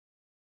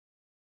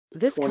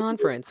This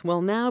conference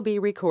will now be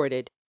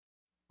recorded.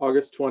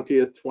 August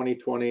 20th,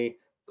 2020,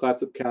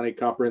 Clatsop County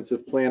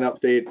Comprehensive Plan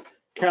Update,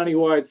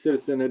 Countywide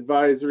Citizen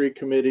Advisory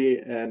Committee,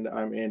 and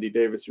I'm Andy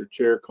Davis, your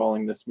chair,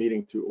 calling this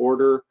meeting to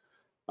order.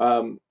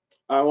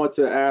 I want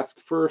to ask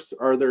first,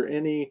 are there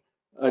any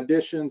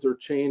additions or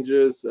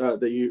changes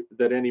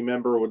that any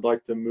member would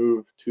like to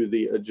move to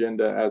the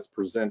agenda as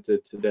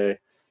presented today?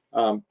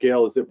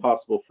 Gail, is it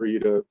possible for you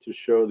to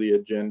show the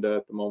agenda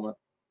at the moment?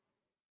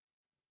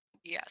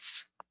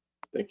 Yes.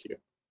 Thank you.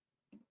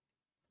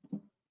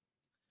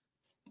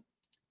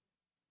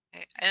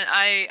 And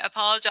I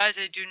apologize,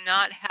 I do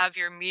not have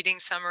your meeting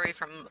summary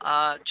from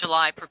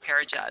July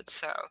prepared yet,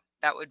 so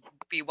that would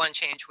be one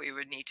change we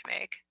would need to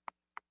make.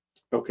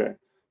 Okay.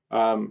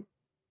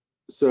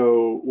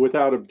 So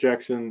without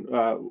objection,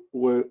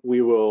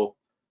 we will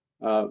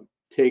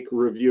take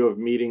review of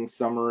meeting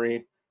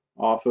summary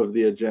off of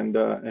the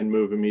agenda and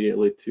move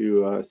immediately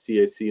to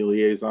CAC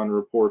liaison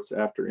reports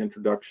after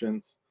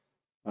introductions.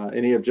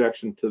 Any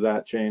objection to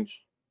that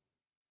change?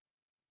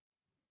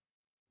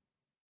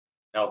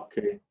 No.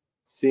 Okay.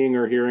 Seeing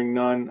or hearing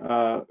none,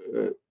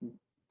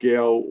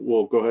 Gail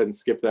will go ahead and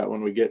skip that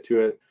when we get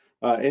to it.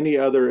 Any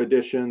other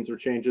additions or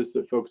changes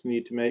that folks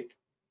need to make?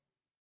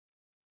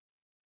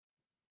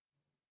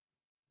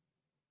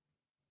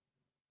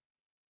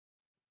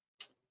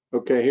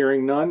 Okay,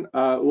 hearing none,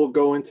 we'll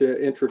go into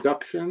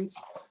introductions.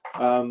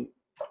 I'll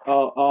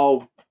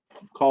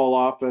call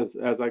off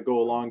as I go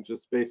along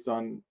just based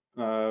on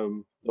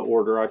the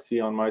order I see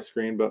on my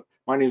screen, but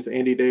my name is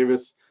Andy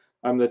Davis.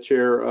 I'm the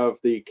chair of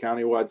the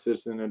Countywide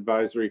Citizen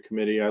Advisory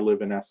Committee. I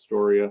live in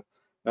Astoria.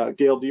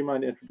 Gail, do you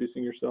mind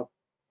introducing yourself?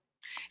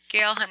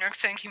 Gail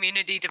Henriksen,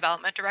 Community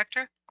Development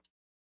Director.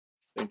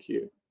 Thank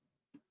you.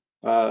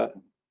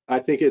 I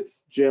think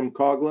it's Jim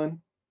Coughlin.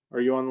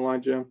 Are you on the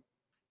line, Jim?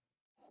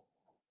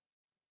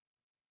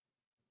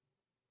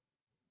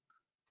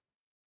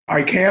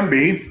 I can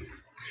be.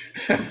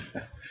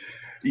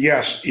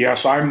 Yes,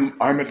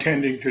 I'm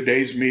attending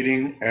today's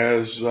meeting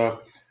as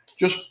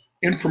just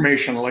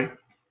informationally.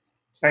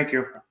 Thank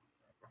you.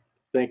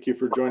 Thank you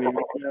for joining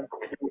me, Jim.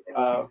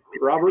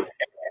 Robert?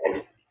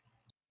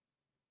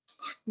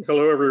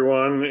 Hello,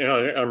 everyone.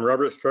 I'm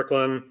Robert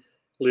Strickland,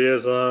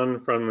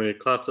 liaison from the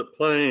Clatsop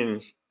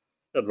Plains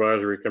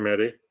Advisory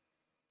Committee.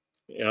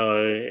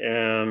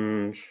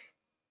 And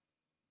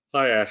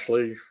hi,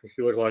 Ashley.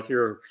 You look like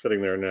you're sitting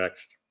there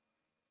next.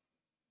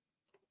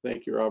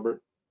 Thank you,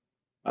 Robert.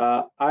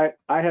 I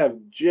have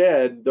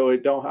Jed, though I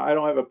don't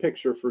have a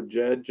picture for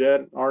Jed.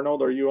 Jed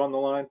Arnold, are you on the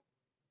line?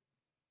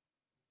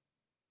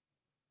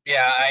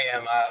 Yeah, I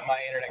am. My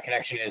internet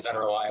connection is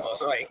unreliable,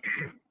 so I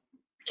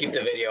keep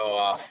the video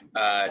off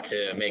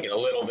to make it a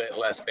little bit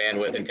less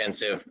bandwidth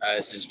intensive.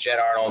 This is Jed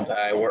Arnold.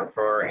 I work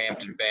for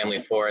Hampton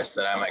Family Forests,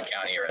 and I'm a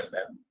county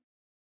resident.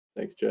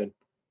 Thanks, Jed.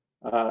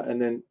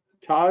 And then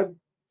Todd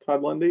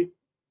Lundy.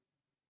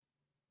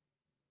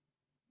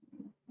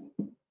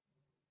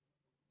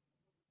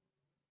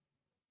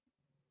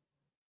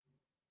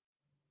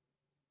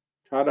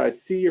 Todd, I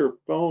see your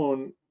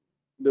phone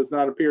does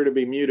not appear to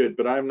be muted,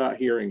 but I'm not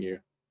hearing you.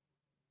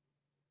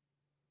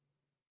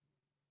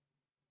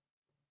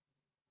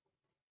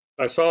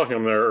 I saw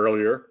him there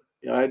earlier.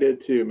 Yeah, I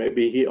did too.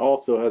 Maybe he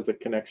also has a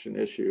connection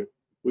issue.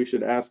 We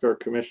should ask our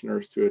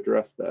commissioners to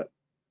address that.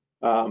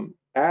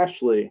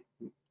 Ashley,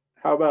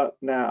 how about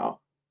now?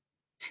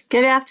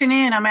 Good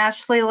afternoon. I'm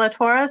Ashley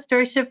LaTorra,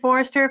 Stewardship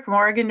Forester from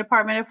Oregon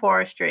Department of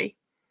Forestry.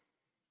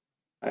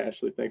 Hi,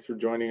 Ashley. Thanks for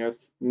joining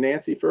us.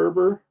 Nancy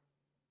Ferber.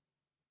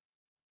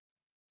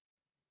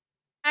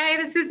 Hi,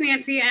 this is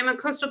Nancy. I'm a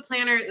coastal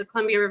planner at the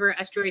Columbia River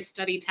Estuary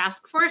Study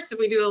Task Force, and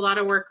we do a lot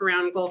of work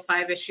around Goal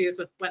 5 issues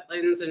with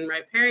wetlands and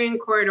riparian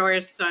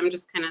corridors. So I'm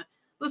just kind of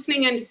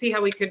listening in to see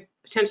how we could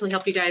potentially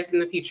help you guys in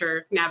the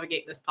future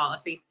navigate this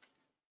policy.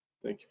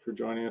 Thank you for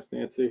joining us,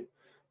 Nancy.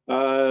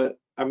 I'm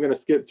going to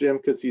skip Jim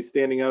because he's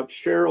standing up.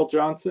 Cheryl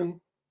Johnson.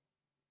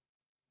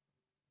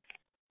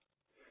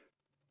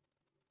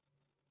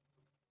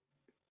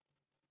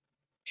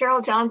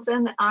 Cheryl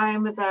Johnson.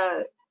 I'm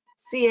the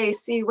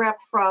CAC rep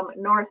from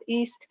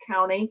Northeast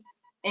County.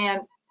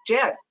 And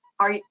Jed,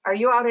 are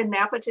you out in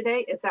Napa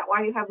today? Is that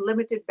why you have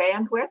limited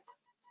bandwidth?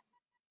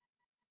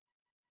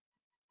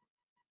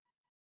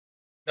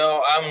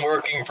 No, I'm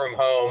working from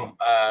home,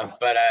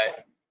 but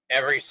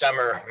every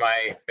summer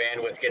my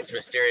bandwidth gets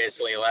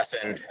mysteriously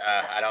lessened.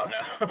 I don't know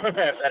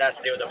if that has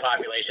to do with the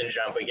population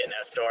jump we get in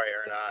Astoria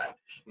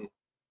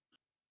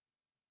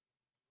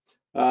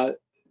or not.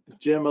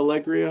 Jim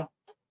Allegria.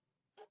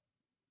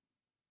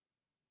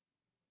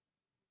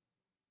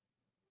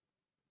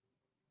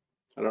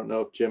 I don't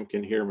know if Jim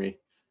can hear me.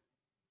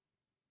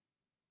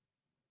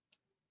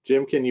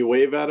 Jim, can you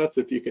wave at us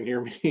if you can hear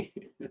me?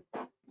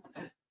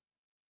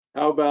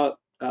 How about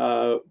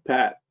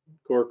Pat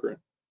Corcoran?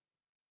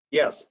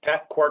 Yes,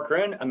 Pat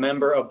Corcoran, a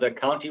member of the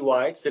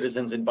Countywide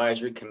Citizens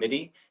Advisory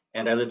Committee,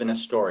 and I live in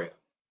Astoria.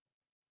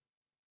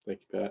 Thank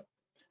you, Pat.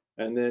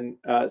 And then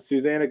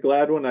Susanna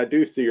Gladwin, I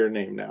do see your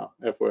name now,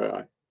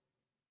 FYI.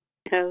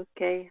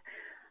 Okay.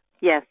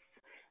 Yes.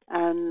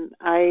 and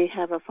I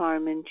have a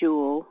farm in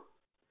Jewell.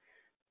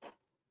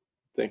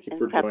 Thank you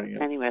for joining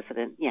us. Any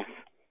resident, yes.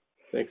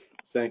 Thanks.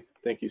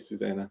 Thank you,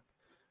 Susanna.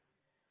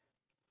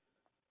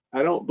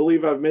 I don't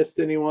believe I've missed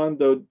anyone,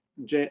 though.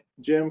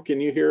 Jim,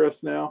 can you hear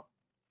us now?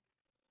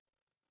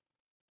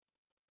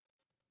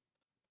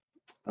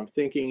 I'm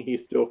thinking he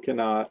still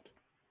cannot.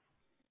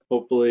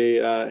 Hopefully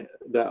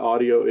that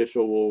audio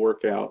issue will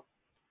work out,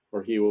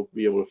 or he will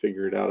be able to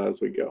figure it out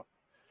as we go.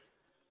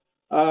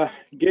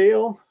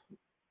 Gail,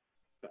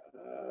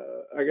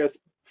 I guess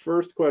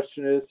first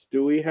question is,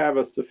 do we have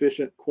a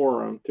sufficient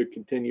quorum to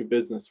continue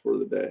business for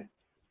the day?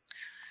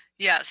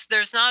 Yes,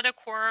 there's not a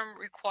quorum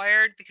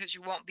required because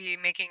you won't be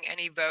making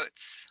any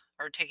votes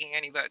or taking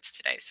any votes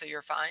today, so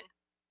you're fine.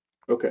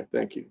 Okay,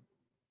 thank you.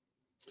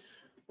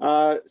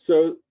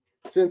 So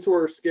since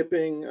we're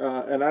skipping,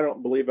 and I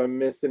don't believe I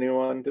missed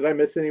anyone. Did I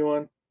miss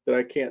anyone that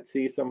I can't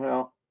see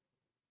somehow?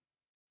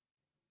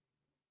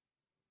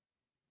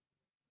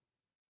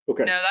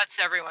 Okay. No, that's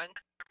everyone.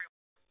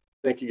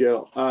 Thank you,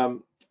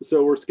 Gail.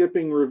 So we're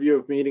skipping review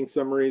of meeting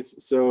summaries.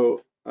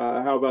 So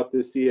how about the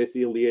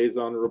CAC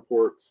liaison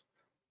reports?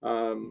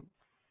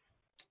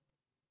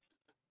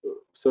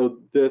 So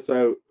this,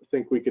 I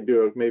think we could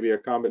do maybe a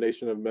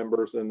combination of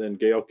members, and then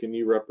Gail, can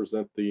you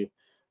represent the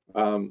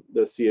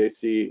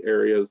CAC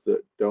areas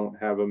that don't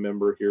have a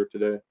member here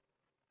today,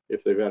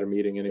 if they've had a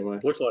meeting anyway?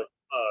 Looks like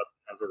Todd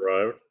has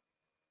arrived.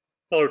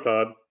 Hello,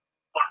 Todd.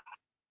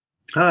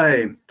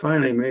 Hi,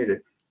 finally made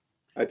it.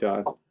 Hi,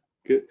 Todd.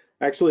 Good.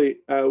 Actually,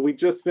 we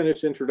just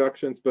finished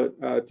introductions, but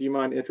do you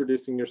mind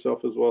introducing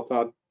yourself as well,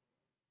 Todd?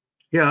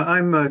 Yeah,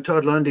 I'm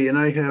Todd Lundy, and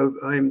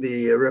I'm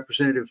the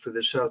representative for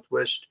the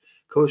Southwest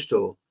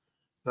Coastal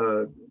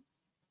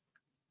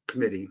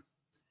Committee.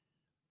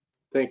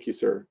 Thank you,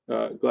 sir.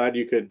 Glad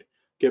you could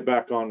get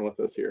back on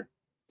with us here.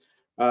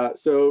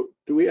 So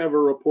do we have a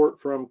report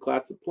from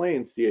Clatsop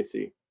Plains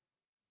CAC?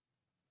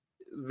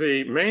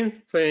 The main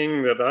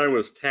thing that I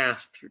was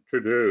tasked to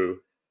do,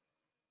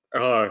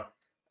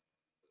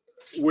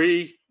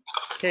 we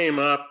came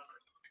up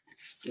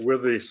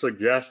with the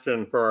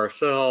suggestion for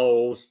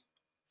ourselves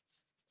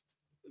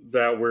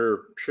that we're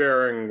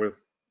sharing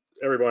with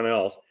everyone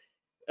else.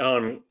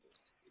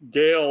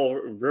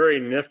 Gail very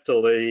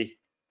niftily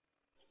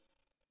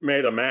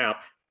made a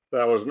map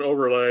that was an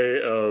overlay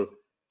of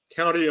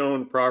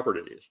county-owned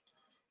properties.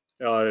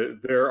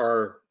 There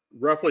are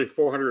roughly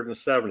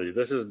 470.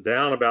 This is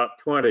down about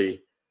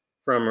 20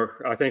 from,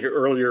 I think,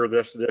 earlier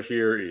this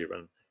year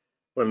even,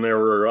 when there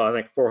were, I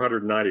think,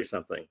 490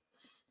 something.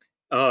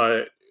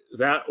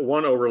 That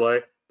one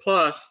overlay,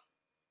 plus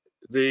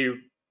the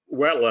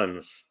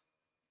wetlands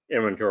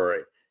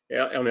inventory.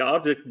 And the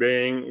object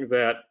being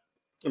that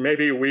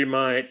maybe we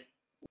might,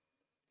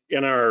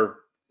 in our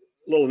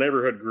little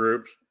neighborhood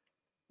groups,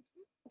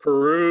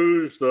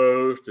 peruse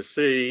those to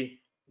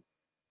see,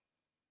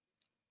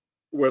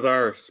 with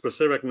our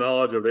specific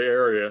knowledge of the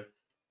area,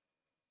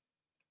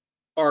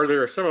 are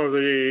there some of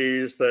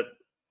these that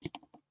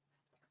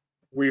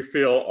we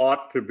feel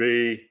ought to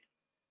be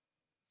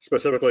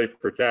specifically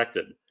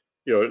protected?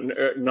 You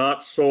know,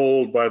 not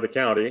sold by the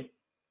county,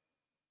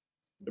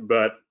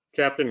 but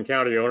kept in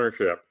county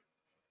ownership.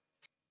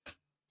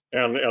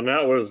 And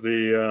that was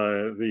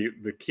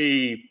the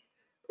key.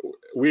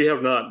 We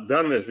have not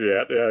done this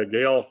yet.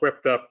 Gail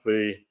whipped up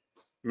the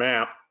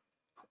map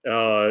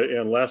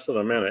in less than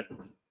a minute.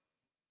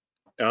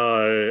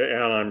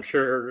 And I'm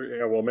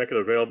sure we'll make it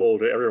available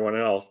to everyone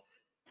else.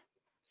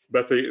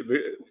 But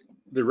the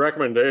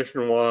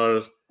recommendation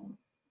was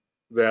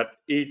that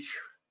each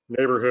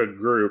neighborhood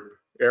group,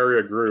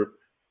 area group,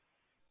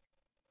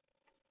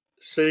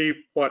 see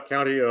what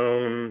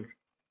county-owned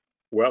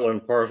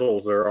wetland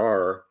parcels there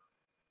are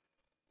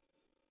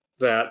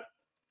that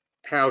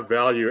have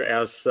value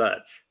as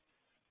such.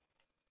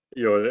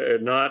 You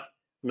know,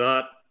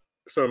 not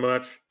so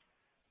much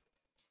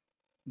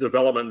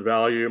development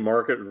value,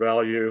 market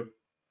value,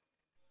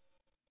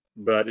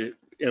 but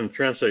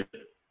intrinsic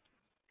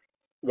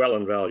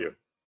wetland value,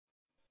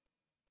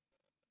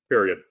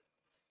 period.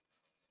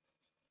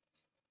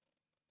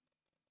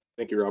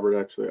 Thank you, Robert.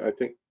 Actually, I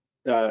think,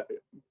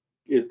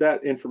 is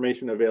that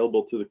information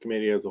available to the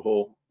committee as a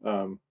whole,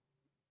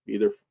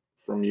 either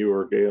from you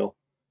or Gail?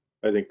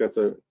 I think that's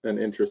an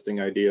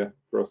interesting idea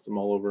for us to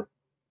mull over.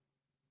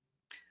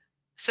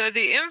 So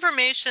the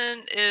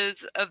information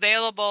is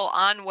available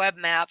on web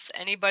maps.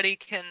 Anybody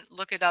can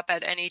look it up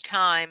at any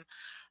time.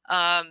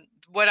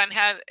 What I'm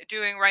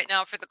doing right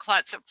now for the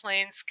Clatsop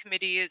Plains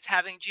Committee is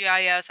having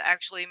GIS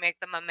actually make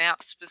them a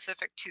map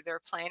specific to their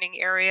planning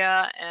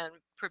area and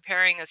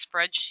preparing a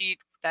spreadsheet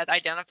that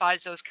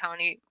identifies those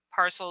county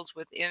parcels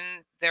within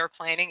their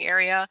planning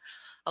area,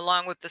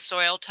 along with the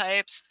soil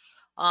types.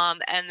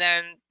 And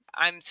then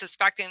I'm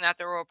suspecting that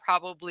there will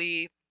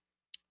probably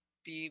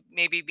be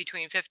maybe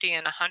between 50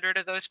 and 100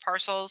 of those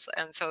parcels.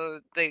 And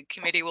so the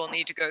committee will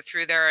need to go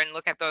through there and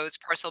look at those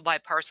parcel by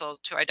parcel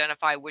to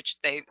identify which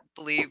they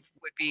believe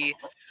would be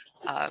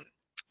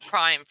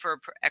prime for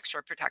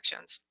extra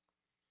protections.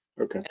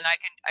 Okay. And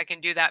I can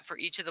do that for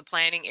each of the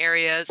planning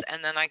areas,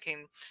 and then I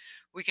can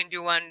we can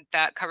do one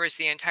that covers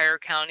the entire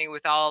county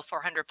with all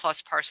 400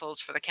 plus parcels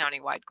for the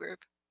countywide group.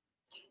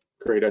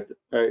 Great.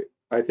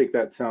 I think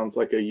that sounds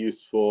like a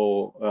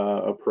useful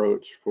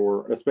approach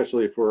for,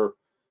 especially for,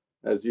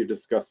 as you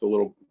discussed a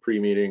little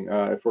pre-meeting,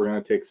 if we're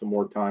going to take some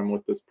more time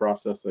with this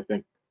process, I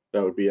think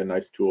that would be a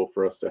nice tool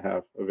for us to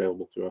have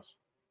available to us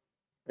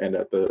and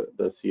at the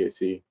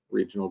CAC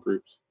regional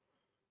groups.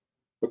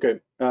 Okay,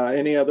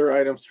 any other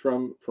items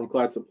from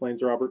Clatsop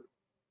Plains, Robert?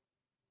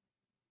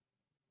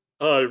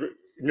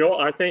 No,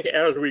 I think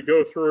as we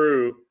go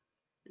through,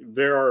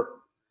 there are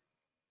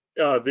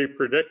the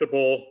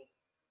predictable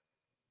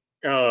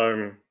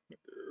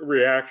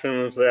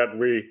reactions that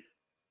we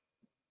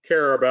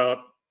care about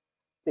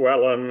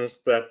wetlands,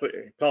 that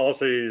the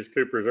policies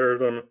to preserve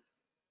them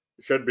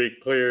should be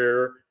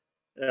clear,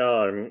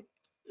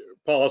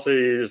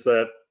 policies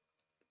that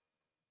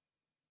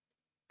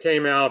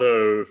came out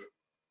of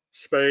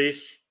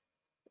space,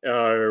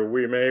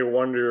 we may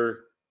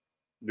wonder,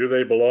 do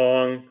they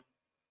belong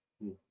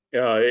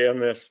in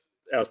this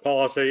as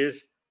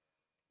policies?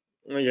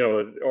 You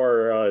know,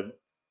 or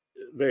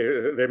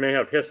they may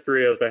have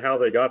history as to how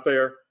they got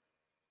there,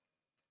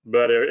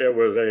 but it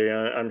was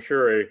I'm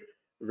sure a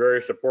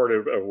very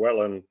supportive of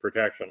wetland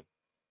protection.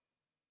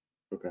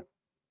 Okay,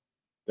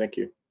 thank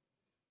you.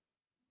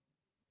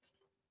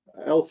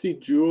 Elsie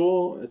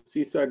Jewell,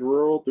 Seaside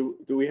Rural,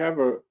 do we have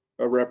a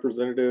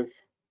representative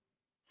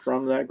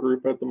from that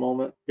group at the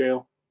moment,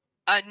 Gail?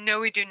 No,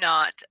 we do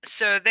not.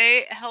 So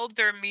they held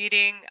their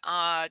meeting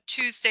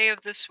Tuesday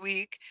of this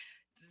week.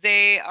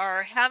 They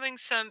are having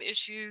some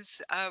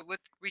issues with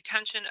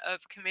retention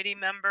of committee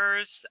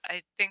members.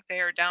 I think they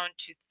are down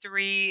to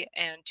 3,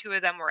 and 2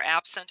 of them were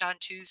absent on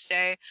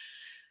Tuesday.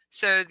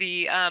 So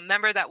the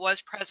member that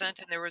was present,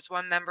 and there was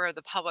 1 member of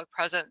the public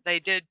present, they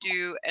did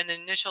do an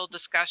initial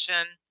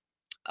discussion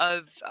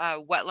of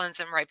wetlands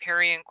and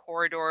riparian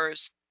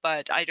corridors,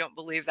 but I don't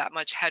believe that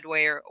much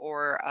headway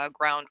or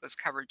ground was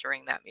covered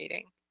during that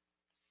meeting.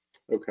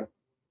 Okay.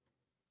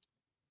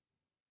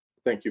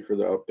 Thank you for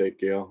the update,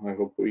 Gail. I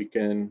hope we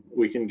can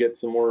get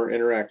some more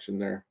interaction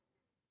there.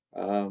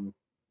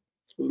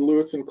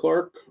 Lewis and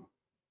Clark.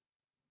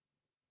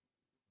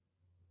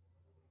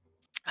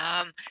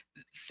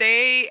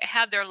 They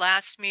had their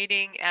last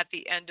meeting at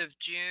the end of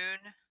June,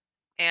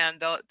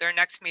 and their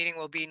next meeting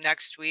will be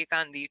next week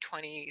on the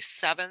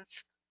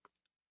 27th.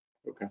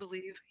 Okay. I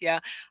believe, yeah.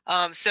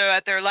 So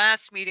at their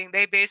last meeting,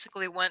 they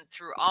basically went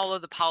through all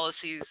of the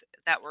policies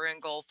that were in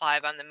Goal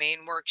 5 on the main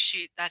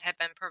worksheet that had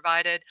been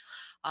provided,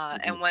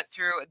 and went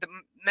through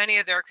many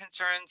of their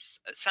concerns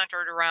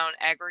centered around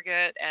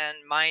aggregate and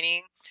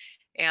mining,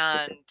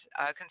 and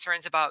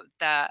concerns about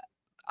that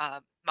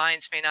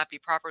mines may not be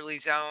properly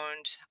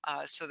zoned.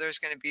 So there's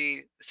going to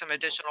be some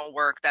additional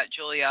work that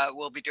Julia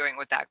will be doing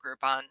with that group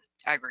on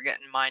aggregate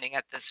and mining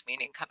at this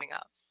meeting coming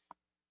up.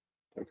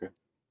 Okay.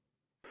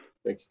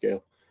 Thank you,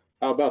 Gail.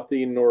 How about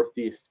the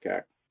Northeast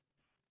CAC?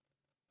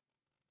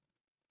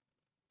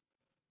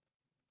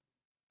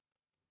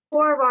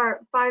 4 of our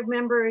 5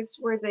 members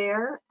were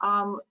there.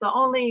 The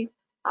only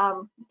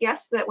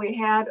guest that we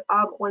had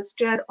was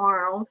Jed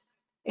Arnold,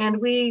 and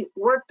we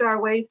worked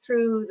our way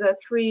through the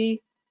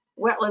 3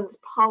 wetlands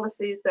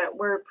policies that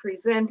were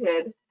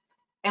presented.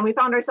 And we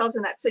found ourselves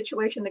in that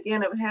situation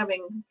again of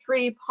having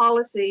 3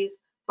 policies,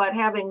 but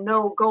having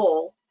no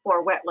goal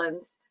for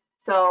wetlands.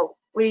 So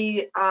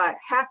we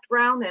hacked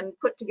around and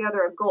put together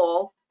a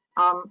goal,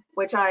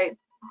 which I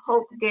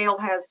hope Gail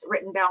has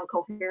written down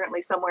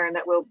coherently somewhere and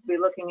that we'll be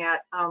looking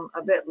at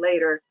a bit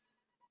later.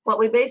 What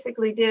we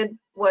basically did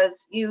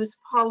was use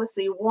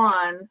policy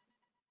 1,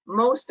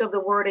 most of the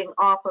wording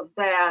off of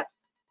that,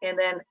 and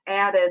then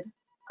added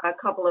a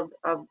couple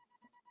of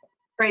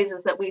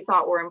phrases that we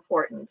thought were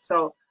important.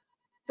 So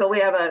we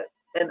have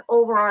an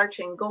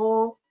overarching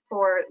goal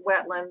for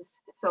wetlands.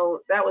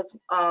 So that was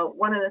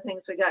one of the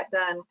things we got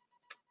done.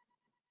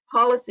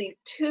 Policy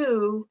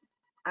 2,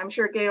 I'm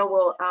sure Gail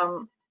will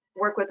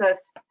work with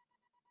us,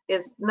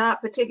 is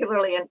not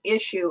particularly an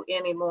issue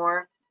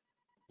anymore.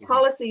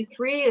 Policy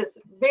 3 is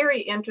very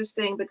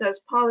interesting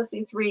because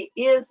policy 3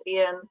 is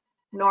in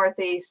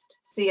Northeast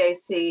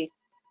CAC.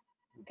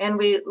 And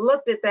we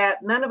looked at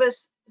that. None of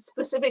us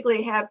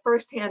specifically had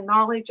firsthand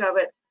knowledge of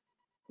it,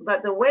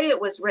 but the way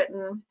it was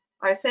written,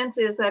 our sense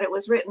is that it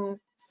was written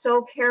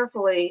so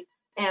carefully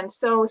and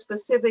so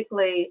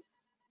specifically,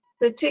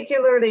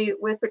 particularly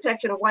with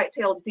protection of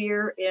white-tailed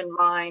deer in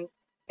mind.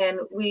 And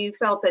we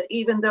felt that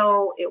even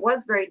though it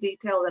was very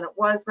detailed and it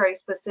was very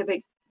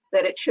specific,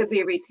 that it should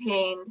be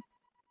retained.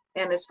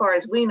 And as far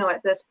as we know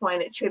at this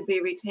point, it should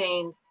be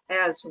retained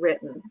as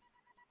written.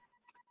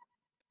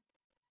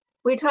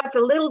 We talked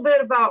a little bit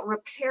about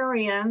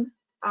riparian.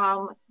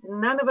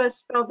 None of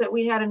us felt that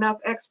we had enough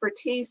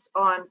expertise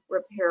on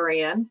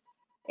riparian.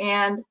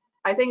 And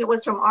I think it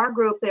was from our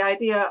group, the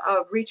idea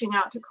of reaching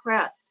out to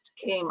Crest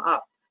came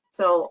up.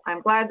 So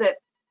I'm glad that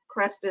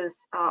Crest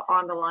is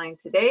on the line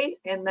today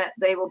and that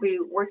they will be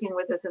working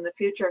with us in the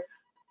future.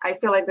 I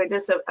feel like they're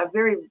just a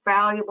very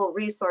valuable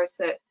resource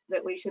that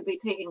we should be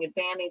taking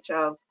advantage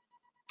of.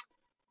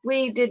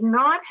 We did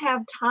not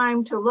have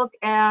time to look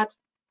at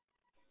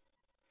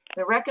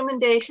the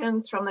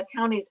recommendations from the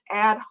county's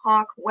ad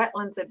hoc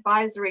wetlands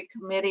advisory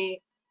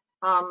committee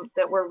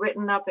that were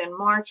written up in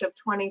March of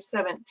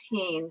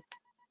 2017,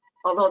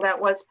 although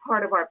that was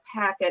part of our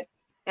packet.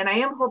 And I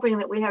am hoping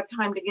that we have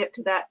time to get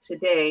to that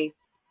today.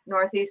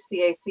 Northeast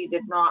CAC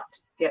did not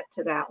get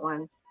to that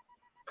one.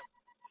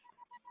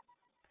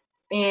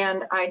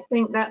 And I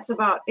think that's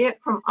about it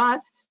from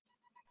us.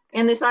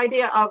 And this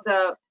idea of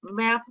the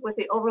map with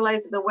the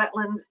overlays of the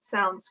wetlands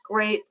sounds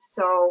great.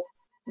 So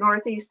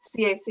Northeast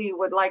CAC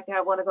would like to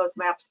have one of those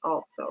maps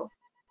also.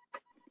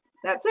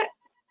 That's it.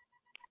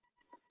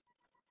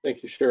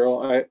 Thank you,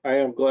 Cheryl. I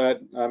am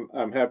glad,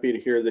 I'm happy to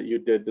hear that you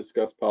did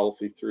discuss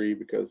policy 3,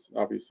 because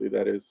obviously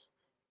that is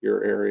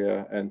your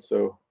area. And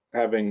so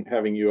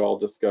having you all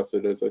discuss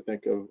it is, I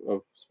think,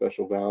 of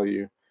special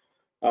value.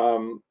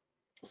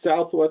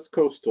 Southwest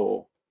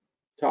Coastal,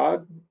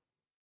 Todd?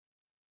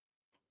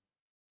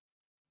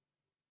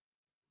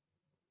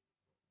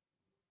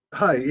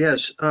 Hi,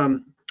 yes.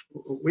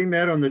 We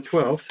met on the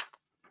 12th,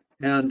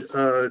 and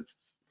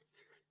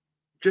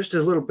just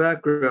a little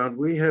background,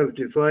 we have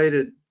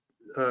divided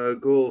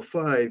goal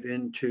 5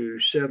 into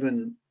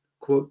 7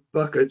 quote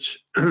buckets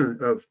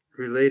of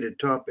related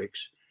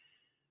topics.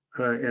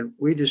 And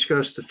we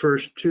discussed the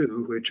first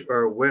 2, which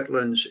are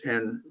wetlands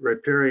and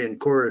riparian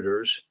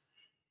corridors.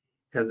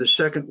 And the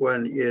second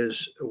one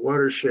is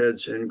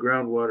watersheds and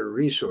groundwater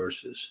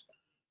resources.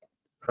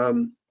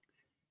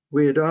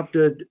 We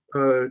adopted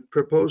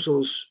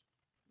proposals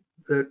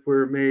that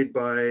were made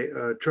by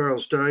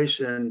Charles Dice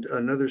and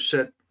another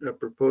set of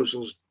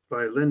proposals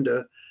by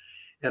Linda.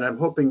 And I'm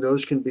hoping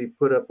those can be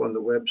put up on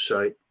the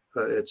website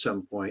at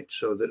some point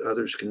so that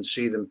others can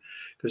see them,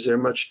 because they're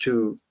much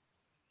too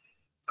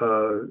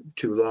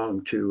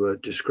long to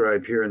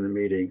describe here in the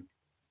meeting.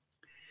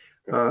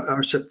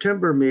 Our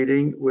September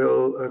meeting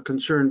will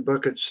concern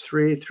buckets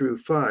 3 through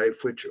 5,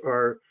 which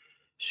are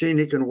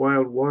scenic and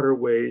wild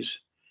waterways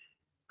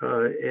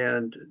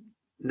and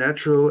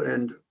natural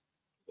and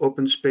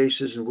open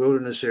spaces and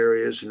wilderness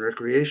areas and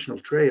recreational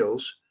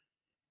trails.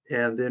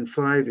 And then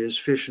 5 is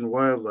fish and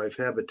wildlife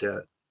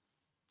habitat.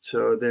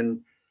 So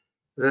then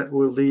that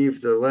will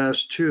leave the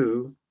last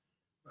 2,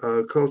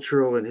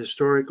 cultural and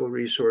historical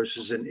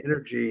resources and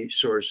energy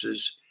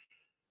sources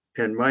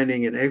and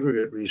mining and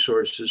aggregate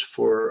resources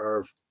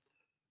for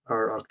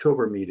our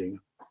October meeting.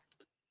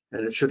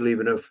 And it should leave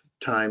enough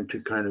time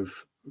to kind of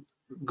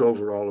go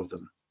over all of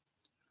them.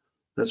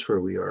 That's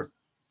where we are.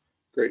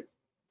 Great.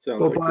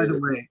 Sounds Oh, like by the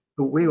way,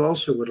 we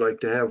also would like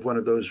to have one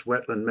of those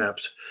wetland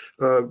maps.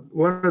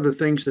 One of the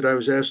things that I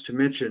was asked to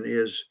mention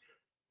is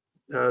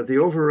the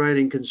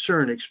overriding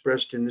concern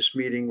expressed in this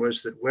meeting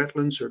was that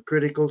wetlands are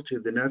critical to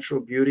the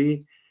natural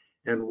beauty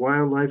and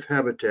wildlife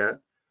habitat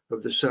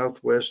of the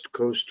Southwest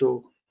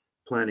Coastal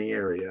Planning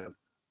Area.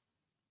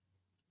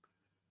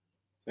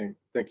 Thank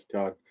you,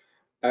 Todd.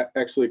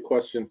 Actually, a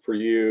question for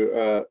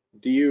you.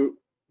 Do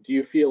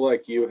you feel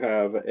like you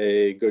have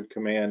a good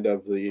command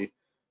of the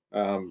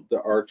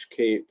Arch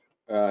Cape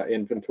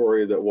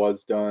inventory that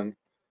was done?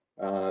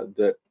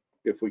 That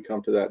if we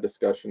come to that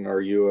discussion,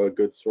 are you a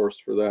good source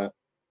for that?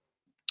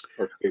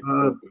 Arch Cape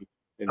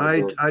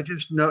I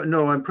just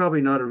no, I'm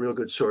probably not a real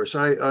good source.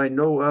 I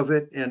know of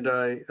it, and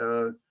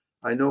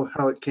I know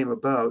how it came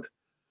about,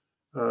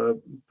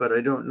 but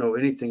I don't know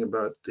anything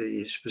about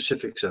the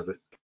specifics of it.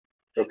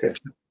 Okay,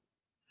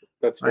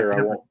 that's fair.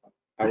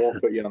 I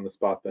won't put you on the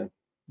spot then.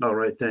 All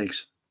right,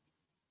 thanks.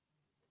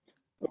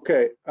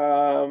 Okay,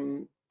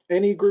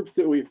 any groups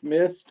that we've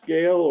missed,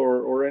 Gail,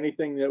 or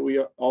anything that we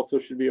also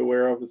should be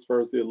aware of as far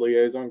as the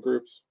liaison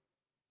groups?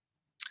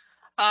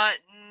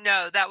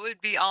 No, that would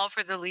be all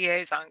for the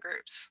liaison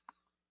groups.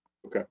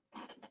 Okay.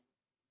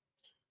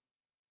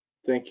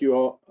 Thank you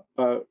all.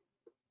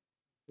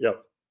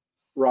 Yep.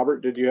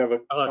 Robert, did you have a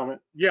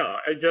comment? Yeah,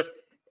 I just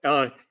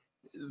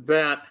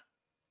that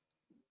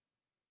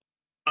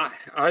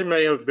I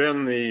may have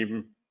been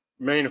the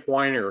main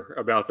whiner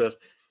about this,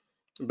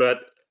 but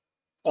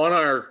on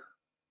our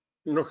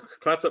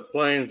Clatsop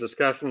Plains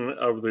discussion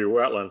of the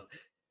wetlands,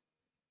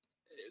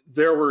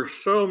 there were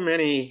so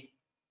many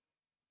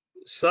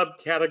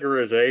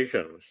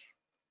subcategorizations,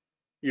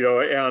 you know,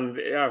 and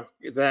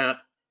that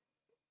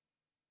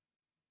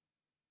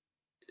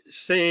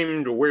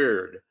seemed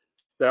weird.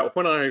 That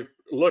when I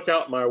look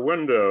out my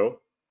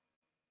window,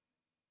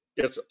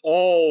 it's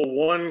all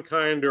one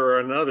kind or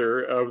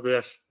another of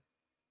this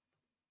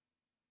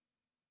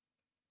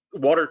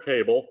water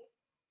table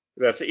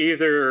that's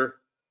either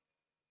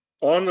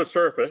on the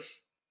surface,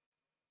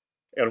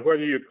 and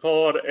whether you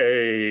call it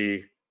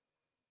a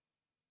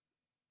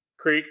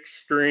creek,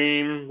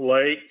 stream,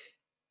 lake,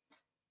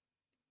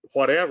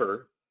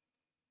 whatever,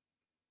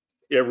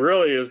 it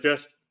really is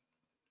just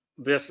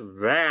this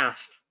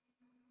vast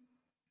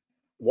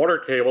water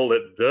table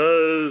that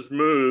does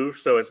move.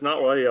 So it's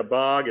not really a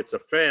bog, it's a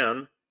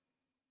fen,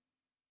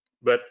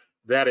 but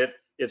that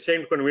it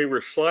seemed when we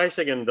were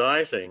slicing and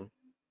dicing,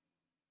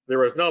 there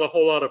was not a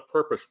whole lot of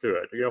purpose to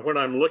it. You know, when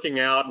I'm looking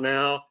out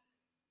now,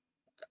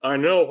 I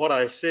know what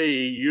I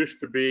see used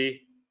to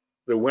be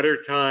the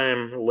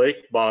wintertime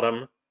lake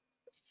bottom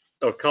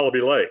of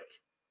Cullowby Lake,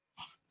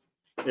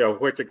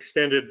 which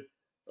extended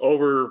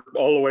over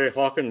all the way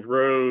Hawkins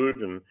Road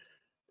and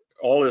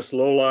all this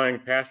low-lying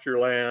pasture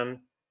land,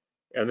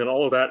 and then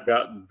all of that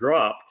got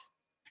dropped.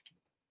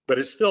 But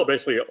it's still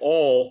basically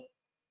all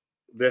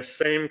this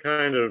same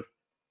kind of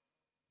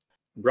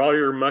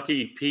broiler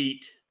mucky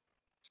peat,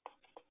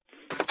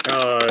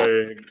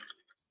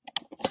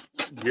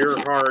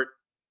 Gerhardt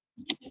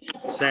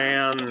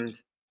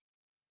sand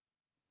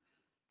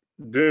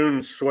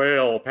dune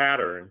swale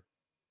pattern,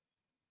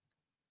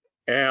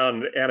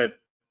 and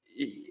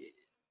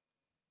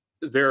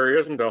there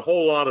isn't a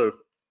whole lot of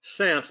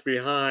sense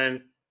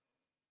behind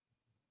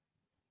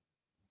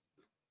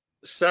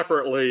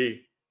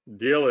separately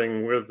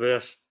dealing with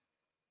this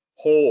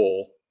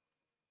whole,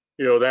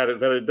 that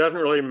it doesn't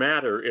really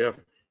matter if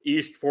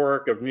East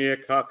Fork of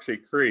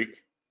Neocoxie Creek,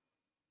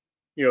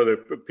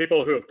 the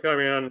people who have come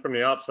in from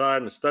the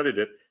outside and studied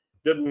it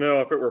didn't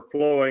know if it were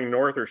flowing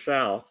north or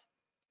south.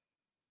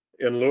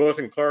 In Lewis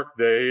and Clark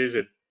days,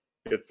 it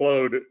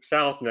flowed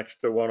south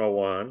next to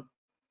 101.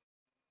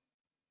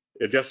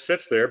 It just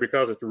sits there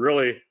because it's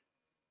really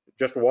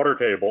just water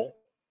table.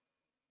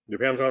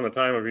 Depends on the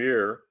time of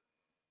year.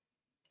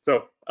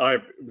 So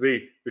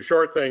the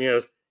short thing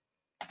is,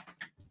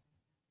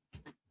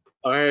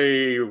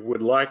 I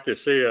would like to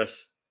see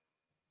us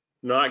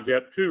not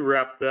get too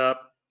wrapped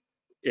up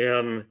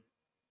in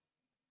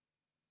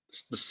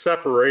the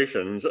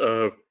separations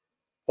of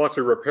what's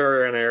a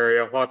riparian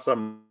area, what's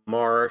a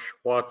marsh,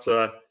 what's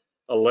a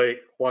lake,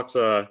 what's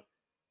a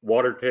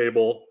water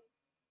table,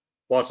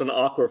 what's an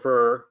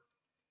aquifer,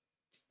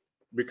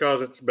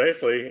 because it's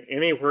basically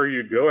anywhere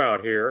you go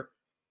out here,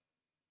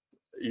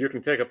 you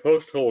can take a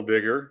post hole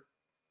digger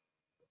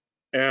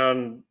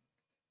and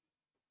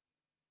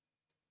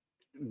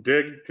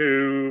dig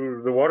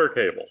to the water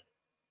table.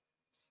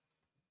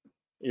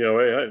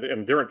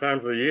 In different times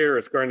of the year,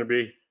 it's going to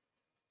be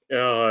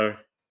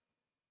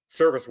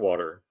surface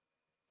water.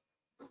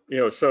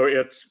 So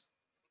it's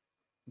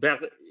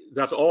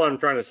that's all I'm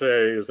trying to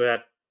say is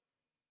that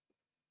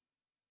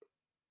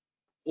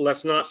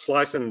let's not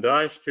slice and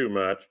dice too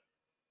much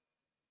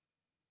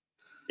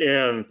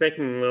in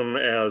thinking them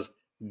as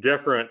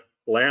different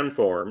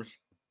landforms.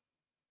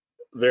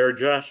 They're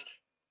just,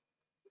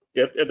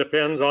 it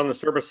depends on the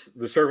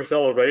surface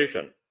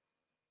elevation.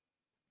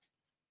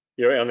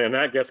 And then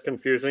that gets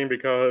confusing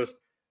because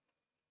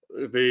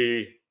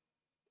the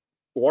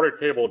water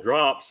table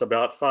drops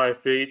about 5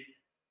 feet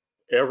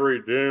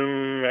every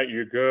dune that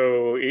you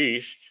go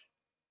east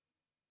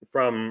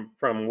from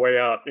way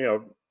out,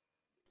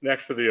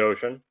 next to the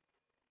ocean.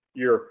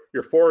 Your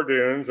fore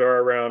dunes are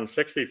around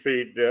 60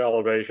 feet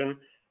elevation.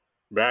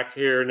 Back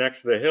here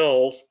next to the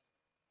hills,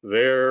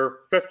 they're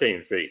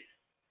 15 feet.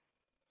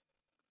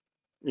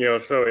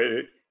 So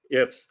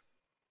it's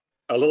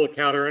a little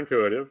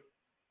counterintuitive.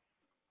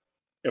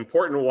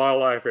 Important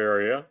wildlife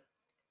area.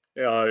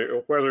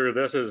 Whether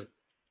this is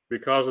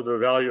because of the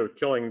value of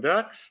killing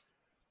ducks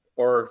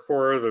or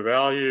for the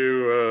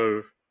value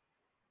of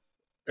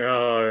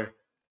a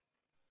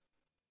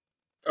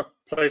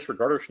place for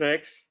garter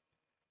snakes,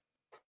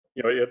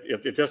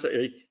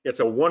 it's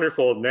a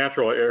wonderful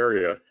natural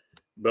area,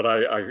 but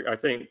I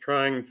think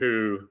trying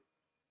to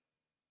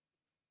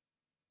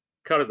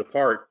cut it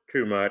apart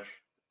too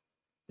much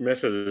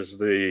misses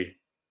the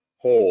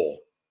whole.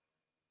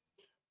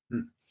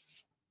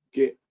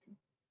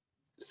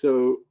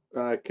 So,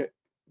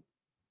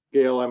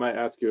 Gail, I might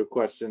ask you a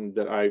question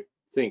that I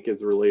think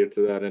is related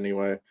to that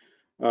anyway.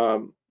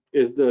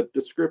 Is the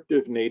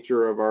descriptive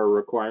nature of our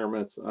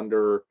requirements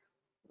under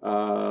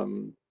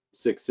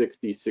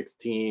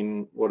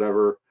 660.16,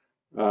 whatever,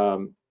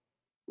 when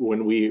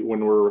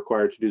we're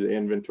required to do the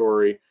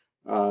inventory,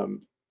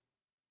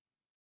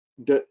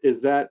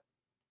 is that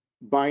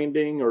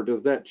binding, or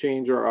does that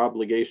change our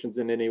obligations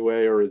in any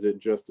way, or is it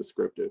just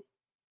descriptive?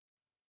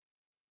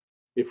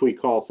 If we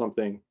call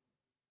something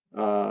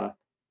by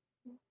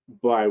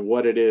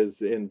what it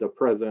is in the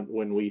present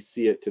when we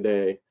see it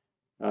today,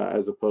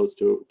 as opposed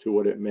to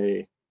what it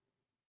may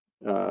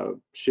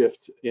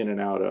shift in and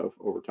out of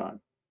over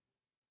time.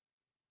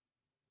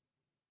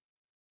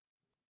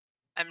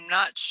 I'm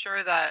not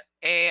sure that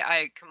A,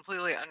 I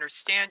completely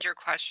understand your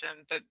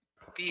question, but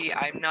B,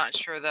 I'm not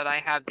sure that I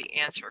have the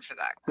answer for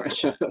that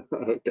question.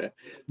 Okay.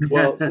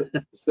 Well,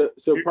 so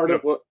part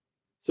of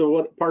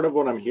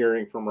what I'm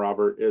hearing from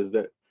Robert is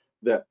that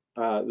the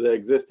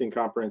existing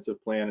comprehensive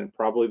plan and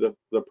probably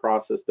the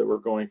process that we're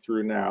going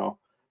through now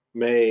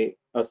may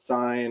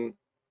assign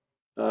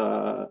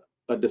a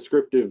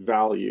descriptive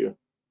value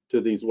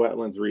to these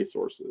wetlands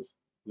resources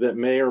that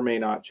may or may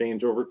not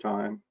change over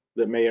time,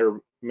 that may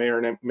or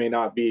may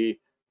not be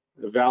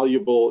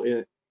valuable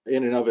in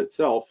and of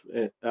itself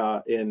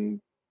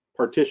in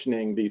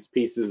partitioning these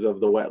pieces of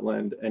the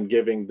wetland and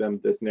giving them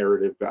this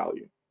narrative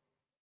value,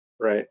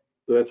 right?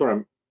 So that's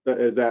what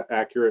is that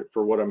accurate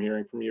for what I'm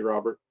hearing from you,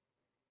 Robert?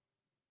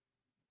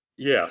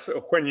 Yes.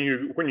 When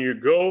you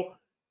go,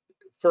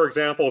 for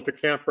example, to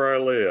Camp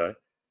Rylea,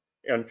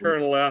 and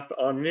turn left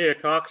on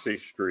Neocoxy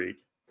Street.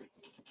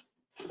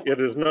 It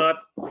is not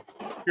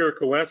pure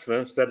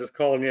coincidence that it's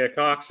called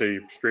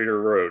Neocoxy Street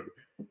or Road.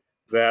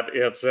 That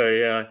it's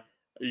a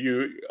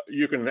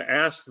you can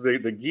ask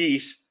the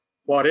geese,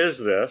 what is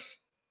this?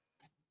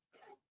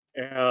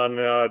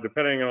 And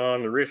depending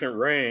on the recent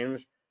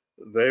rains,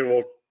 they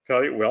will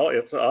tell you, well,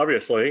 it's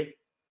obviously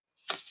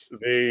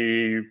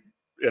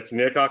it's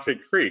Neocoxy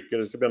Creek. It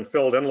has been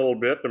filled in a little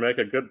bit to make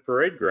a good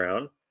parade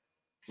ground.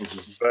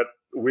 But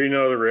we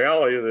know the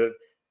reality that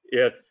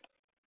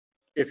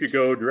if you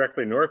go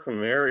directly north from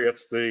there,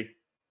 it's the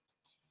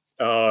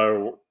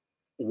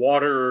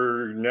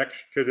water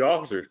next to the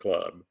Officers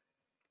Club.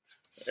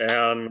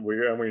 And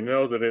we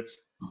know that it's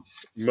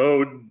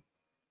mowed.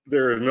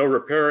 There is no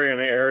riparian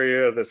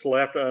area that's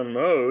left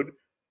unmowed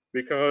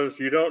because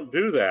you don't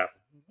do that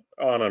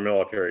on a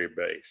military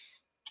base.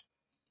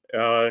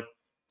 So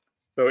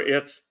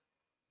it's,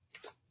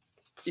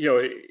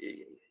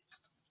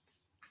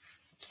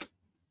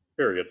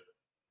 period.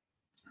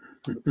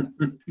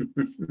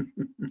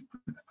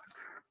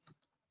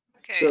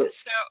 Okay,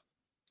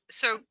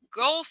 so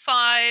goal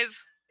 5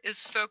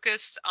 is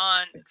focused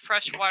on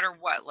freshwater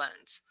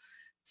wetlands.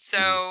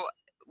 So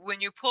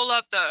when you pull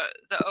up the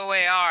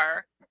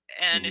OAR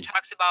and it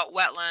talks about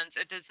wetlands,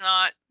 it does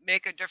not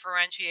make a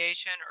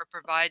differentiation or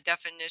provide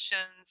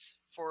definitions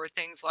for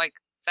things like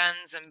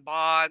fens and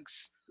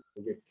bogs.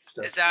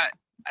 Is that,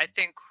 I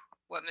think,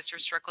 what Mr.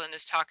 Strickland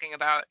is talking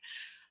about?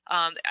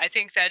 I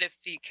think that if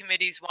the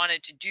committees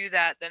wanted to do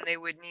that, then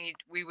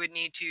we would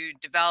need to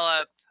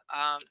develop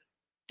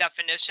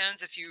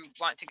definitions if you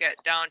want to get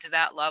down to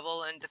that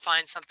level and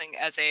define something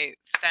as a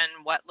fen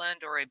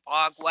wetland or a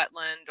bog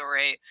wetland or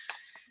a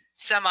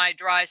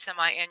semi-dry,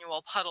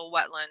 semi-annual puddle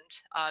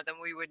wetland, then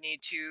we would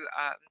need to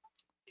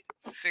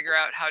figure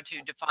out how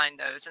to define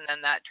those, and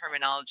then that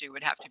terminology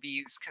would have to be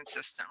used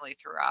consistently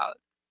throughout.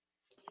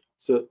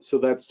 So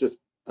that's just,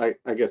 I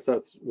guess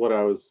that's what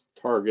I was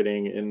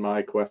targeting in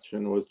my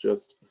question, was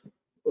just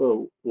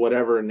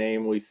whatever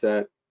name we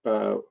set,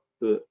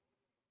 the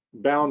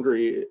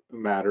boundary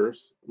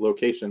matters,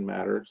 location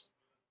matters,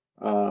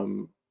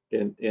 in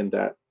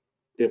that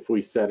if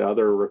we set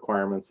other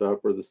requirements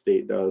up, or the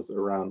state does,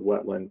 around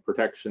wetland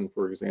protection,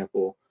 for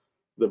example,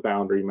 the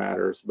boundary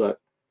matters. But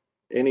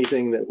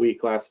anything that we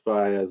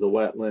classify as a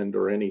wetland,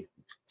 or any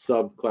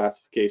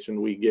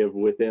sub-classification we give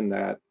within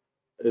that,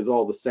 is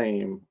all the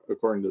same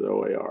according to the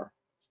OAR.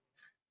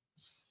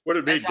 Would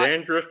it be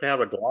dangerous to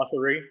have a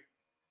glossary?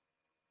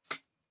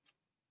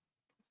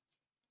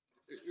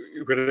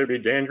 Would it be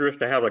dangerous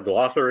to have a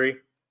glossary?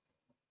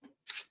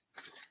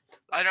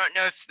 I don't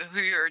know who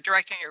you're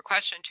directing your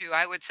question to.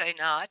 I would say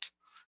not.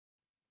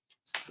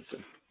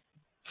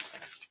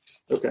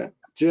 Okay.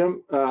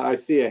 Jim, I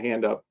see a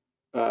hand up.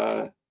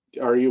 Are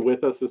you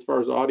with us as far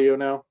as audio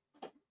now?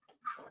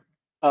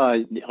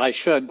 I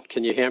should.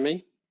 Can you hear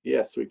me?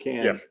 Yes, we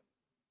can. Yes.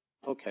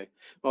 Okay.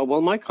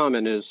 Well, my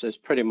comment is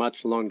pretty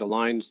much along the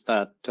lines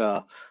that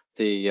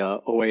the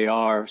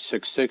OAR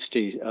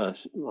 660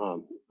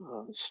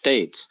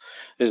 states,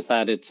 is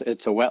that it's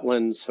a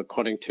wetlands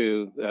according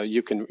to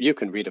you can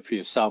read it for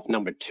yourself.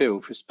 Number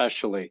 2,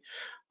 especially,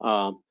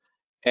 and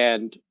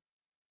 1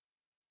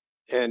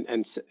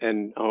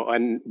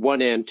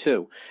 and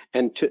 2,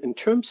 and in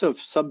terms of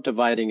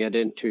subdividing it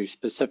into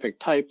specific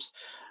types,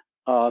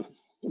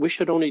 we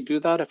should only do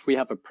that if we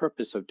have a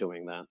purpose of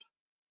doing that.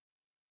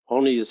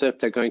 Only as if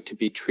they're going to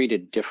be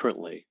treated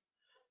differently.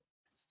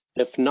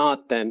 If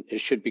not, then it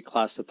should be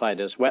classified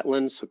as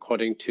wetlands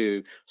according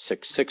to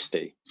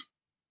 660.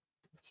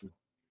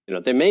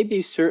 There may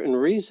be certain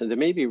reasons, there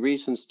may be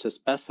reasons to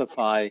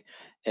specify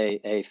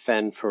a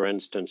fen, for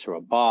instance, or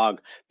a bog,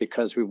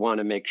 because we want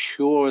to make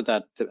sure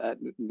that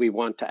we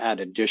want to add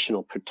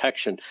additional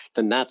protection,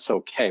 then that's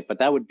okay. But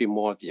that would be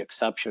more of the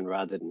exception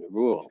rather than the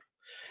rule.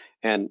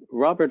 And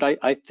Robert,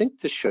 I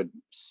think this should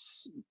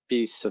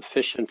be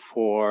sufficient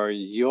for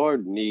your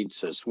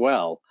needs as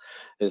well,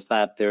 is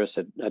that there's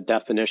a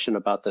definition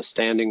about the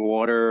standing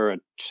water at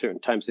certain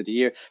times of the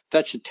year.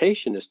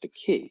 Vegetation is the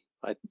key.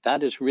 Right?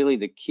 That is really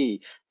the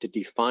key to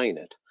define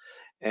it.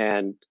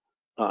 And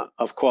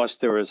of course,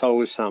 there is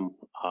always some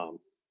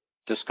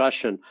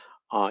discussion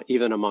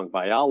even among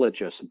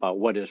biologists about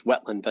what is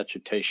wetland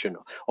vegetation,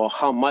 or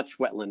how much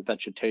wetland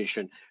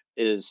vegetation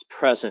is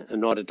present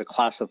in order to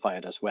classify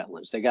it as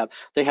wetlands.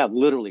 They have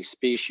literally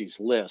species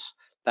lists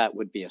that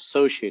would be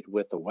associated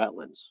with the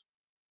wetlands.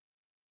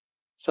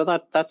 So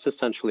that's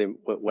essentially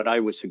what I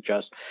would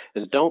suggest,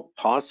 is don't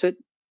pause it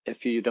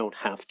if you don't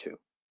have to.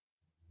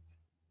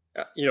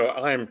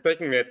 I'm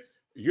thinking that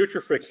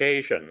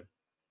eutrophication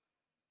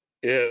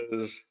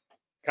is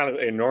kind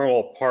of a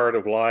normal part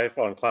of life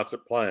on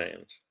Clatsop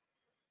Plains.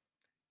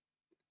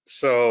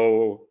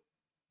 So,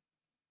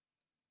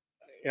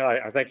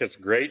 I think it's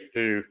great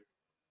to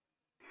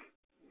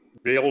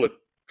be able to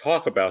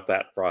talk about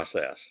that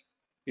process.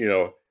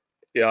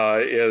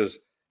 Is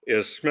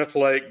Smith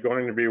Lake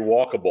going to be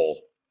walkable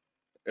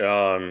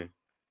in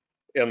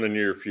the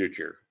near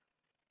future?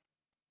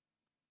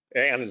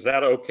 And is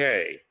that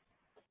okay?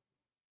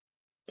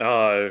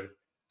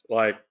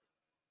 like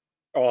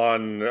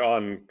on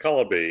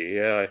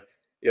Cullowbee.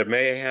 It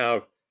may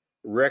have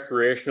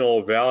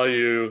recreational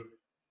value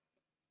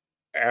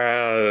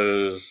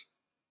as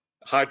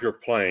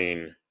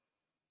hydroplane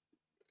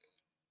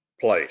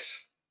place.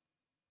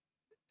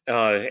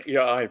 I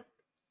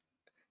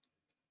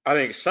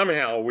think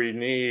somehow we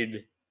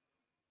need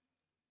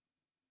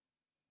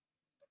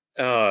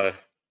I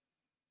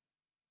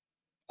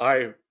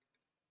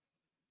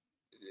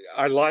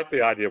like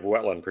the idea of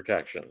wetland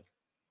protection,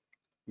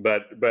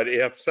 but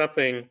if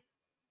something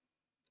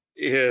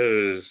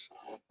is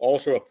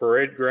also a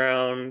parade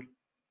ground,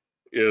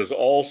 is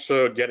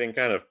also getting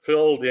kind of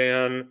filled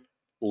in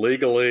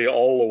legally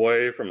all the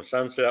way from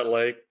Sunset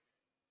Lake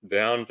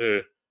down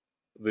to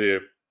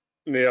the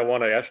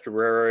Neawanna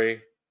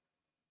Estuary,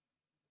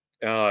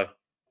 how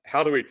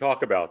do we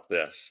talk about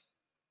this?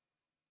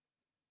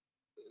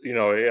 You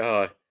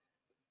know,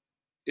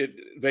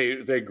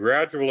 they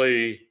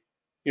gradually,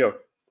 you know,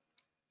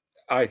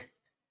 I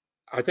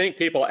think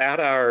people at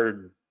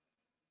our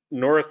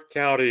North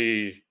Clatsop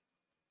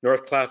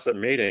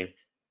meeting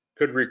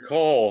could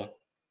recall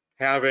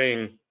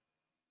having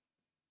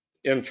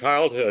in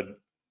childhood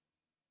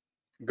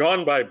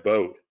gone by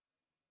boat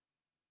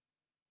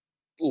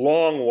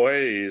long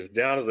ways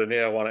down to the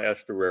Neawanna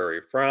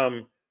Estuary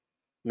from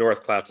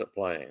North Clatsop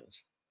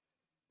Plains.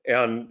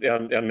 And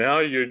now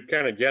you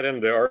kind of get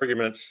into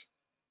arguments,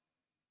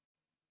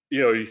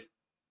 you know,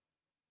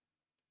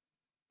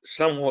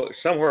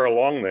 somewhere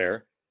along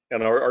there,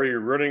 and are you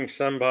running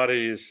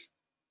somebody's,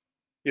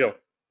 you know,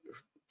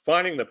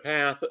 finding the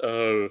path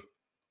of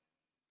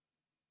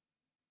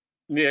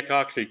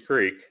Neacoxie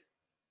Creek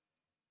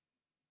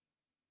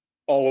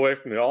all the way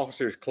from the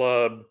Officers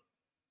Club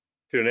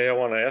to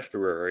Neawanna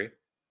Estuary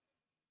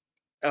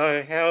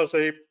has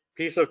a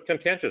piece of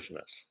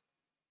contentiousness.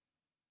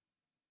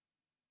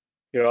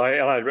 You know,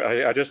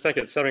 I just think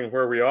it's something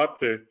where we ought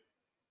to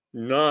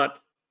not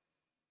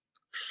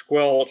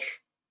squelch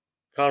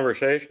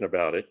conversation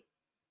about it.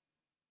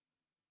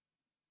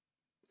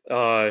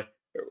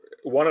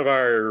 One of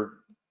our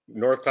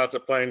North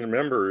Clatsop Plains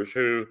members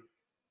whom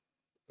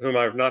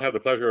I've not had the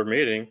pleasure of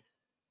meeting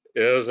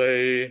is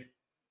a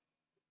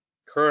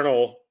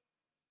colonel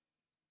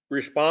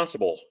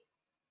responsible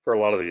for a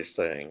lot of these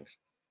things.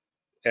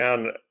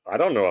 And I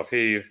don't know if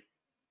he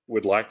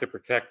would like to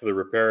protect the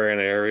riparian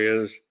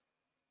areas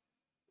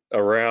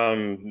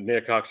around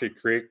Neacoxie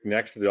Creek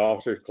next to the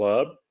Officers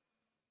Club.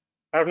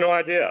 I have no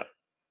idea.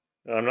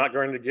 I'm not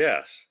going to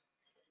guess.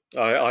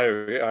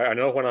 I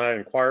know when I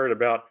inquired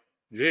about,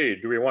 gee,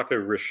 do we want to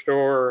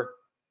restore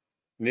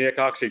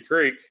Neacoxie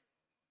Creek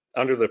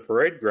under the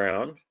parade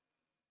ground?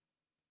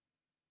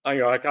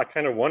 I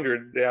kind of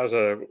wondered, as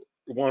a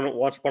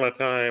once upon a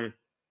time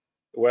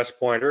West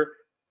Pointer,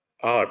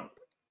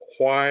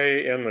 why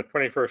in the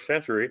 21st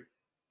century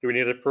do we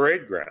need a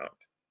parade ground?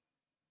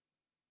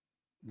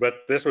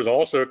 But this was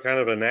also kind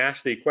of a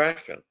nasty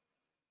question.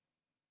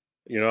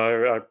 You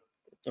know,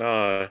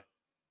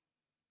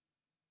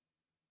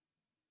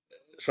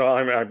 so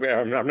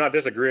I'm not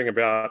disagreeing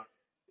about,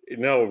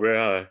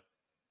 no,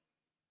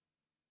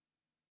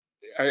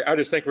 I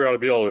just think we ought to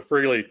be able to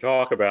freely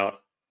talk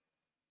about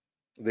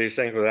these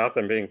things without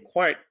them being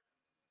quite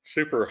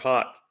super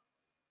hot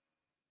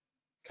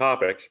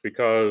topics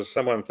because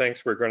someone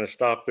thinks we're going to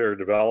stop their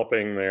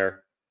developing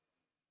their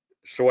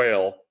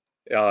swale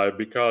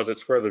because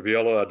it's where the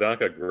Viola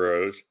adunca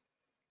grows,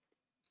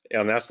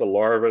 and that's the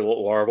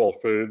larval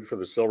food for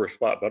the silver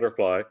spot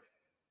butterfly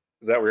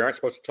that we aren't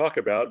supposed to talk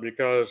about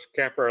because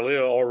Camp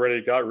Arlea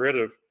already got rid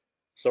of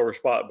silver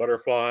spot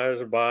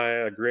butterflies by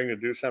agreeing to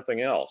do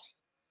something else.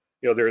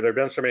 You know, there have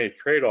been so many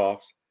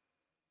trade-offs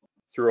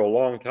through a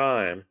long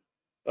time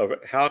of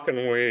how can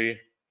we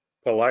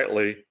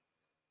politely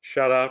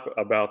shut up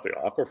about the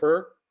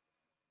aquifer,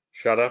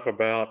 shut up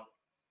about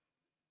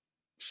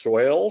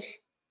swales.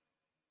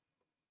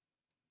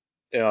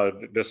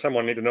 Does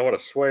someone need to know what a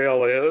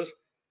swale is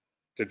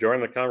to join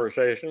the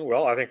conversation?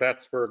 Well, I think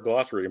that's where a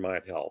glossary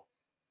might help.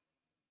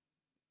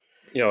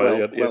 You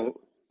know,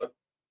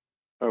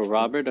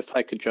 Robert, if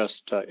I could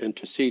just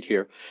intercede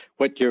here.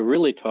 What you're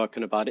really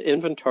talking about,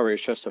 inventory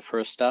is just a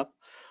first step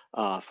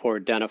for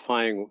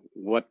identifying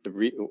what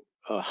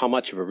how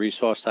much of a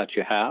resource that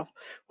you have.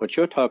 What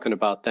you're talking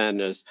about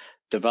then is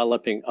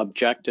developing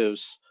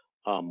objectives,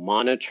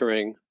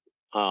 monitoring,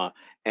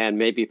 and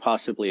maybe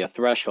possibly a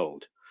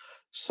threshold.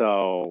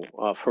 So,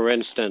 for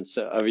instance,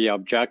 the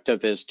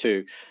objective is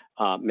to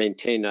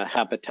maintain a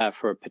habitat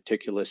for a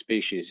particular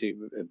species,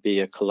 be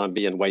a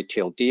Columbian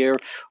white-tailed deer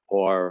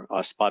or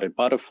a spotted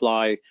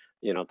butterfly.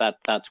 You know,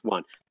 that's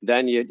one.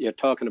 Then you're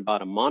talking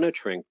about a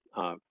monitoring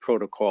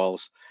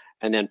protocols,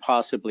 and then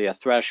possibly a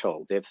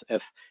threshold. If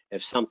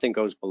something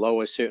goes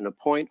below a certain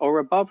point or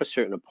above a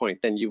certain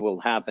point, then you will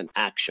have an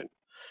action.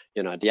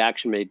 You know, the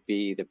action may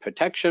be the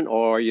protection,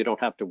 or you don't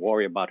have to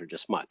worry about it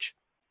as much.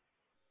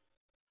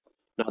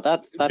 Now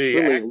that's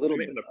really a little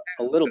bit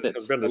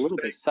separate. Of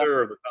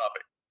the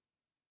topic.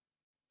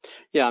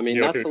 Yeah, I mean,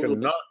 you know, that's to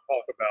not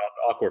talk about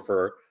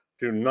aquifer,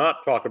 to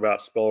not talk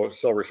about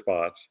silver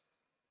spots,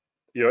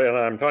 and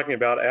I'm talking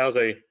about as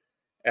a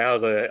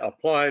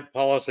applied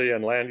policy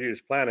and land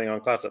use planning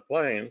on Clatsop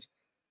Plains,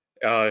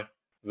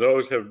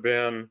 those have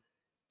been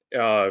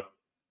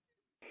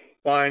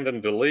find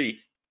and delete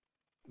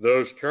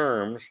those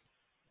terms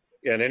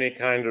in any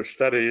kind of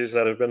studies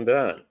that have been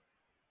done.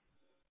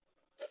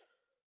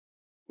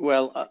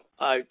 Well,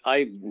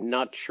 I'm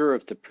not sure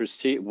if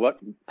what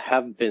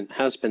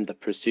has been the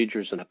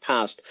procedures in the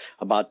past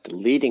about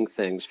deleting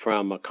things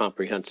from a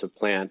comprehensive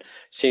plan.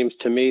 Seems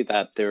to me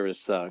that there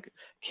is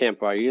Camp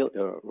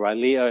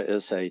Rylea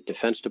is a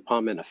Defense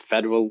Department, a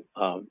federal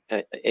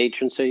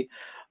agency.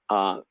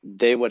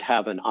 They would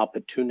have an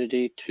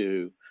opportunity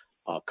to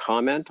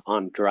comment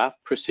on draft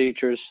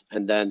procedures,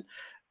 and then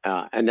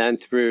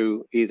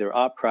through either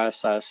our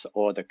process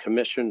or the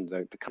commission,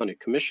 the county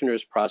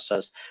commissioner's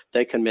process,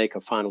 they can make a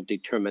final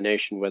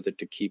determination whether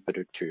to keep it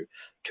or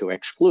to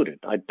exclude it.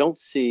 I don't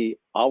see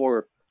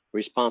our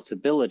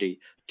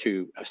responsibility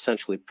to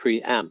essentially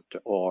preempt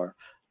or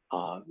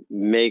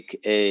make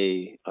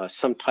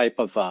some type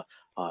of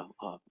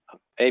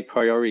a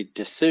priori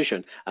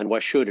decision on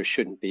what should or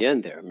shouldn't be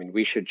in there. I mean,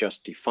 we should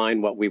just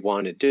define what we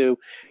want to do,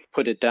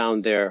 put it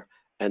down there,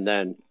 and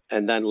then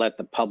let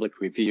the public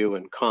review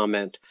and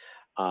comment,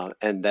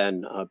 and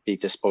then be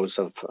disposed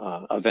of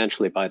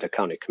eventually by the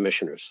county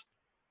commissioners.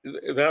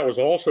 That was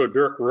also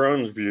Dirk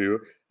Rohn's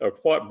view of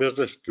what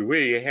business do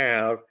we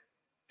have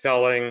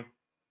telling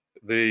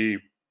the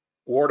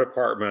War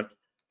Department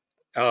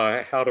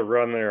how to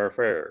run their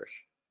affairs.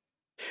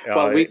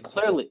 Well, we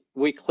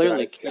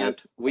clearly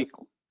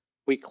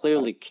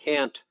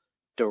can't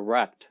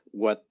direct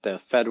what the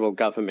federal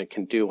government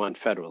can do on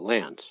federal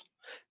lands.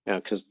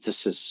 Because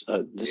this is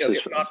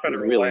not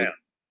federal really land.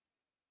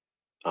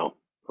 Oh,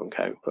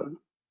 okay. Well,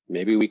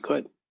 maybe we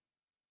could.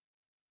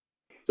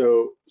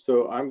 So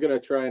I'm going to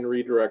try and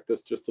redirect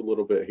this just a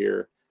little bit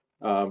here.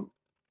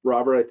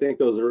 Robert, I think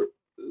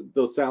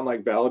those sound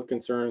like valid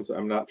concerns.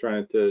 I'm not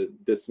trying to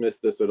dismiss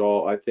this at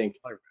all. I don't think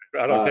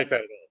that at all.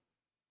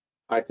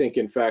 I think,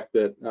 in fact,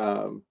 that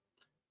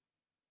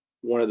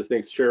one of the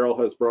things Cheryl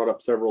has brought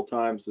up several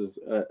times is,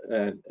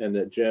 and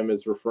that Jim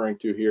is referring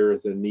to here,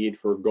 is a need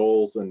for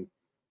goals and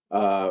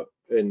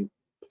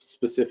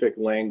specific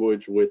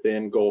language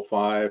within Goal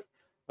 5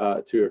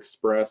 to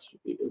express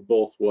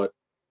both what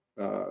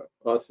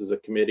us as a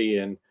committee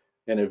and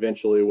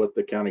eventually what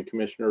the county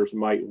commissioners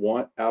might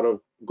want out of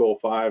Goal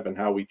 5 and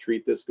how we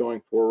treat this going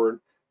forward,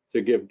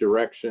 to give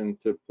direction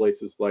to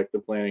places like the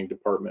planning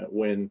department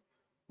when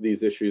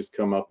these issues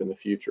come up in the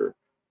future.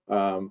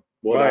 My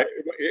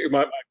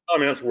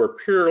comments were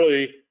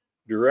purely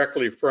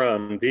directly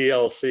from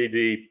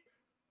DLCD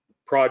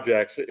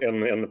projects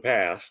in the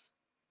past,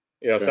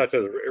 Okay. Such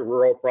as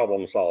rural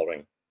problem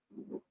solving.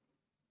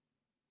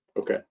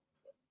 Okay.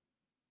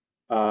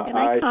 Can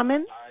I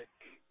comment?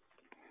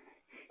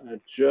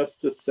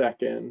 Just a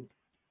second.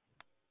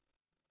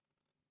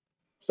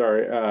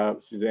 Sorry,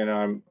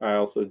 Susanna, I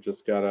also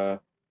just got a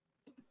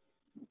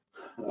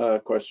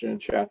question in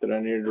chat that I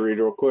needed to read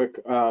real quick.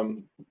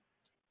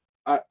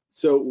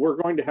 So we're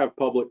going to have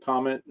public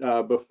comment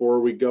before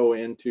we go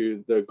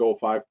into the Goal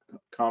 5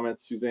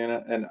 comments,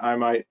 Susanna, and I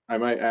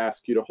might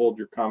ask you to hold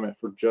your comment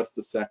for just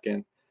a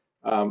second.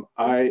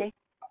 Okay.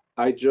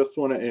 I just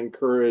want to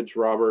encourage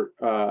Robert,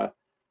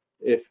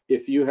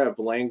 if you have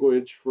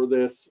language for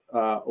this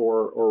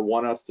or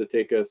want us to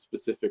take a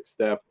specific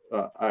step,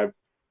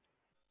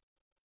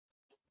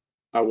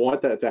 I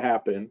want that to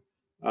happen.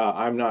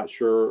 I'm not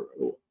sure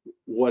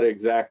what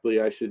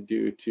exactly I should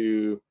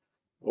do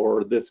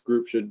or this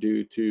group should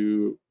do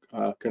to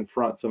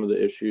confront some of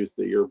the issues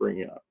that you're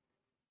bringing up.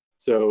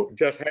 So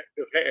just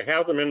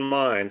have them in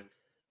mind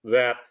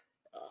that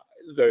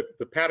the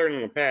pattern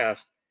in the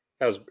past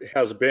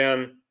has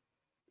been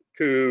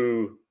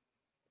to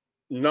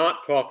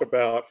not talk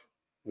about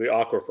the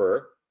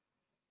aquifer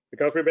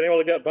because we've been able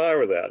to get by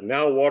with that.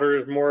 Now water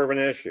is more of an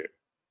issue.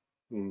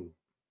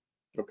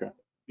 Okay.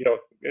 In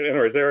other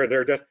words,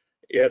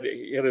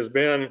 it has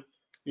been,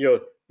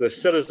 the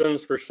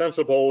Citizens for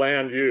Sensible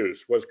Land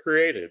Use was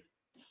created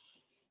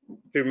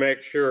to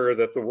make sure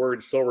that the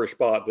word silver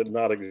spot did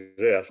not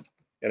exist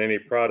in any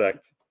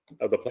product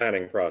of the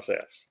planning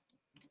process.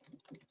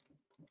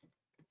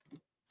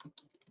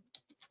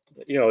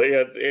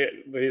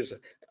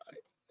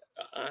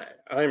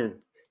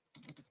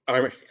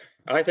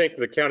 I think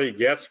the county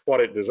gets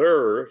what it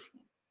deserves,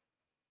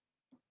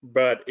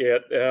 but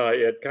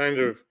it kind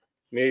of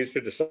needs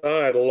to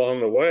decide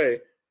along the way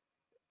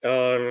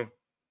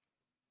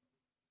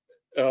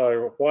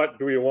what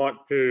do we want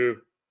to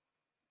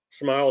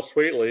smile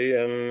sweetly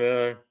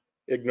and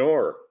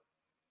ignore.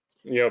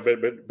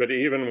 But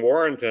even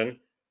Warrenton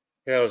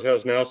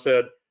has now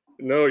said,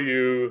 no,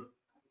 you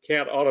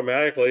can't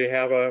automatically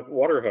have a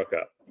water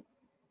hookup.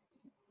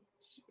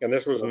 And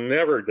this was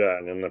never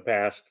done in the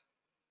past.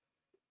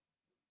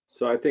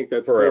 So I think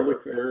that's forever.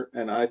 totally fair,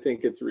 and I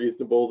think it's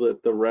reasonable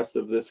that the rest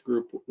of this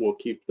group will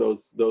keep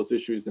those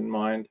issues in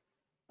mind.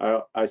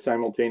 I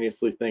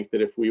simultaneously think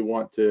that if we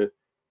want to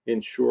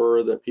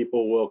ensure that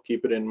people will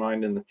keep it in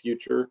mind in the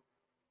future,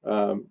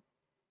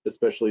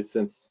 especially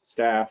since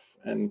staff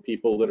and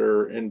people that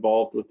are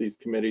involved with these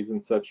committees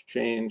and such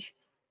change,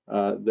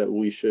 that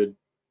we should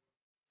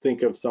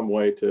think of some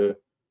way to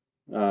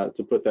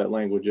put that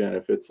language in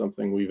if it's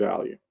something we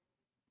value.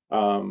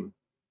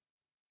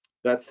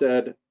 That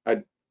said,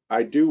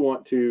 I do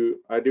want to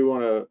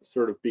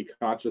sort of be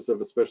conscious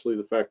of, especially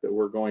the fact that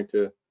we're going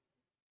to,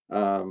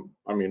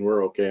 I mean,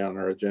 we're okay on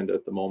our agenda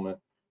at the moment,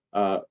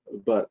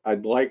 but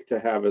I'd like to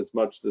have as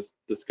much this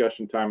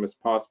discussion time as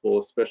possible,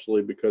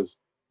 especially because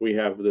we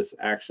have this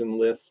action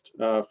list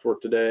for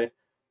today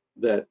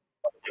that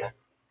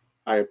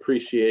I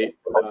appreciate,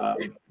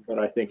 but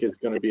I think is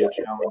going to be a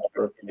challenge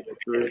for us to get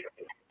through.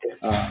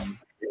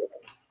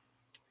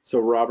 So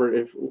Robert,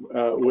 if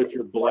with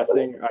your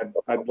blessing,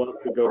 I'd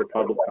love to go to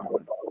public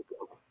comment.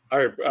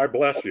 I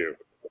bless you.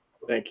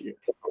 Thank you.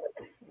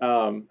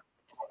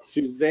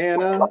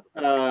 Susanna,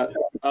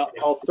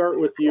 I'll start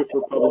with you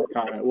for public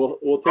comment.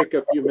 We'll take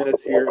a few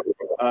minutes here.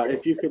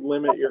 If you could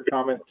limit your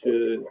comment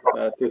to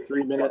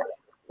 3 minutes,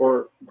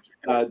 or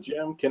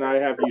Jim, can I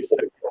have you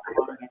second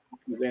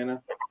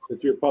Susanna,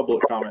 since you're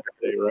public comment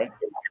today, right?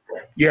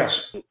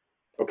 Yes.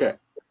 Okay.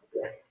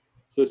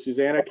 So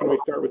Susanna, can we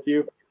start with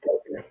you?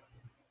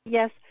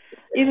 Yes.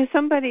 You know,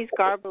 somebody's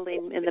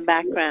garbling in the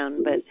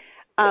background, but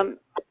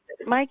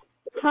my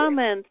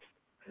comments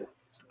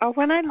are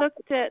when I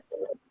looked at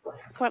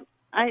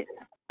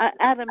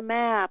at a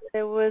map,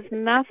 there was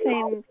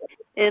nothing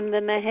in the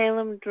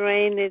Nehalem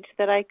drainage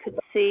that I could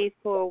see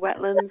for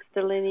wetlands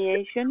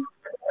delineation,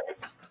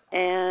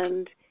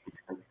 and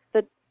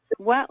the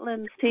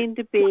wetlands seem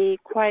to be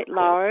quite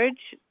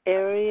large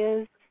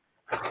areas,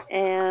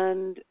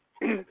 and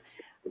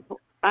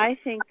I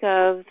think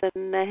of the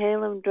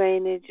Nehalem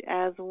drainage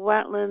as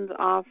wetlands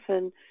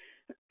often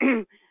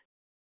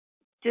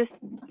just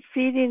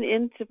feeding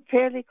into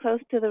fairly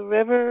close to the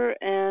river,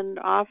 and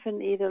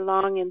often either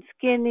long and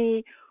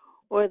skinny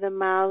or the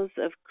mouths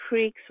of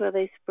creeks where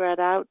they spread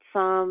out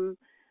some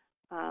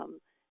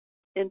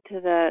into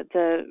the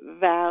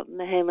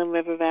Nehalem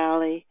River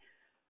Valley,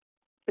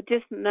 but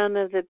just none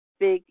of the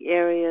big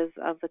areas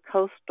of the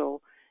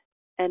coastal.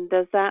 And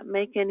does that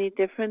make any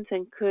difference?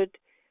 And could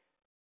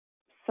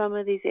some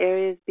of these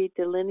areas be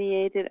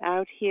delineated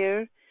out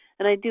here?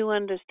 And I do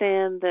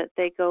understand that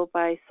they go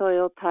by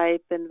soil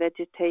type and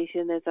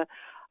vegetation. There's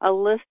a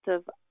list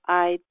of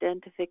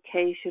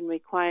identification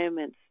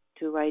requirements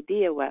to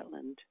ID a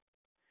wetland.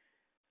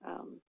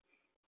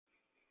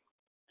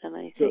 And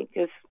I think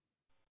if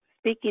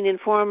speaking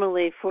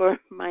informally for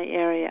my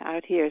area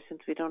out here,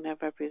 since we don't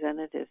have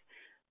representatives,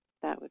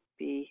 I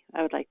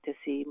would like to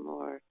see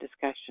more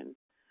discussion.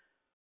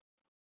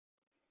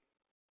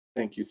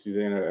 Thank you,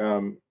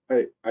 Susanna.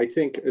 I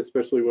think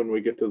especially when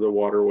we get to the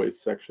waterways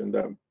section,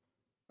 that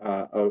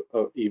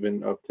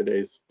even of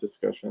today's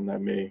discussion, that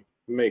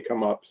may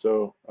come up.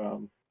 So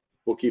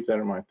we'll keep that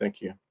in mind. Thank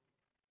you.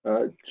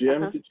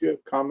 Jim, did you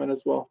have comment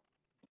as well?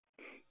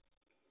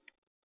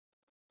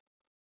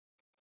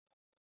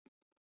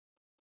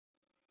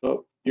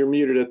 Oh, you're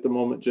muted at the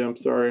moment, Jim.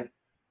 Sorry.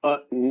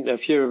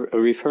 If you're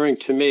referring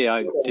to me,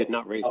 I did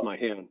not raise my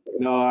hand.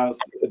 No, I was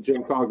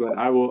Jim Coughlin.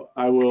 I will.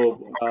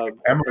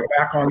 Am I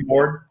back on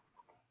board?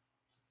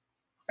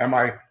 Am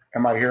I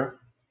here?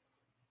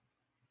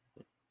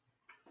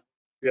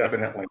 Yeah.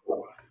 Definitely.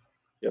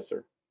 Yes,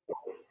 sir.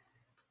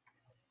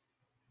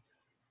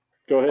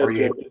 Go ahead,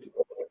 Jim.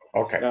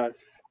 Okay.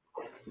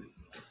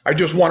 I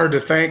just wanted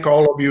to thank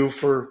all of you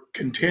for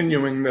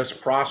continuing this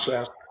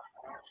process,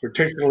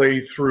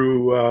 particularly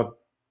through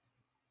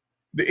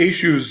the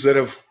issues that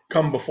have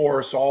come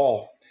before us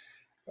all.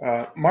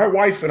 My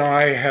wife and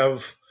I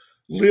have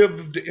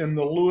lived in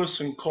the Lewis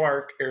and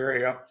Clark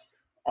area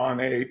on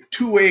a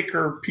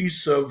 2-acre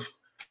piece of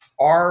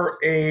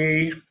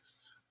RA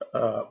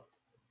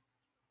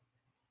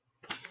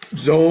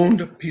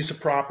zoned piece of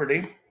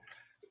property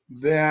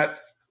that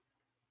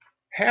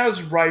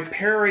has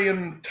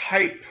riparian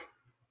type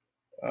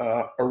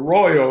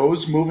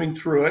arroyos moving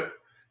through it,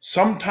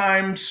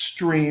 sometimes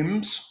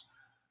streams,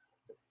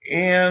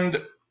 and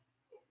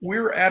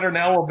we're at an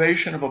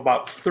elevation of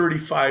about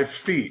 35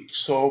 feet.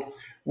 So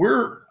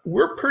we're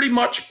pretty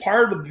much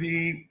part of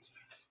the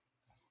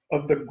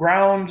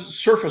ground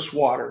surface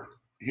water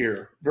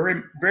here,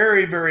 very,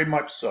 very, very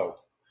much so.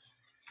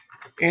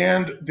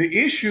 And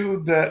the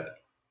issue that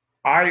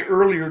I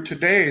earlier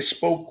today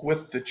spoke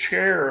with the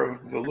chair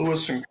of the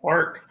Lewis and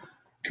Clark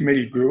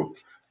committee group,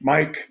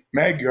 Mike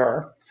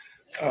Magyar.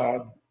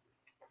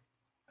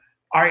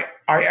 I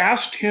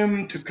asked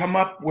him to come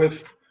up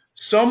with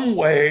some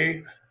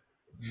way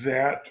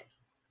that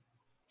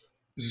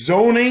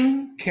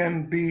zoning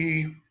can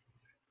be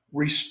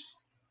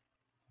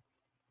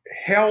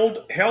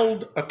held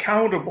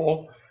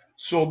accountable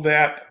so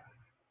that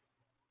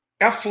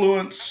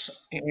effluents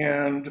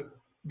and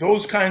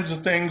those kinds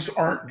of things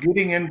aren't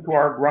getting into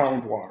our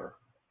groundwater.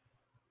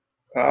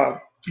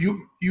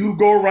 You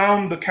go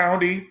around the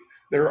county,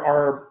 there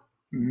are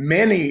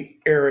many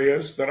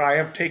areas that I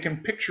have taken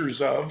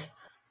pictures of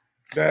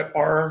that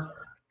are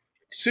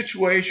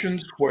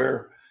situations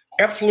where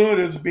effluent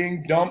is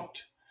being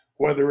dumped,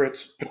 whether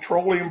it's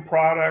petroleum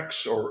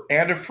products or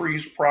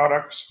antifreeze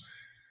products.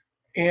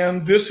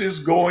 And this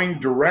is going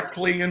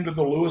directly into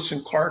the Lewis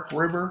and Clark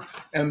River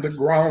and the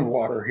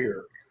groundwater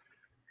here.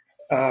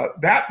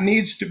 That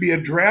needs to be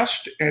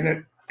addressed, and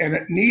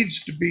it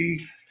needs to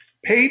be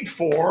paid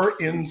for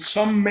in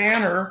some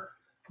manner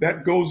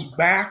that goes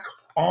back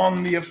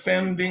on the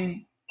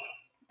offending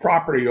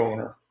property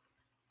owner.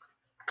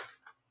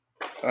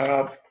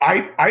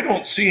 I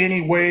don't see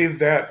any way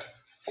that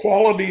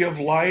quality of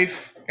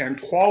life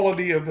and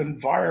quality of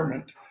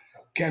environment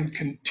can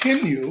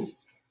continue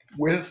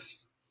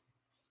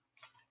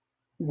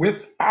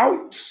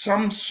without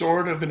some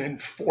sort of an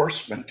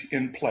enforcement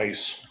in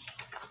place.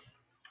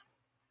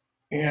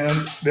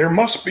 And there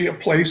must be a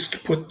place to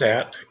put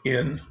that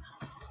in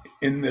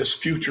this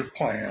future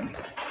plan.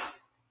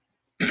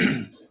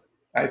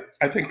 I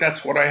think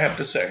that's what I have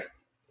to say.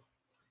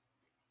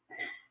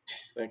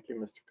 Thank you,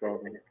 Mr.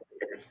 Coleman.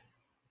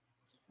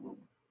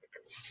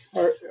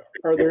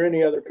 Are there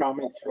any other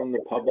comments from the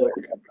public?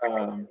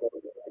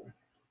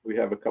 We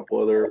have a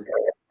couple other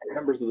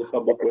members of the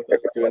public with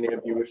us. Do any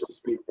of you wish to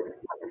speak?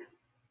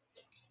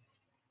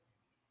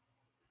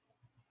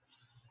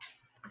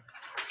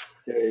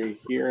 Okay,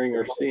 hearing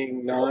or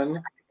seeing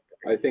none,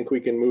 I think we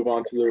can move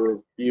on to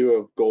the review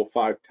of Goal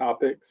 5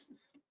 topics.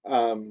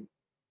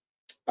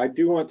 I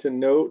do want to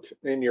note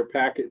in your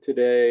packet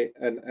today,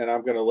 and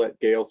I'm going to let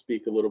Gail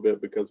speak a little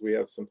bit because we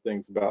have some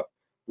things about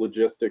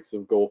logistics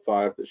of Goal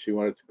 5 that she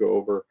wanted to go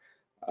over.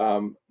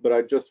 But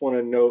I just want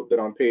to note that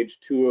on page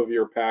 2 of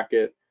your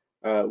packet,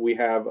 we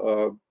have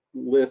a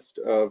list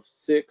of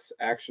 6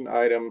 action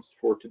items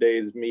for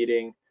today's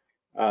meeting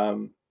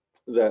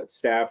that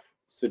staff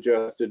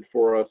suggested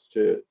for us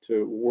to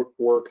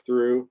work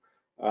through.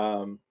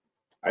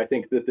 I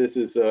think that this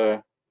is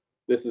a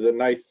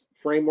nice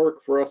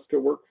framework for us to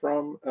work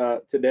from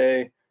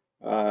today,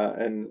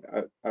 and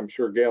I'm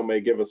sure Gail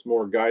may give us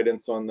more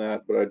guidance on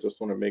that, but I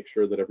just want to make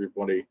sure that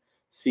everybody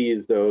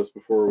sees those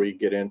before we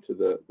get into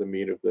the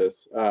meat of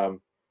this.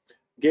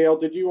 Gail,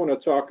 did you want to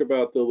talk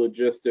about the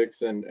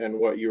logistics and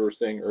what you were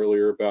saying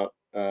earlier about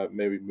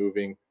maybe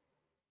moving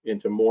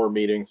into more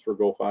meetings for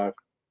Goal 5?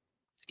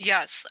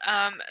 Yes.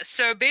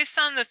 So based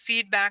on the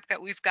feedback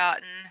that we've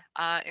gotten,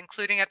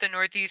 including at the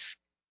Northeast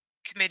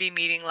Committee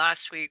meeting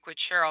last week,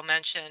 which Cheryl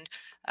mentioned,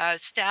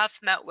 staff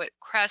met with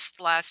Crest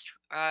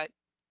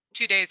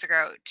 2 days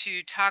ago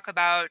to talk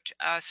about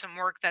some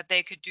work that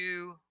they could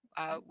do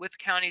with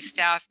county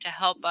staff to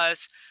help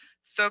us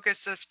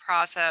focus this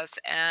process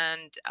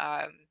and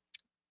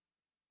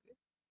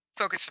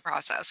focus the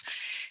process.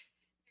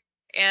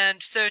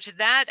 And so to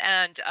that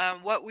end,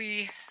 what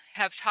we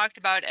have talked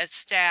about as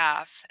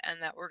staff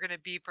and that we're going to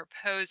be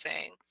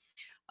proposing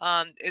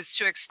is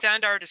to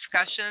extend our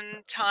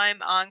discussion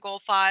time on Goal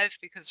 5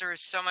 because there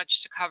is so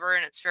much to cover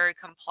and it's very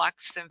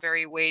complex and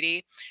very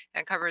weighty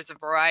and covers a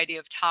variety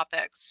of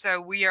topics. So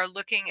we are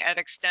looking at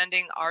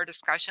extending our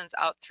discussions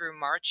out through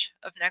March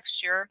of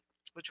next year,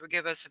 which would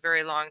give us a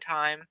very long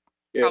time.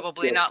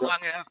 Probably not long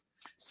enough.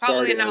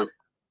 Probably not.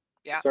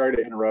 Yeah. Sorry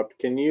to interrupt.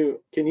 Can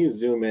you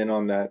zoom in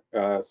on that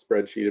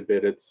spreadsheet a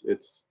bit?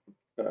 It's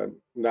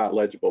not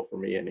legible for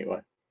me anyway.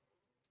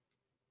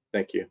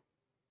 Thank you.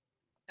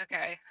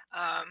 Okay.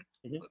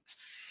 Oops.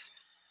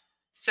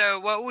 So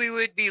what we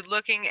would be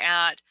looking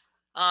at,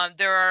 let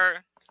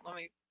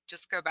me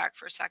just go back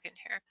for a second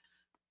here.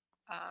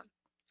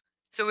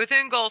 So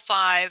within Goal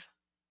 5,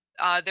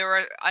 there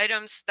are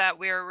items that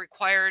we are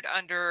required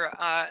under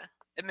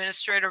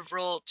administrative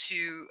rule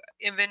to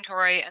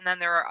inventory, and then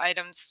there are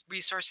items,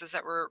 resources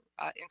that we're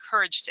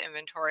encouraged to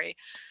inventory.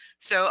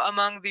 So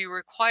among the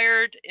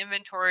required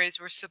inventories,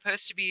 we're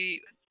supposed to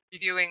be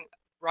reviewing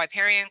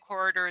riparian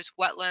corridors,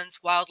 wetlands,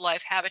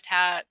 wildlife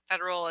habitat,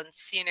 federal and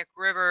scenic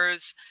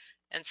rivers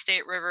and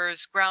state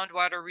rivers,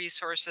 groundwater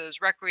resources,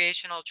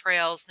 recreational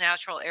trails,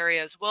 natural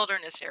areas,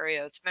 wilderness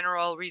areas,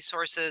 mineral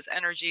resources,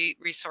 energy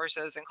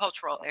resources, and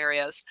cultural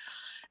areas.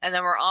 And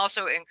then we're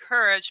also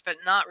encouraged, but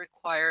not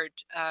required,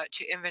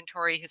 to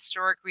inventory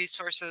historic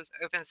resources,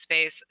 open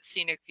space,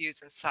 scenic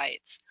views, and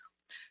sites.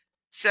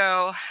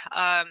 So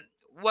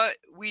what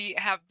we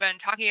have been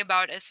talking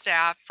about as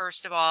staff,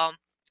 first of all,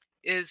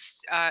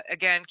 is,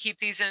 again, keep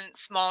these in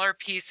smaller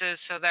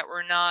pieces so that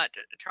we're not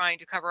trying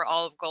to cover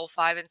all of Goal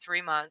 5 in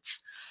 3 months.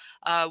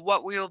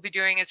 What we will be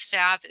doing as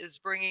staff is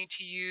bringing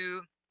to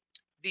you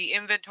the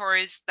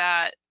inventories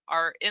that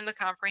are in the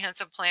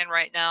comprehensive plan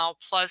right now,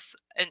 plus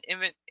an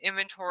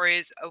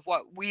inventories of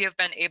what we have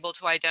been able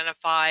to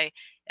identify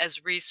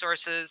as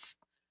resources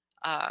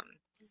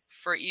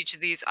for each of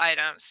these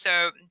items.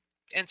 So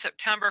in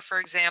September, for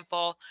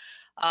example,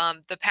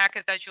 the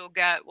packet that you'll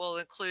get will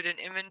include an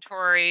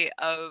inventory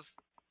of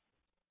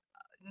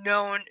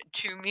known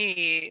to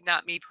me,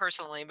 not me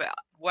personally, but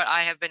what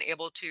I have been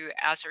able to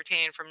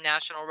ascertain from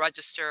National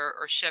Register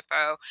or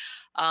SHPO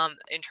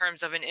in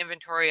terms of an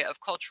inventory of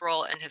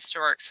cultural and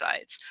historic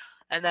sites.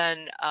 And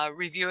then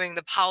reviewing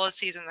the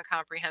policies in the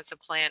comprehensive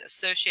plan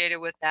associated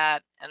with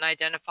that and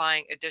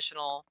identifying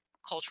additional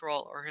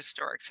cultural or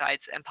historic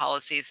sites and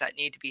policies that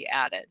need to be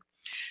added.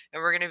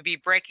 And we're going to be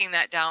breaking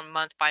that down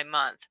month by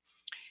month.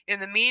 In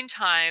the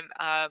meantime,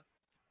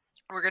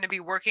 we're going to be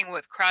working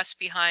with CREST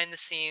behind the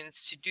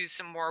scenes to do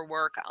some more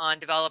work on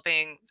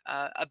developing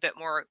a bit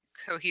more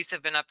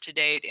cohesive and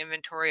up-to-date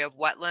inventory of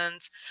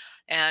wetlands,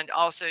 and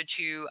also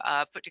to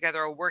put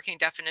together a working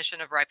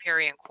definition of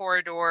riparian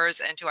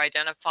corridors and to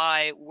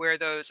identify where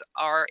those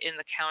are in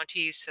the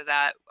county so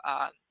that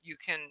you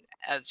can,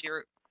 as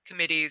your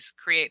committees,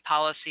 create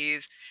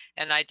policies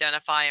and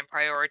identify and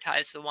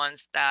prioritize the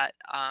ones that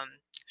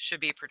should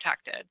be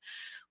protected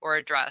or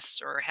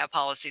addressed or have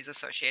policies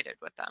associated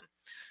with them.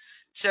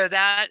 So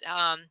that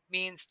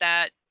means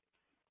that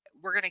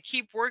we're going to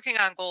keep working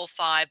on Goal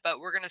 5, but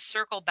we're going to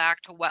circle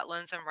back to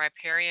wetlands and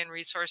riparian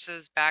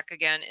resources back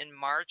again in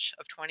March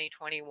of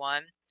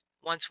 2021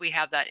 once we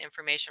have that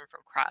information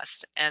from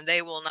CREST. And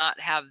they will not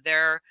have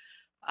their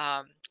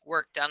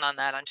work done on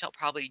that until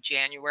probably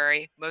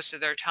January. Most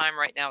of their time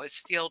right now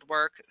is field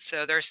work,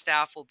 so their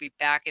staff will be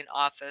back in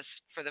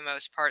office for the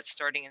most part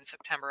starting in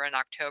September and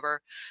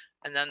October,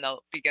 and then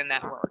they'll begin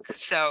that work.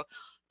 So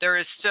there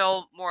is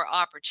still more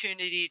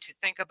opportunity to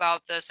think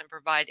about this and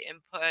provide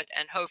input,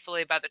 and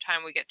hopefully by the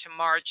time we get to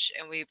March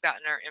and we've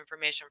gotten our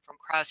information from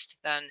CREST,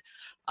 then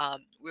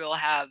we'll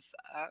have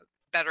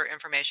better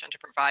information to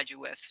provide you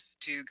with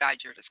to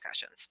guide your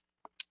discussions.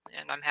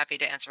 And I'm happy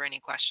to answer any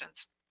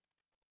questions.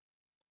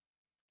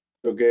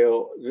 So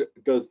Gail,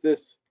 does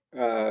this,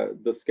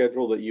 the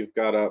schedule that you've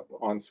got up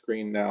on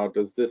screen now,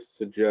 does this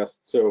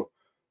suggest, so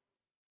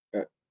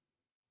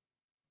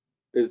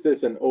is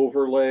this an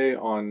overlay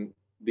on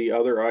the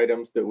other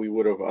items that we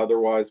would have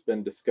otherwise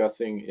been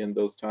discussing in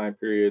those time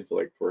periods,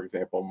 like for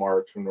example,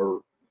 March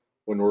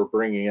when we're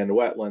bringing in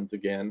wetlands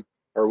again?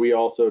 Are we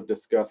also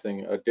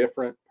discussing a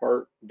different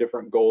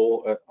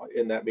goal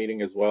in that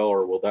meeting as well,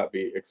 or will that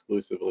be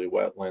exclusively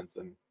wetlands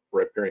and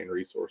riparian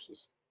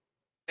resources?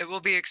 It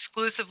will be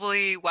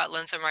exclusively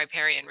wetlands and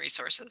riparian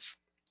resources.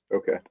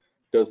 Okay.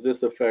 Does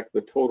this affect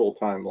the total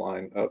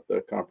timeline of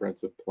the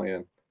comprehensive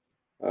plan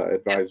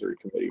advisory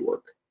committee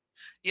work?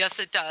 Yes,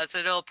 it does.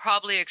 It'll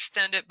probably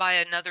extend it by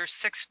another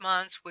 6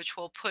 months, which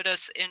will put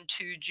us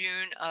into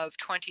June of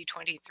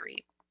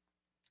 2023.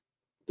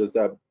 Does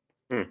that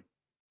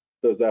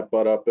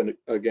butt up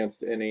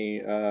against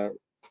any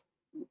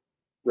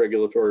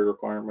regulatory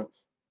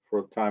requirements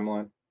for the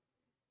timeline?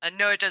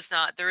 No, it does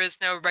not. There is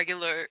no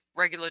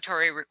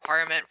regulatory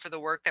requirement for the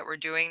work that we're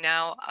doing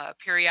now.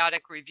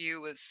 Periodic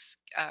review was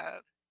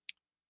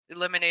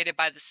eliminated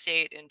by the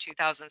state in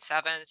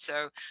 2007,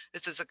 so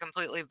this is a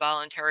completely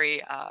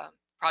voluntary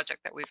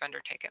project that we've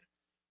undertaken.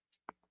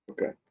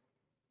 Okay.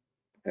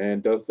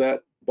 And does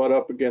that butt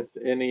up against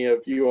any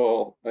of you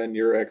all and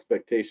your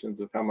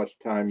expectations of how much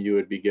time you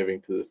would be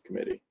giving to this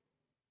committee?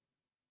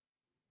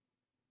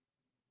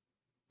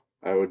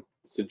 I would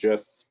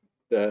suggest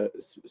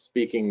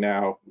speaking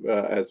now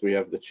as we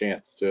have the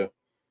chance to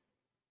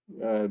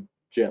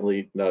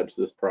gently nudge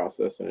this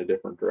process in a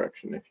different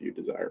direction if you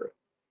desire it.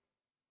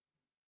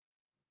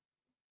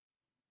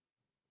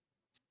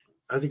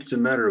 I think it's a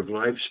matter of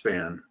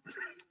lifespan.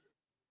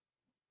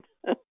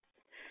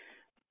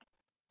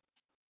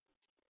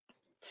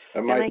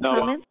 Can I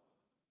comment?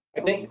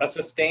 I think a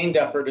sustained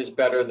effort is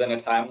better than a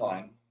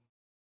timeline.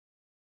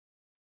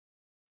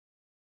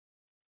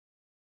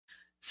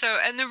 So,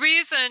 and the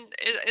reason,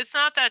 it's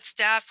not that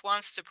staff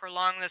wants to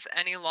prolong this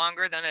any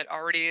longer than it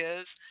already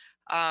is.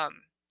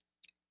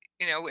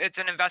 You know, it's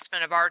an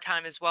investment of our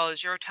time as well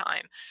as your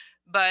time.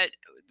 But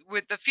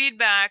with the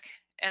feedback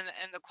and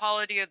the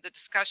quality of the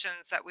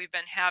discussions that we've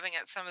been having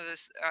at some of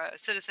the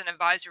Citizen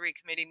Advisory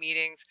Committee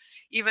meetings,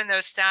 even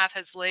though staff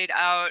has laid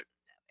out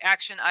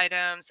action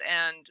items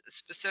and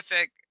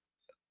specific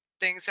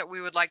things that we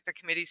would like the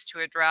committees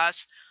to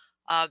address,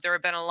 there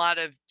have been a lot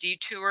of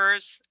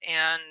detours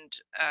and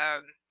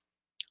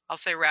I'll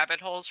say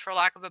rabbit holes, for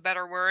lack of a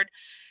better word.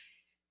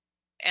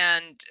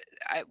 And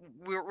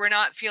we're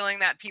not feeling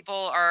that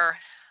people are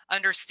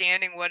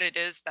understanding what it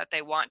is that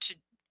they want to,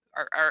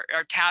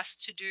 are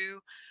tasked to do.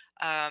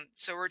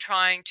 So we're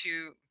trying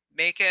to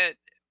make it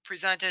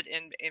presented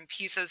in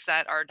pieces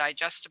that are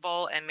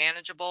digestible and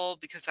manageable,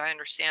 because I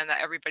understand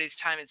that everybody's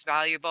time is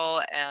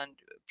valuable and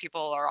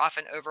people are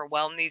often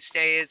overwhelmed these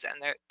days,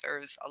 and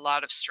there's a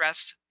lot of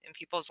stress in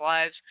people's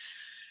lives.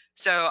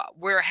 So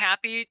we're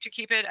happy to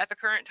keep it at the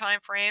current time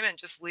frame and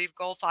just leave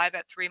Goal 5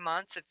 at 3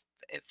 months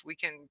if we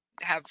can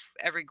have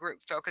every group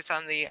focus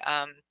on the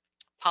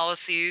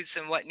policies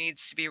and what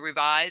needs to be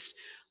revised.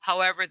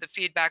 However, the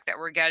feedback that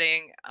we're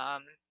getting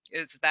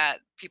is that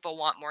people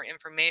want more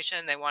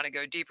information. They want to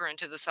go deeper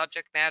into the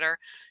subject matter.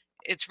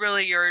 It's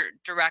really your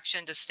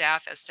direction to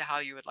staff as to how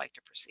you would like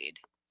to proceed.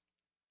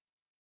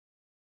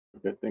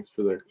 Okay, thanks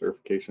for the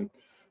clarification.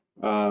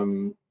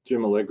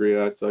 Jim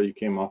Allegria, I saw you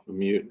came off of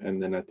mute,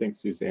 and then I think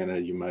Susanna,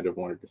 you might have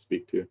wanted to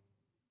speak to.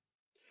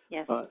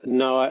 Yes.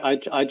 No,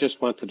 I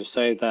just wanted to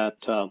say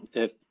that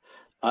if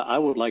I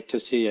would like to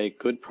see a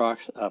good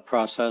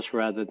process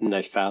rather than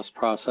a fast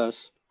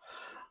process.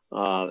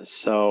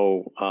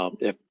 So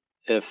if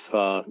if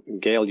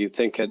Gail, you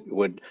think it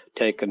would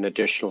take an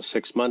additional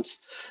 6 months,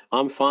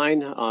 I'm fine.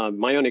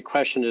 My only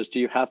question is, do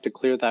you have to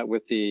clear that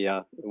with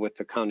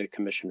the county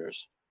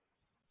commissioners?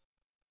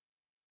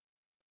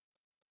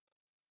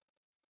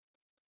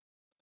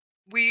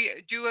 We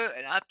do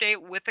an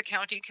update with the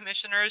county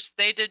commissioners.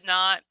 They did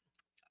not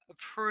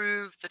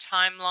approve the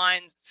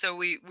timeline. So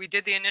we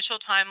did the initial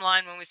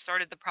timeline when we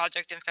started the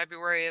project in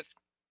February of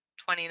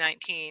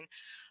 2019.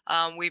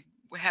 We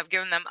have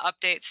given them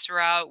updates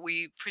throughout.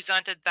 We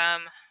presented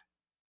them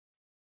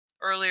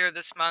earlier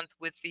this month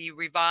with the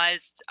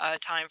revised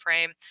time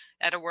frame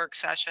at a work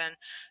session.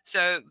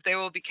 So they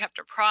will be kept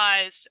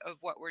apprised of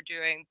what we're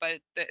doing, but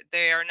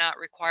they are not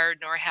required,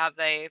 nor have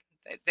they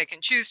can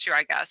choose to,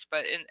 I guess,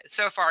 but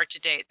so far to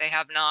date, they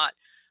have not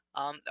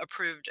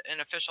approved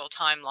an official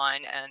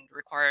timeline and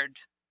required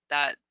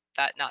that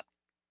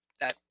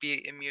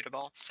be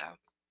immutable. So.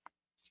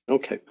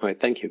 Okay, all right,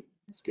 thank you.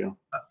 Let's go.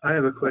 I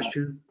have a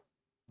question.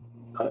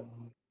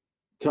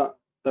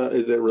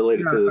 Is it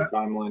related to the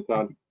timeline,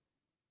 Todd?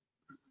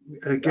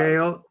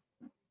 Gail,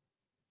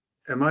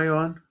 am I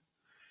on?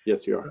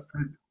 Yes, you are.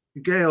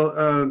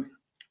 Gail,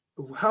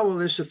 how will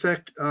this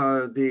affect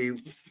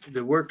the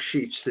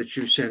worksheets that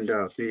you send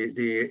out,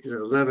 the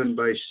 11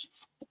 by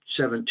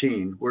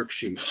 17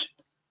 worksheets?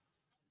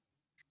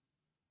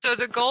 So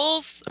the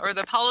goals or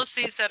the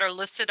policies that are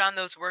listed on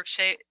those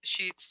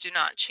worksheets do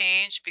not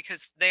change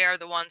because they are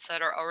the ones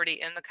that are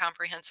already in the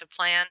comprehensive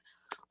plan.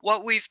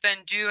 What we've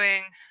been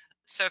doing,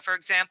 so for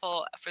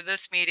example, for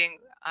this meeting,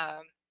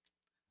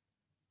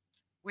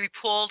 we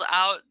pulled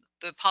out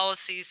the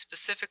policies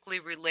specifically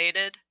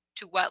related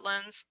to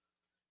wetlands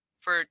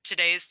for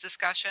today's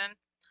discussion.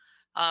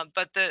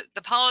 But the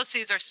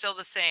policies are still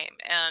the same.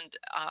 And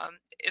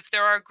if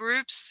there are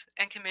groups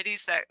and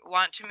committees that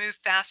want to move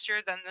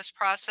faster than this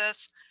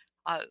process,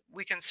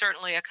 we can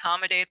certainly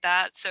accommodate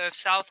that. So if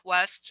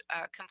Southwest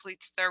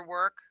completes their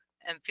work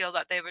and feel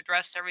that they've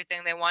addressed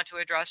everything they want to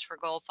address for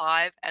goal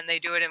 5 and they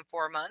do it in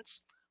 4 months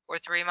or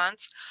 3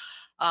 months,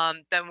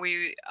 then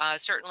we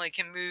certainly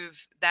can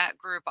move that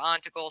group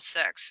on to goal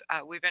 6.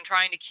 We've been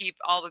trying to keep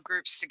all the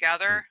groups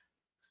together,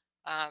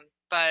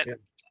 but yeah.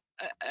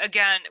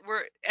 Again,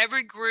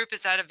 every group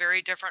is at a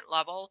very different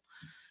level,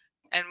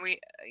 and we,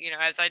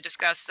 as I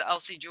discussed, the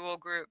LC Jewel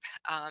group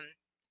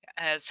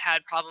has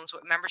had problems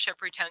with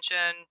membership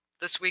retention.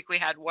 This week we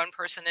had 1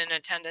 person in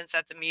attendance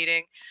at the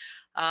meeting.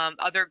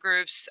 Other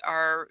groups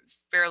are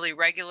fairly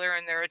regular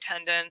in their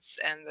attendance,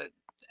 and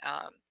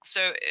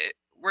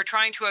we're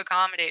trying to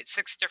accommodate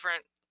 6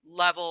 different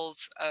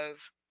levels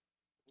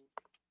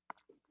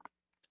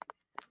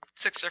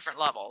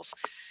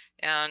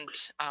and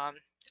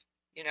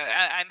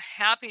I'm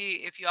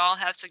happy if you all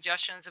have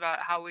suggestions about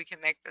how we can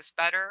make this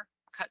better,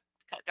 cut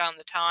down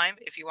the time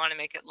if you want to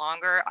make it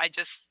longer. I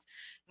just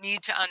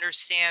need to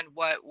understand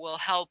what will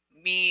help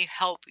me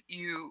help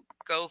you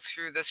go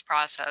through this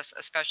process,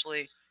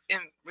 especially in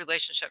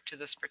relationship to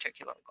this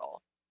particular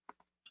goal.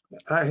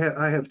 I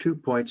have 2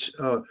 points.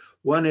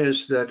 One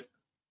is that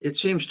it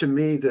seems to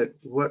me that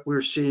what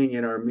we're seeing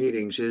in our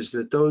meetings is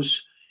that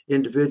those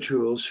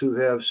individuals who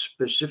have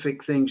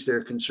specific things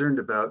they're concerned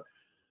about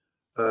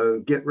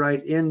get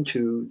right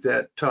into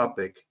that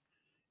topic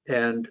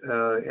and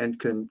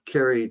can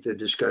carry the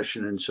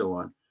discussion and so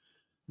on.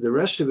 The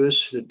rest of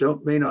us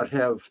that may not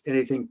have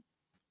anything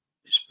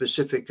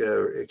specific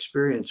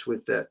experience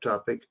with that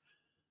topic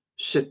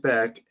sit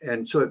back,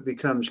 and so it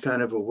becomes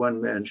kind of a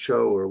one-man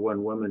show or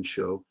one-woman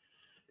show.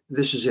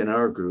 This is in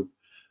our group.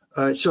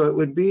 So it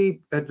would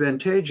be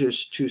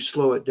advantageous to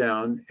slow it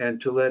down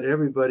and to let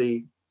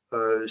everybody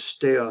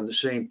stay on the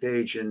same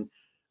page and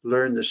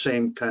learn the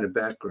same kind of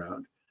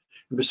background.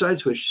 And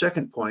besides which,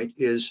 second point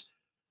is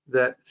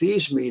that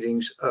these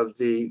meetings of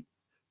the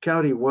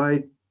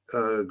county-wide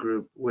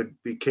group would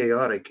be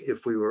chaotic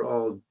if we were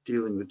all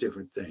dealing with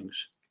different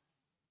things.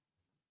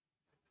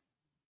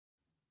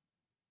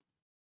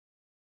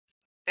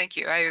 Thank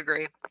you. I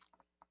agree.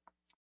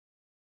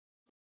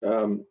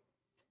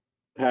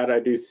 Pat, I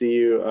do see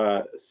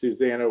you.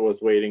 Susanna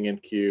was waiting in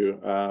queue,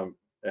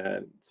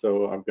 and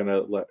so I'm going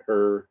to let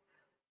her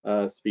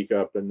speak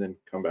up and then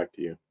come back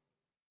to you.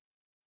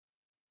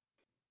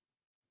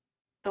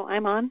 So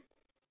I'm on?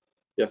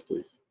 Yes,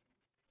 please.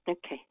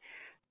 Okay.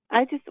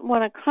 I just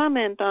want to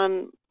comment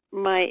on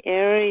my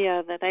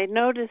area that I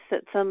noticed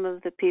that some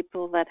of the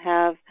people that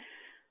have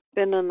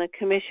been on the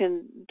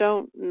commission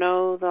don't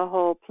know the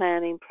whole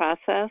planning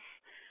process,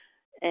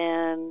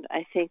 and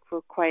I think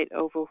we're quite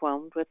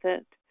overwhelmed with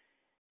it.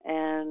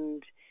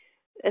 And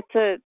it's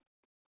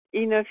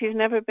if you've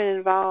never been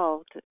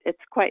involved, it's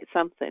quite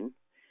something.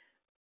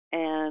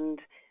 And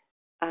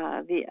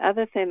the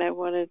other thing I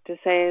wanted to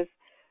say is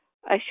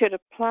I should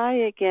apply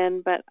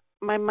again, but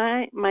my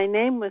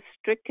name was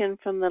stricken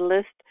from the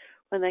list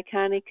when the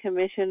county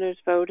commissioners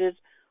voted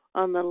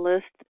on the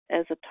list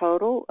as a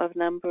total of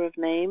number of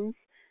names.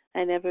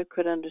 I never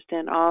could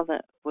understand all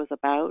that was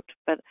about,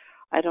 but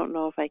I don't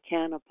know if I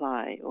can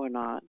apply or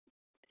not.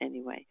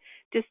 Anyway,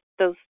 just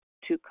those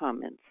 2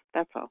 comments.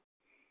 That's all.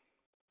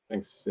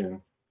 Thanks,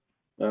 Susanna.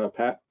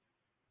 Pat?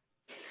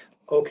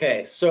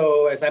 Okay,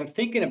 so as I'm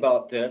thinking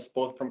about this,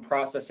 both from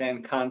process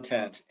and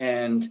content,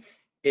 and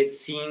it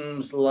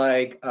seems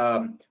like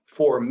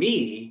for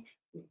me,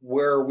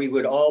 where we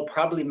would all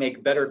probably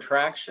make better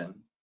traction,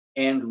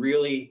 and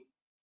really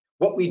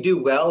what we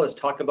do well is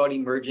talk about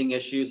emerging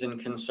issues and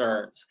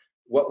concerns.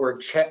 What we're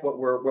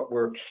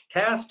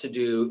tasked to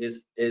do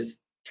is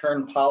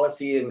turn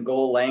policy and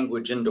goal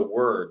language into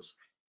words.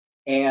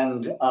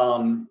 And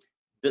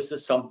this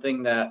is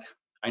something that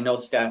I know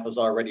staff is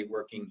already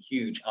working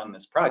huge on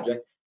this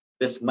project.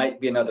 This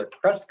might be another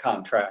crest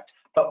contract,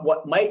 but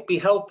what might be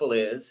helpful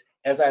is,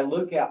 as I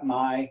look at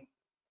my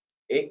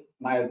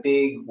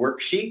big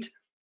worksheet,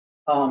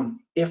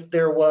 if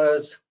there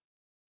was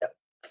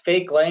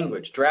fake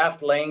language,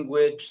 draft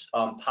language,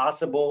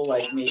 possible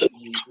like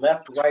maybe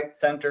left, right,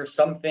 center,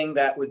 something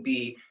that would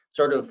be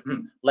sort of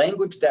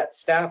language that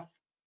staff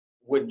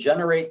would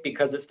generate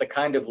because it's the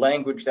kind of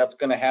language that's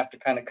going to have to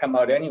kind of come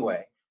out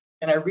anyway.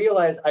 And I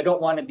realize I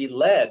don't want to be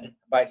led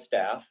by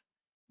staff,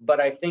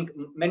 but I think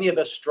many of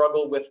us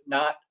struggle with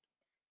not,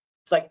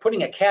 it's like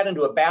putting a cat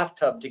into a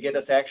bathtub to get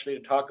us actually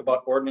to talk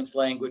about ordinance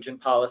language and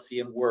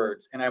policy and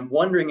words. And I'm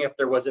wondering if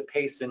there was a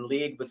pace and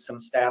lead with some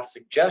staff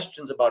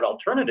suggestions about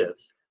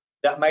alternatives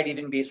that might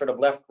even be sort of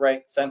left,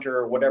 right, center,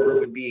 or whatever it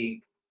would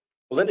be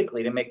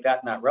politically to make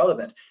that not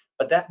relevant.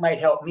 But that might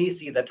help me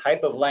see the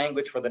type of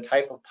language for the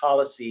type of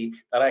policy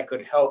that I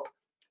could help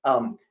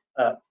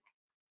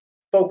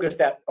focus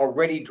that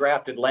already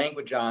drafted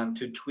language on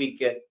to tweak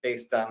it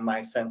based on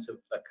my sense of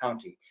the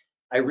county.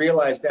 I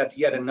realize that's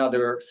yet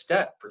another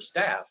step for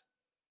staff,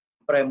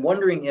 but I'm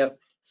wondering if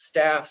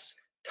staff's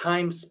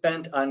time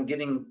spent on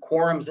getting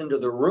quorums into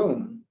the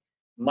room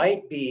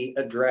might be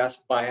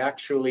addressed by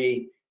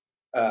actually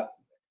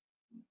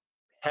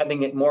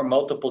having it more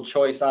multiple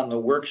choice on the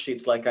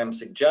worksheets like I'm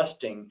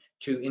suggesting,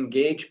 to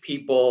engage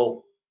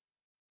people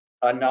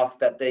enough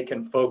that they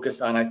can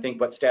focus on, I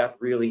think, what staff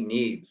really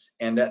needs.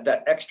 And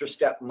that extra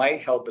step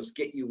might help us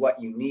get you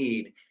what you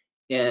need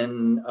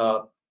in a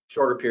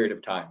shorter period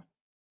of time.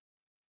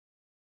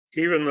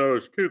 Even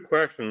those two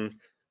questions,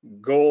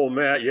 goal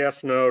met,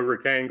 yes, no,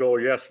 retain goal,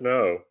 yes,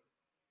 no.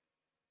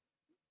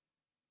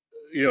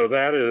 You know,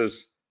 that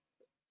is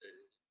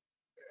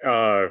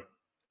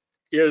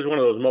one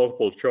of those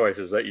multiple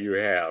choices that you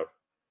have.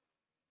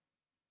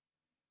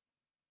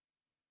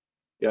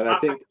 Yeah, and I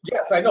think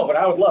yes, I know, but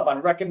I would love on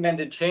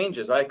recommended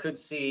changes. I could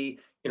see,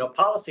 you know,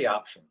 policy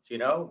options, you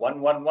know,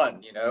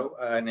 111, you know,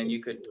 and then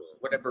you could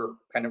whatever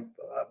kind of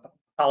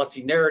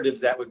policy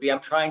narratives that would be. I'm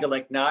trying to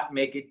like not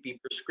make it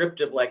be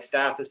prescriptive like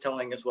staff is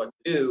telling us what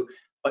to do,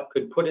 but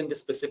could put into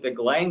specific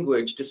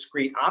language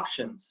discrete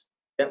options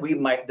that we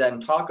might then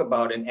talk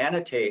about and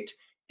annotate,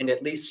 and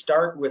at least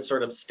start with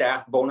sort of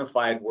staff bona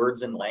fide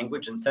words and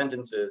language and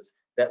sentences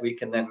that we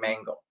can then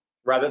mangle,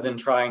 rather than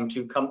trying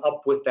to come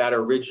up with that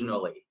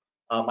originally.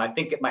 I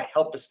think it might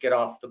help us get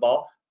off the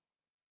ball.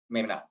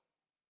 Maybe not.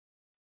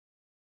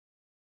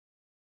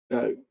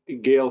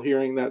 Gail,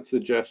 hearing that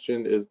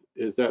suggestion,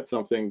 is that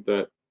something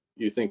that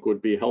you think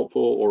would be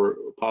helpful or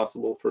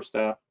possible for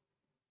staff?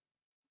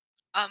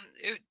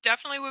 It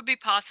definitely would be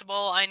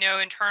possible. I know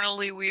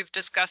internally we've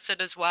discussed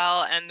it as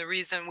well, and the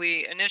reason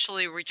we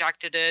initially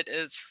rejected it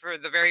is for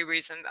the very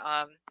reason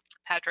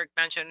Patrick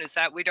mentioned, is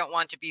that we don't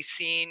want to be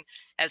seen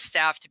as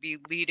staff to be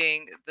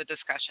leading the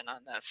discussion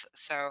on this.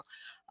 So,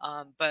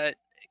 but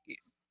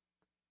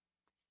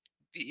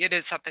it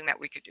is something that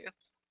we could do.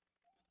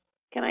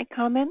 Can I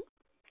comment?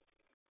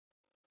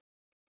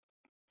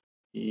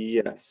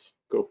 Yes,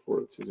 go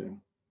for it, Suzanne.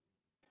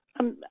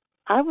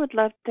 I would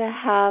love to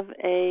have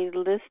a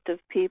list of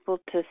people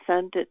to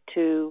send it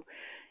to,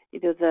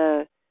 either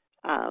the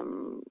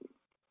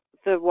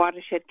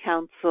watershed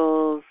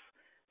councils,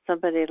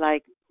 somebody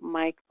like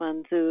Mike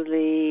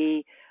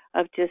Manzulli,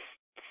 of just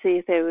see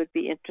if they would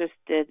be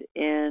interested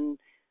in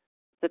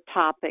the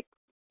topic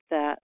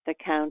that the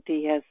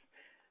county has,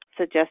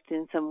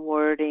 suggesting some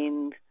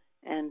wording,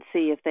 and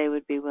see if they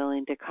would be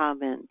willing to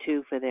comment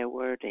too for their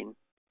wording.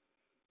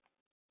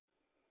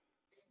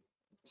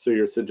 So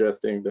you're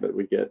suggesting that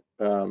we get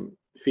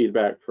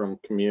feedback from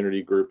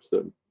community groups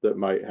that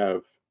might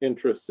have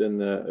interest in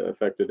the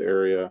affected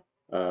area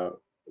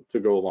to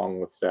go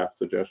along with staff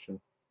suggestion?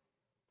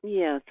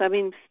 Yes, I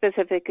mean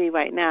specifically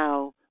right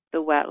now,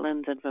 the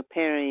wetlands and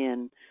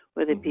riparian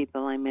were the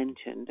people I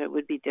mentioned. It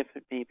would be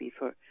different maybe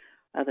for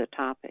other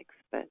topics,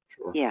 but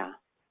sure. Yeah.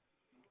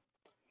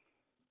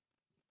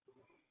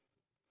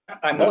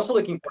 I'm also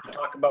looking forward to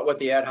talk about what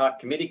the ad hoc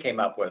committee came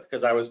up with,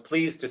 because I was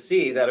pleased to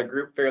see that a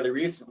group fairly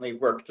recently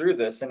worked through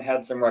this and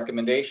had some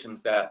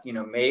recommendations that, you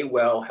know, may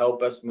well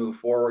help us move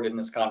forward in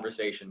this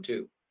conversation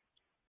too.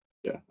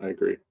 Yeah, I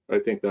agree. I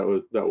think that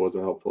was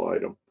a helpful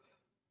item.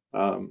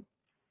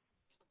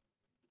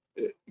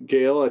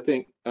 Gail, I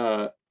think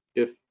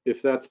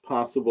if that's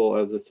possible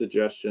as a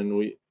suggestion,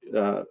 we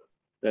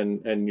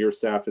and your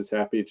staff is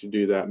happy to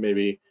do that,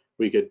 maybe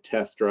we could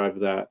test drive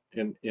that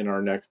in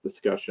our next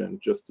discussion,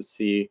 just to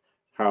see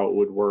how it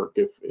would work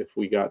if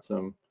we got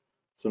some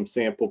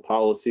sample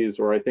policies.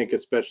 Or I think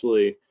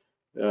especially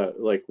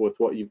like with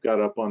what you've got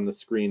up on the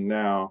screen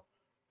now,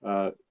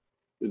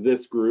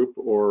 this group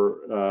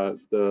or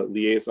the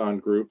liaison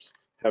groups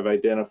have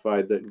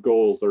identified that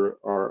goals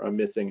are a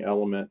missing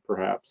element,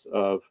 perhaps,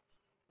 of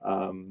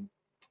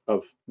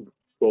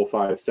Goal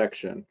 5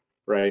 section,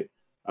 right?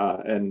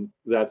 And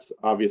that's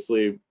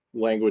obviously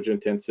language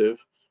intensive.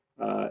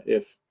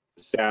 If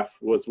staff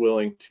was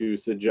willing to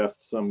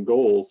suggest some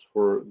goals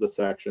for the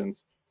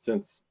sections,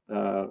 since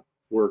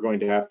we're going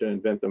to have to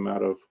invent them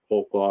out of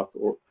whole cloth,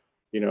 or,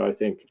 I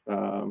think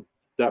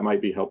that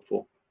might be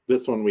helpful.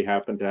 This one, we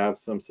happen to have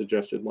some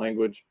suggested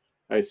language.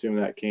 I assume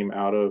that came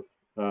out of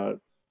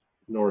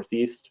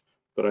Northeast,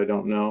 but I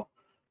don't know.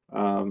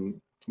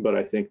 But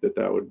I think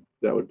that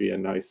would be a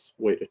nice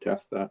way to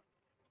test that.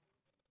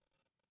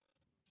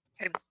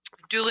 Okay,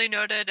 duly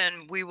noted,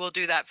 and we will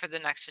do that for the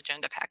next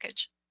agenda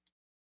package.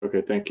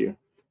 Okay, thank you.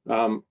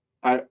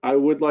 I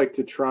would like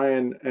to try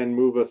and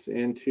move us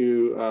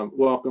into,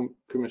 welcome,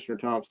 Commissioner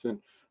Thompson.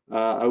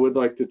 I would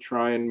like to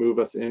try and move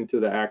us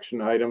into the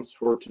action items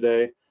for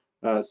today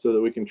so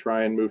that we can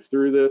try and move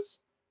through this.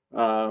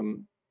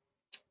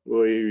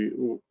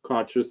 We're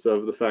conscious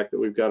of the fact that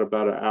we've got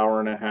about an hour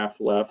and a half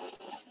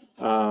left.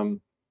 I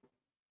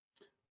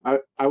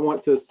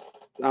want to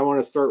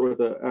start with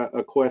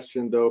a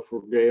question though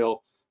for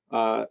Gail.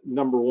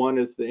 Number one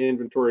is the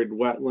inventoried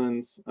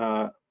wetlands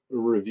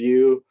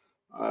review.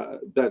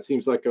 That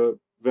seems like a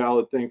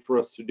valid thing for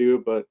us to do,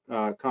 but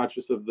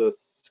conscious of the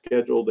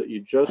schedule that you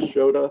just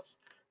showed us,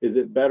 is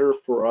it better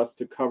for us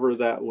to cover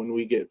that when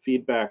we get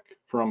feedback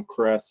from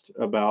Crest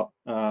about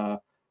the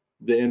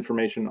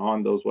information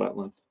on those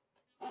wetlands?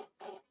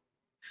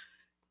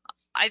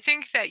 I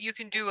think that you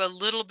can do a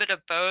little bit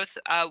of both.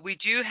 We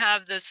do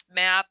have this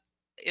map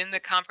in the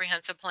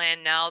comprehensive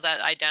plan now that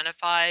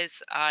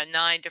identifies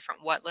 9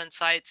 different wetland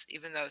sites,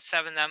 even though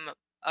 7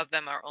 of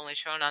them are only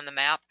shown on the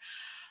map.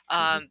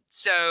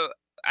 So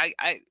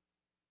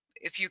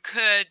if you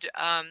could,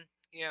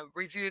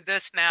 review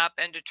this map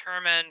and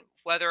determine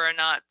whether or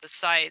not the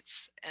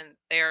sites, and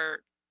they're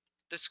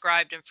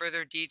described in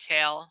further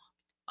detail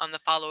on the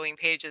following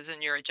pages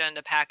in your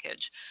agenda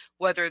package,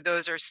 whether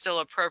those are still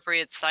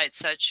appropriate sites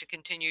that should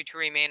continue to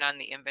remain on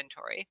the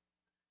inventory.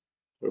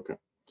 Okay.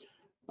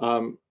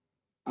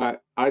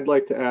 I'd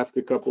like to ask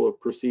a couple of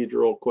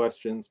procedural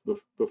questions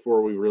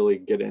before we really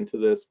get into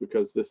this,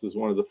 because this is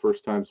one of the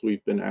first times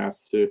we've been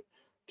asked to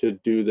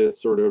do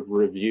this sort of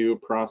review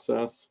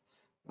process.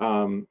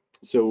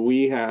 So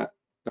we have,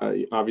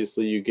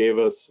 obviously you gave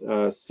us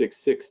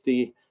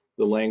 660,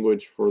 the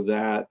language for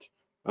that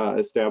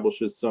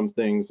establishes some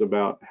things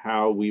about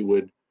how we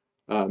would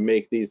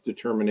make these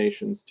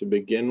determinations to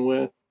begin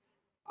with.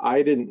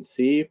 I didn't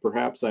see,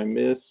 perhaps I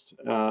missed,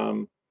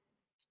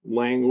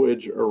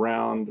 language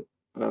around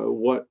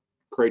what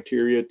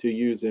criteria to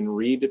use in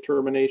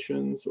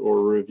redeterminations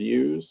or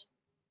reviews.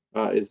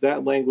 Is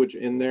that language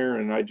in there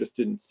and I just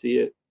didn't see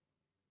it?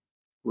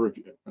 What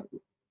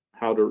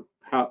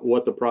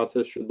the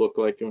process should look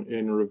like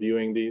in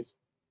reviewing these?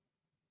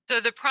 So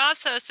the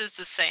process is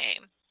the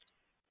same.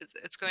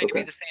 It's going to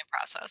be the same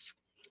process.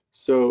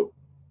 So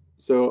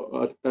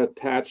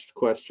attached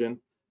question.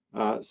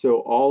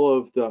 So all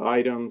of the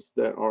items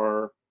that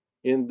are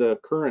in the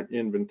current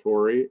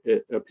inventory,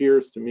 it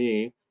appears to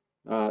me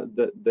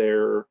that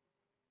their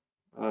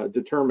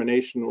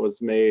determination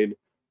was made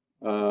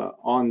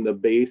on the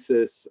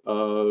basis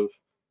of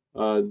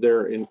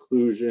their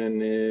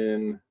inclusion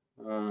in,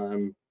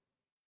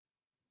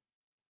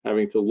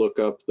 having to look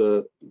up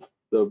the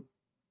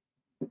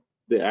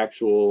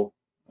actual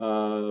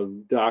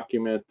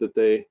document that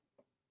they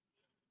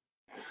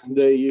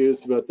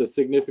used about the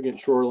significant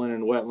shoreline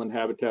and wetland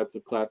habitats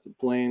of Clatsop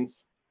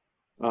Plains.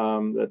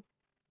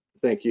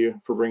 Thank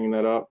you for bringing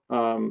that up.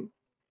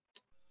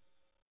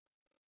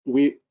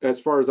 As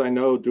far as I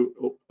know,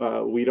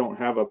 we don't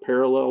have a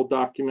parallel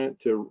document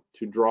to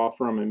draw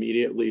from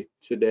immediately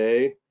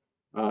today.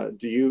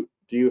 Do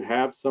you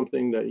have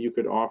something that you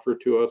could offer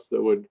to us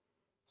that would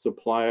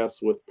supply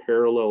us with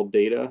parallel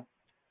data?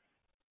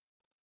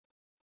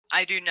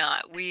 I do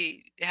not.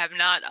 We have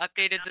not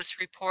updated this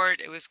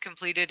report. It was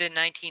completed in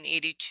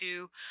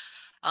 1982.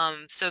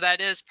 So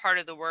that is part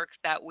of the work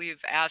that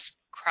we've asked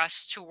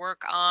Crest to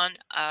work on.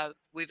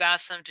 We've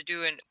asked them to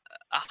do a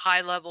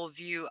high-level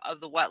view of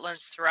the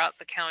wetlands throughout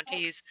the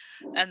counties,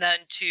 and then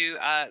to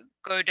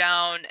go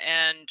down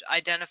and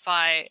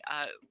identify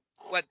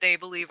what they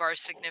believe are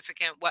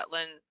significant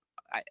wetland,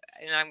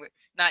 and I'm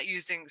not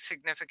using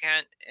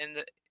significant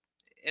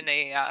in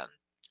a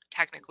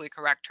technically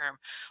correct term,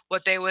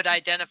 what they would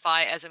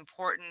identify as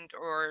important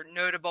or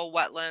notable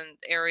wetland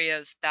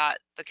areas that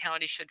the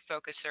county should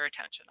focus their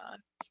attention on.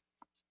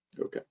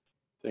 Okay,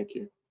 thank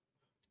you.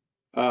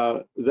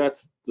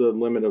 That's the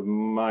limit of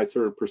my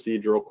sort of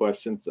procedural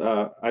questions.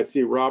 I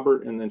see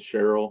Robert and then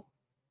Cheryl.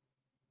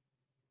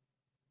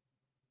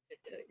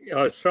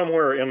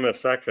 Somewhere in the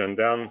section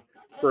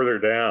further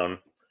down,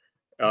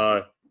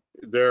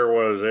 there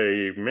was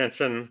a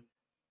mention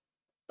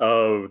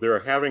of there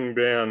having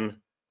been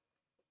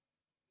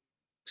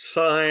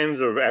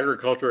signs of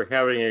agriculture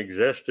having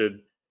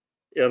existed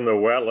in the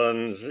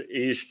wetlands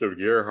east of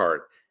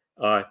Gerhardt.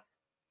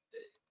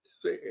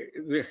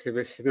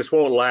 this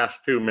won't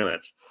last 2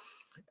 minutes.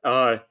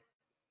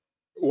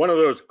 One of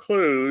those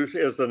clues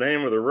is the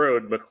name of the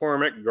road,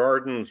 McCormick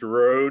Gardens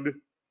Road.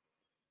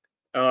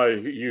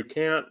 You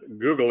can't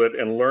Google it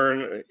and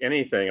learn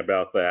anything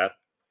about that.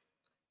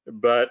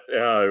 But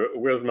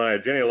with my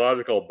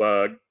genealogical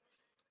bug,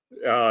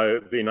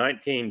 the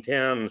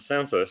 1910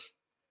 census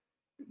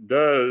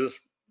does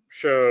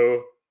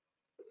show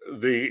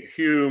the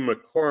Hugh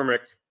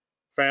McCormick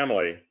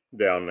family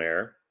down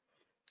there.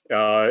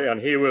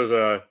 And he was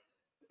an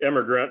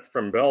immigrant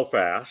from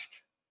Belfast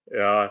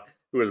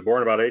who was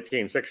born about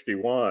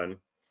 1861.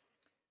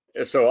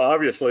 So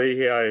obviously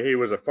he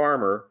was a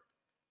farmer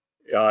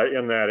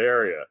in that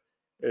area.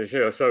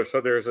 So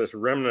there's this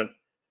remnant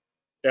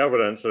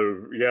evidence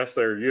of, yes,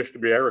 there used to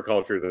be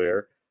agriculture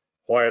there,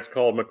 why it's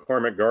called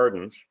McCormick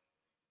Gardens.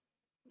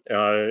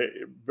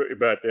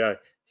 But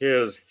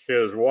his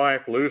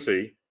wife,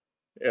 Lucy,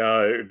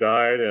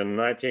 died in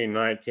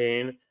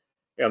 1919,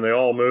 and they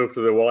all moved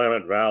to the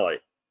Willamette Valley.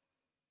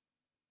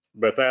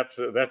 But that's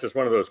just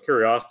one of those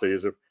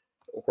curiosities of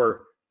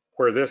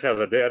where this has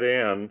a dead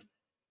end,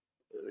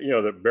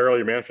 that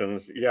barely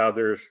mentions, yeah,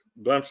 there's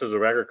glimpses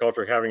of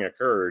agriculture having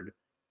occurred,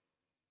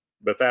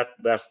 but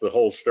that's the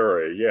whole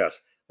story.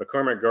 Yes,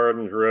 McCormick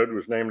Gardens Road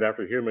was named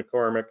after Hugh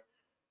McCormick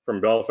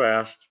from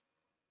Belfast,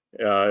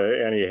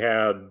 and he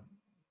had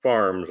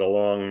farms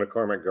along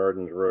McCormick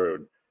Gardens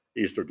Road,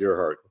 east of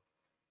Deerheart.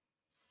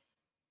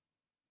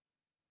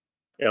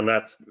 And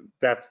that's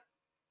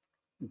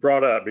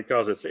brought up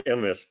because it's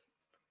in this,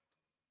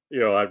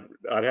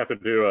 I'd have to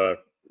do a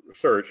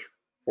search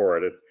for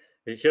it.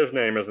 His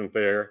name isn't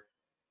there,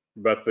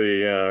 but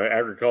the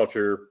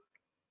agriculture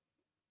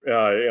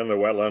in the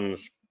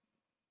wetlands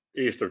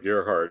east of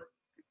Deerheart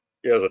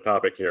is a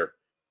topic here,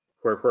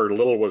 where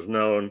little was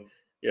known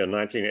in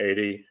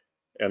 1980,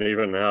 and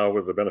even now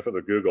with the benefit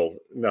of Google,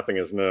 nothing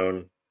is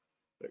known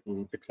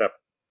except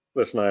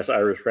this nice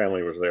Irish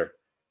family was there.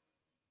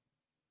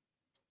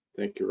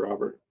 Thank you,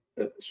 Robert.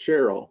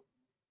 Cheryl.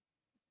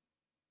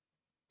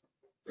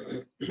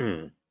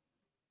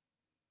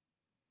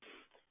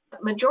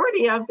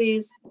 Majority of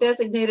these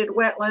designated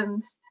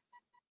wetlands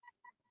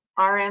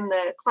are in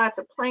the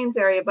Clatsop Plains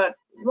area, but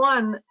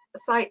one,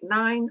 site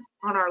 9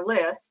 on our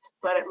list,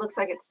 but it looks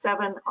like it's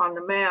 7 on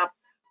the map,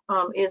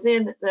 is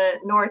in the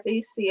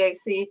Northeast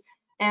CAC.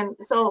 And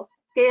so,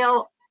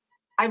 Gail,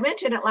 I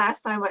mentioned it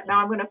last time, but now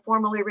I'm going to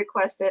formally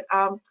request it.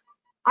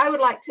 I would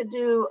like to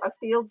do a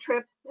field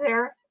trip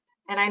there,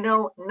 and I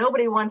know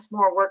nobody wants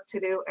more work to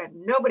do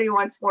and nobody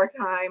wants more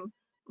time,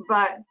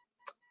 but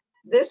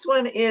this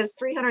one is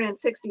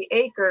 360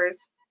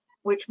 acres,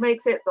 which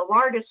makes it the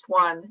largest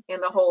one in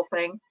the whole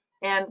thing.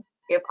 And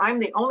if I'm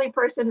the only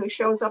person who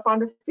shows up on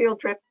the field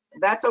trip,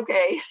 that's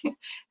okay.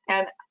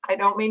 And I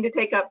don't mean to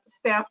take up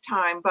staff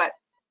time, but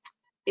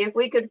if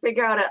we could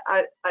figure out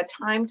a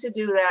time to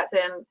do that,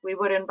 then we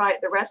would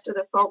invite the rest of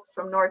the folks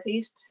from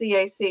Northeast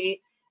CAC,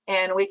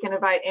 and we can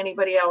invite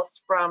anybody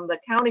else from the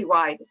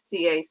countywide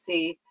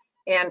CAC.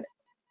 And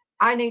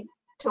I need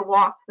to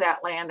walk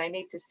that land. I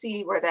need to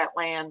see where that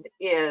land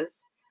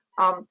is.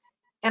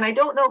 And I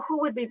don't know who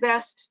would be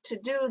best to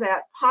do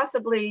that.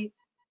 Possibly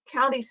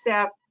county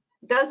staff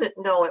doesn't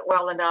know it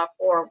well enough,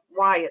 or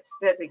why it's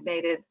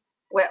designated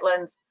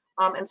wetlands.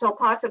 And so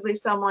possibly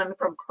someone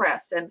from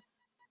Crest. And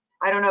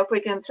I don't know if we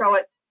can throw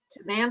it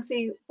to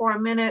Nancy for a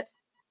minute.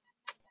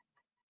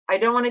 I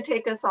don't want to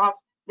take us off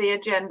the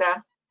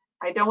agenda.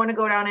 I don't want to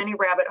go down any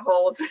rabbit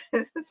holes.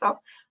 So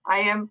I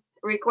am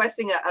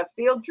requesting a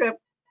field trip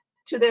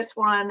to this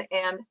one.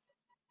 And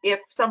if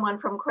someone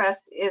from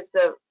Crest is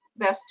the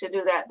best to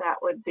do that, that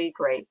would be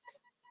great.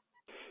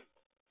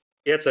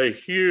 It's a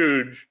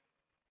huge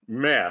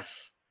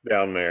mess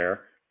down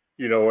there,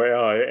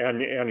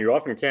 and you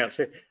often can't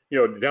see,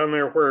 down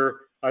there where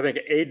I think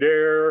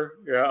Adair,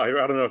 I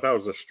don't know if that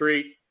was the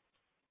street,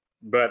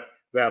 but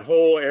that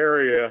whole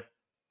area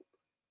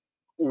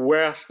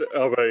west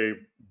of a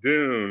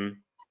dune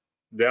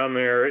down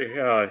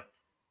there,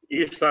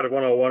 east side of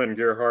 101 in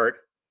Deerheart,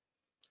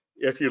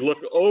 if you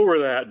look over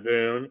that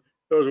dune,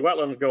 those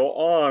wetlands go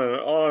on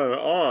and on and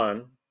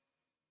on.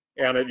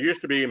 And it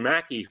used to be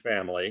Mackey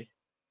family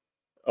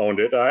owned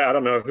it. I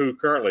don't know who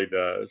currently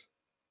does,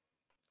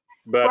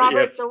 but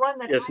Robert,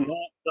 it's not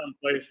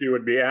someplace you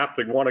would be apt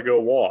to want to go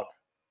walk.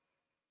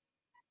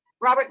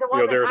 Robert, the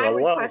one there's that I'm a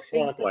lot of requesting,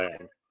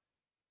 swampland.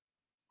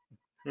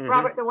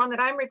 Robert, the one that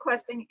I'm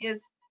requesting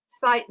is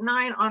site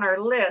 9 on our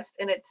list,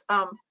 and it's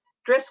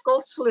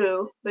Driscoll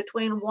Slough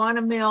between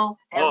Wanamill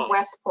and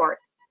Westport.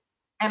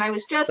 And I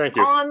was just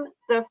on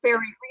the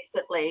ferry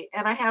recently,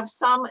 and I have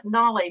some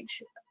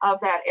knowledge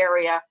of that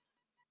area.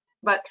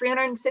 But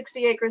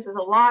 360 acres is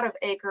a lot of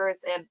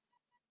acres, and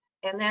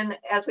then,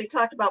 as we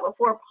talked about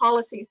before,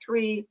 policy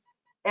 3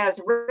 as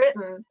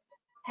written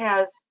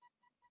has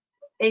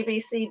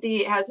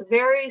ABCD, has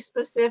very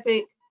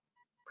specific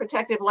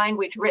protective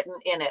language written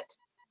in it.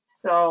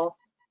 So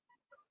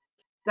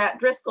that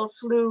Driscoll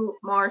Slough,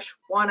 Marsh,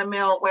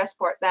 Wanamill,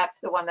 Westport, that's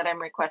the one that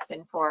I'm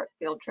requesting for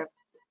field trip.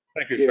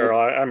 Thank you,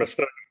 Cheryl. I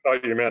mistook. I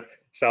thought you meant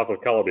south of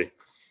Cullowby.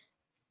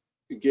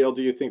 Gail,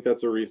 do you think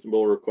that's a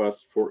reasonable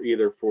request for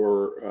either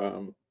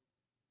for,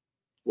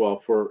 well,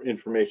 for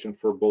information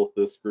for both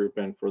this group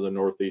and for the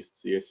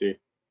Northeast CAC?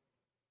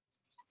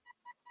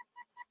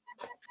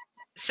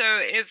 So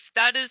if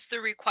that is the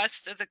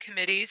request of the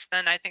committees,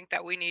 then I think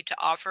that we need to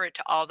offer it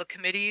to all the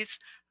committees.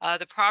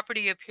 The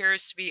property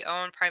appears to be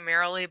owned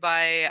primarily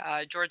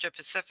by Georgia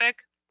Pacific.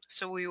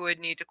 So we would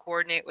need to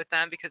coordinate with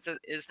them because it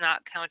is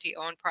not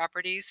county-owned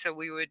property. So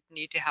we would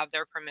need to have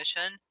their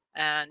permission,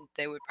 and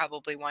they would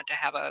probably want to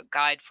have a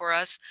guide for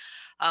us.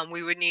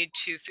 We would need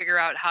to figure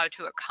out how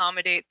to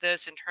accommodate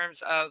this in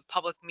terms of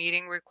public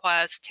meeting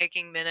requests,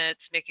 taking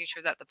minutes, making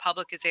sure that the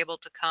public is able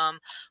to come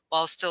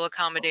while still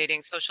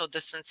accommodating social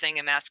distancing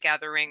and mass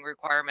gathering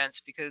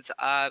requirements, because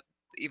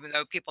even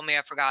though people may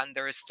have forgotten,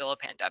 there is still a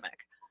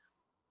pandemic.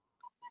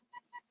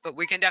 But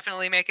we can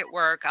definitely make it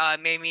work.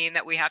 May mean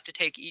that we have to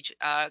take each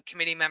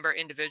committee member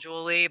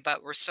individually,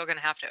 but we're still going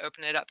to have to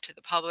open it up to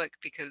the public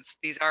because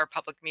these are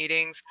public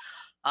meetings.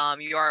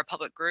 You are a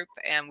public group,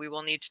 and we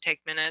will need to take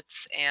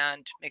minutes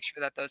and make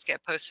sure that those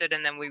get posted,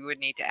 and then we would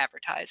need to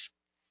advertise.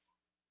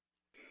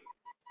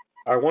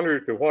 I wonder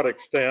to what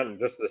extent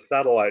just a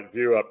satellite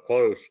view up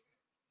close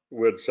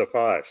would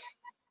suffice.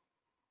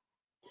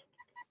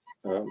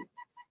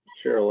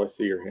 Cheryl, I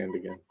see your hand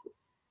again.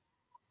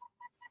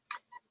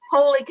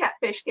 Holy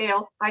catfish,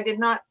 Gail. I did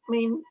not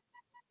mean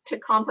to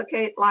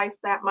complicate life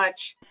that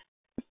much.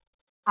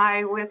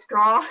 I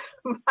withdraw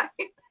my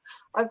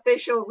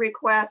official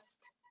request.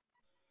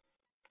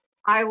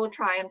 I will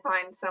try and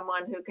find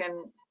someone who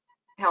can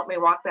help me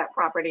walk that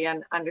property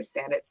and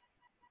understand it.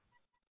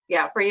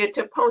 Yeah, for you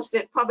to post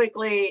it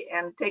publicly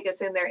and take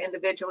us in there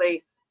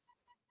individually,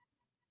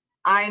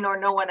 I nor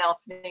no one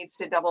else needs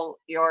to double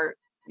your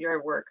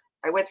work.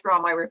 I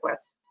withdraw my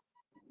request.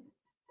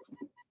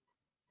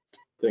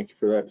 Thank you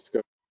for that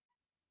discussion.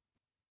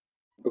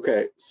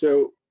 Okay,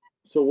 so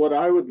what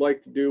I would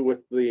like to do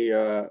with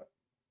the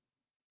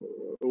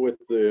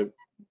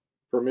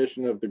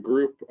permission of the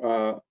group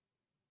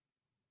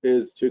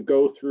is to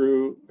go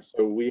through.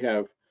 So we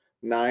have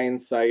 9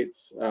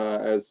 sites.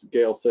 As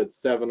Gail said,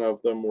 7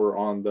 of them were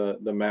on the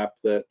map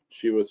that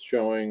she was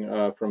showing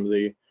from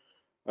the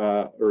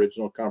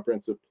original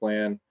comprehensive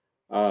plan.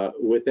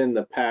 Within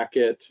the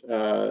packet,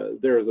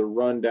 there is a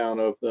rundown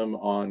of them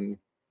on,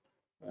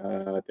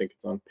 I think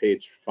it's on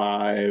page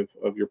 5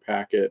 of your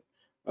packet,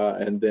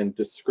 and then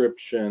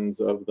descriptions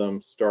of them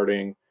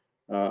starting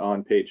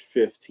on page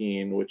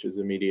 15, which is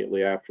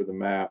immediately after the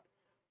map.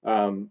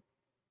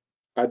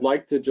 I'd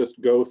like to just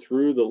go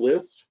through the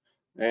list,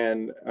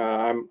 and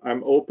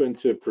I'm open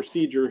to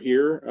procedure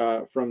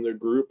here from the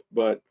group,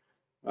 but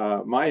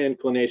my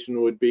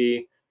inclination would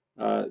be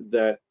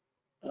that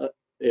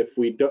if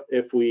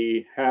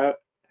we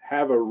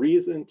have a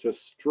reason to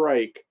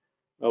strike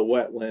a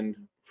wetland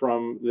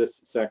from this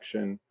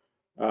section,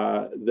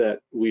 that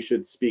we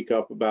should speak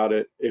up about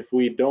it. If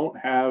we don't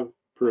have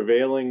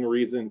prevailing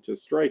reason to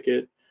strike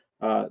it,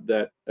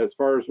 that as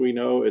far as we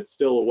know, it's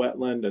still a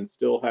wetland and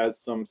still has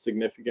some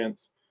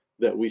significance,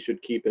 that we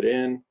should keep it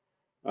in.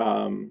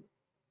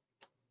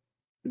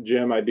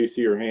 Jim, I do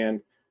see your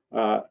hand,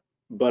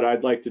 but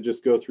I'd like to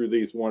just go through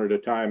these one at a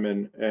time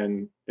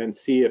and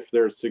see if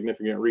there's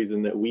significant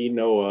reason that we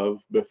know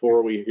of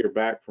before we hear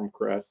back from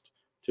Crest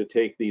to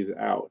take these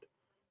out.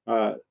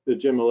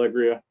 Jim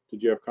Allegria,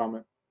 did you have a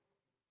comment?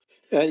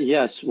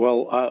 Yes,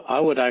 well, I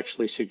would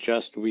actually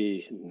suggest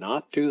we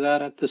not do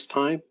that at this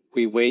time.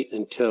 We wait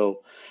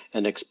until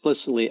and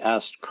explicitly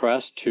ask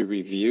Crest to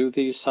review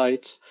these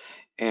sites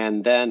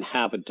and then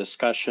have a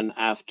discussion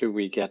after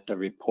we get the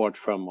report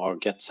from or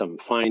get some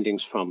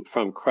findings from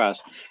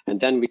Crest, and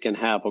then we can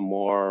have a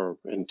more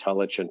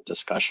intelligent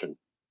discussion.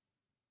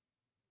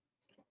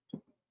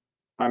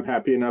 I'm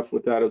happy enough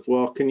with that as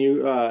well.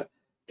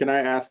 Can I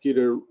ask you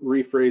to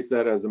rephrase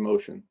that as a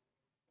motion?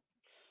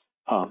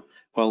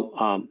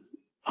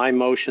 I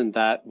motion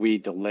that we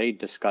delay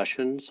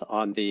discussions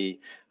on the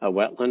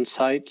wetland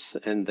sites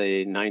in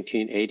the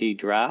 1980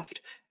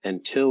 draft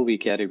until we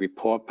get a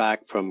report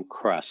back from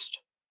Crest.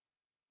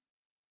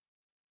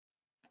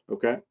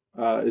 Okay.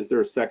 Is there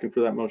a second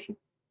for that motion?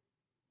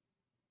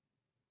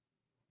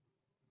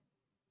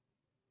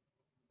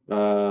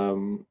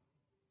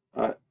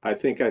 I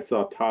think I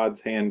saw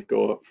Todd's hand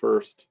go up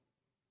first,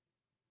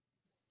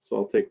 so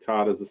I'll take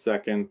Todd as a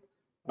second.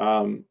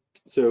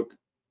 So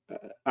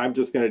I'm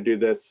just going to do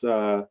this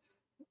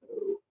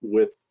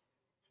with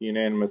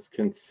unanimous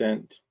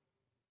consent.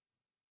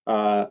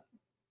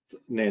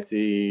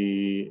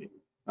 Nancy,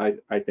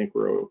 I think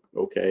we're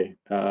okay.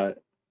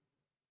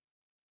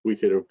 We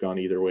could have gone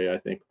either way, I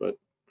think, but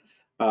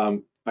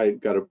I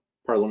got a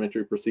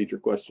parliamentary procedure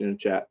question in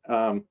chat.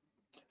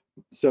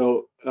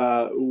 So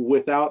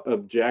without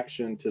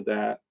objection to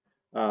that,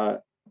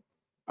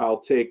 I'll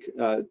take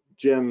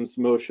Jim's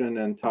motion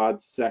and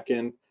Todd's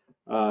second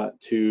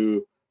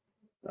to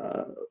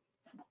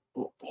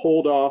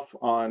hold off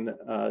on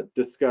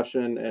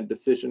discussion and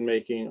decision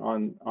making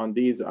on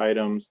these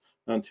items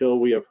until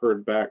we have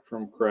heard back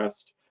from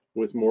Crest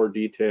with more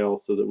detail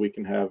so that we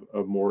can have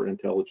a more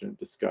intelligent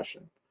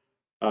discussion.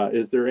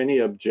 Is there any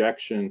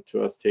objection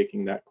to us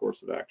taking that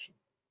course of action?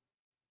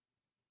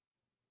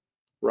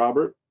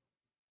 Robert?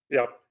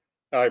 Yep,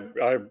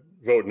 I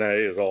vote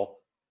nay is all.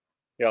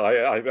 Yeah,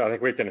 I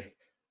think we can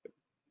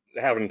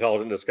have an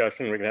intelligent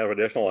discussion. We can have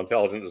additional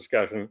intelligent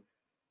discussion.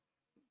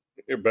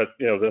 But,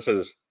 you know, this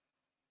is,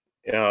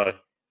 in other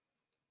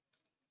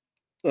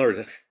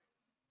words,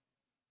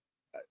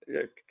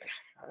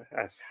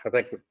 I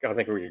think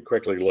we can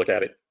quickly look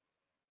at it.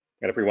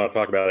 And if we want to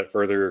talk about it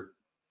further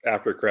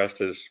after Crest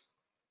has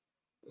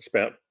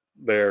spent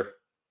their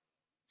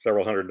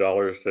several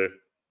 $100s to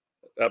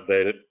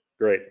update it,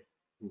 great.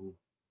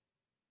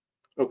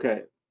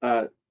 Okay.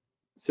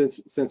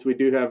 Since we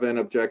do have an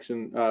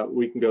objection,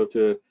 we can go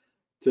to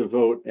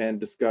vote and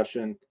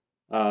discussion.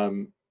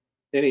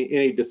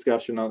 Any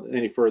discussion on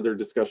any further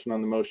discussion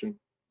on the motion?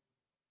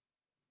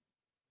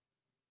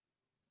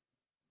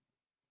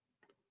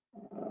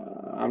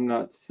 I'm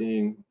not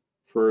seeing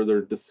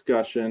further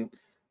discussion.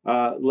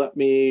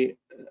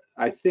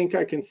 I think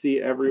I can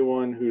see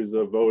everyone who's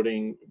a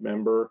voting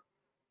member.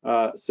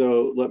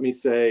 So let me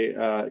say,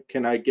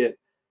 can I get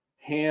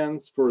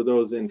hands for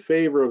those in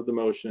favor of the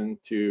motion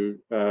to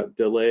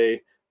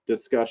delay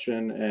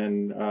discussion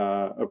and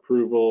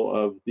approval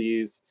of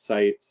these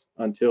sites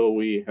until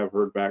we have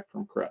heard back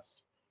from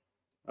Crest?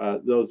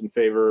 Those in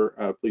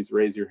favor, please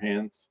raise your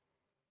hands.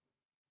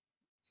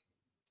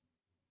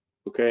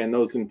 Okay, and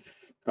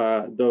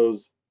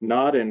those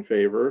not in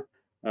favor,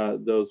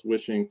 those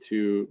wishing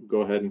to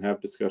go ahead and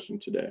have discussion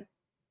today.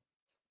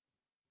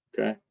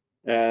 Okay,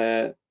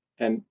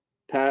 and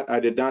Pat, I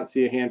did not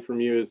see a hand from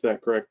you. Is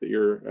that correct that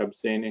you're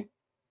abstaining?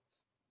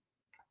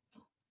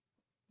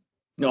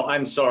 No,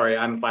 I'm sorry.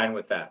 I'm fine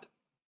with that.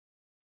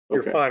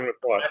 You're fine with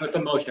what? I'm with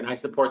the motion. I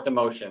support the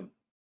motion.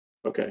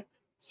 Okay,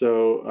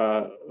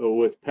 so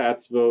with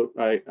Pat's vote,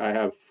 I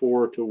have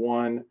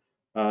 4-1.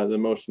 The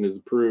motion is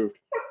approved.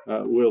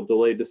 We'll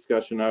delay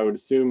discussion, I would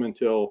assume,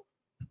 until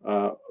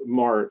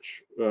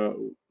March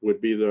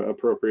would be the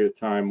appropriate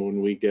time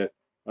when we get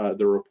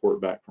the report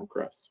back from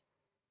Crest.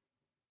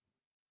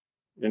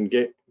 And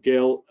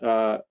Gail,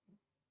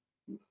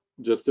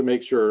 just to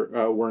make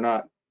sure we're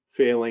not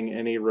failing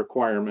any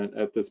requirement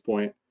at this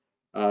point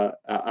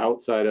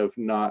outside of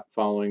not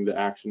following the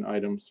action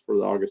items for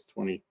the August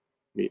 20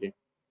 meeting.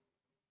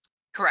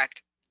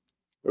 Correct.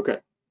 Okay.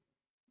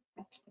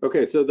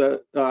 Okay, so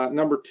the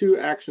number 2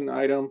 action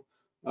item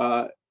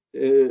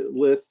it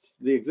lists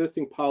the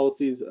existing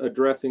policies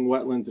addressing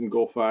wetlands in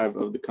Goal 5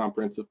 of the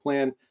comprehensive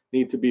plan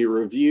need to be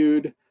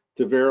reviewed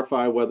to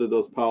verify whether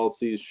those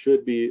policies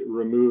should be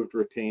removed,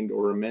 retained,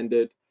 or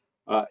amended.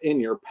 In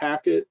your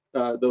packet,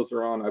 those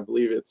are on, I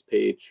believe it's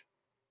page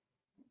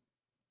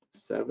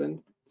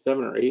 7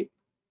 or 8.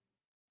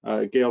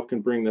 Gail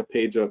can bring the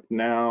page up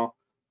now.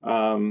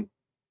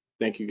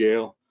 Thank you,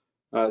 Gail.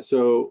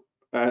 So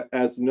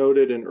as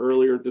noted in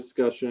earlier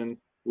discussion,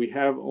 we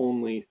have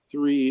only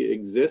 3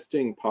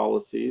 existing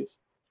policies,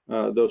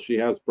 though she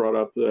has brought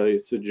up the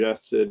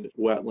suggested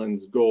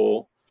wetlands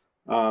goal.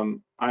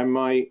 I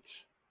might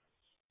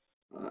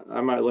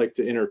like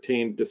to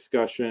entertain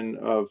discussion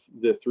of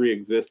the 3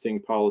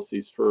 existing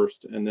policies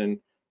first, and then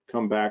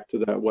come back to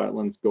that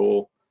wetlands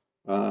goal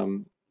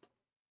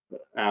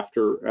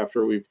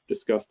after we've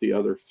discussed the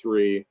other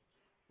 3.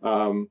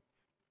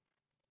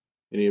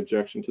 Any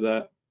objection to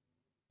that?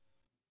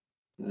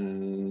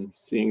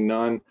 Seeing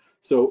none.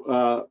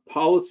 So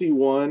policy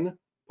one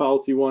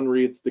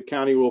reads, the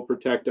county will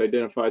protect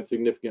identified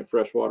significant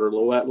freshwater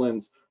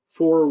wetlands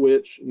for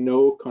which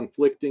no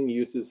conflicting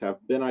uses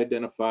have been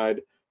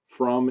identified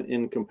from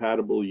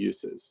incompatible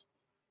uses.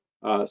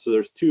 So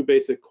there's 2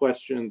 basic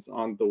questions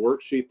on the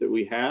worksheet that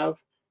we have,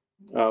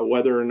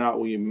 whether or not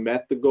we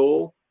met the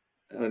goal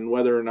and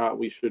whether or not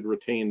we should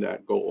retain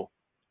that goal.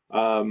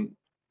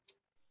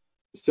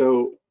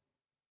 So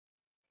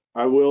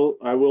I will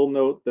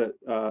note that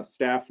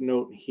staff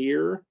note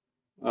here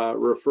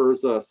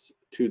refers us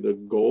to the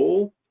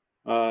goal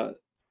and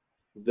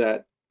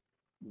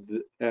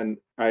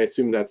I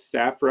assume that's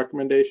staff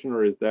recommendation,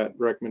 or is that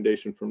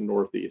recommendation from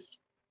Northeast?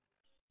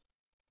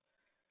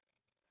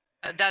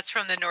 That's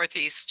from the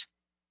Northeast.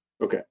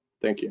 Okay,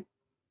 thank you.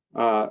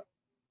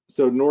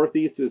 So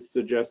Northeast is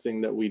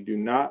suggesting that we do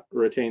not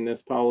retain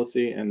this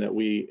policy and that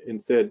we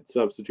instead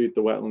substitute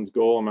the wetlands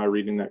goal. Am I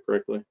reading that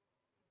correctly?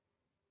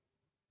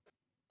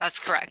 That's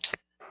correct.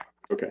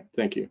 Okay,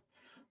 thank you.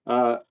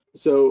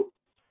 So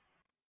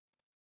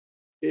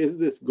is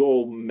this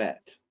goal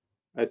met?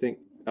 I think,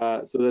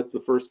 so that's the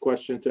first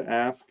question to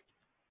ask.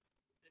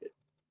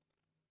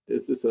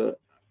 Is this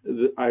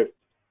I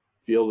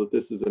feel that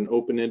this is an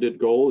open-ended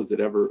goal. Is it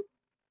ever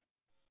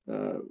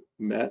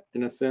met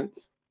in a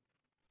sense?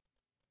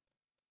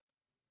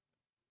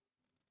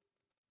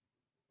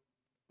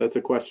 That's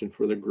a question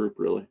for the group,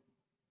 really.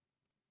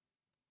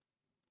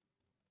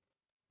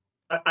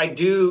 I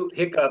do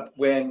hiccup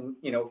when,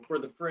 for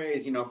the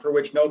phrase, for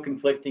which no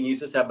conflicting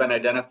uses have been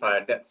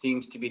identified. That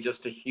seems to be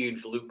just a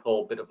huge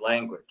loophole bit of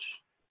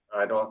language.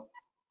 Am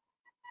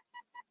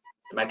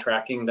I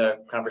tracking the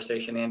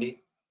conversation,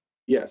 Andy?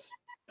 Yes.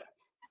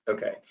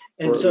 Okay. Or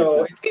And at least so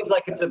that's- it seems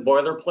like it's a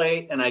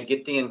boilerplate, and I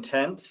get the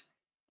intent.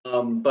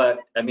 But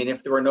I mean,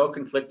 if there were no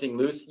conflicting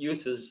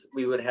uses,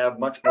 we would have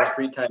much more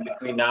free time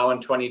between now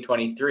and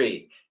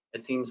 2023.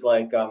 It seems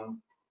like,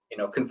 you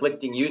know,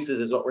 conflicting uses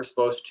is what we're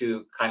supposed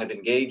to kind of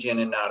engage in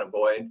and not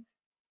avoid.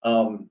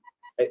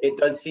 It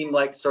does seem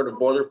like sort of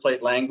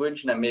boilerplate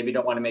language, and I maybe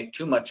don't want to make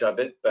too much of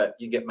it, but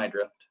you get my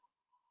drift.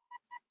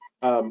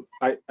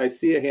 I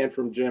see a hand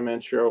from Jim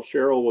and Cheryl.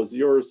 Cheryl, was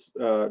yours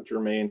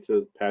germane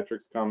to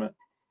Patrick's comment?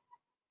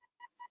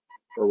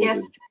 Or was Yes.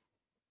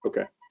 it?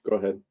 Okay, go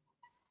ahead.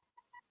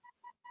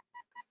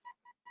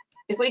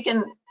 If we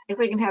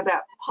can have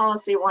that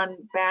policy one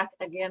back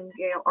again,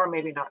 Gail, or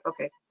maybe not.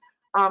 Okay.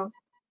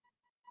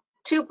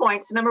 2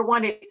 points. Number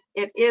one,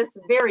 it is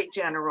very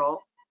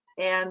general,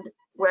 and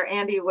where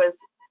Andy was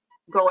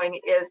going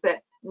is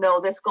that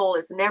no, this goal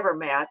is never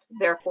met.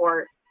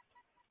 Therefore,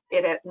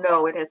 it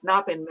has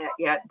not been met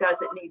yet.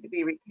 Does it need to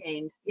be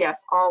retained?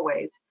 Yes,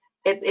 always.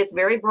 It's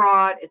very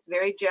broad. It's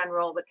very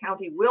general. The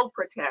county will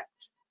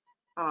protect.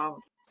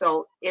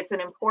 So it's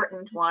an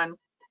important one.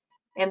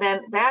 And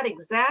then that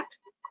exact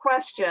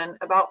question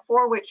about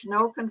for which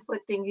no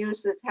conflicting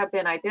uses have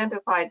been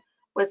identified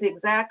was the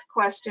exact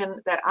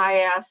question that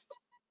I asked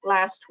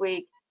last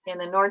week in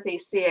the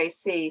Northeast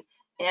CAC.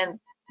 And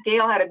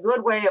Gail had a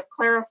good way of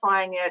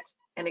clarifying it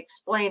and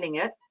explaining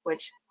it,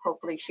 which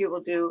hopefully she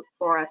will do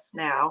for us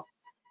now.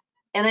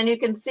 And then you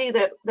can see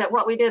that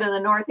what we did in the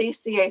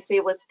Northeast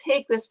CAC was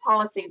take this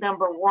policy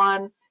number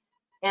one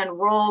and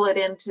roll it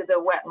into the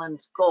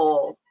wetlands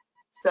goal.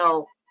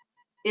 So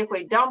if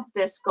we dump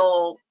this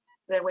goal,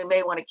 then we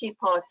may want to keep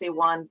policy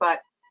one,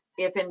 but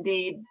if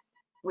indeed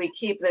we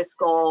keep this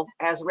goal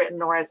as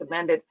written or as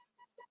amended,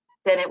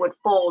 then it would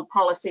fold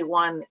policy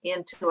one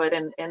into it,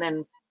 and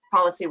then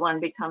policy one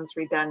becomes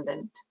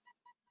redundant.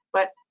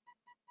 But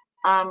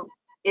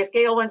if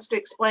Gail wants to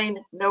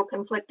explain no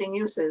conflicting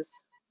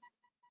uses.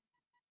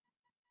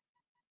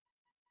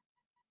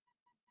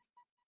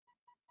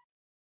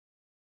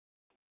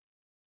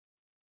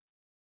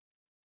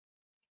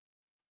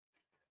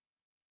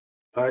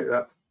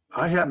 I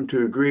happen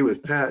to agree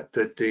with Pat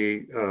that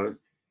they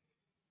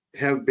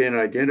have been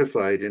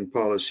identified in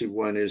policy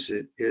one is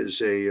a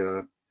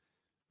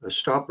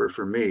stopper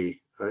for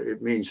me.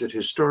 It means that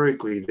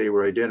historically they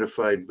were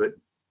identified, but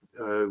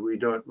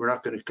we're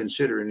not going to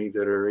consider any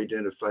that are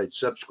identified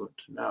subsequent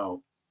to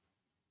now.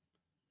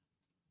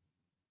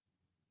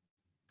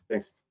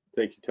 Thanks.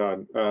 Thank you,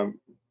 Todd.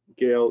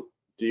 Gail,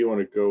 do you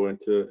want to go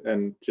into,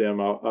 and Jim,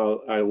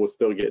 I will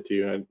still get to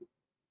you.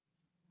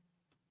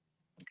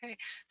 Okay,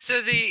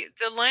 so the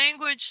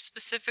language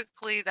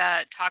specifically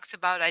that talks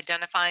about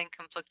identifying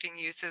conflicting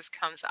uses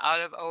comes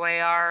out of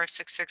OAR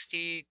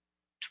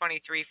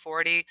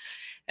 660-2340,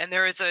 and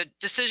there is a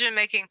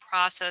decision-making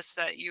process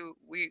that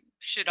we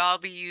should all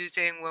be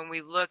using when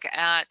we look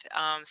at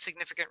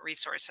significant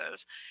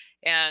resources.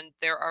 And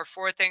there are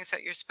 4 things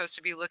that you're supposed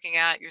to be looking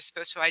at. You're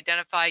supposed to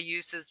identify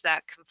uses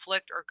that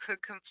conflict or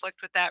could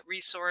conflict with that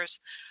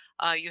resource.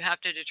 You have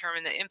to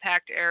determine the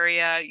impact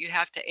area. You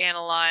have to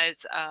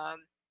analyze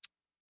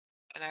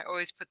and I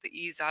always put the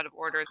E's out of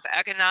order, the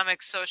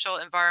economic, social,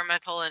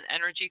 environmental, and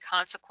energy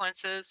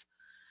consequences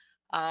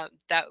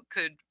that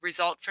could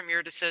result from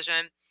your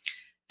decision.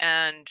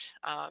 And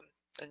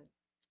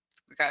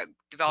we got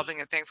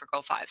developing a thing for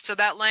Goal 5. So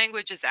that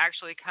language is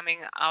actually coming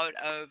out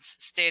of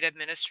state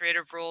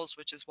administrative rules,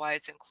 which is why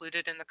it's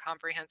included in the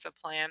comprehensive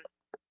plan.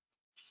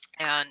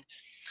 And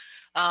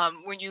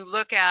when you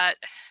look at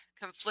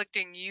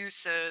conflicting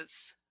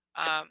uses,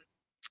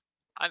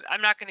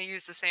 I'm not going to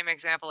use the same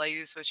example I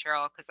used with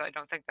Cheryl because I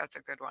don't think that's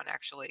a good one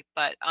actually,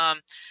 but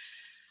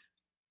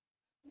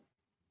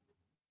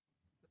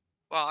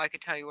well, I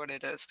could tell you what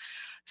it is.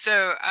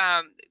 So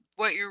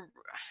what you're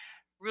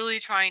really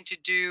trying to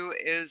do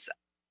is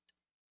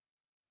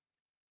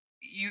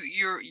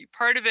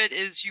part of it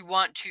is you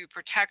want to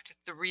protect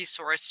the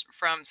resource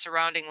from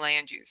surrounding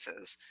land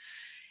uses.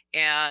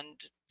 And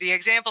the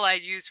example I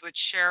used with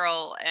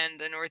Cheryl and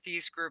the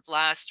Northeast group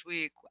last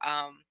week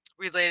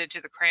related to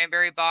the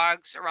cranberry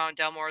bogs around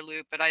Delmore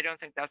Loop, but I don't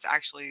think that's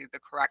actually the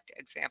correct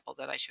example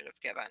that I should have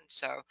given.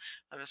 So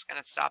I'm just going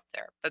to stop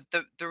there. But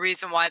the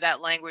reason why that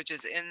language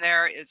is in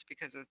there is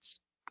because it's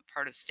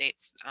part of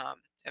state's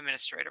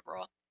administrative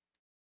rule.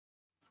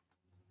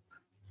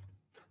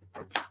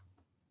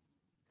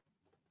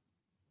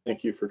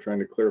 Thank you for trying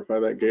to clarify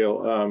that,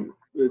 Gail.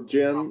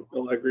 Jim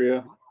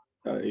Allegria,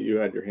 you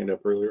had your hand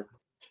up earlier.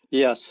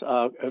 Yes,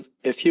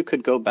 if you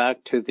could go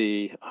back to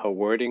the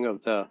wording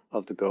of the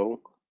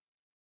goal,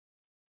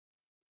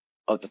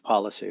 of the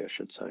policy, I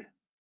should say.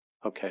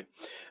 Okay.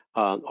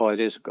 Oh, it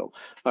is a goal.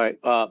 All right.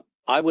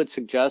 I would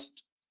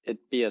suggest it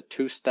be a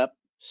 2-step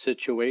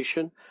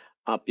situation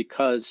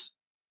because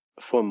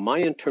for my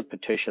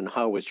interpretation,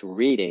 how it's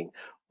reading,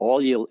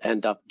 all you'll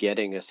end up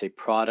getting is a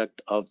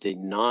product of the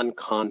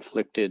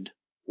non-conflicted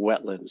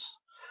wetlands.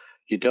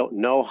 You don't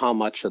know how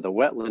much of the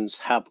wetlands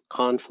have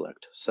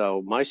conflict.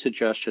 So my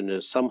suggestion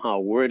is somehow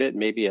word it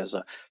maybe as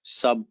a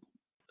sub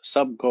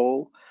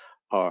goal,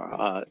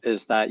 or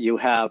is that you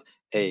have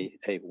a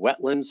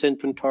wetlands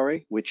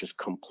inventory, which is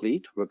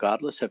complete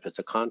regardless if it's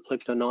a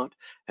conflict or not,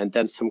 and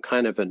then some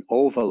kind of an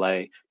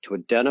overlay to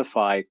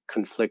identify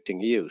conflicting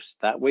use.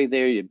 That way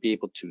there you'd be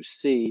able to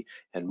see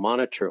and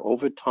monitor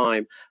over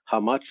time how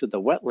much of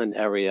the wetland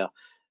area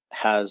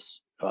has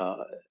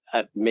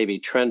maybe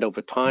trend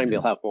over time.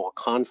 You'll have more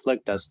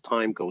conflict as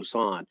time goes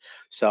on.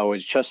 So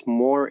it's just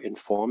more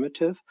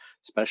informative,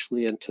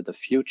 especially into the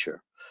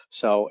future.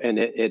 So, and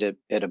it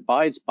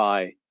abides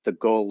by the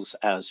goals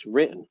as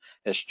written.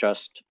 It's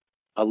just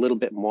a little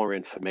bit more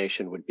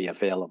information would be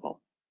available.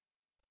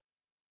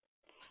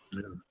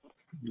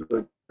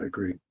 Yeah, I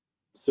agree.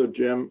 So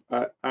Jim,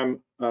 I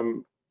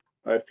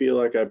feel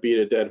like I beat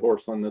a dead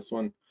horse on this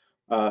one,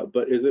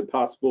 but is it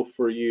possible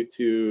for you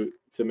to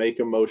make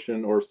a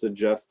motion or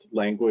suggest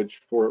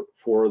language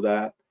for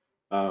that?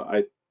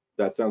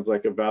 That sounds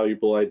like a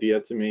valuable idea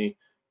to me,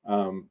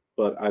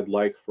 but I'd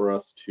like for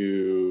us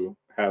to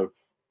have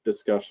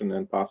discussion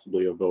and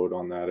possibly a vote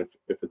on that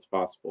if it's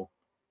possible.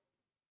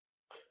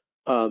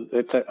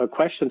 It's a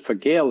question for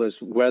Gail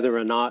is whether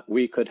or not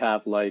we could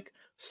have like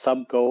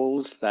sub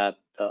goals that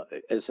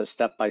is a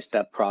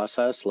step-by-step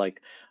process.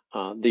 Like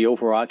the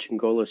overarching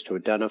goal is to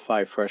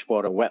identify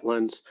freshwater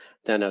wetlands.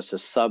 Then as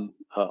a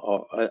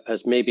or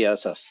as maybe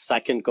as a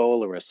second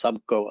goal or a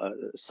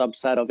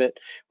subset of it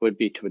would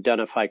be to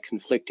identify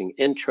conflicting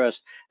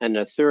interests, and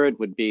the third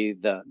would be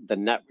the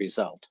net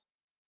result.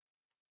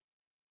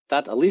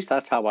 That at least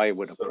that's how I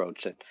would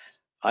approach it.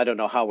 I don't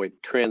know how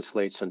it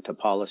translates into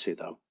policy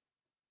though.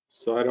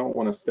 So I don't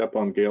want to step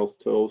on Gail's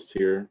toes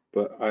here,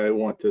 but I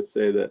want to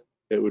say that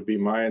it would be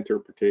my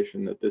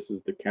interpretation that this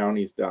is the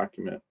county's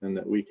document and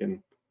that we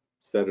can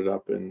set it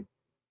up in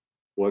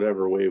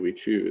whatever way we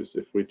choose.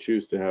 If we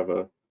choose to have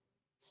a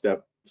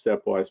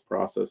stepwise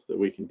process, that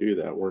we can do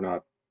that. We're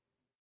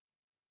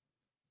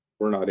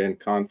not in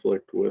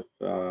conflict with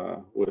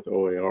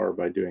OAR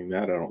by doing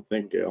that, I don't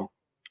think, Gail.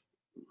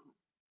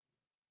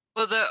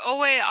 Well, the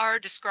OAR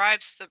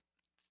describes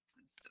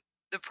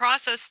the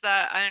process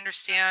that I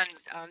understand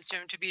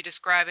Jim to be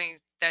describing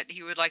that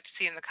he would like to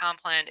see in the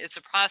comp plan is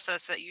a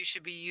process that you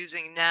should be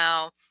using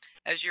now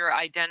as you're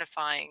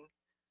identifying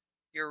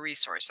your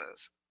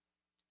resources.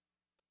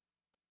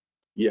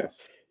 Yes.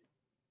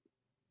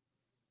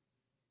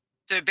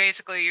 So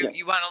basically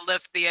you want to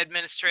lift the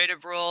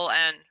administrative rule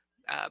and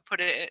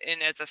put it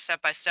in as a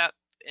step-by-step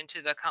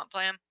into the comp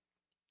plan?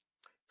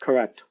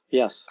 Correct,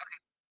 yes.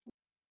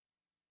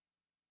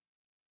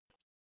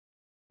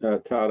 Okay.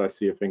 Todd, I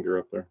see a finger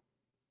up there.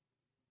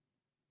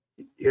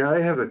 Yeah, I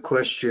have a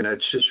question.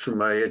 It's just from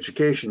my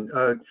education.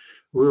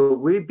 Will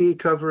we be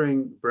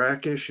covering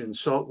brackish and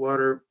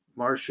saltwater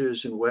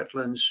marshes and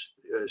wetlands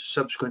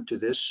subsequent to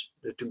this,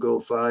 to Goal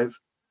 5?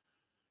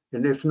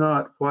 And if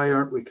not, why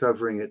aren't we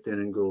covering it then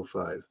in Goal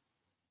 5?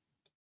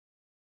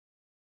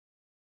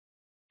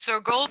 So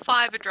Goal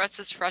 5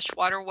 addresses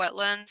freshwater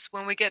wetlands.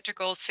 When we get to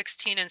Goals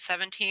 16 and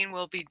 17,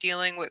 we'll be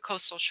dealing with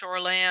coastal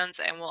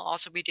shorelands, and we'll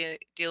also be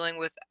dealing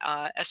with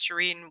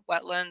estuarine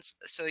wetlands.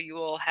 So you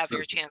will have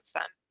your chance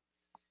then.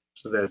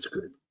 So that's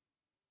good.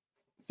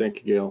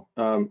 Thank you,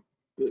 Gail.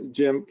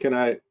 Jim, can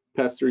I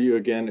pester you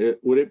again?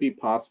 Would it be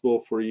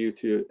possible for you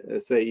to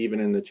say,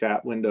 even in the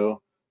chat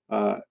window,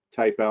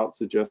 type out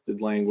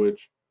suggested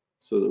language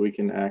so that we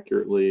can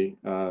accurately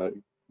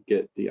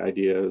get the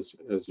idea as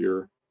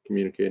you're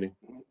communicating?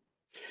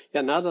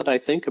 Yeah, now that I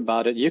think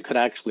about it, you could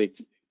actually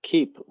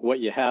keep what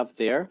you have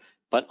there,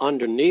 but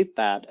underneath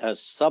that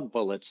as sub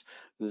bullets,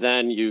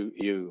 then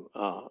you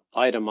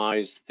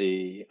itemize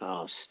the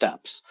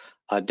steps.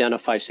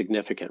 Identify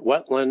significant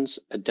wetlands,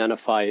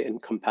 identify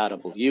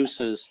incompatible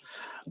uses,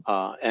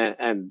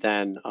 and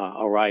then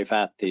arrive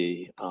at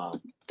the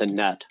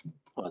net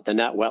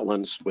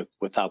wetlands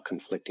without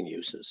conflicting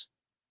uses.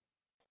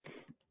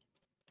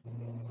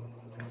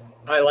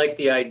 I like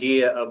the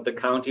idea of the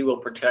county will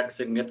protect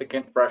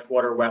significant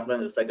freshwater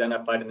wetlands as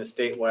identified in the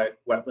statewide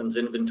wetlands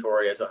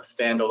inventory as a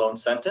standalone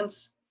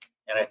sentence.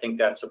 And I think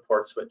that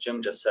supports what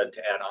Jim just said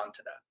to add on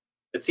to that.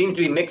 It seems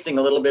to be mixing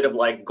a little bit of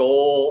like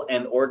goal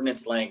and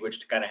ordinance language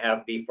to kind of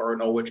have the for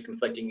know which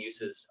conflicting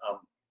uses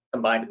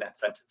combined in that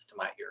sentence to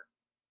my ear.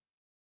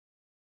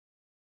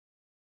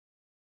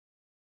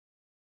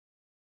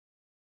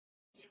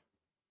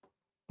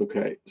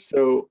 Okay,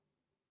 so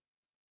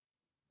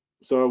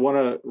I want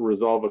to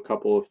resolve a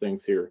couple of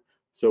things here.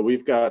 So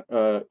we've got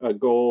a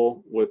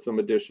goal with some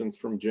additions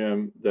from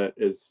Jim that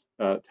is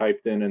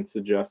typed in and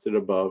suggested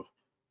above.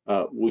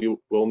 We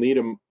will need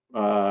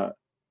a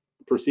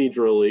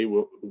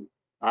procedurally.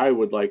 I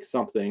would like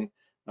something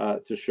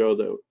to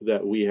show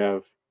that we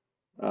have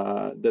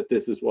that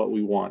this is what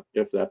we want,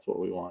 if that's what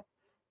we want.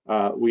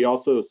 We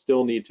also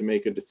still need to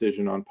make a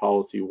decision on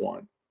policy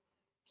 1.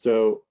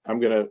 So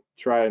I'm going to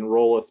try and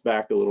roll us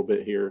back a little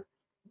bit here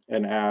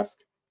and ask,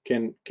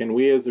 can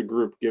we as a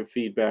group give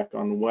feedback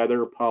on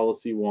whether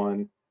policy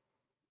 1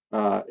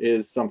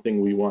 is something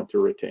we want to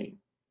retain?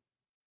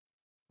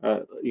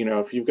 You know,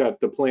 if you've got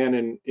the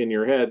plan in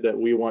your head that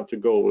we want to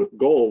go with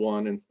goal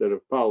 1 instead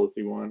of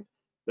policy 1,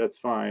 that's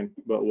fine,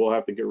 but we'll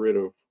have to get rid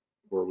of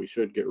or we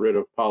should get rid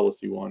of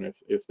policy 1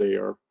 if they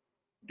are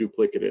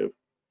duplicative.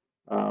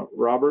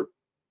 Robert?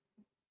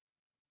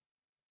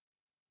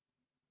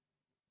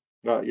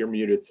 You're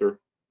muted, sir.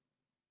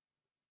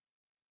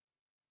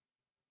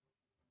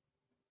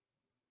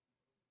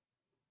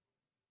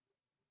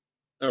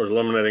 I was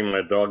eliminating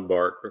my dog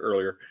bark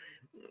earlier.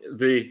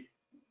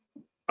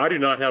 I do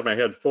not have my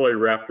head fully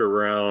wrapped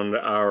around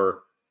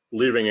our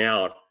leaving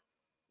out.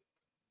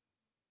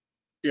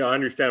 Yeah, I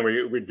understand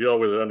we deal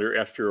with it under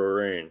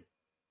estuary rain,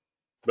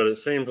 but it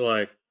seems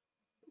like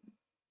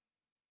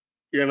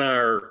in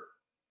our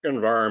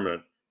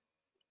environment,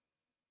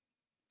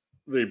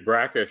 the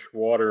brackish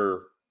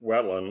water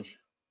wetlands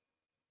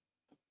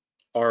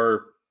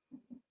are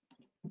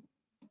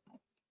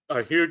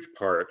a huge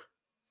part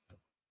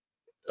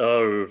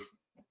of,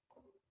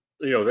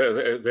 they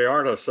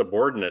aren't a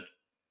subordinate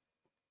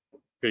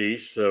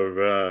piece of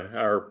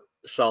our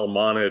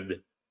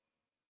salmonid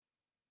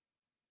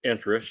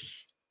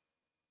interests.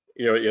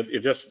 It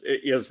just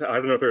is. I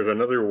don't know if there's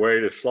another way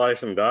to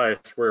slice and dice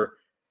where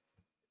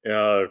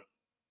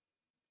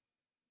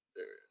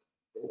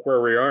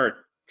we aren't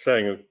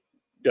saying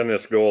in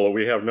this goal that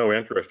we have no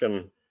interest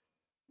in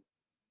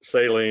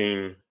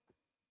saline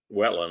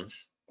wetlands.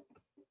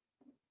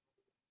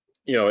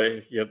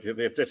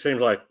 It seems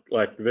like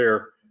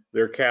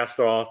they're cast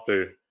off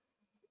to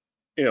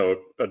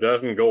a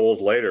dozen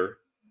goals later,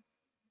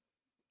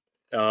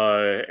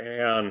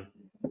 and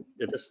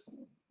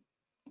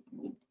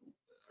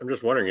I'm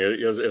just wondering,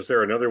 is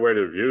there another way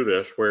to view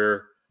this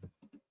where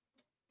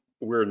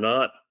we're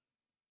not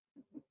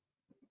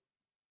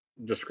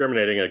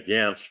discriminating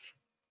against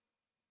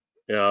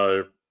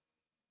wetlands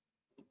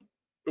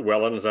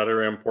that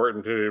are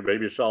important to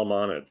baby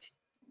salmonids?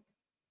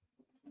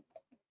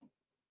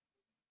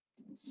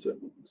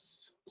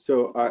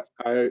 So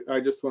I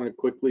just want to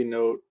quickly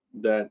note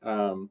that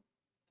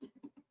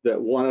that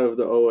one of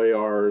the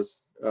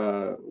OARs,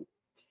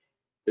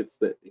 it's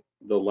the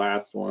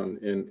last one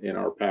in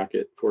our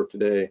packet for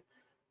today,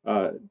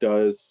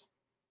 does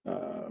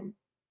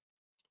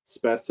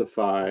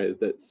specify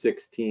that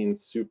 16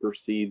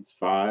 supersedes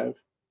 5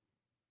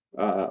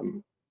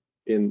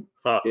 in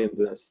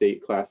the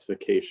state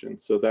classification.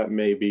 So that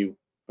may be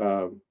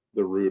the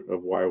root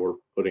of why we're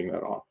putting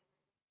that off.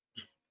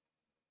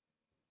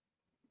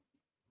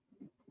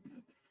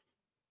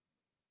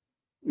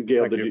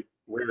 Gail, did you?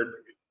 Weird.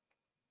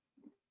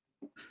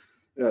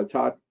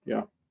 Todd,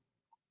 yeah.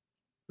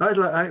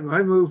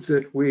 I move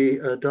that we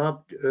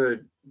adopt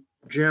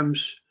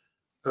Jim's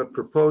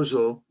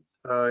proposal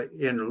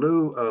in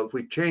lieu of,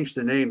 we changed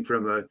the name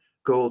from a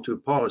goal to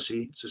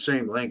policy, it's the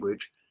same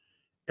language,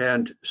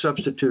 and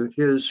substitute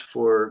his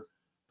for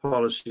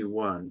policy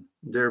 1,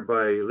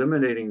 thereby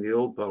eliminating the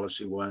old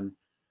policy 1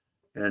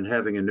 and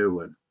having a new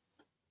one.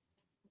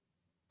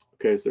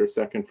 Okay, is there a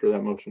second for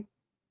that motion?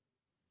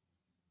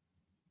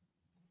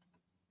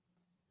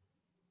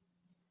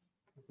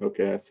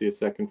 Okay, I see a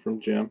second from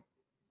Jim.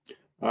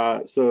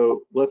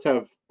 So let's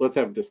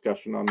have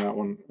discussion on that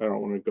one. I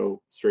don't want to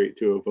go straight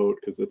to a vote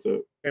because it's a.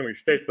 Can we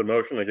state the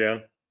motion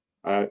again?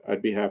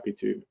 I'd be happy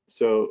to.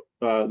 So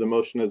the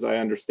motion, as I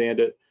understand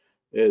it,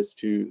 is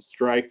to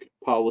strike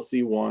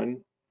policy 1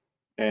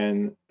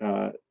 and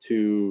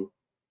to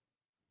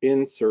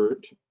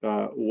insert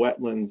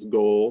wetlands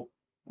goal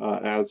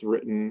as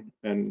written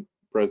and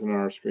present on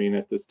our screen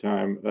at this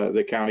time.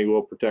 The county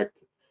will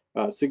protect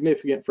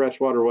significant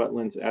freshwater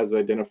wetlands as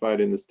identified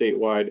in the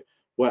statewide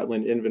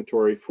wetland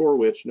inventory, for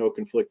which no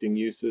conflicting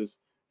uses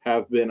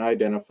have been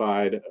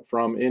identified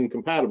from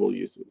incompatible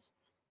uses.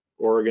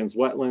 Oregon's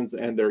wetlands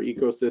and their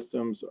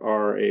ecosystems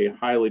are a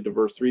highly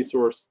diverse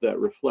resource that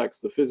reflects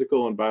the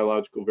physical and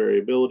biological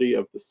variability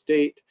of the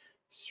state.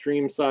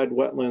 Streamside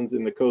wetlands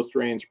in the Coast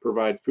Range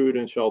provide food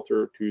and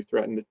shelter to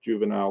threatened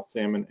juvenile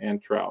salmon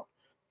and trout.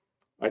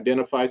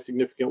 Identify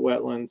significant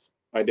wetlands,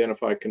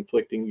 identify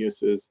conflicting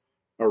uses,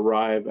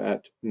 arrive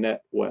at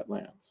net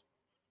wetlands.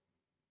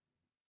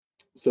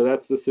 So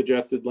that's the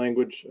suggested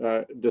language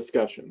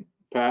discussion.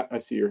 Pat, I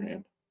see your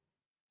hand.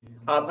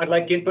 I'd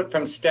like input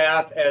from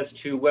staff as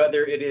to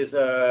whether it is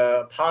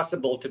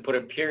possible to put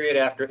a period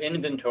after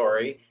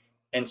inventory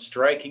and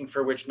striking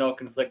for which no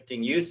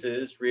conflicting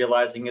uses,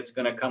 realizing it's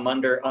going to come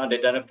under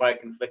unidentified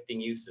conflicting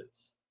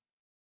uses.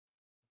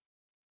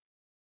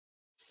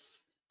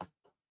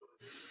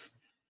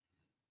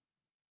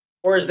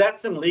 Or is that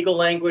some legal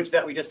language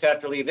that we just have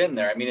to leave in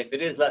there? I mean, if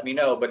it is, let me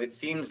know, but it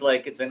seems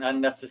like it's an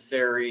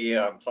unnecessary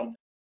something.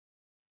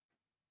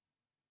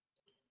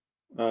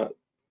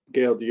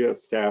 Gail, do you have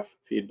staff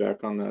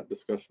feedback on that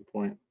discussion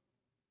point?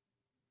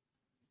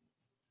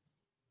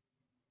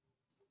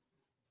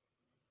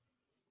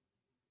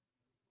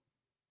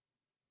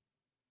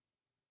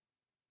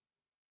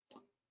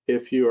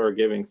 If you are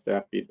giving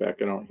staff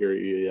feedback, I don't hear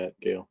you yet,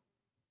 Gail.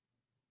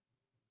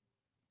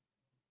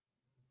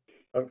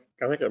 I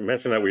think I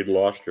mentioned that we'd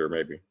lost her,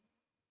 maybe.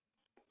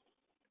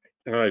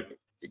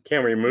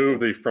 Can we move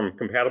the from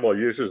compatible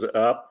uses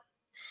up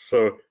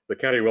so the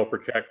county will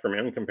protect from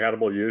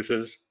incompatible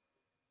uses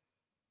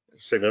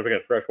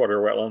significant freshwater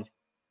wetlands?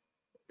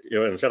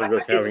 instead of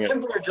just having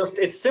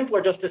It's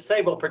simpler just to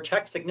say, well,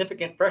 protect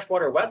significant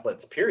freshwater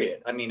wetlands,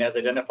 period. I mean, as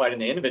identified in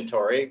the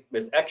inventory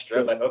is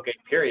extra, but okay,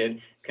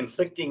 period.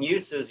 Conflicting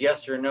uses,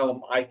 yes or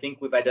no, I think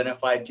we've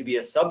identified to be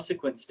a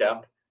subsequent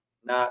step,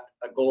 not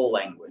a goal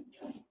language.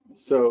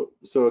 So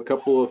a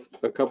couple of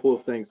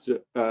things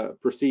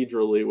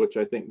procedurally, which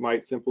I think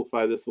might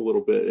simplify this a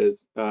little bit,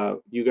 is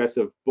you guys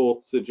have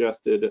both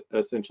suggested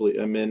essentially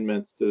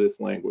amendments to this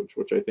language,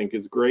 which I think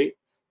is great.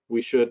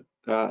 We should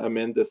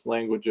amend this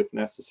language if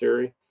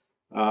necessary,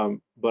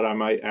 but I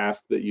might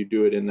ask that you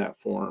do it in that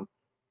form.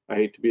 I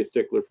hate to be a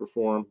stickler for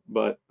form,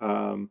 but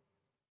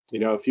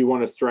if you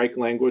want to strike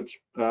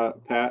language,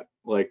 Pat,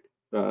 like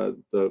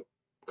the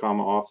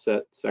comma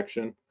offset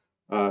section,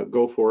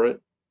 go for it.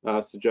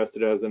 Suggest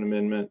it as an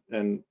amendment,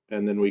 and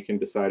then we can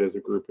decide as a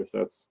group if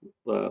that's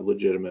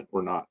legitimate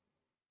or not.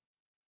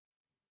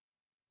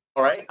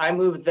 All right, I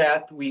move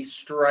that we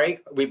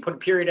put a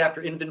period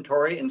after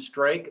inventory and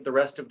strike the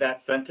rest of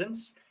that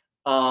sentence.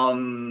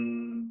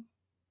 Okay.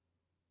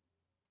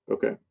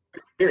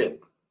 Period.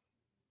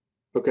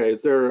 Okay,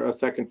 is there a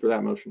second for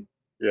that motion?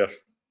 Yes.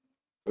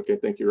 Okay,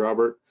 thank you,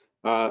 Robert.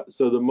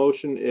 So the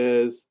motion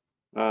is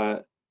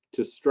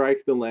to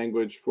strike the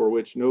language for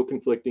which no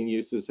conflicting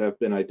uses have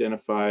been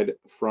identified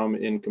from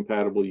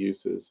incompatible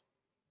uses.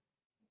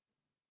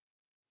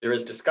 There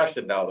is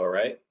discussion now, though,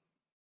 right?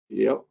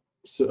 Yep.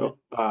 So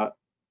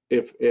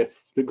if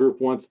the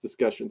group wants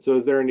discussion, so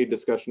is there any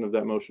discussion of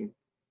that motion?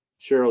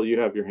 Cheryl, you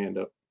have your hand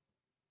up.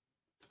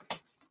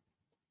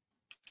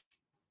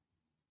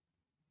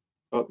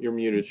 Oh, you're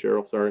muted,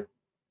 Cheryl. Sorry.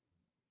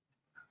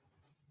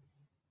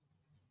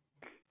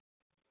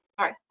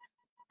 All right.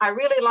 I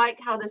really like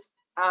how this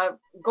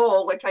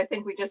goal, which I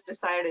think we just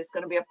decided is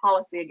going to be a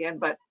policy again,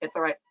 but it's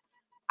all right.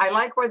 I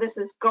like where this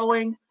is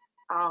going.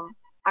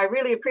 I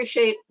really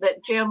appreciate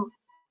that Jim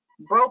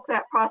broke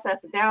that process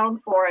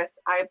down for us.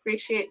 I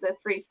appreciate the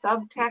 3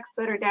 subtexts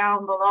that are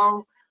down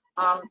below.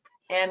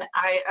 And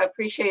I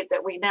appreciate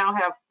that we now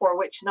have for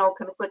which no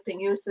conflicting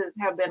uses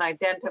have been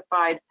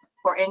identified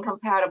for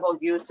incompatible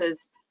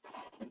uses.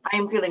 I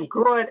am feeling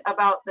good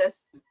about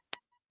this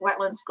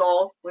wetlands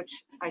goal, which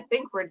I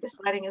think we're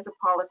deciding as a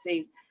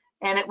policy.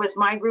 And it was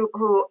my group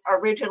who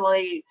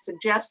originally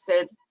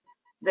suggested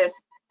this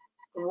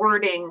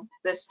wording,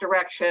 this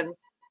direction.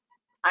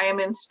 I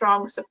am in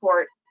strong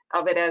support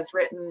of it as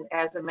written,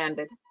 as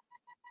amended.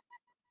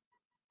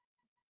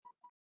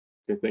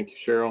 Okay, thank you,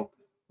 Cheryl.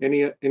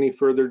 Any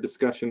further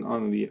discussion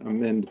on the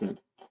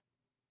amendment?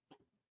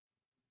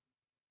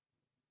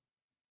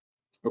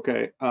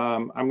 Okay,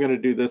 I'm going to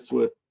do this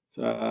with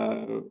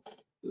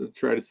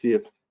try to see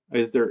if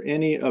is there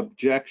any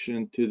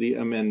objection to the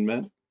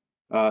amendment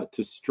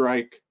to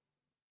strike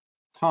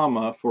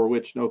comma for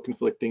which no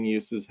conflicting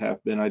uses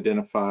have been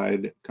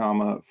identified,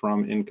 comma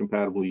from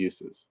incompatible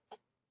uses.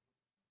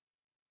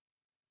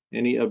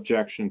 Any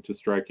objection to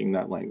striking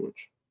that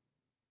language?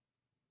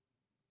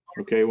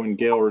 Okay, when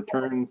Gail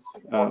returns,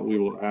 we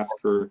will ask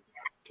her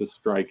to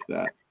strike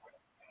that.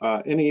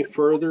 Any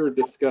further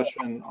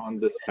discussion on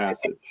this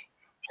passage?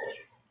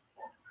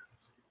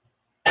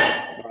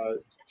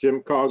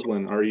 Jim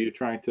Coughlin, are you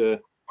trying to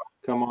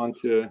come on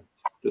to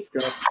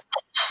discuss?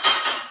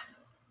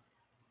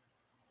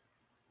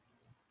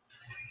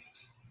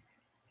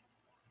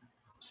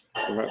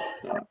 Perhaps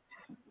not.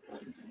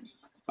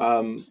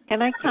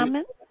 Can I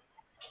comment?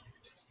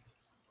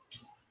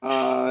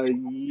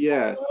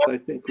 Yes, I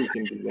think we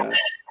can do that.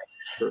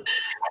 Sure.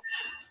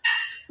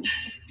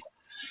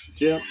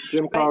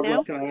 Jim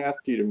Coughlin, can I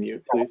ask you to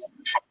mute, please?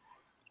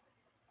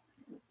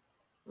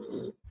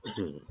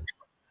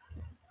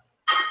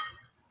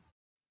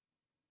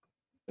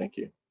 Thank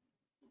you.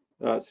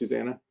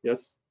 Susanna,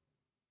 yes?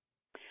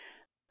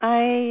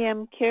 I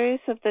am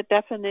curious of the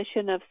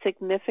definition of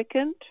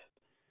significant.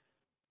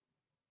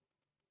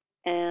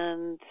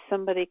 And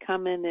somebody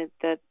commented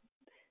that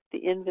the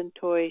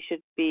inventory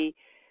should be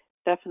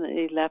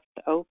definitely left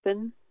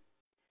open.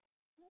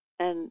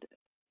 And,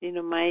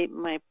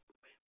 my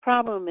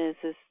problem is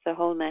the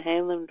whole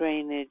Nehalem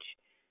drainage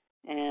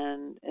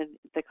and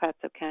the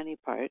Clatsop County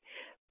part,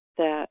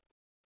 that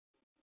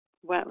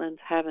wetlands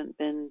haven't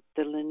been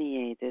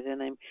delineated.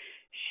 And I'm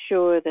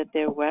sure that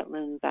there are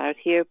wetlands out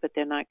here, but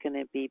they're not going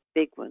to be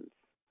big ones.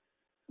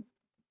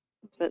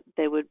 But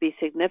they would be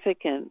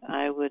significant,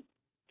 I would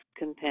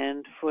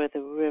contend, for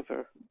the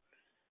river.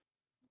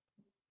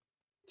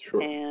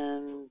 Sure.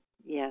 And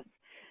yes,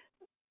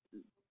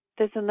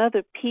 there's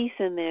another piece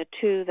in there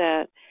too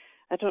that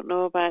I don't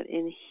know about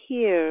in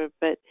here,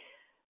 but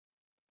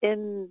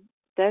in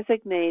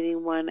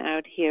designating one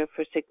out here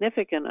for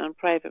significant on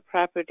private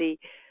property,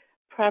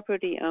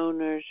 property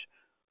owners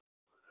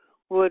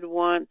would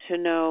want to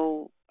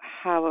know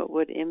how it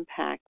would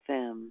impact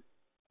them.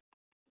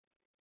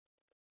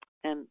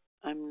 And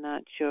I'm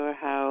not sure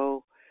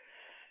how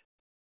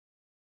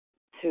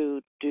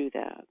to do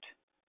that.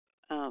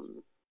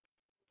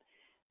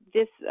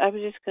 I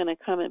was just going to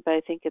comment, but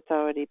I think it's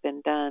already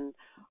been done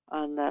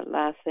on that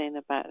last thing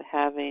about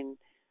having,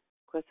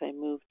 of course I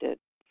moved it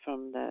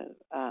from the,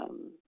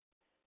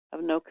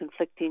 of no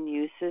conflicting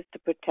uses to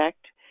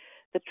protect.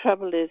 The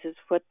trouble is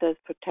what does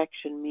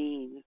protection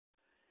mean?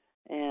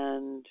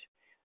 And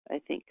I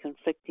think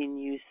conflicting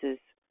uses,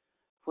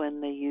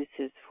 when the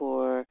uses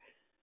for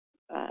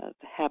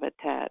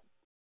habitat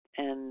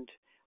and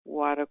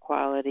water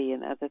quality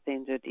and other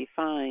things are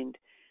defined,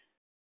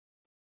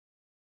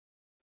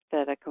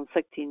 that a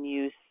conflicting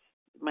use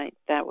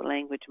that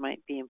language might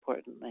be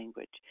important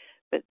language.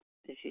 But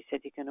as you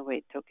said, you're going to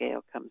wait till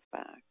Gail comes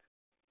back.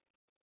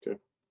 Okay.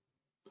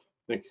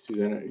 Thank you,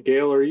 Susanna.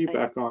 Gail, are you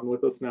back on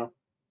with us now?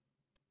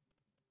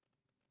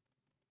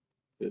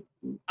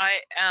 I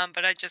am,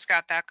 but I just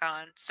got back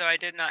on, so I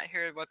did not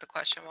hear what the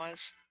question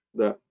was.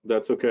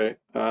 That's okay.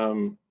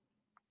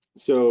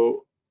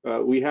 So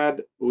we have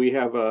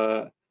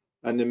an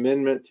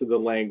amendment to the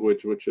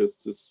language, which is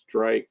to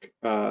strike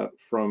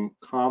from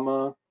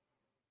comma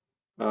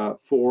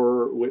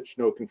for which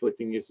no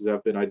conflicting uses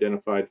have been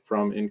identified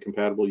from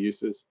incompatible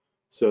uses.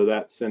 So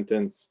that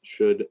sentence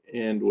should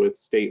end with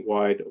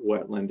statewide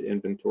wetland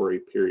inventory,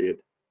 period.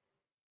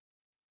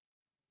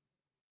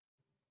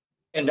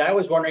 And I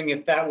was wondering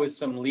if that was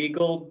some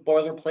legal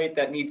boilerplate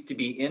that needs to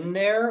be in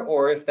there,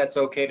 or if that's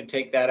okay to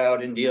take that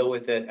out and deal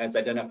with it as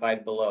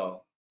identified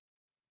below.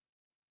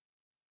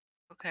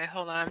 Okay,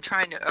 hold on. I'm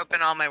trying to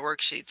open all my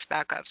worksheets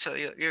back up, so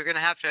you're going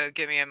to have to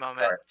give me a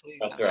moment, Sorry. please.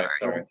 That's I'm all right.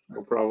 sorry.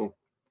 No problem.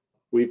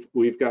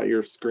 We've got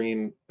your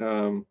screen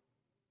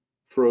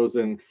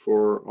frozen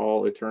for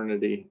all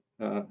eternity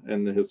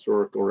and the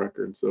historical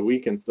record, so we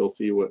can still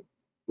see what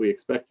we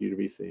expect you to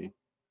be seeing.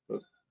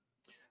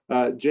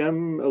 But,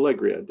 Jim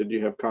Allegria, did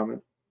you have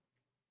comment?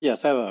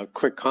 Yes, I have a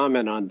quick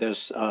comment on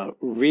this.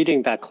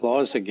 Reading that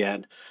clause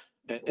again,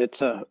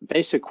 it's a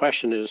basic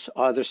question is,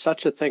 are there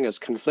such a thing as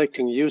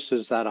conflicting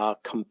uses that are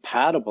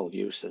compatible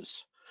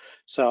uses?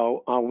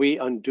 So are we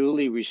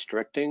unduly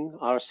restricting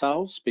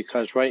ourselves?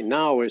 Because right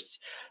now it's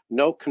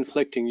no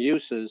conflicting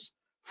uses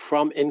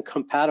from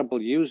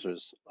incompatible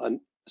users.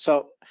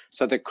 So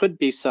there could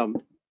be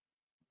some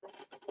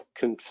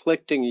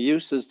conflicting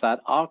uses that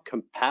are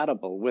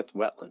compatible with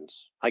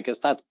wetlands. I guess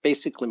that's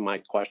basically my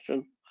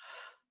question.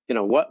 You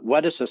know,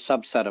 what is a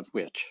subset of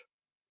which?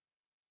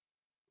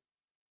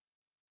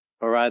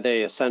 Or are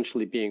they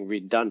essentially being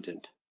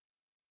redundant?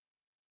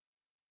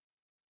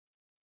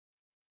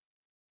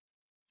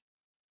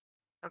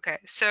 Okay,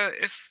 so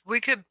if we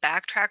could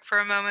backtrack for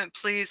a moment,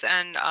 please,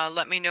 and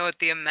let me know what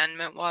the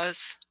amendment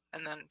was,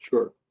 and then.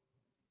 Sure.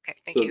 Okay,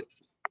 thank you.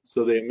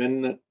 So the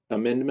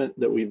amendment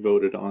that we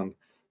voted on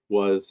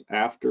was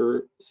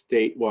after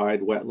statewide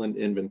wetland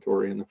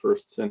inventory in the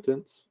first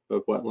sentence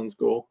of wetlands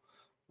goal,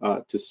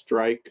 to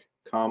strike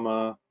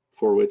comma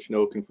for which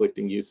no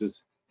conflicting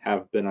uses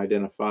have been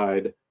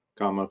identified,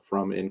 comma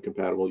from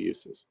incompatible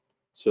uses,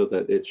 so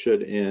that it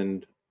should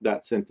end,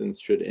 that sentence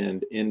should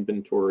end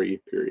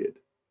inventory, period.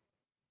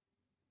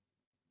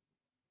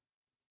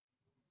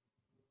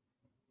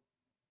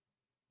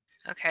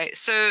 Okay,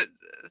 so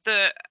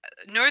the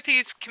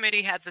Northeast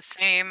Committee had the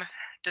same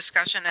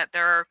discussion at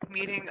their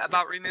meeting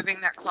about removing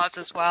that clause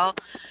as well.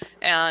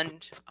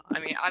 And I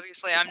mean,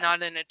 obviously I'm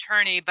not an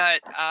attorney,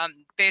 but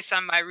based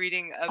on my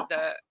reading of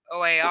the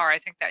OAR, I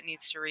think that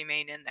needs to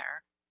remain in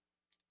there.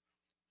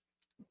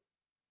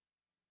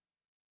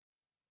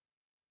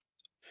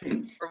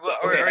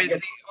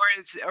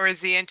 Or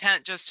is the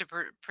intent just to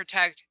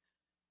protect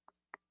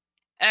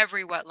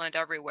every wetland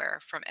everywhere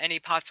from any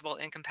possible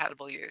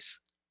incompatible use?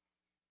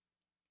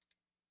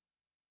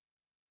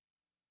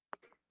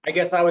 I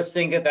guess I was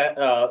thinking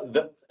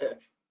that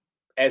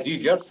as you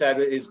just said,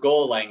 is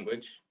goal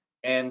language,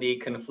 and the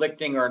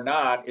conflicting or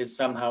not is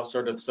somehow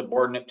sort of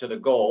subordinate to the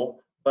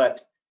goal.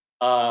 But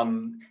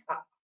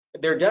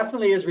there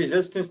definitely is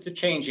resistance to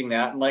changing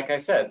that. And like I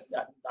said,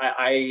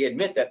 I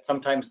admit that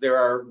sometimes there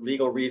are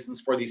legal reasons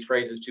for these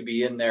phrases to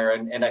be in there.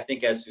 And I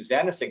think, as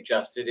Susanna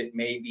suggested, it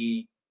may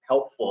be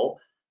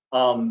helpful.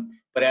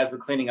 But as we're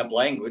cleaning up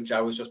language,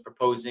 I was just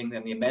proposing,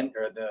 and the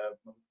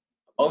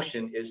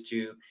motion is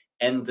to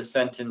end the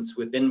sentence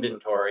with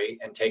inventory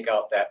and take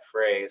out that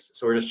phrase.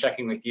 So we're just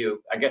checking with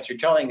you. I guess you're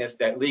telling us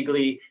that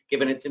legally,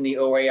 given it's in the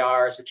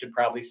OARs, it should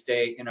probably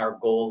stay in our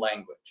goal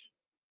language.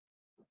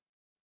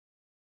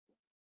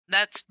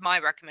 That's my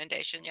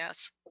recommendation,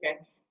 yes. Okay.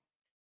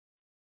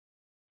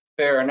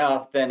 Fair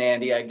enough, then,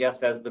 Andy. I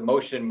guess as the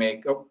motion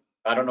maker,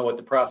 I don't know what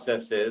the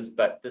process is,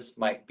 but this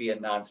might be a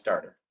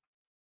non-starter.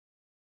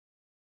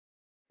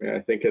 Yeah,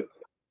 I think it.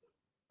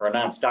 Or a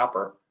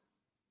non-stopper.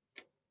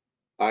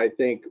 I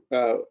think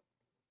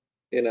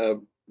in a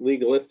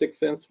legalistic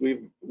sense,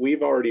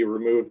 we've already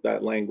removed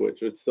that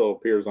language. It still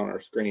appears on our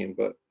screen,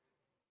 but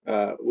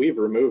we've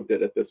removed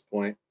it at this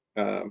point.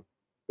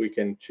 We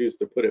can choose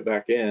to put it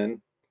back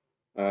in.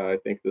 I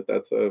think that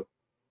that's a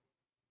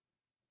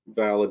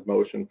valid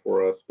motion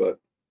for us, but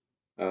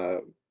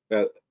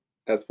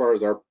as far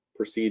as our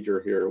procedure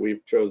here,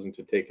 we've chosen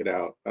to take it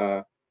out.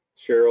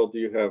 Cheryl, do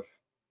you have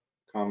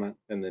comment?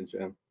 And then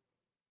Jim.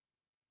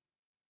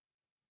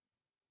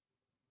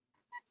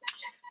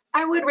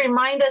 I would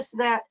remind us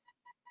that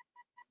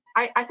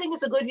I think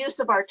it's a good use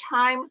of our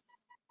time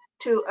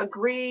to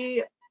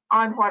agree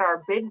on what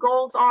our big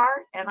goals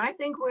are, and I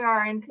think we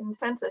are in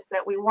consensus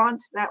that we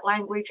want that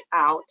language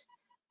out.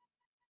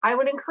 I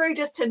would encourage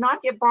us to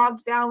not get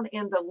bogged down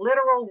in the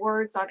literal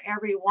words on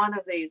every one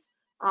of these.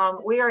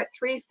 We are at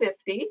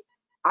 350.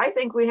 I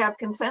think we have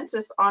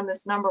consensus on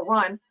this number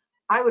one.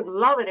 I would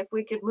love it if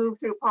we could move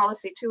through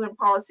policy 2 and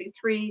policy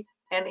 3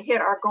 and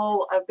hit our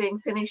goal of being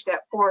finished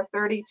at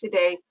 4:30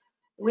 today.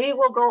 We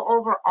will go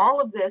over all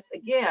of this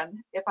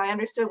again, if I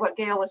understood what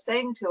Gail was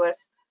saying to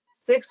us,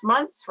 6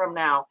 months from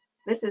now.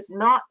 This is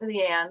not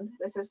the end.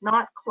 This is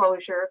not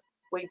closure.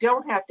 We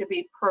don't have to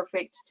be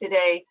perfect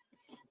today.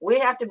 We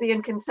have to be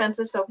in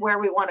consensus of where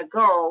we want to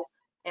go,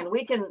 and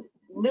we can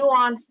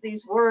nuance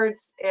these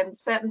words and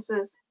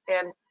sentences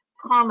and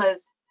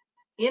commas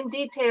in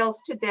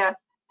details to death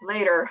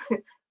later.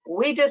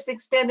 We just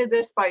extended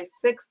this by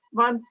 6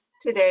 months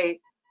today,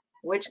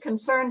 which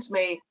concerns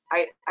me.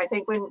 I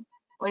think when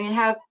you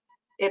have,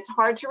 it's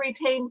hard to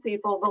retain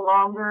people the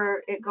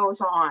longer it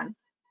goes on.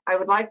 I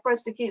would like for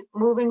us to keep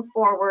moving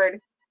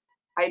forward.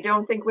 I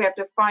don't think we have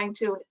to fine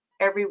tune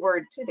every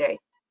word today.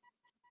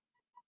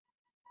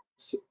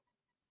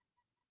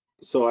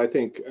 So I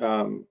think,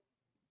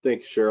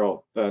 thank you,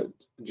 Cheryl.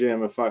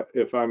 Jim,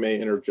 if I may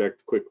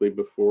interject quickly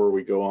before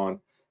we go on,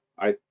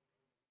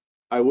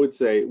 I would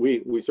say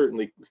we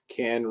certainly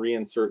can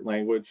reinsert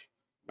language.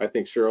 I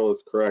think Cheryl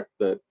is correct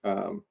that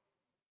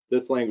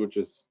this language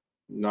is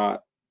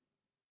not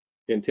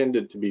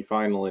intended to be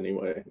final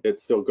anyway. It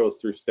still goes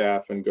through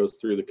staff and goes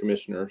through the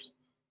commissioners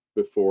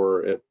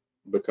before it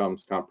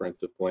becomes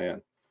comprehensive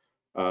plan.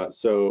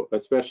 So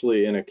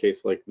especially in a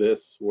case like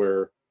this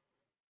where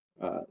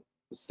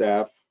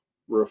staff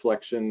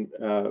reflection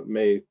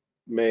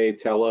may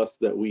tell us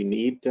that we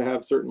need to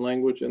have certain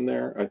language in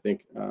there, I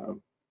think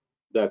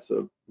that's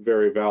a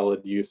very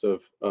valid use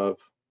of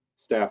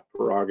staff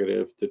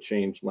prerogative to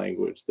change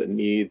language that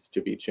needs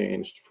to be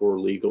changed for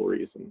legal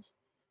reasons.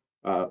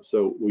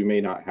 So we may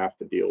not have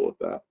to deal with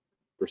that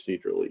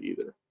procedurally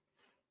either.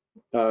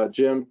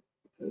 Jim,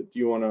 do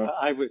you want to?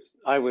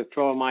 I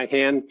withdraw my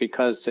hand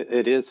because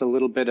it is a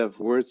little bit of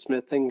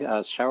wordsmithing,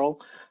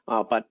 Cheryl,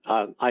 but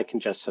I can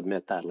just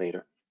submit that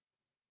later.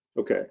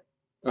 Okay.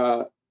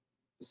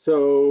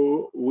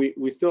 So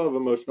we still have a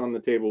motion on the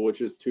table,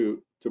 which is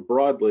to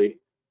broadly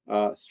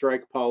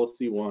strike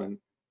policy 1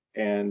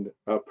 and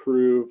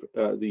approve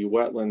the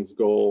wetlands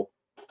goal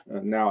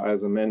now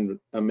as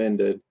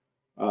amended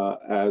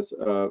as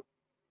a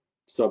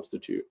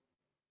substitute.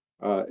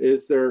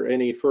 Is there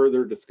any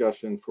further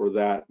discussion for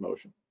that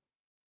motion?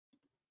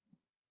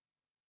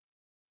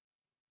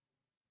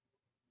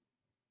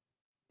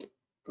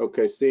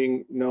 Okay,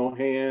 seeing no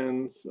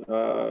hands,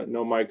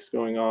 no mics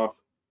going off.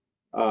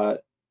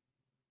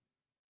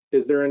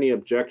 Is there any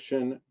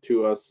objection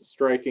to us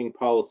striking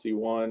policy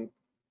 1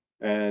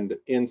 and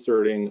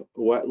inserting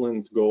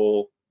wetlands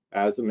goal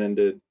as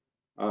amended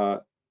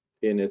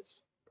in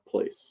its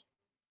place?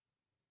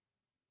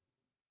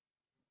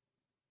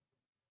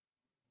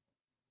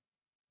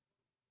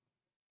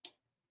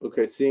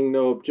 Okay, seeing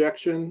no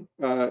objection,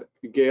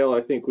 Gail,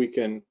 I think we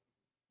can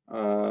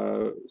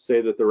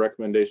say that the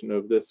recommendation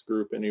of this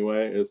group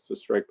anyway is to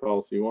strike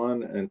policy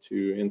 1 and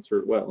to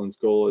insert wetlands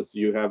goal as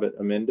you have it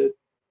amended.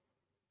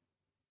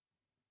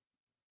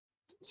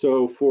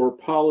 So for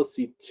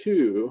policy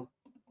 2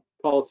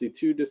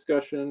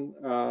 discussion,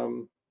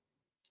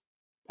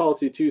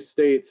 policy 2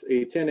 states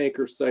a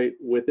 10-acre site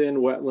within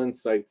wetland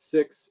site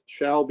 6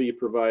 shall be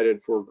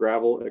provided for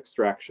gravel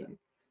extraction.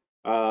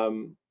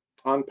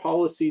 On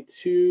policy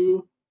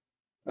 2,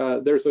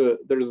 there's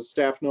a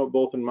staff note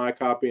both in my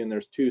copy and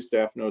there's 2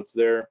 staff notes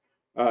there.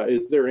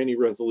 Is there any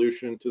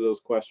resolution to those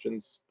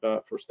questions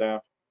for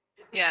staff?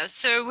 Yeah,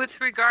 so with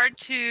regard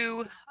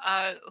to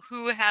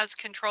who has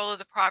control of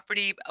the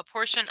property, a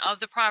portion of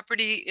the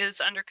property is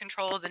under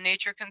control of the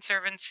Nature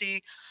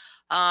Conservancy.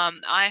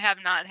 I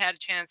have not had a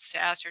chance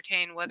to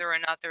ascertain whether or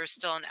not there is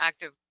still an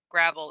active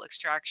gravel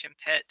extraction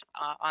pit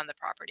on the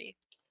property.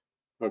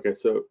 Okay,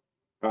 so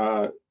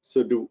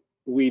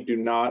we do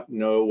not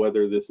know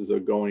whether this is a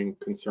going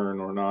concern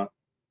or not.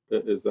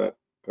 Is that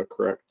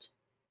correct?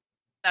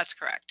 That's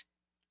correct.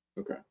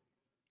 Okay.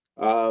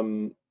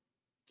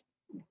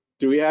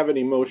 Do we have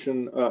any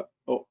motion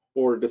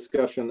or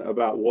discussion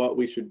about what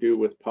we should do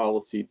with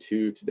policy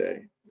 2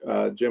 today?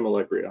 Jim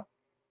Allegria.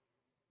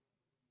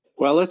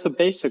 Well, it's a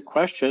basic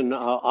question.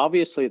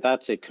 Obviously,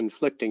 that's a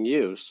conflicting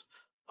use.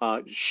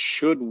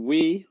 Should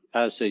we,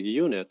 as a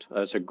unit,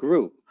 as a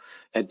group,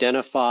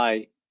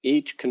 identify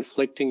each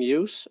conflicting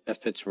use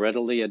if it's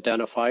readily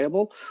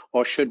identifiable,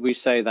 or should we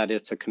say that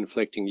it's a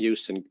conflicting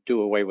use and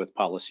do away with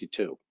policy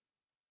 2?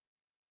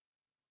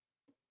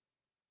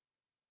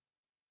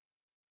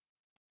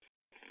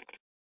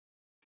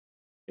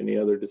 Any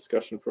other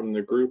discussion from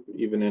the group,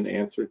 even in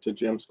answer to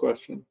Jim's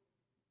question?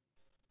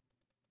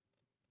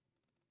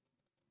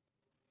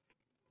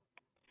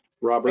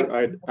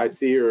 Robert, I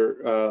see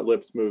your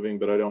lips moving,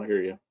 but I don't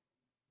hear you.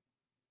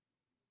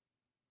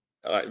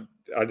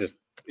 I just,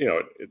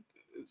 it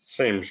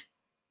seems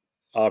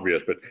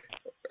obvious, but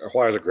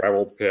why is a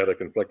gravel pit a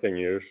conflicting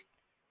use?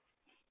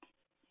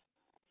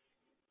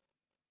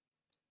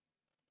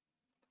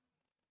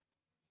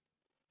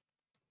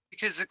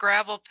 because the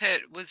gravel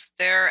pit was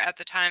there at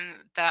the time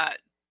that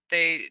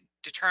they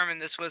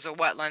determined this was a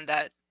wetland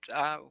that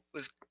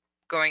was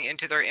going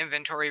into their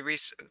inventory,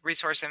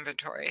 resource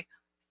inventory.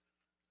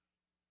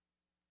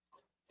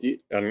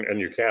 And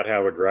you can't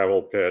have a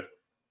gravel pit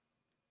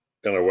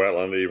in a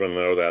wetland, even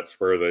though that's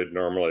where they'd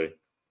normally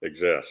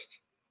exist.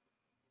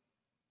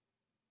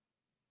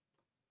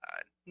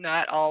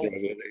 Not all.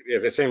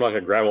 If it seemed like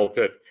a gravel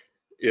pit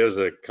is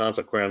a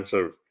consequence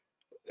of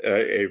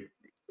a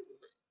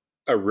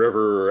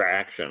river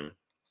action,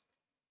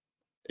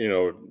 you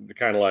know,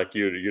 kind of like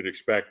you'd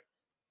expect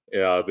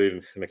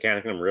the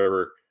Mechanicsburg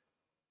River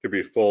to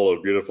be full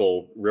of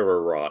beautiful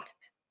river rock.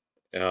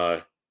 You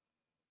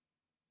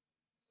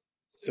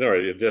know,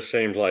 it just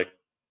seems like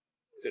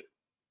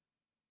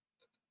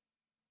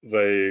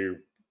they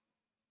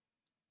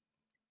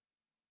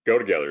go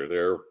together.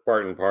 They're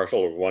part and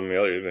parcel of one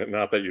another.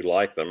 Not that you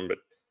like them, but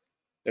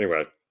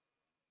anyway.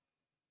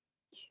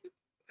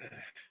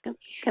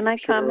 Can I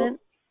comment?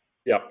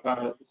 Yeah.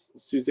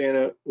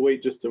 Susanna,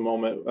 wait just a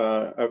moment.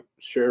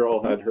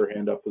 Cheryl had her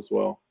hand up as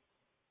well.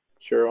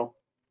 Cheryl?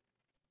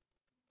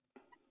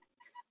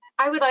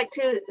 I would like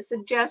to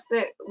suggest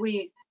that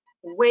we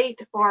wait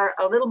for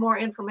a little more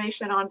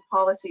information on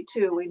policy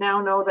 2. We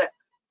now know that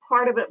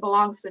part of it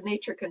belongs to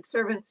Nature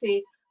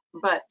Conservancy,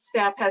 but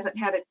staff hasn't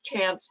had a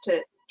chance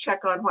to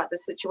check on what the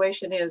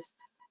situation is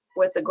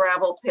with the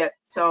gravel pit.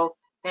 So,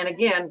 and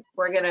again,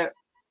 we're going to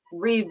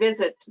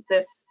revisit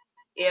this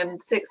in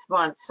 6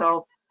 months.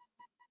 So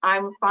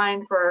I'm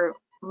fine for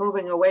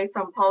moving away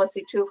from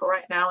policy 2 for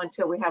right now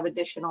until we have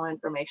additional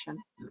information.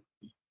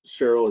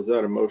 Cheryl, is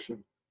that a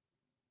motion?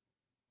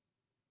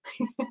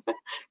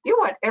 You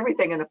want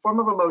everything in the form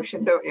of a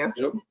motion, don't you?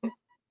 Yep.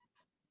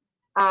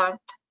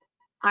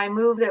 I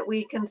move that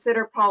we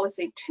consider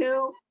policy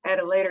 2 at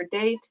a later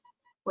date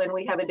when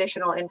we have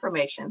additional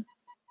information.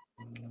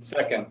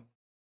 Second.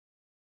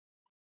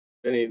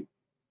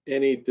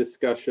 Any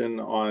discussion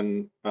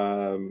on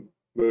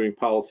moving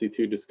policy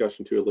 2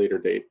 discussion to a later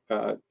date?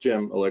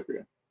 Jim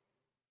Allegria.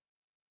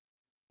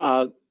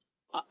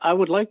 I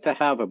would like to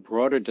have a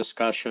broader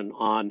discussion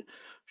on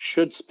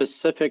should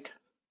specific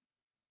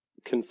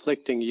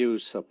conflicting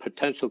use or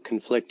potential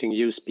conflicting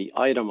use be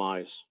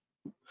itemized.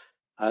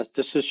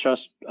 This is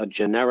just a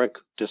generic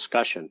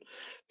discussion,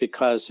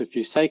 because if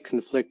you say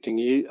conflicting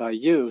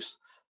use,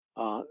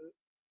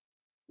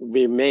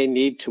 we may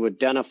need to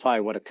identify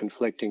what a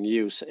conflicting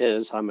use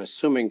is. I'm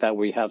assuming that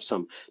we have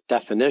some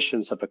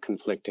definitions of a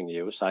conflicting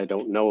use. I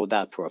don't know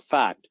that for a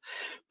fact,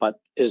 but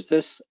is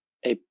this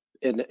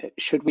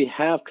should we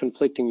have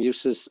conflicting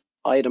uses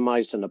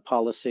itemized in a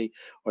policy,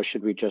 or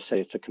should we just say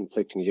it's a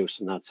conflicting use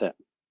and that's it?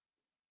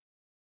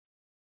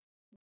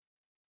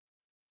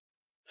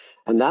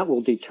 And that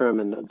will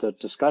determine, the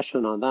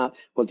discussion on that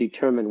will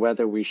determine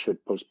whether we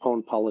should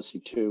postpone policy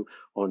 2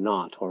 or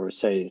not, or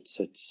say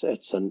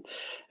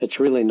it's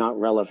really not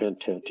relevant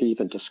to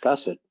even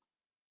discuss it.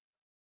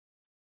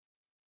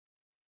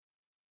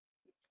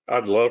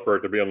 I'd love for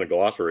it to be on the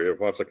glossary of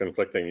what's a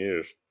conflicting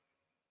use.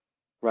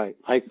 Right.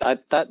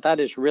 That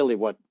is really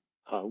what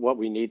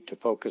we need to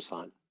focus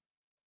on.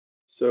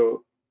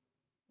 So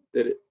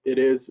it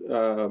is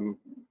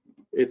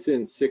it's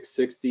in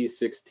 660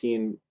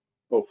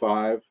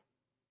 1605.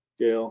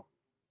 Gail.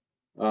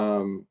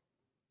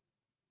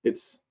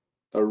 It's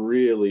a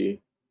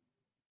really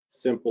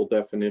simple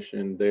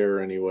definition there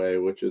anyway,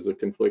 which is a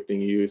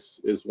conflicting use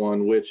is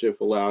one which,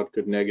 if allowed,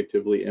 could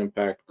negatively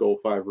impact Goal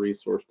 5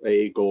 resource,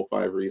 a Goal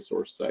 5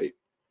 resource site.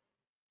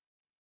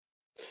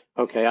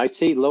 Okay, I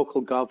see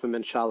local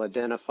government shall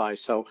identify.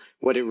 So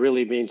what it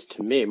really means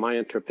to me, my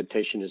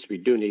interpretation is we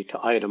do need to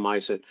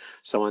itemize it.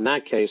 So in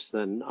that case,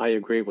 then I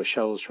agree with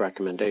Cheryl's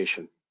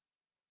recommendation.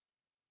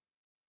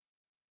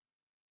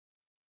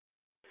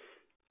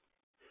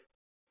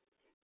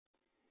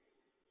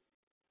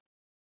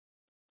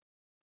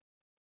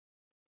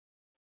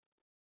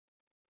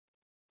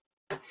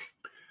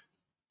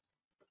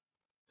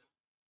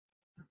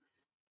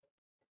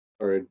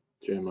 All right,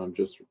 Jim, I'm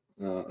just,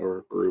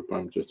 or group,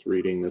 I'm just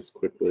reading this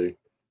quickly.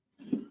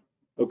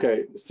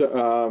 Okay,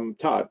 so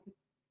Todd.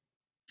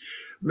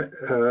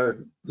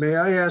 May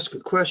I ask a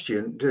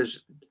question?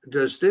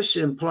 Does this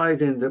imply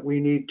then that we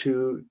need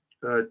to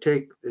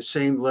take the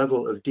same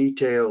level of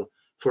detail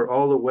for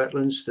all the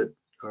wetlands that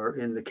are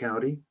in the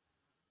county?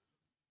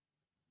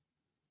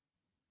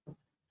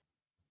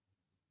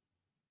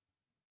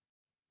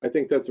 I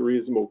think that's a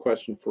reasonable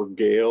question for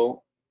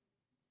Gail.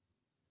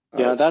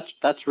 Yeah,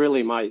 that's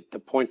really the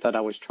point that I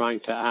was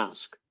trying to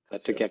ask,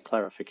 to get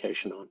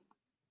clarification on.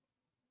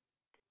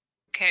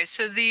 Okay,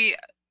 so the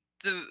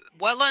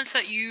wetlands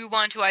that you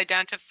want to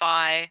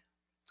identify,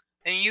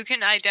 and you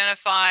can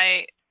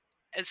identify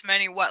as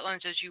many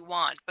wetlands as you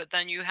want, but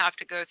then you have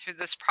to go through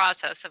this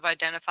process of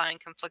identifying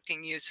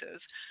conflicting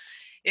uses.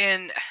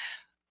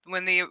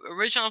 When the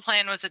original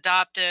plan was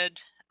adopted,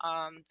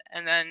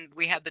 and then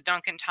we had the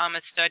Duncan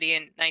Thomas study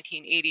in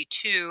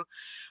 1982,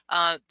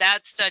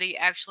 that study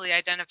actually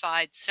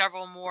identified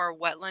several more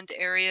wetland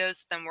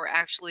areas than were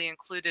actually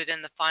included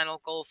in the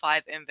final Goal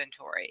 5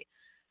 inventory.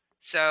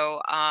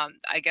 So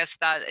I guess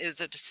that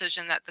is a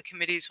decision that the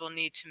committees will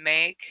need to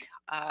make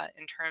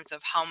in terms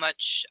of how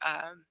much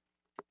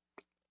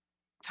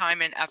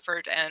time and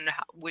effort and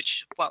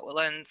which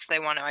wetlands they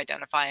want to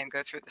identify and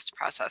go through this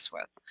process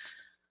with.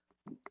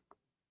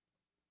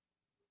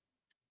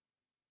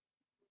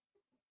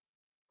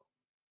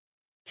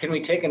 Can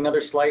we take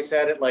another slice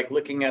at it, like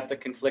looking at the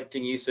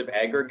conflicting use of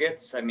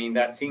aggregates? I mean,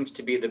 that seems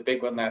to be the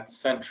big one that's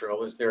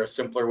central. Is there a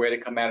simpler way to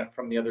come at it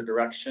from the other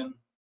direction?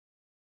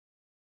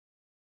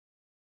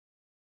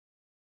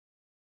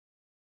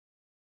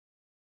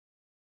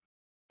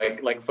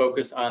 Like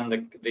focus on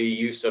the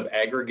use of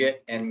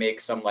aggregate and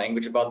make some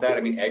language about that.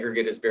 I mean,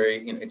 aggregate is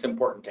very, you know, it's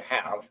important to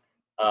have.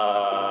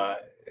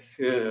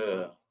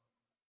 Never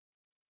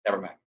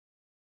mind.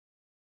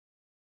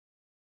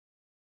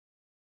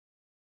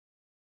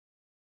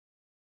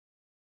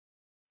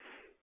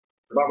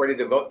 We're about ready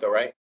to vote though,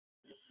 right?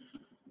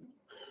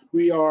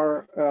 We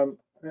are,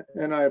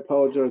 and I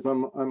apologize.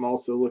 I'm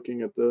also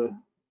looking at the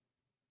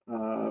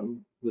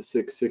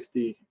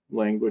 660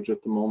 language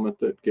at the moment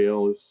that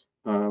Gail has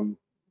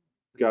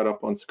got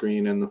up on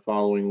screen, and the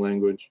following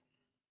language.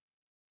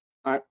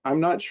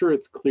 I'm not sure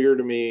it's clear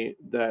to me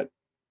that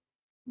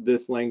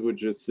this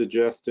language is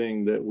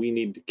suggesting that we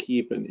need to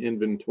keep an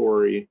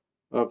inventory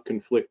of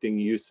conflicting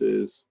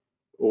uses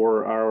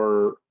or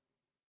our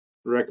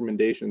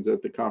recommendations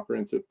at the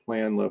comprehensive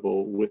plan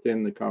level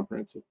within the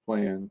comprehensive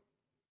plan.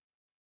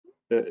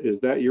 Is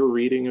that your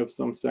reading of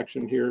some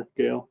section here,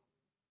 Gail?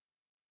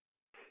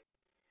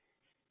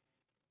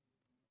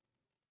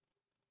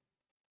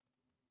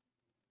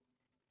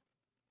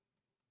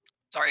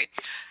 Sorry.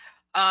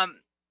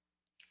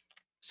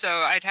 So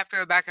I'd have to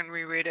go back and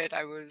reread it.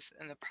 I was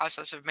in the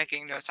process of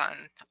making notes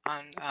on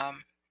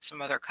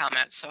some other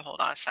comments, so hold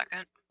on a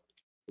second.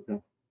 Okay.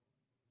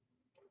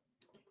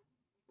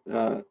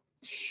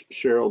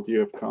 Cheryl, do you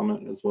have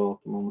comment as well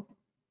at the moment?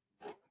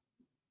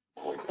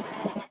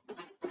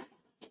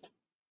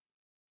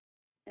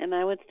 And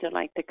I would still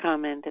like to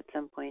comment at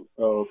some point.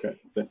 Oh, okay.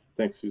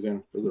 Thanks,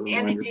 Suzanne, for the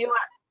reminder. Andy,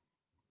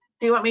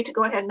 do you want me to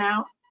go ahead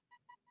now?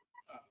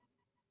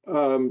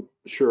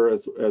 Sure,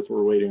 as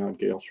we're waiting on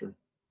Gail, sure.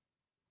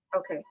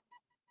 Okay.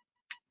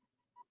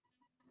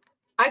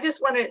 I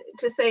just wanted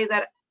to say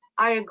that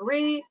I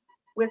agree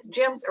with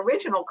Jim's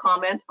original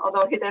comment,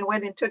 although he then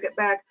went and took it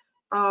back.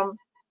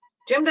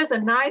 Jim does a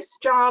nice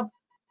job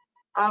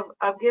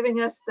of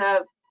giving us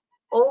the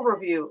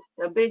overview,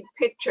 the big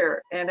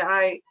picture, and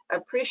I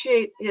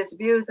appreciate his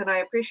views and I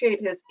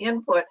appreciate his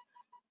input.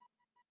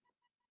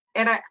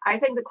 And I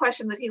think the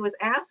question that he was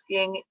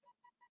asking,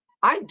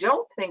 I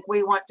don't think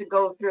we want to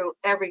go through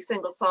every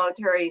single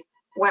solitary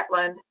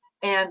wetland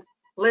and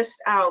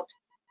list out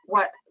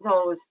what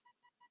those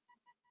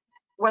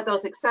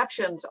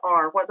exceptions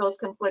are, what those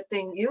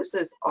conflicting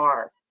uses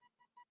are.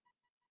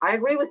 I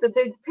agree with the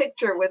big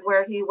picture with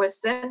where he was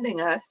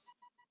sending us.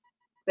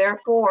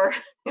 Therefore,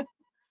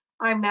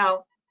 I'm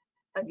now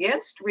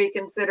against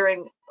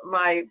reconsidering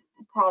my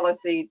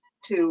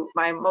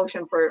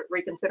motion for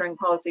reconsidering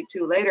policy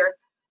 2 later.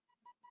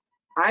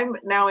 I'm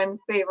now in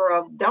favor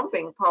of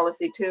dumping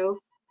policy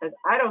 2 because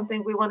I don't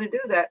think we want to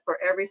do that for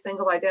every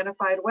single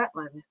identified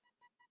wetland.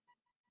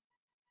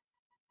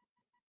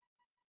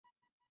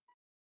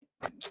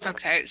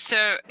 Okay,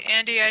 so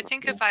Andy, I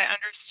think if I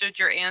understood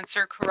your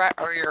answer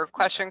correct, or your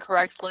question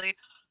correctly,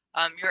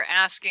 you're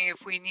asking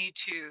if we need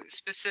to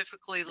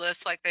specifically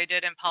list, like they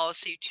did in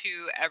policy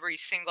 2, every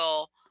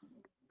single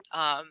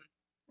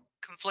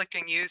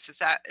conflicting use. Is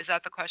that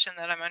the question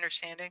that I'm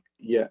understanding?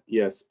 Yeah,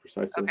 yes,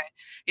 precisely. Okay.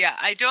 Yeah,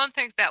 I don't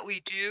think that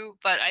we do,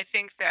 but I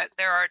think that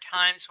there are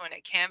times when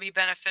it can be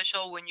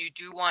beneficial when you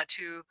do want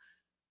to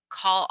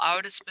call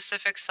out a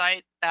specific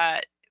site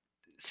that.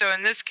 So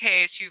in this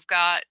case, you've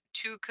got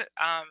two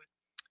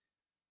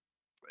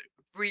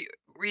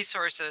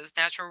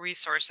natural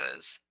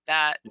resources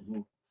that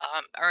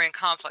are in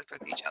conflict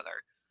with each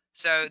other.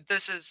 So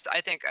this is, I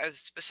think, a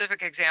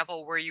specific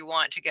example where you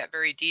want to get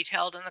very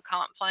detailed in the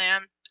comp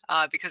plan,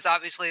 because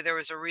obviously there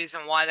was a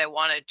reason why they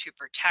wanted to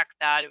protect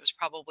that. It was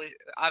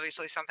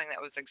obviously something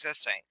that was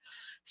existing.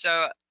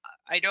 So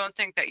I don't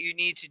think that you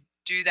need to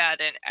do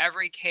that in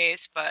every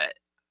case, but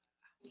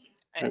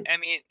I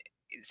mean,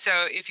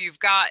 so if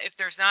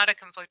there's not a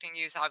conflicting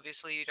use,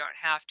 obviously you don't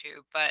have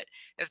to, but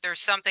if there's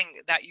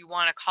something that you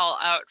want to call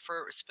out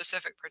for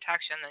specific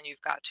protection, then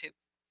you've got to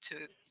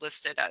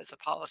list it as a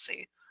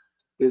policy.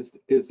 Is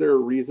there a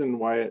reason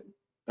why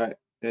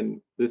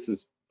and this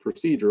is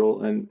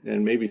procedural and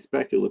maybe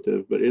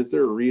speculative, but is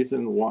there a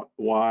reason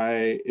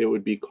why it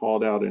would be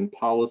called out in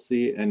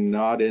policy and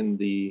not in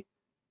the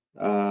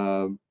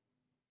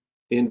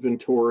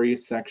inventory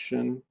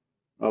section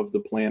of the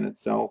plan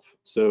itself?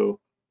 So,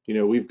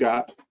 we've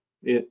got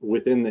it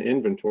within the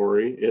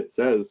inventory. It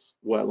says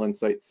wetland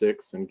site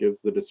 6 and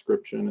gives the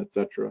description,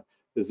 etc.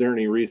 Is there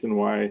any reason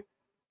why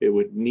it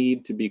would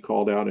need to be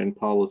called out in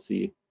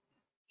policy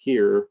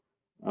here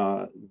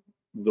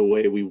the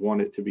way we want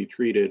it to be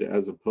treated,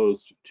 as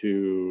opposed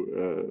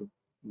to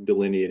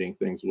delineating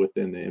things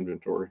within the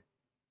inventory?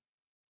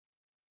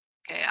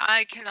 Okay,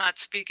 I cannot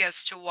speak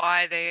as to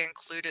why they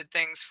included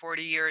things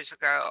 40 years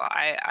ago.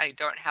 I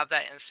don't have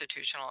that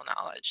institutional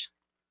knowledge.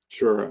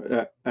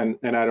 Sure, and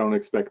I don't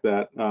expect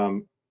that.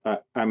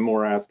 I'm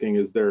more asking,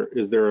 is there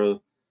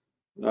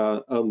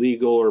a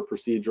legal or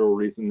procedural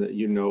reason that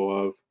you know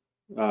of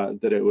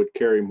that it would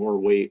carry more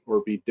weight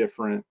or be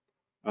different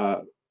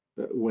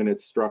when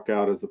it's struck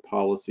out as a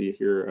policy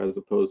here as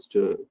opposed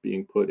to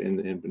being put in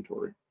the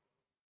inventory?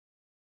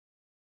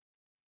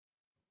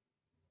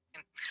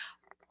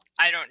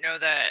 I don't know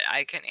that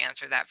I can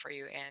answer that for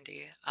you,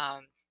 Andy.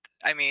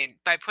 I mean,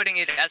 by putting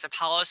it as a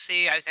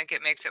policy, I think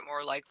it makes it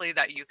more likely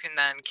that you can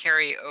then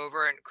carry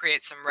over and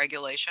create some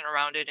regulation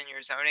around it in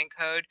your zoning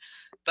code.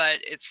 But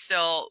it's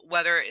still,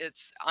 whether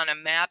it's on a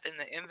map in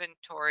the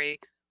inventory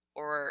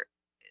or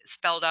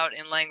spelled out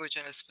in language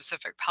in a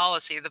specific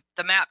policy,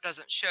 the map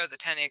doesn't show the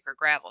 10-acre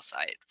gravel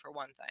site, for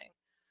one thing.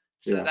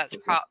 So Yeah, that's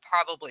okay.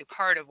 probably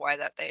part of why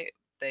that they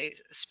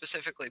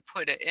specifically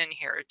put it in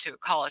here, to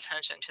call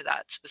attention to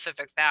that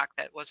specific fact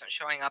that wasn't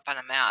showing up on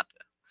a map.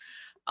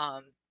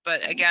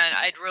 But again,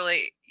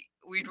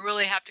 we'd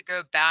really have to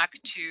go back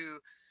to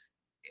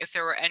if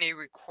there were any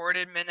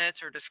recorded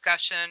minutes or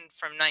discussion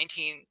from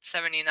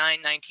 1979,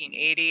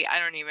 1980. I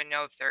don't even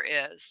know if there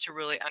is, to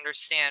really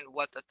understand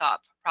what the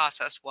thought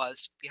process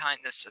was behind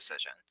this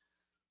decision.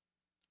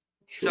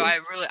 Sure. So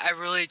I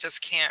really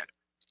just can't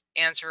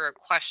answer a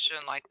question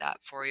like that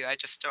for you. I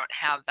just don't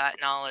have that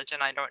knowledge,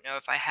 and I don't know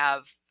if I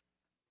have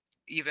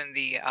even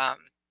the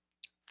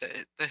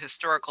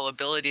historical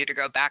ability to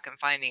go back and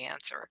find the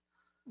answer.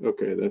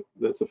 Okay,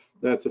 that's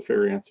a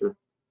fair answer.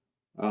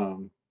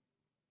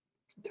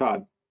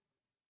 Todd.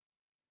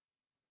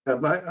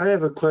 I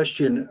have a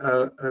question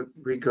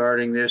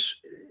regarding this.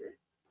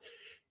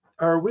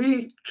 Are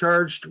we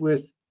charged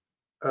with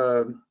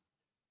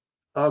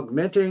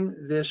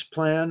augmenting this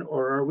plan,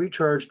 or are we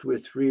charged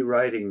with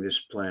rewriting this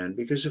plan?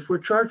 Because if we're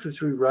charged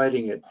with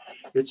rewriting it,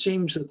 it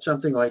seems that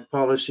something like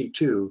policy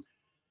 2,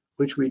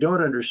 which we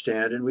don't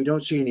understand and we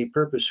don't see any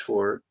purpose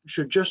for,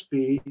 should just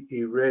be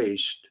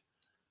erased.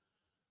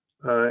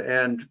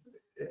 And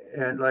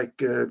like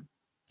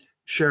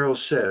Cheryl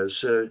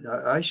says,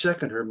 I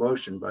second her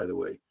motion, by the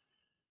way,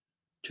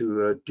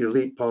 to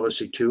delete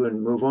policy 2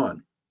 and move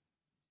on.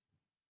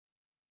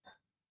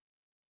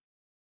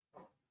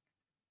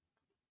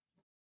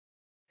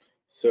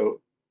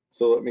 So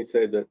let me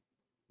say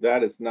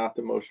that is not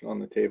the motion on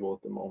the table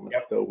at the moment,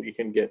 though we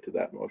can get to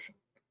that motion.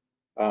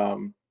 I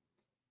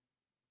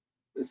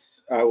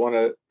want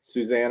to,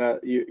 Susanna,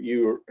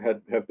 you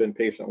have been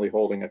patiently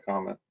holding a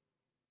comment.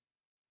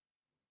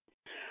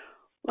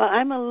 Well,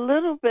 I'm a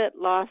little bit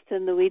lost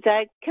in the weeds.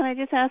 Can I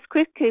just ask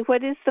quickly,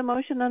 what is the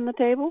motion on the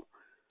table?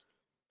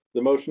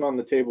 The motion on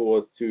the table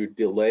was to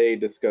delay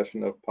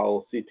discussion of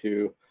policy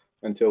 2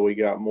 until we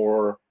got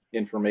more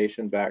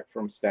information back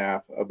from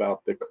staff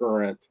about the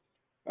current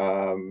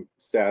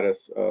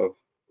status of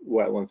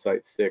wetland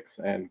site 6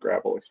 and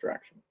gravel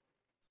extraction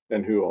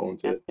and who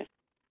owns it.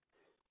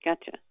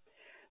 Gotcha.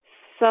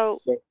 So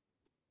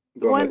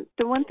go ahead.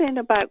 The one thing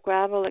about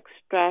gravel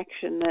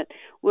extraction that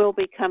will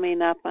be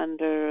coming up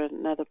under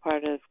another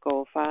part of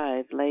Goal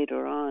 5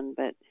 later on,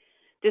 but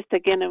just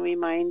again a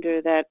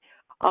reminder that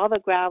all the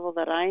gravel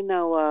that I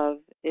know of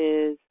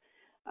is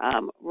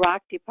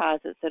rock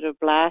deposits that are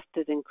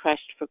blasted and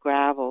crushed for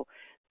gravel.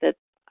 That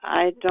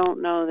I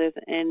don't know there's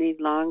any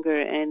longer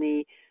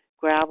any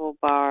gravel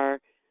bar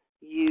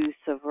use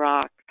of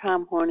rock.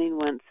 Tom Horning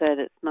once said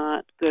it's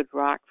not good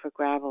rock for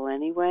gravel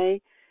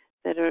anyway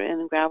that are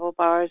in gravel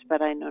bars,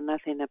 but I know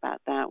nothing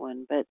about that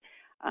one. But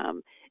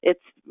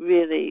it's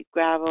really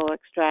gravel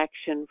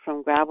extraction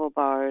from gravel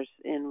bars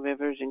in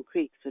rivers and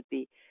creeks would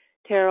be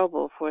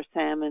terrible for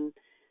salmon,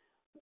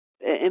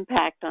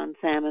 impact on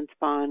salmon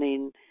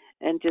spawning,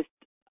 and just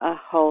a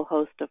whole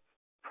host of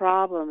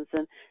problems.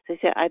 And as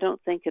I said, I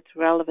don't think it's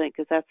relevant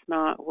because that's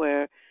not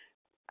where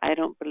I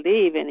don't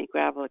believe any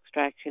gravel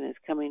extraction is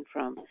coming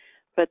from.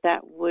 But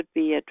that would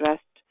be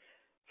addressed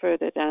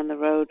further down the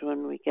road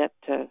when we get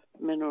to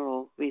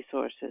mineral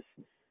resources.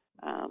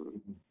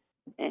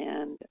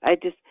 And I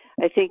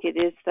think it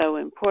is so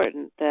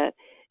important that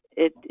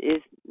it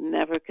is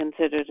never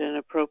considered an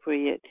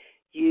appropriate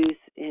use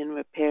in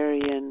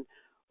riparian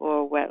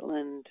or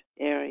wetland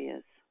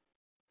areas.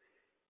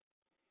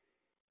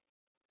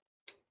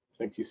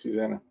 Thank you,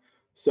 Susanna.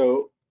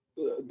 So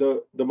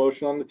the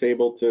motion on the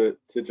table to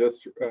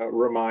just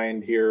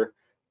remind here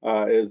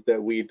is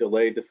that we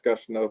delay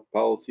discussion of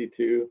policy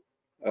 2,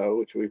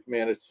 which we've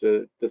managed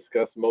to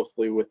discuss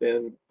mostly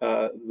within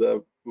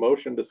the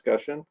motion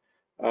discussion.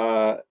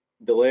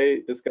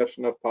 Delay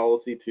discussion of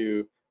policy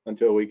 2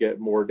 until we get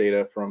more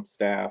data from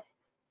staff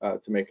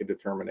to make a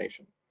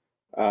determination.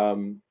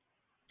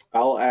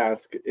 I'll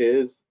ask,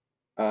 is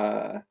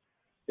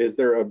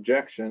there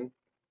objection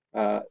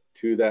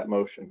to that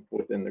motion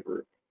within the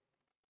group?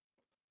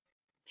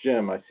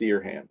 Jim, I see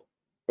your hand.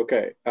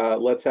 Okay,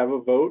 let's have a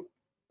vote.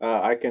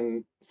 I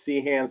can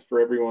see hands for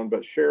everyone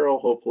but Cheryl.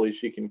 Hopefully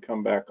she can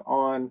come back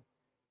on.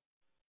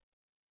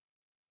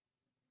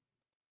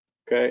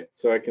 Okay,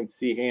 so I can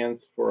see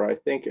hands for I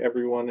think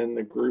everyone in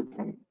the group.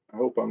 I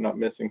hope I'm not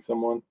missing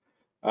someone.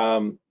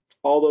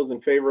 All those in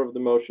favor of the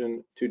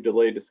motion to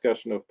delay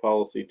discussion of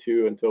policy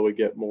 2 until we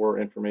get more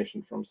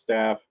information from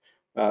staff,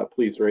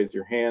 please raise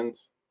your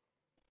hands.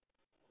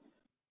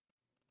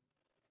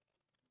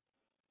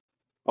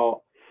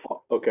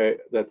 Okay,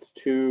 that's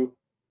 2.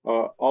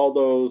 All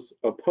those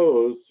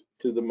opposed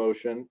to the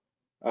motion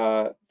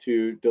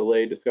to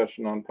delay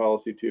discussion on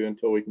policy 2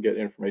 until we can get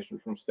information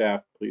from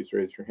staff, please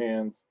raise your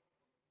hands.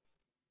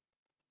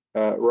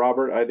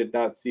 Robert, I did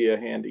not see a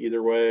hand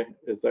either way.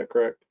 Is that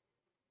correct?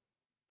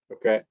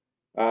 Okay.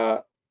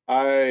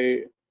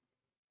 I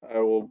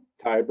will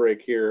tie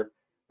break here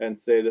and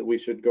say that we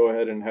should go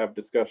ahead and have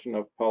discussion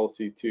of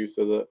policy 2,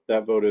 so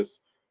that vote is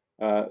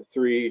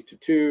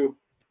 3-2.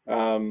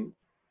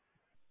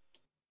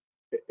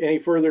 Any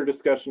further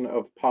discussion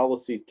of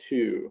policy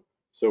 2?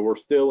 So we're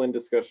still in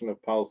discussion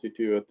of policy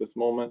 2 at this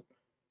moment.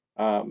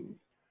 Do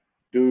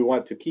we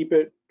want to keep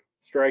it,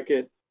 strike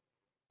it?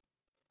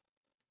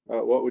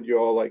 What would you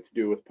all like to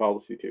do with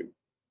policy 2?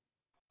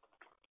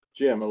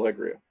 Jim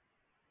Allegria.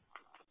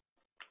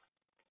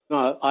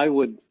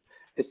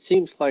 It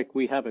seems like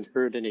we haven't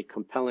heard any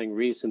compelling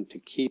reason to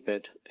keep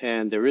it,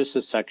 and there is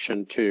a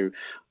section to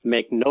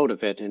make note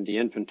of it in the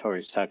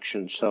inventory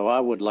section, so I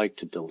would like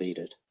to delete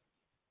it.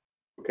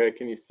 Okay,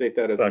 can you state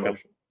that as a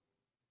motion?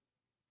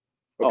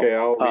 Okay,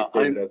 I'll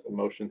restate it as a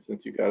motion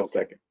since you got a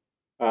second.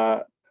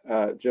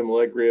 Jim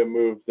Allegria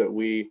moves that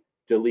we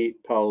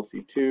delete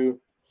policy 2,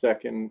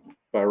 second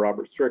by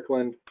Robert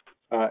Strickland.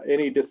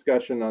 Any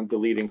discussion on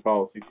deleting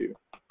policy 2?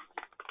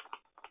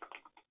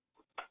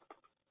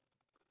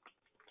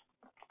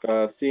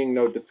 Seeing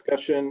no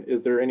discussion,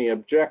 is there any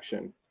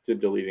objection to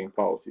deleting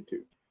policy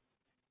 2?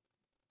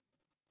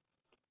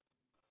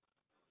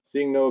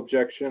 Seeing no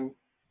objection,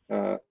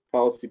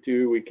 policy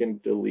 2 we can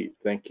delete.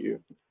 Thank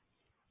you.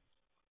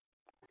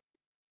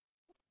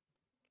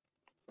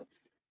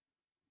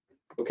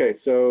 Okay,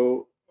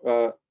 so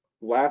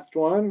last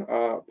one,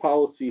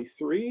 policy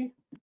 3.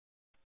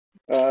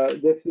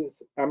 This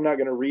is, I'm not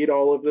going to read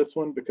all of this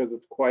one because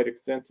it's quite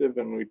extensive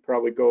and we'd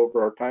probably go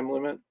over our time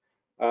limit.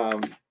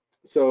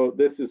 So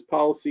this is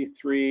policy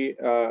 3,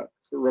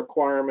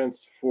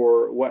 requirements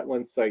for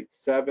wetland site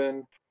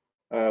 7,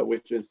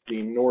 which is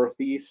the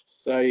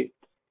northeast site.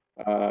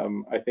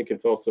 I think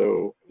it's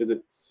also, is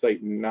it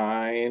site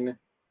 9?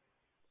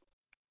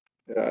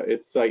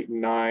 It's site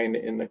 9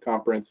 in the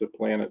comprehensive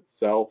plan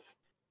itself.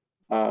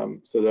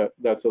 So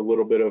that's a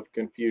little bit of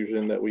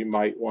confusion that we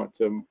might want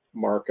to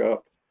mark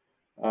up.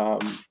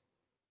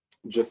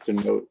 Just to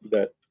note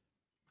that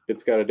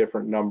it's got a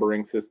different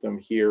numbering system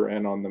here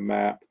and on the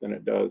map than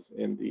it does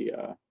in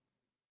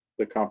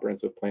the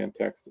comprehensive plan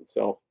text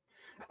itself.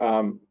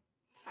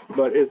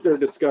 But is there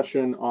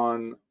discussion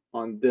on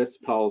this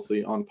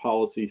policy, on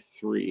policy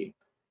 3?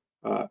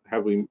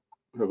 Have we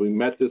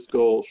met this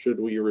goal? Should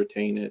we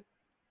retain it?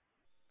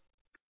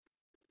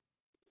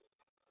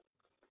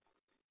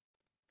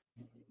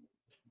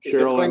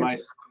 Cheryl,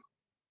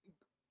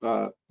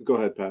 go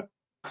ahead, Pat.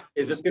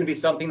 Is this going to be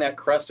something that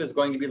CRUST is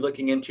going to be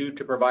looking into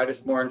to provide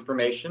us more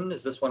information?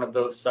 Is this one of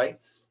those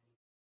sites?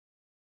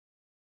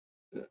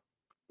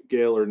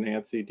 Gail or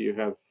Nancy, do you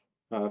have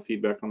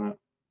feedback on that?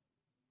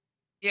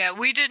 Yeah,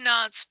 we did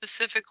not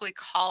specifically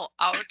call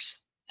out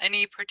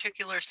any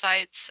particular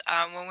sites.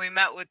 When we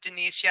met with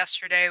Denise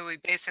yesterday, we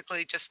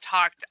basically just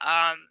talked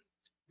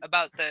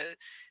about the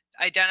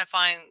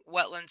identifying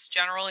wetlands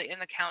generally in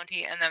the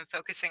county and then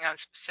focusing on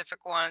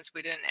specific ones.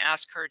 We didn't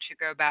ask her to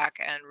go back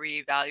and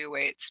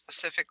reevaluate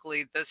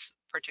specifically this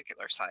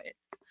particular site.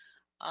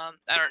 I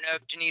don't know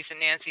if Denise and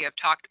Nancy have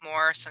talked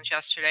more since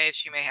yesterday, if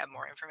she may have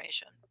more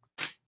information.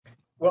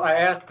 Well, I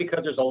asked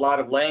because there's a lot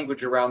of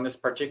language around this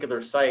particular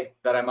site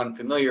that I'm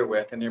unfamiliar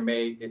with, and it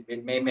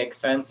may make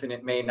sense and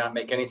it may not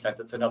make any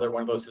sense. It's another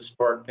one of those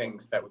historic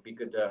things that would be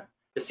good to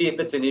see if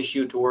it's an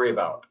issue to worry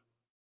about.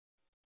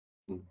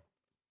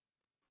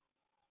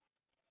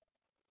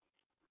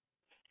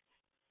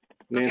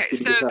 Okay,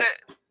 so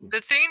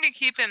the thing to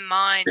keep in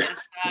mind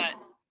is that,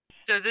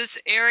 so this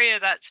area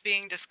that's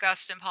being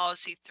discussed in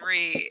policy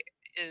 3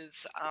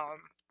 is,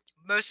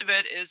 most of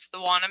it is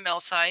the Wanna Mill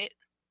site.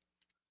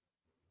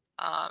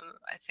 I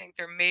think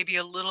there may be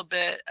a little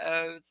bit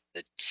of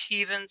the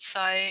Teven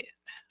site,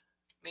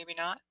 maybe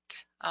not,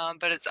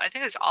 but I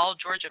think it's all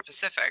Georgia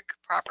Pacific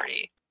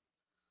property.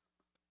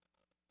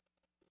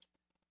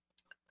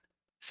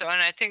 So,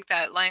 and I think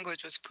that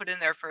language was put in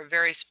there for a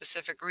very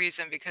specific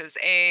reason because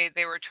they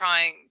were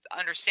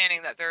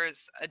understanding that there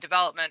is a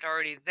development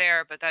already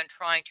there, but then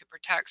trying to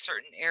protect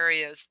certain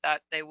areas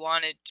that they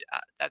wanted,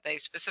 that they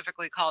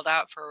specifically called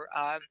out for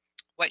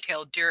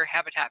white-tailed deer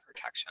habitat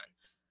protection.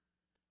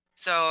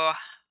 So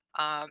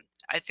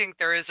I think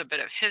there is a bit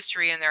of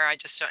history in there. I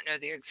just don't know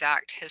the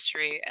exact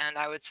history, and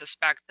I would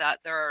suspect that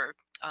there are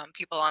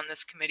people on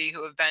this committee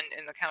who have been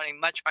in the county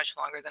much, much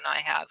longer than I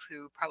have,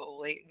 who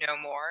probably know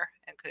more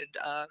and could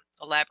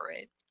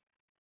elaborate.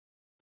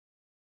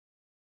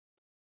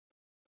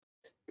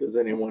 Does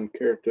anyone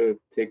care to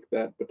take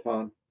that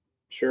baton?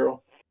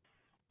 Cheryl?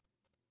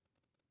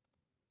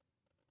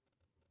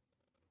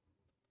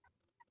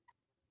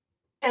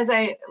 as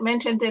I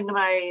mentioned in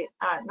my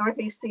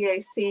Northeast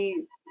CAC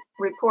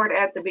report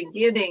at the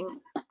beginning,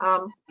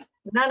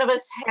 none of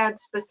us had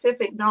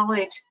specific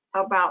knowledge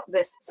about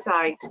this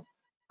site,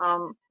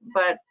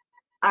 but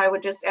I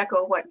would just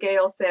echo what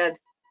Gail said.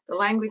 The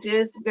language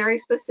is very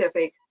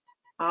specific.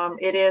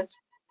 It is,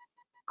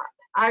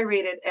 I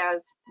read it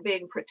as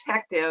being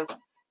protective,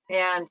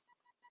 and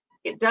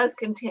it does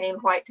contain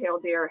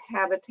white-tailed deer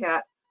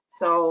habitat.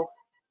 So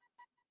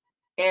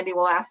Andy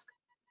will ask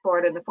for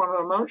it in the form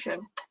of a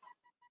motion.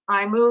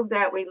 I move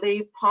that we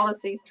leave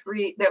policy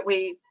 3, that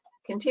we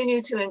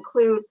continue to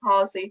include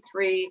policy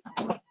 3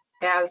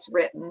 as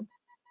written,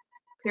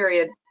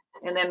 period.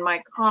 And then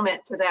my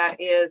comment to that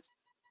is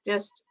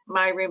just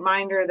my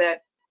reminder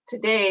that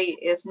today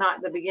is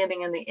not the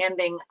beginning and the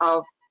ending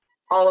of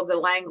all of the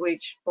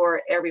language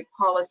for every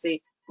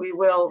policy. We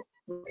will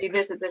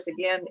revisit this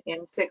again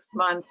in 6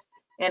 months,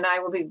 and I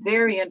will be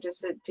very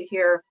interested to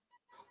hear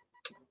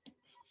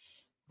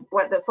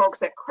what the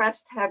folks at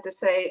Crest have to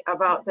say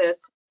about this,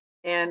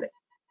 and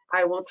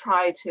I will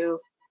try to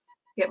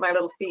get my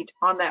little feet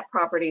on that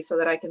property so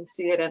that I can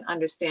see it and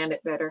understand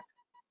it better.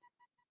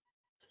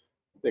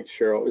 Thanks,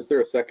 Cheryl. Is there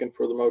a second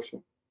for the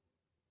motion?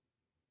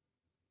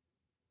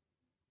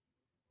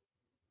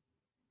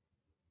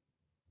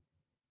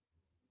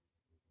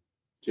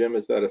 Jim,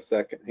 is that a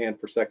second? Hand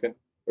for second?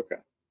 Okay.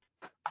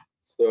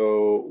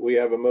 So we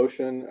have a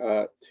motion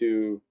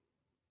to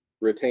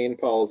retain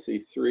policy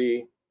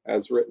 3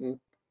 as written.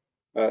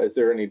 Is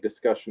there any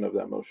discussion of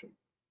that motion?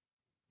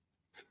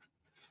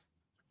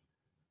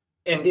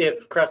 And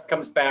if Crest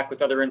comes back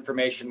with other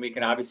information, we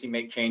can obviously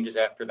make changes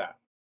after that.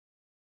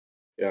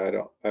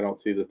 Yeah, I don't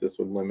see that this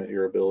would limit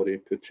your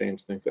ability to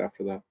change things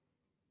after that.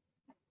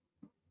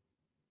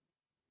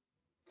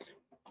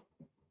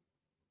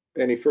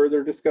 Any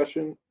further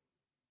discussion?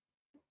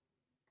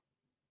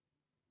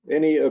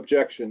 Any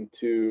objection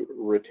to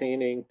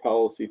retaining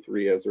policy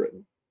 3 as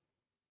written?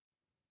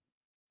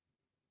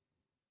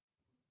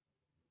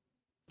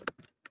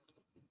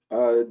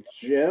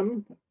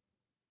 Jim,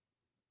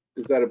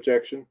 is that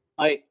objection?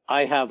 I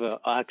have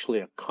actually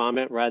a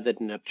comment rather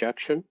than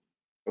objection.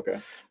 Okay.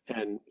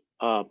 And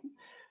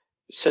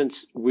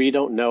since we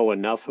don't know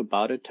enough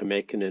about it to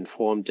make an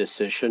informed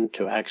decision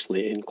to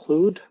actually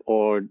include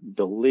or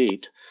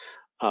delete,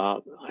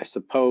 I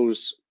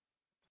suppose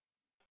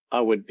I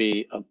would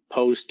be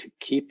opposed to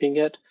keeping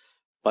it,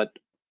 but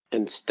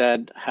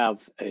instead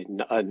have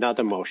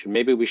another motion.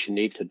 Maybe we should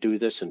need to do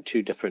this in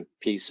 2 different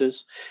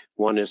pieces.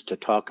 One is to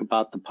talk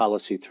about the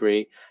policy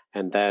 3,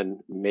 and then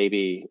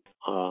maybe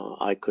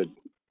I could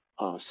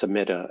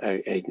submit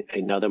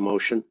another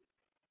motion.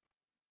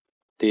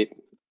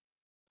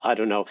 I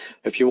don't know.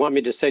 If you want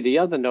me to say the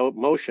other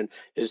motion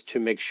is to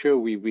make sure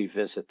we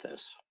revisit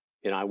this.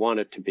 You know,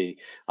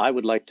 I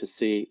would like to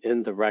see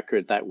in the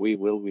record that we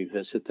will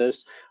revisit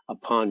this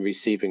upon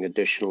receiving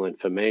additional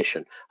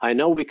information. I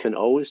know we can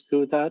always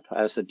do that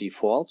as a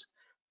default,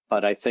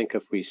 but I think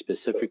if we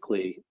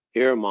specifically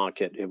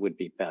earmark it, it would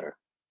be better.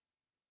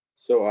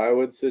 So I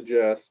would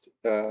suggest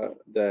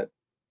that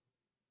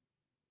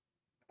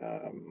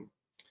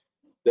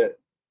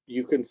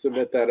you can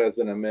submit that as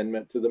an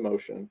amendment to the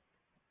motion,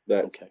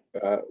 that Okay.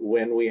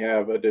 When we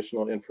have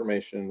additional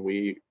information,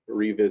 we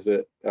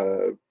revisit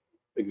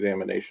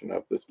examination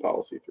of this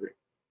policy 3.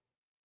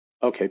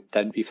 Okay,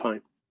 that'd be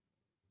fine.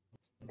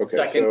 Okay,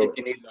 Second, so if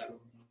you need that.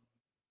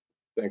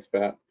 thanks,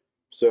 Pat.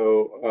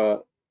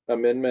 So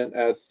amendment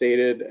as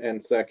stated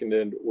and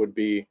seconded would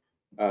be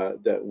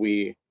that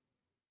we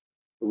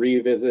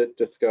revisit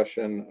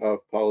discussion of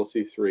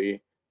policy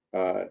 3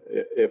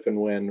 if and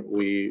when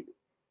we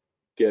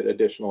get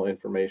additional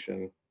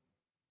information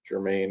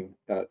germane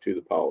to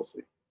the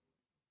policy.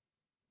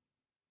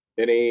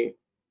 Any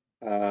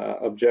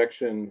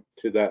objection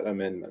to that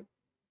amendment?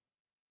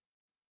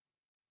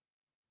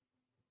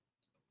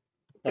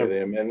 Okay,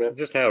 the amendment.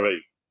 Just have a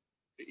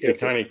Yes,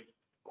 sir. tiny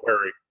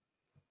query.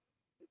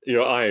 You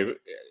know,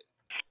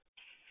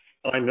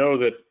 I know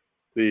that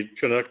the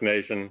Chinook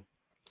Nation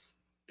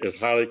is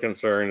highly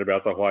concerned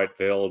about the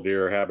white-tailed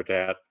deer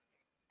habitat.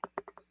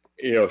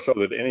 You know, so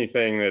that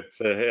anything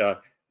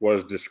that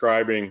was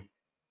describing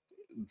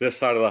this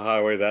side of the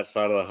highway, that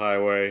side of the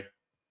highway,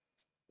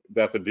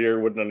 that the deer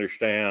wouldn't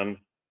understand,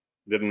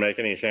 didn't make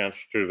any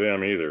sense to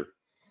them either.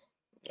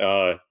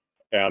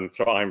 And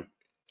so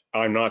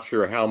I'm not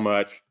sure how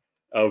much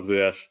of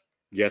this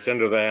gets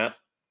into that,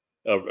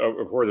 of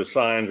where the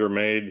signs are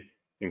made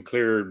in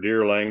clear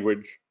deer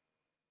language.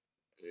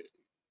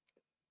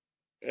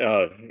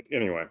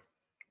 Anyway,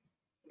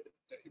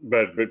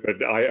 but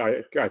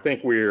I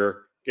think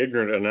we're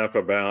ignorant enough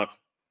about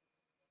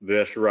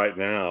this right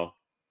now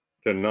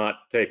to not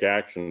take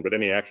action, but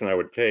any action I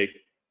would take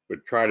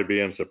would try to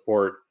be in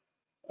support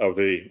of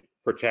the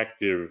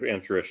protective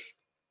interests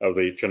of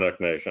the Chinook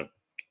Nation.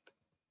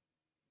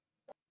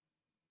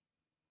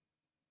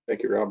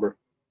 Thank you, Robert.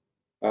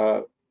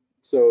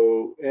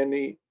 So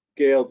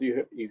Gail,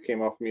 you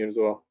came off mute as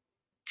well?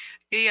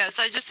 Yes,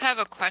 I just have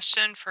a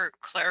question for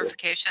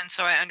clarification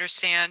so I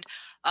understand.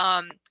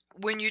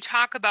 When you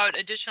talk about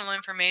additional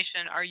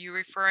information, are you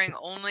referring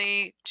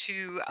only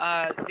to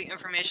the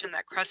information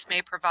that CRUST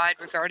may provide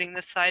regarding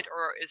this site,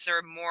 or is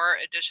there more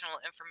additional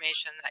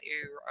information that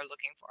you are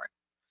looking for?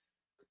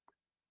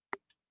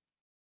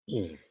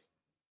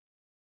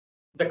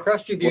 The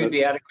CRUST review would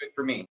be adequate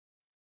for me.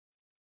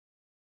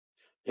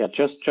 Yeah,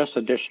 just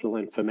additional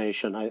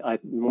information. I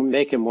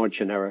make it more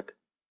generic.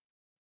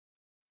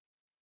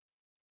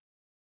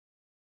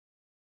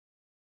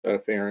 A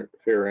fair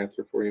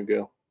answer for you,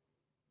 Gail.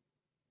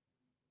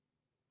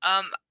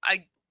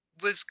 I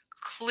was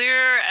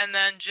clear, and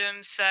then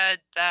Jim said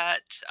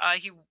that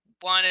he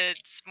wanted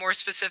more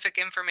specific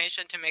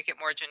information to make it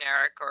more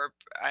generic, or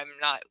I'm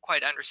not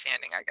quite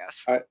understanding, I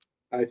guess.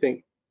 I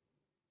think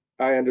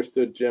I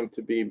understood Jim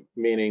to be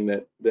meaning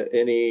that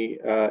any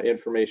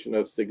information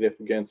of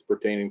significance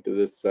pertaining to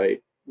this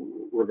site,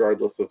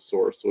 regardless of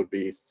source, would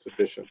be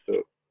sufficient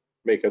to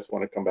make us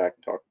want to come back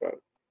and talk about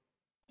it.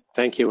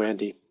 Thank you,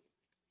 Andy.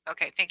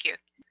 Okay, thank you.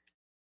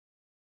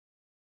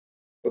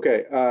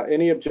 Okay,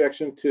 any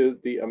objection to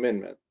the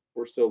amendment?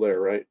 We're still there,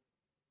 right?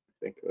 I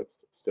think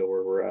that's still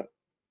where we're at.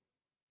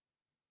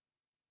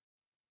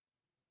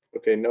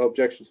 Okay, no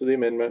objection to the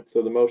amendment.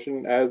 So the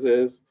motion as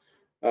is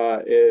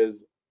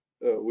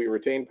we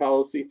retain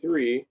policy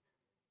 3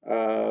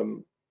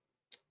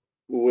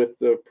 with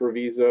the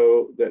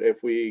proviso that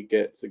if we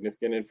get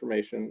significant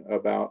information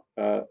about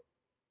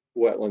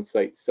wetland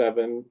site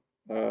 7,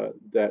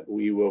 that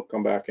we will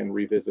come back and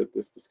revisit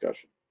this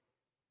discussion.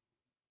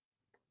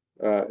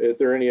 Is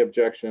there any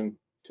objection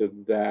to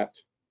that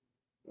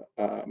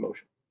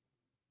motion?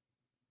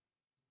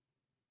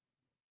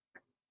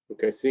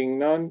 Okay, seeing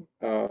none,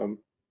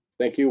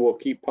 thank you. We'll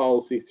keep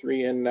policy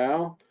 3 in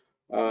now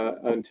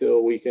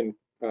until we can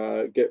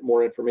get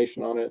more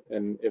information on it.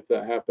 And if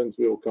that happens,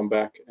 we will come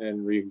back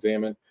and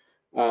re-examine.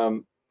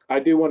 I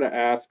do want to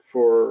ask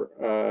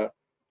for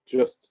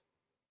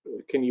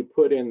can you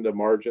put in the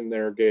margin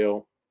there,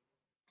 Gail,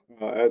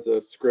 as a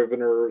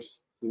scrivener's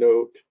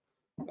note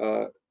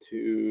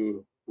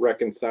to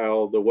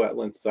reconcile the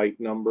wetland site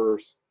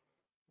numbers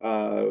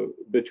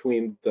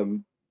between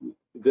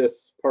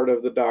this part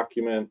of the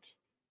document,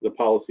 the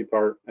policy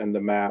part, and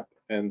the map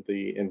and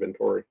the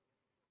inventory,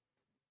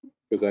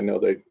 because I know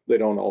they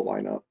don't all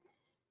line up.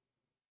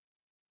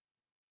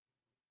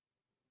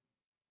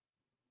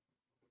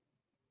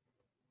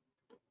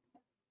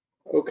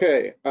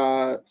 Okay,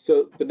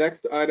 so the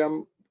next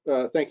item,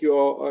 thank you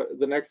all.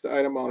 The next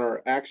item on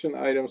our action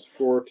items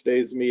for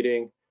today's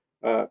meeting,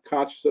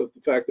 conscious of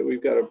the fact that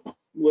we've got a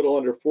little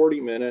under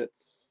 40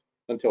 minutes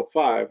until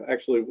 5.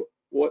 Actually,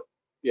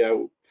 yeah,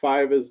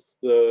 5 is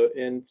the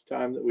end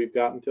time that we've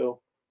got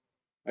until.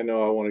 I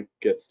know I want to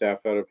get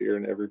staff out of here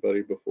and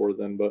everybody before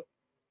then, but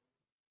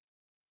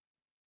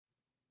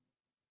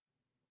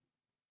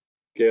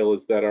Gail,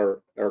 is that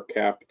our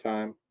cap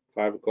time,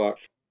 5 o'clock?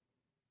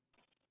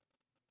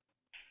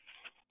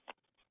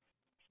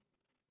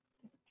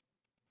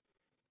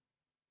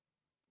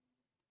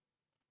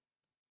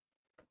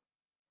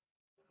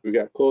 We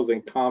got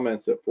closing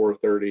comments at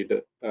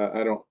 4:30.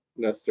 I don't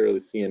necessarily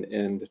see an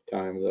end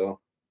time though.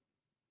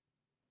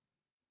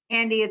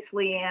 Andy, it's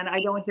Leanne. I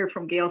don't hear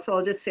from Gail, so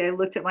I'll just say I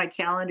looked at my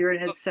calendar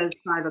and it says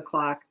 5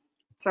 o'clock.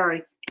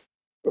 Sorry.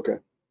 Okay.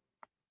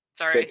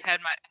 Sorry, had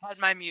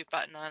my mute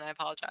button on. I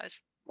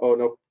apologize.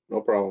 Oh,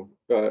 no problem.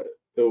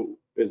 So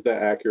is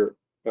that accurate?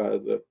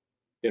 The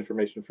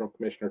information from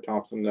Commissioner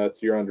Thompson,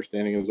 that's your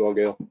understanding as well,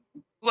 Gail?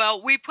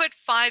 Well, we put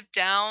 5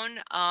 down.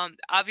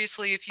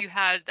 Obviously, if you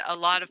had a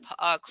lot of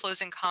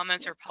closing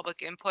comments or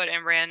public input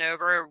and ran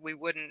over, we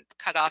wouldn't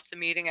cut off the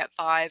meeting at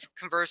 5.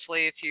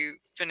 Conversely, if you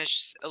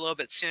finish a little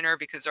bit sooner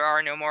because there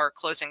are no more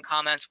closing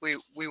comments, we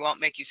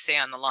won't make you stay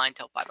on the line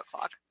till 5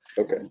 o'clock.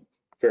 Okay,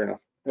 fair enough.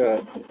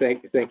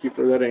 Thank you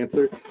for that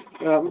answer.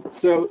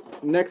 So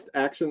next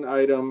action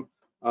item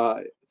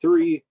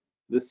 3,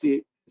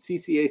 the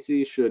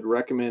CCAC should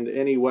recommend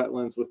any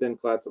wetlands within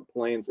Clatsop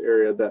Plains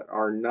area that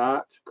are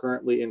not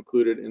currently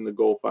included in the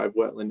Goal 5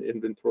 wetland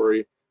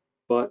inventory,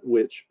 but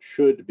which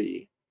should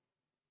be.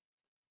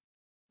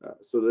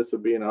 So this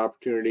would be an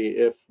opportunity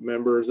if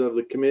members of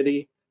the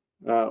committee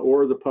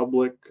or the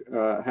public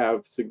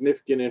have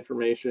significant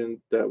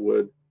information that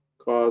would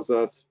cause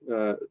us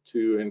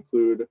to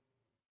include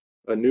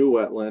a new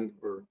wetland,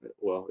 or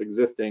well,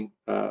 existing,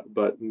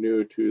 but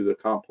new to the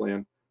comp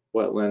plan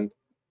wetland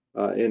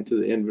into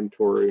the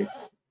inventory.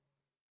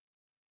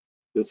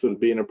 This would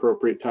be an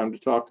appropriate time to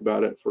talk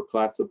about it for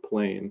Clatsop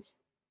Plains.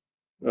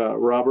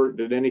 Robert,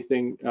 did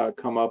anything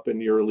come up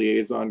in your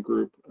liaison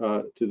group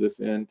to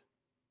this end?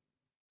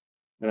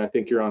 And I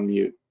think you're on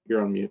mute.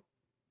 You're on mute.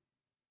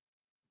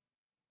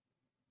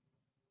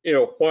 You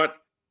know, what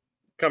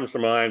comes to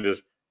mind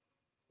is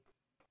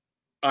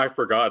I've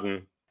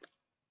forgotten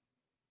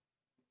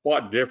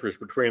what differs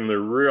between the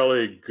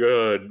really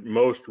good,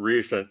 most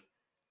recent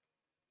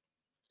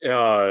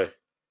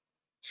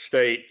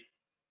state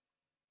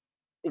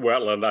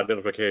wetland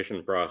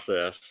identification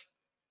process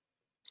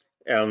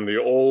and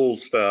the old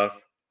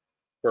stuff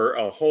where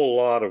a whole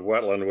lot of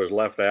wetland was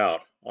left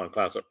out on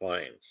Clatsop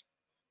Plains.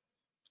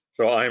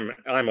 So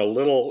I'm a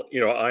little,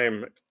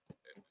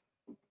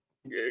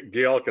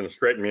 Gail can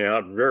straighten me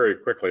out very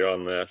quickly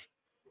on this.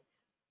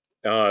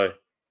 It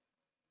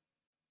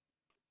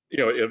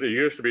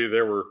used to be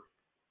there were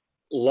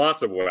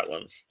lots of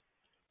wetlands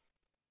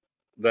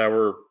that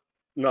were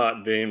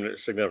not deemed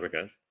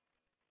significant.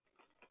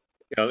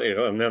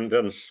 And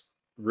then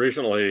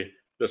recently,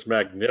 this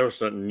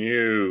magnificent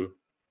new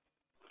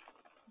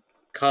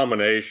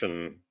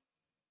combination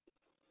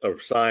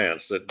of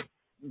science that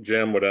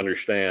Jim would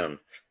understand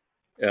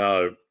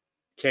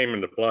came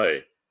into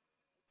play.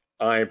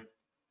 I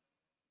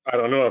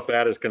don't know if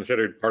that is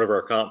considered part of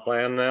our comp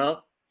plan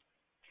now,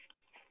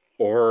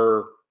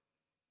 or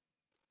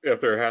if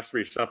there has to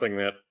be something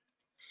that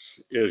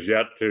is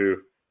yet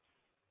to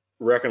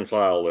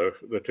reconcile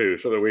the two,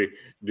 so that we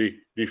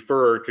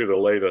defer to the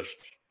latest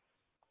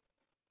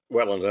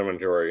wetlands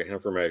inventory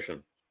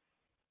information.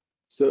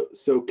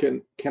 So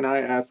can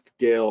I ask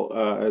Gail,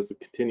 as a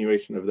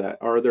continuation of that,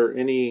 are there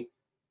any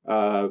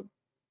wetlands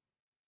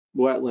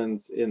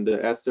in the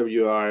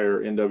SWI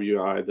or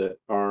NWI that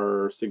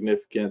are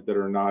significant that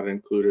are not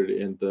included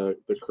in the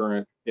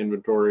current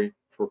inventory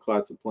for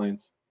Clatsop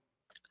Plains?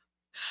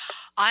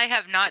 I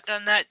have not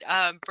done that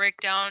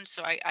breakdown,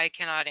 so I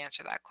cannot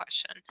answer that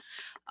question.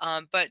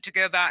 But to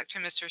go back to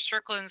Mr.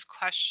 Strickland's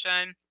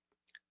question,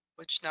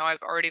 which now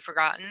I've already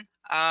forgotten.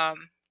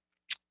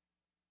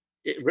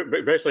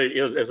 Basically,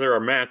 is there a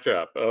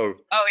matchup of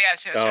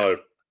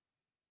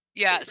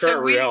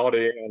current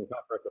reality and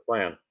comprehensive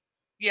plan?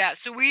 Yeah,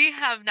 so we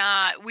have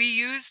not. We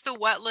use the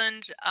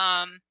wetland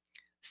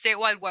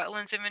statewide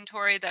wetlands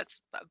inventory that's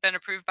been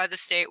approved by the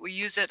state. We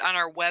use it on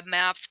our web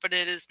maps, but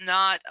it is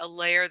not a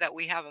layer that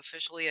we have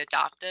officially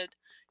adopted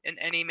in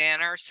any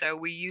manner. So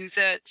we use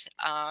it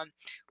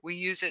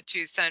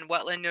to send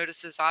wetland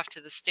notices off to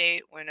the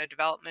state when a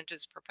development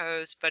is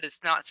proposed, but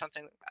it's not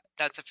something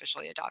that's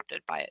officially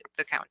adopted by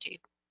the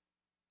county.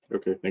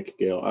 Okay, thank you,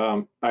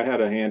 Gail. I had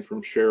a hand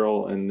from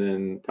Cheryl and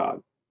then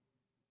Todd.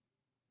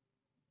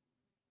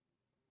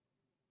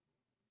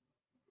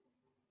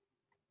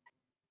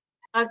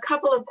 A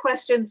couple of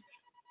questions.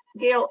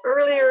 Gail,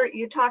 earlier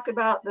you talked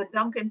about the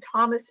Duncan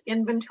Thomas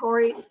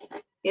inventory.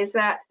 Is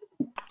that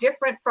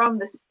different from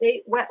the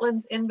state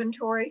wetlands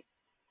inventory?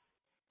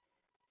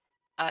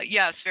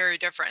 Yes, very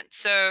different.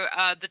 So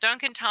the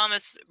Duncan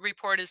Thomas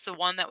report is the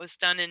one that was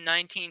done in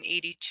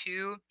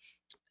 1982,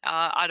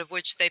 out of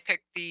which they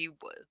picked the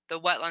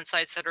wetland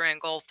sites that are in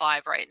Goal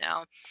 5 right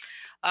now.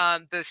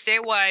 The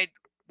statewide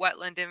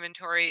wetland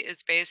inventory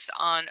is based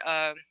on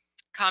a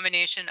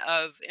combination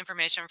of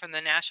information from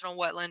the National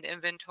Wetland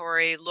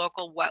Inventory,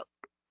 local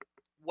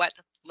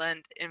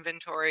wetland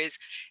inventories,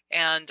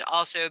 and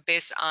also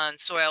based on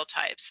soil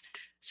types.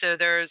 So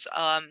there's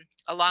a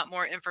lot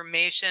more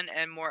information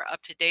and more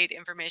up-to-date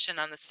information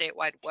on the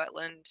statewide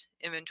wetland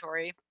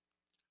inventory.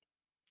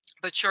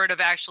 But short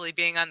of actually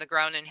being on the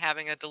ground and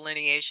having a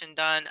delineation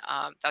done,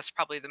 that's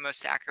probably the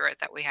most accurate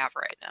that we have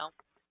right now.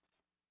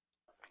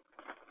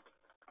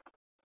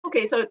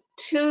 Okay, so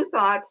two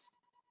thoughts.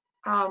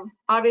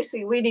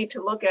 Obviously, we need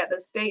to look at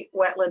the state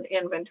wetland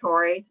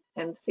inventory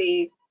and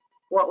see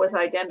what was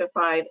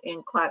identified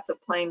in Clatsop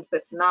Plains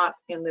that's not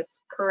in this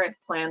current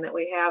plan that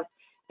we have.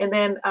 And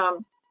then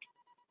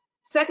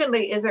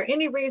secondly, is there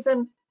any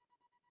reason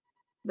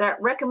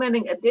that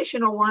recommending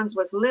additional ones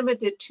was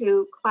limited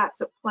to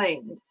Clatsop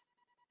Plains?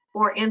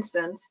 For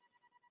instance,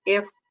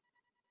 if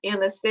in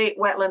the state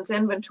wetlands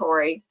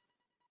inventory,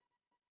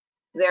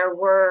 there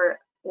were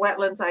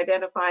wetlands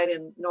identified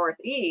in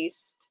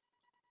Northeast,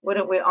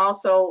 wouldn't we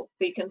also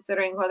be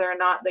considering whether or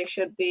not they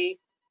should be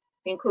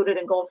included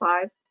in Goal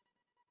 5?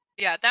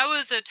 Yeah, that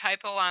was a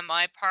typo on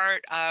my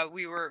part.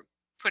 We were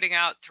putting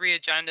out 3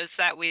 agendas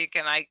that week,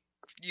 and I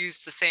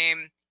used the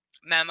same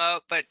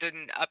memo, but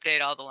didn't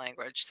update all the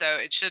language. So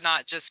it should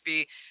not just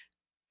be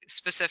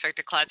specific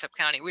to Clatsop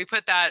County. We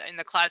put that in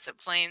the Clatsop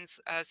Plains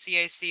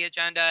CAC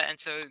agenda, and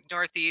so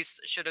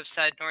Northeast should have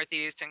said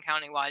Northeast, and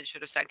Countywide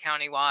should have said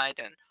Countywide,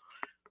 and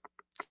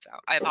so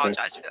I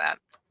apologize for that.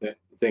 Yeah,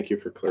 thank you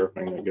for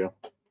clarifying that, Gail.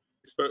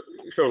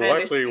 So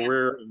likely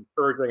we're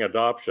encouraging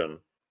adoption,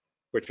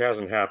 which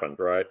hasn't happened,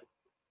 right?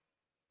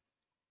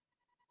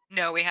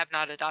 No, we have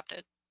not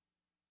adopted.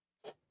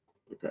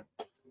 Okay.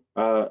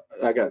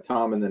 I got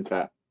Tom and then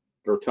Pat,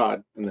 or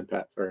Todd and then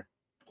Pat, sorry.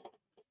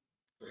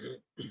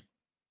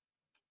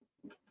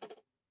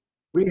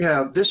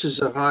 This is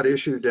a hot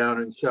issue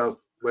down in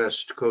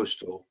Southwest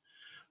Coastal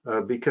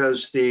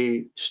because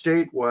the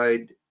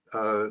statewide,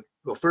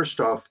 well, first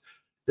off,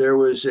 there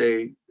was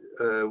a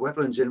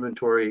wetlands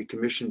inventory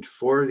commissioned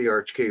for the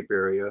Arch Cape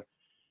area,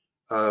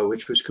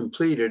 which was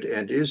completed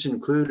and is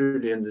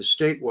included in the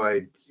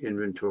statewide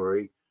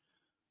inventory,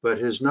 but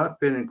has not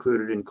been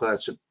included in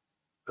Clatsop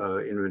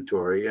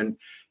inventory. And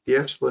the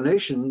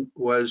explanation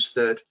was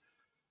that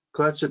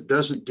Clatsop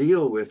doesn't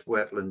deal with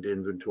wetland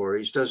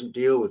inventories, doesn't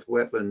deal with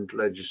wetland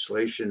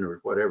legislation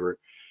or whatever,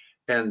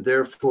 and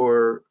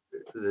therefore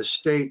the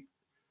state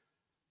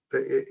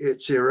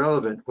it's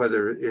irrelevant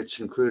whether it's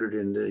included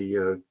in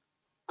the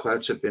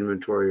CLATSIP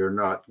inventory or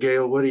not.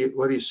 Gail, what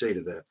do you say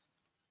to that?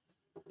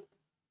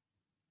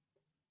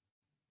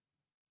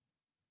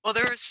 Well,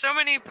 there are so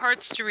many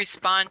parts to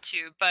respond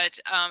to, but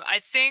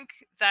I think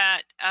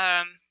that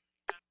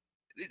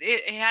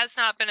it has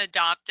not been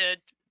adopted.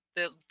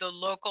 The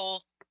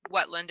local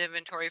wetland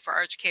inventory for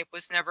Arch Cape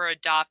was never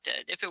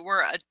adopted. If it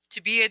were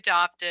to be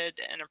adopted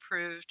and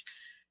approved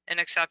and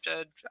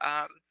accepted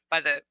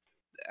by the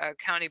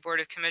County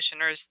Board of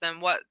Commissioners, then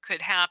what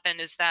could happen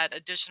is that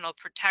additional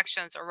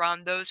protections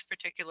around those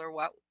particular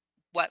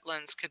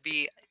wetlands could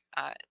be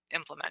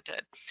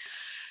implemented.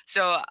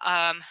 So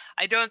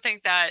I don't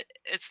think that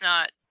it's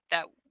not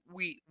that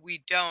we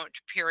don't,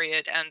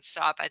 period, and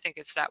stop. I think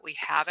it's that we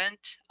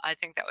haven't. I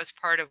think that was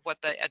part of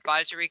what the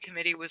advisory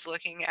committee was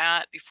looking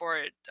at before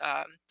it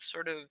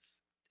sort of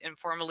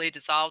informally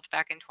dissolved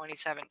back in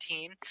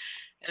 2017.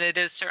 And it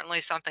is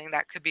certainly something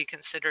that could be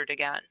considered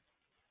again.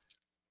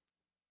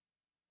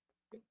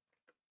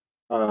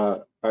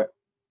 I'm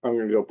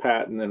going to go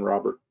Pat and then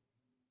Robert.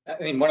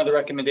 I mean, one of the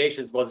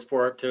recommendations was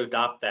for it to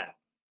adopt that.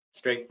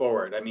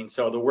 Straightforward. I mean,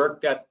 so the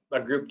work that a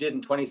group did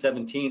in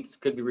 2017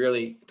 could be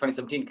really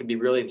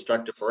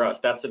instructive for us.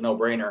 That's a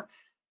no-brainer,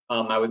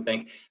 I would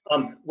think.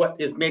 What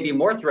is maybe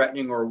more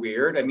threatening or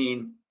weird, I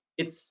mean,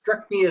 it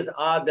struck me as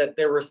odd that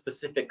there were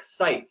specific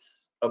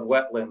sites of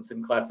wetlands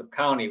in Clatsop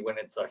County when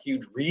it's a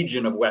huge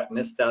region of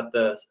wetness that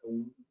the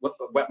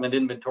wetland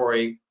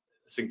inventory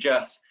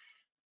suggests.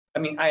 I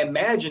mean, I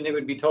imagine it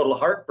would be total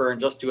heartburn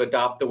just to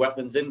adopt the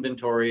wetlands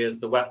inventory as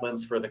the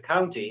wetlands for the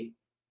county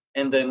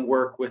and then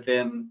work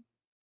within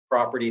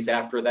properties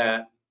after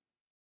that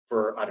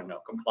for, I don't know,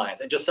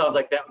 compliance. It just sounds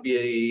like that would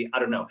be, I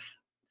don't know.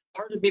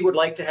 Part of me would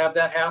like to have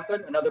that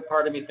happen. Another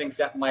part of me thinks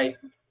that might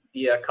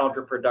be a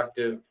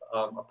counterproductive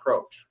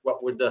approach.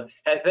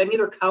 Have any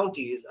other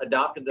counties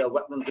adopted the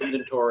wetlands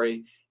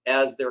inventory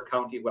as their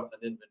county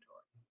wetland inventory?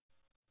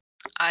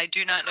 I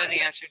do not know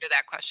the answer to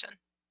that question.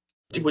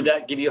 Would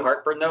that give you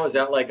heartburn though? Is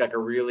that like a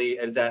really,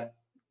 I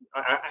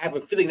have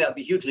a feeling that would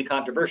be hugely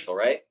controversial,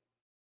 right?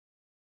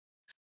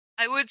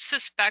 I would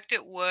suspect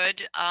it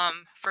would,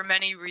 for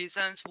many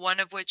reasons, one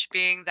of which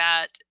being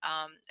that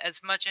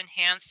as much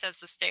enhanced as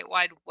the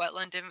statewide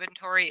wetland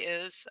inventory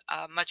is,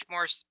 much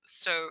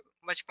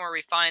more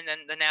refined than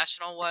the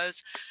national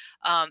was,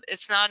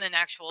 it's not an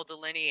actual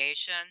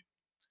delineation.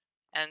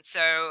 And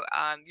so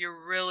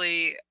you're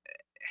really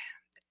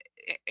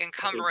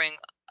encumbering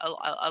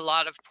a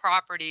lot of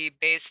property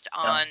based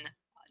on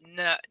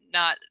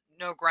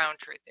no ground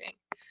truthing.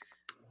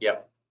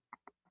 Yep.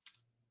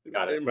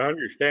 Got it. My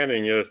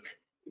understanding is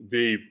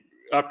the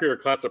up here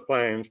at Clatsop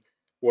Plains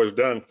was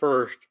done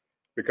first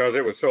because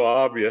it was so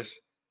obvious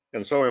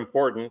and so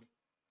important,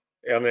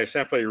 and they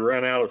simply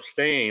ran out of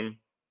steam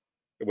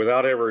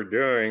without ever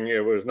doing.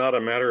 It was not a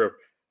matter of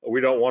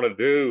we don't want to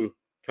do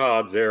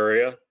Todd's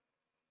area,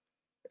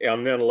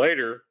 and then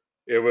later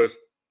it was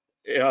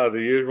the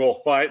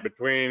usual fight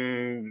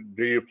between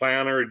do you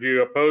plan or do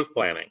you oppose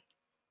planning,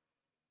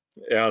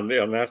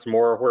 and that's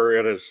more where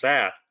it has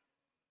sat.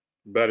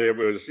 But it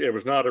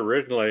was not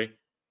originally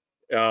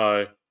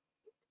that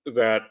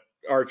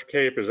Arch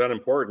Cape is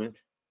unimportant.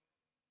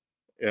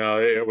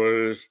 It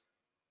was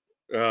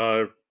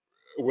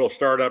we'll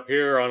start up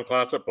here on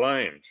Clatsop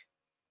Plains.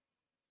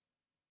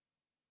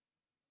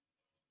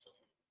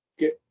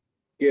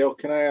 Gail,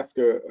 can I ask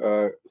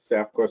a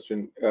staff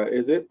question?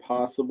 Is it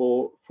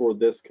possible for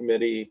this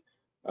committee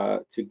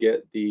to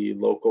get the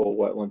local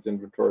wetlands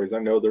inventories? I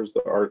know there's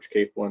the Arch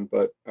Cape one,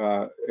 but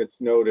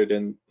it's noted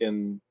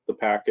in the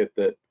packet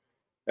that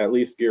at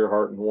least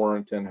Gearhart and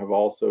Warrenton have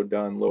also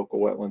done local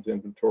wetlands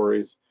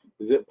inventories.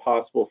 Is it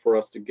possible for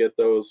us to get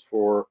those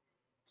for,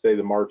 say,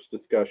 the March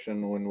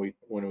discussion when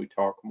we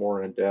talk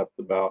more in depth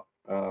about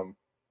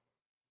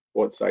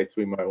what sites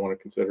we might want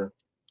to consider?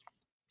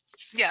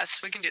 Yes,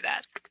 we can do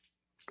that.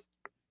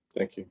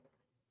 Thank you.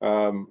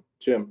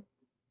 Jim?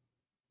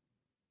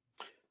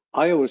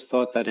 I always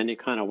thought that any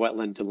kind of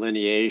wetland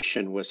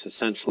delineation was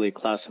essentially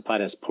classified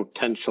as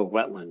potential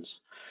wetlands.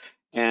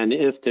 And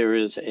if there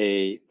is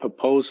a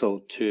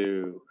proposal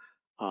to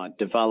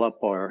develop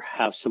or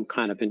have some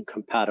kind of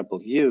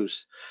incompatible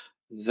use,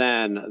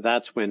 then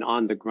that's when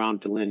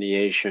on-the-ground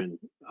delineation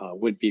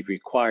would be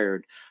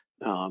required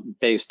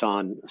based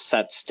on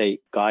set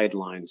state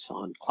guidelines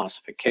on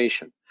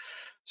classification.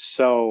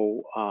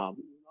 So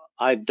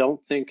I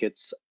don't think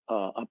it's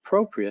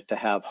appropriate to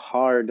have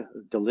hard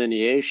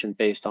delineation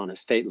based on a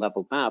state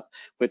level map,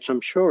 which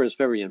I'm sure is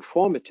very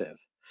informative.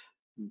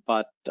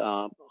 But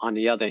on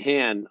the other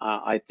hand,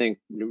 I think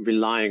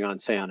relying on,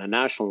 say, on a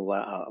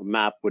national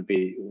map would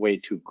be way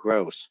too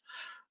gross.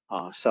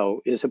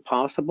 So is it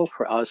possible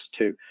for us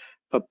to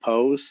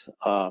propose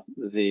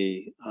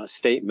the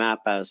state map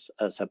as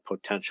a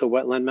potential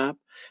wetland map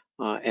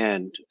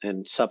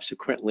and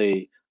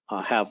subsequently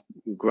have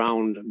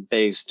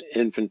ground-based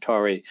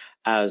inventory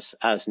as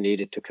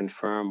needed to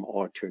confirm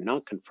or to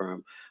not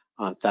confirm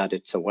that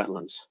it's a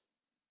wetlands?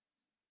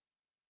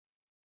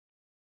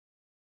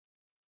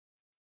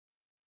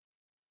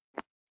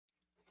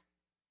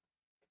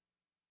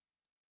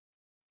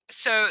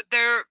 So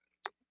the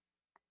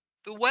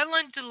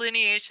wetland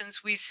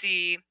delineations we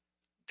see,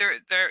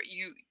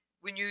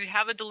 when you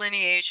have a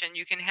delineation,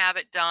 you can have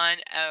it done,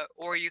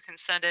 or you can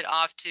send it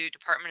off to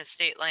Department of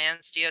State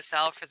Lands,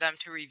 DSL, for them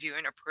to review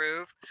and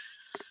approve.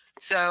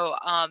 So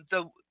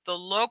the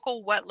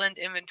local wetland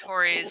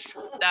inventories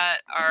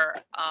that are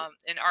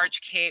in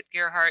Arch Cape,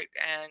 Gerhardt,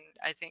 and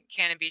I think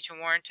Cannon Beach and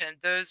Warrenton,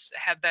 those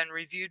have been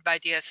reviewed by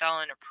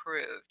DSL and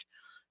approved.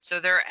 So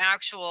they're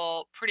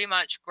actual, pretty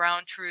much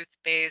ground truth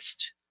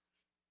based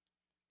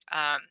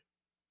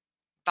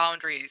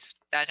boundaries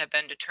that have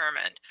been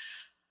determined.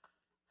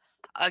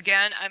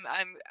 Again,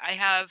 I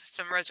have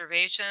some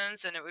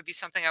reservations, and it would be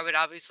something I would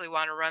obviously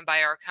want to run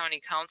by our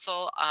county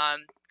council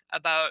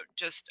about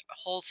just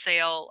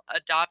wholesale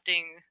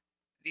adopting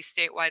the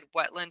statewide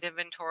wetland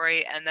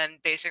inventory and then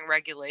basing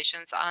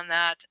regulations on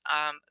that,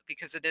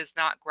 because it is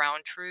not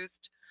ground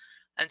truthed.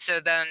 And so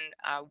then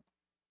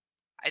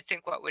I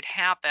think what would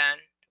happen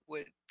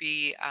would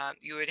be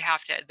you would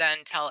have to then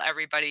tell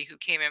everybody who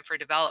came in for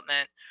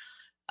development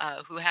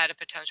who had a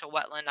potential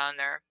wetland on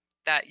there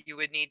that you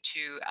would need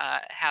to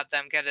have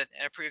them get an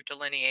approved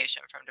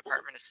delineation from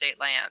Department of State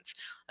Lands.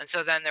 And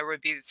so then there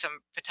would be some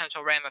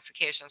potential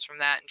ramifications from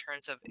that in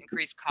terms of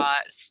increased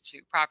costs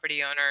to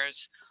property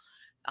owners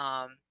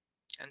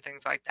and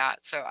things like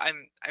that. So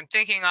I'm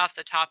thinking off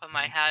the top of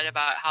my head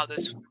about how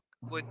this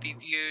would be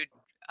viewed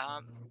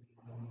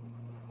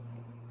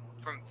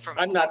from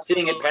I'm not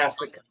seeing it past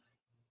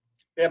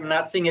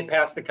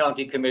the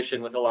county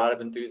commission with a lot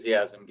of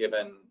enthusiasm,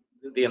 given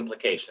the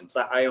implications.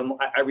 I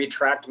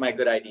retract my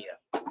good idea.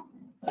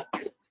 I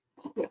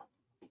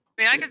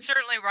mean, I could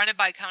certainly run it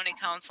by county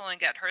council and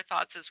get her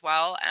thoughts as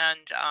well, and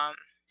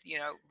you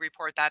know,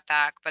 report that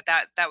back. But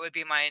that would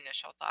be my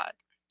initial thought.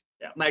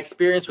 Yeah, my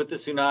experience with the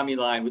tsunami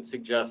line would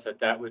suggest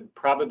that would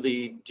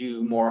probably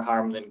do more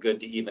harm than good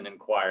to even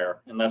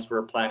inquire, unless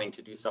we're planning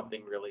to do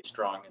something really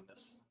strong in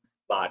this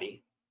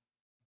body.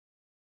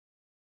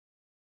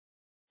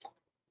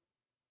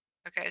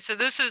 Okay, so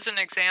this is an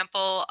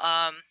example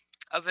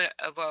of a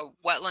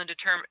wetland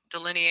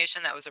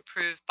delineation that was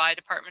approved by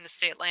Department of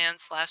State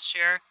Lands last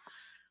year.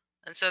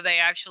 And so they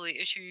actually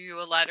issue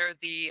you a letter.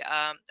 The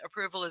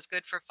approval is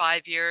good for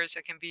 5 years.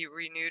 It can be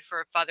renewed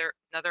for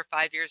another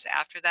 5 years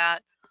after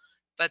that.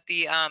 But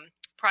the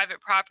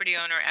private property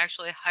owner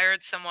actually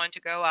hired someone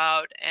to go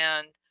out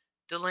and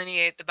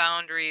delineate the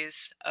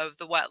boundaries of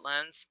the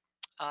wetlands.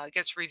 It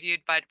gets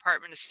reviewed by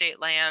Department of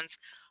State Lands,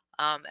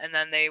 and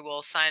then they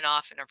will sign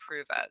off and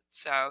approve it.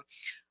 So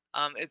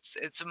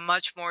it's a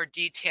much more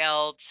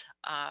detailed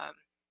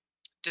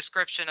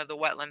description of the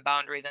wetland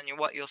boundary than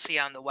what you'll see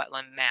on the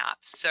wetland map.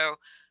 So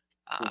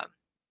I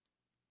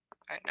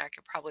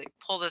could probably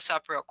pull this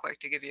up real quick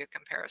to give you a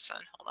comparison.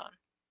 Hold on.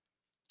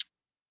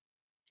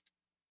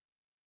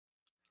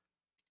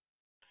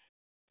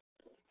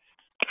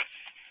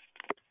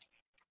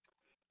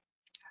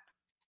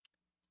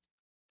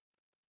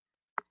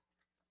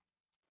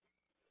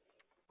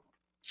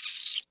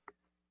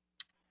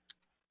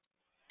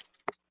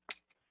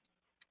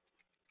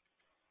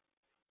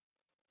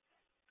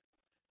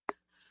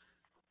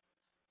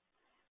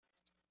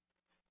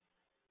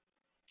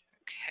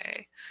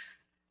 Okay,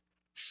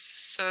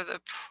 so the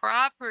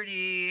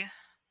property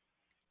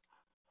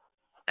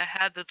that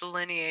had the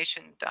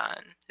delineation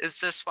done is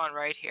this one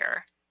right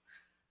here.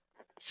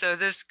 So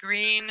this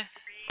green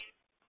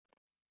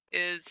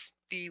is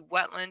the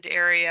wetland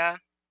area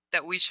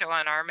that we show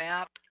on our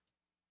map.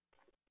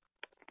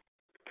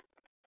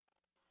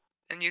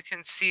 And you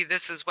can see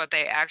this is what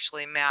they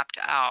actually mapped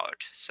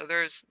out. So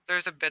there's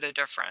a bit of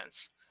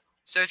difference.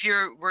 So if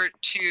you were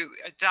to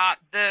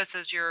adopt this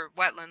as your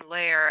wetland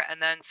layer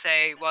and then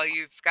say, well,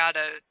 you've got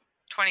a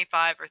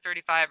 25 or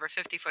 35 or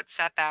 50 foot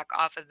setback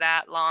off of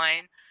that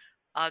line,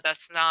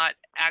 that's not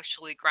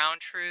actually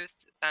ground truth,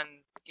 then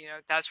you know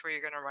that's where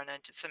you're going to run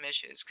into some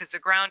issues, because the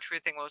ground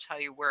truthing will tell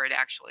you where it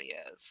actually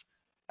is,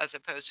 as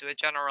opposed to a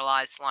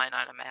generalized line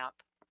on a map.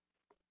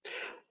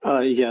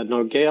 Yeah,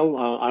 no, Gail,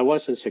 I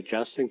wasn't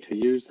suggesting to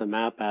use the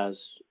map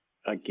as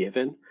a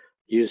given,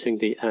 using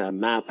the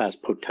map as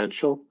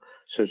potential.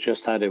 So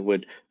just that it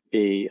would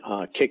be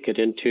kick it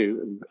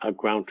into a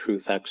ground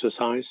truth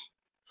exercise.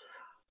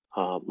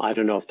 I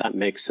don't know if that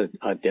makes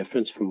a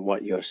difference from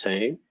what you're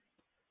saying.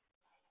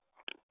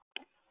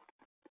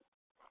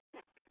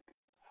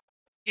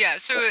 Yeah,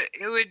 so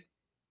it would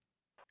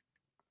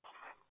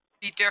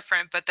be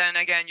different, but then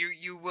again,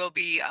 you will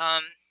be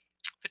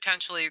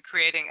potentially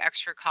creating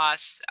extra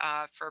costs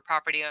for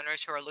property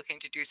owners who are looking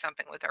to do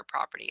something with their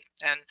property.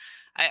 And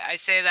I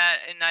say that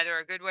in neither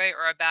a good way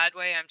or a bad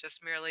way. I'm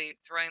just merely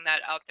throwing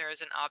that out there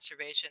as an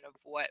observation of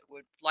what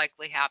would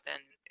likely happen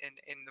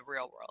in the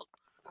real world.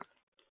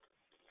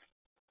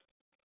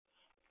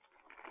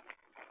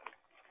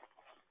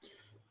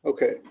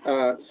 Okay,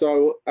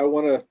 so I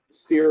want to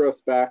steer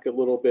us back a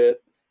little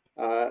bit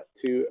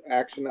to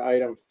action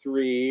item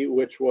 3,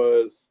 which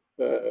was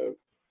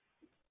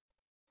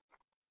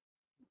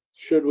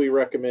should we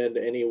recommend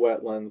any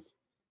wetlands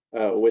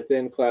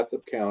within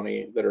Clatsop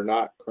County that are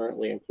not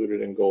currently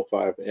included in Goal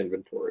 5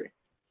 inventory?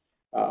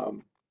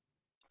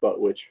 but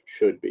which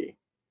should be.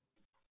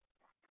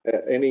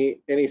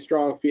 Any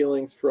strong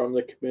feelings from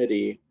the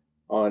committee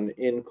on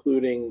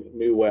including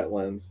new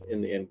wetlands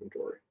in the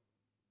inventory,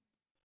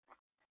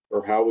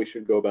 or how we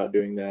should go about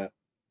doing that,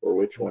 or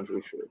which ones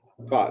we should?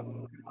 Todd?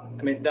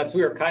 I mean, that's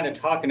we were kind of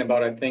talking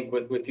about, I think,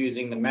 with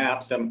using the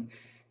maps.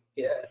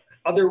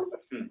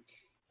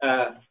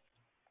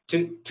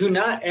 To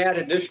not add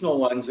additional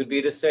ones would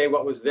be to say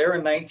what was there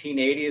in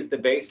 1980 is the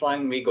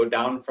baseline. We go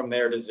down from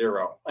there to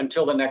 0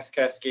 until the next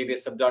Cascadia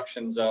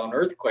subduction zone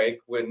earthquake,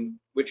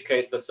 which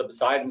case the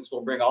subsidence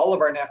will bring all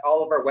of our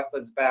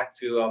wetlands back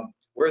to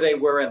where they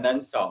were and then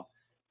some,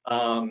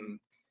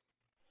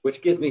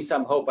 which gives me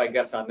some hope, I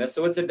guess, on this.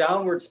 So it's a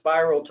downward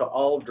spiral to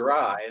all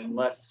dry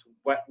unless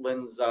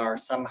wetlands are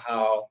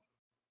somehow,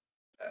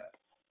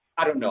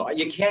 I don't know.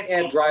 You can't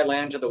add dry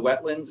land to the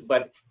wetlands,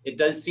 but it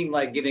does seem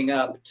like giving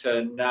up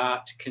to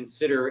not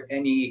consider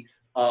any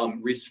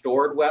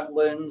restored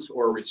wetlands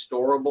or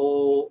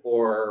restorable,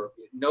 or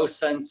no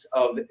sense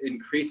of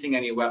increasing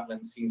any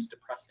wetlands seems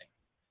depressing.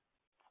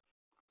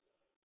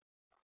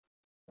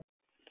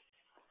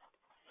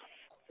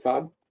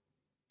 Todd?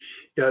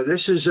 Yeah,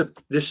 this is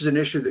an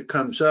issue that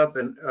comes up,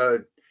 and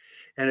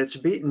it's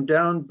beaten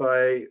down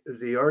by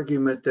the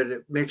argument that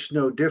it makes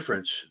no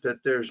difference,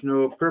 that there's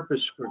no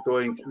purpose for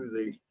going through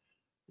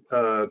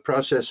the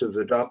process of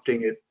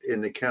adopting it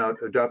in the count,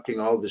 adopting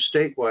all the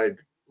statewide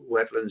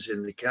wetlands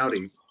in the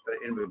county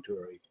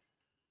inventory.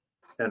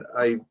 And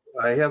I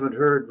haven't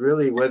heard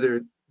really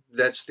whether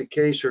that's the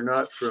case or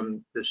not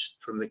from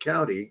the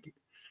county.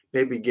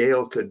 Maybe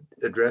Gail could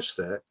address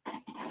that.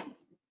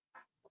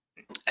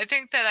 I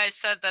think that I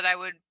said that I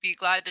would be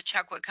glad to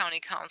check with county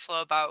council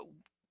about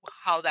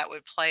how that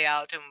would play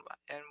out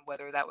and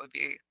whether that would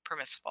be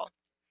permissible.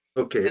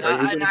 Okay.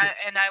 And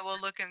I will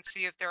look and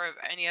see if there are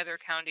any other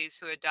counties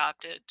who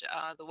adopted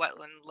the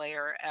wetland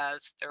layer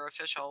as their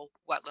official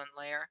wetland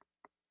layer.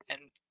 And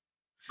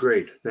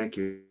great, thank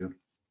you.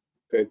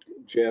 Okay,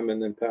 Jim,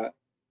 and then Pat.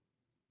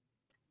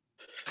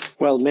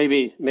 Well,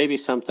 maybe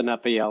something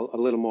that'd be a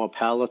little more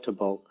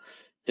palatable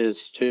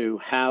is to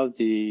have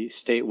the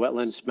state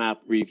wetlands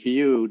map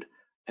reviewed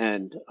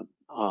and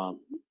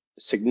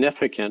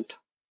significant,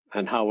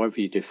 and however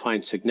you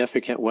define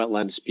significant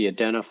wetlands, be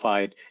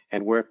identified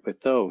and work with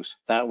those.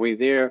 That way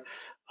there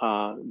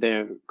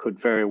could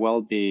very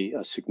well be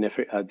a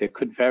significant, there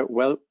could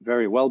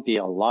very well be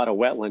a lot of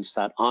wetlands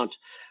that aren't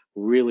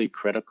really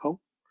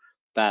critical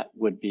that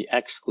would be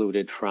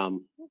excluded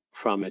from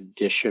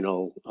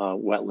additional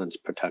wetlands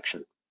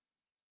protection.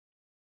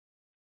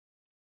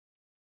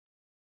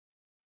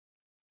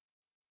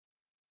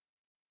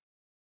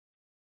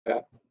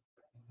 Yeah.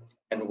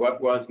 And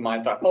what was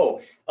my thought?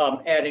 Oh,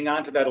 adding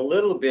on to that a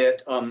little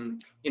bit,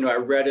 I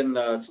read in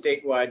the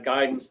statewide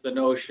guidance the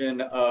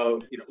notion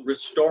of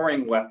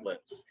restoring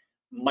wetlands.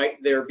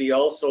 Might there be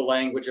also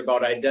language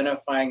about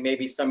identifying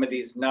maybe some of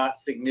these not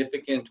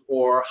significant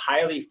or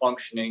highly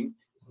functioning,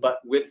 but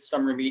with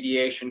some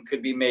remediation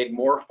could be made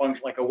more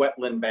functional, like a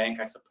wetland bank,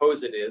 I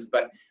suppose it is,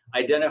 but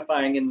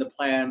identifying in the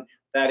plan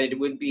that it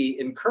would be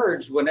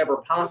encouraged whenever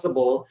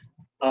possible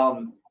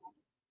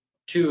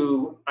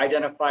to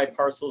identify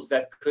parcels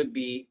that could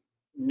be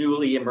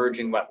newly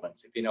emerging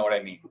wetlands, if you know what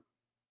I mean.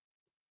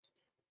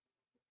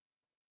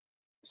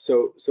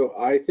 So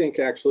I think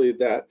actually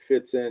that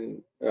fits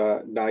in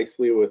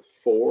nicely with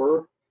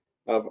 4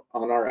 on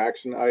our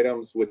action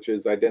items, which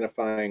is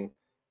identifying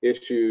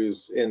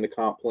issues in the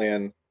comp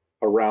plan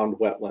around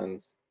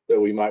wetlands that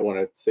we might want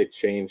to say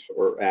change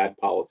or add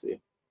policy.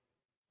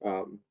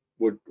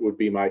 Would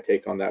be my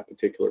take on that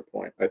particular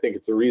point. I think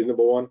it's a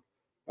reasonable one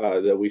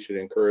that we should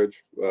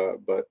encourage,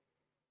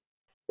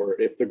 or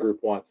if the group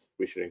wants,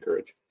 we should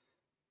encourage.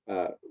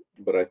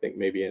 But I think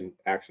maybe in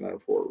action item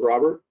 4.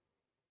 Robert?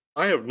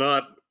 I have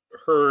not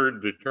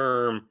heard the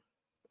term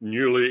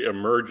newly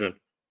emergent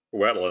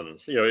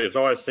wetlands. It's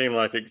always seemed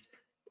like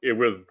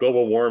with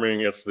global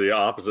warming, it's the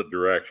opposite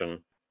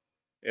direction.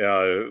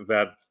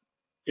 That,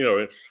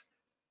 it's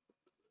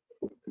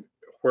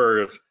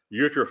where it's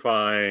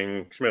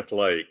eutrophying Smith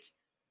Lake.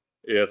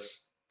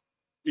 It's,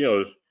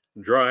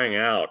 drying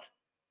out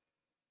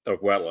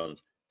of wetlands.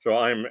 So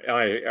I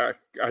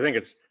think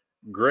it's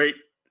great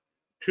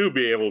to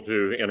be able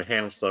to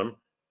enhance them.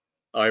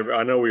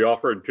 I know we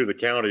offered to the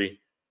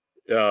county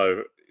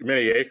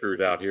many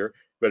acres out here,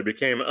 but it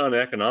became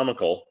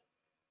uneconomical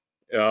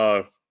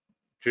for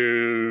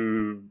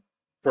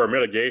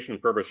mitigation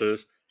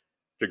purposes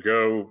to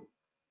go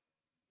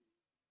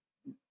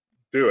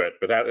do it.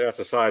 But that's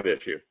a side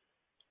issue.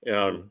 In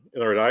other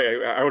words,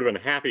 I would have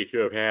been happy to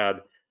have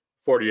had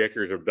 40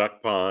 acres of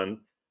duck pond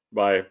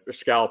by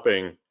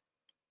scalping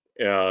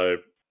 2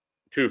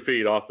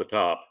 feet off the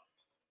top.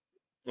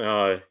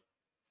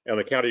 And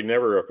the county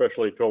never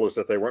officially told us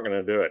that they weren't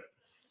going to do it,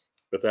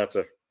 but that's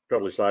a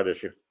totally side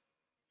issue.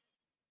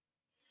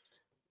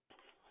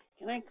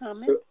 Can I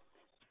comment?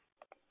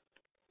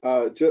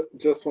 So,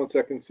 just 1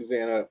 second,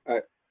 Susanna.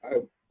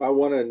 I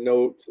want to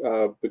note,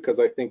 because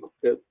I think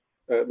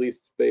at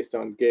least based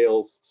on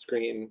Gail's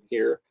screen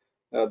here,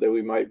 that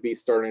we might be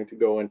starting to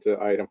go into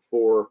item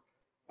 4.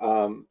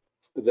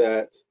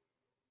 that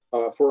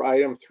for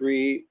item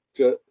 3,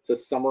 to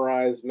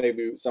summarize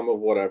maybe some of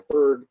what I've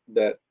heard,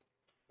 that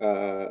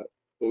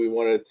we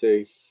wanted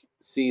to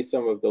see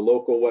some of the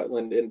local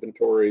wetland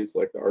inventories,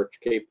 like the Arch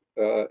Cape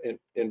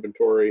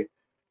inventory.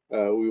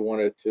 We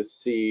wanted to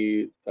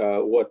see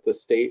what the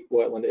state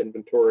wetland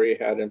inventory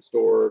had in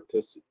store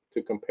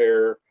to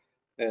compare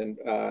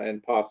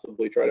and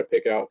possibly try to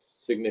pick out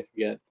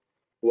significant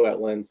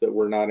wetlands that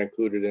were not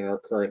included in our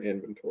current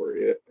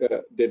inventory.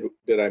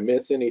 Did I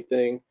miss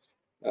anything?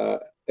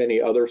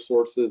 Any other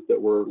sources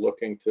that we're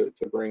looking to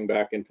bring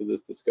back into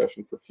this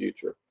discussion for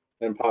future?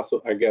 And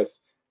possibly, I guess,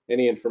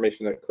 any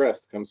information that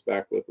Crest comes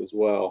back with as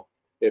well,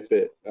 if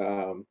it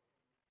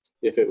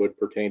would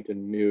pertain to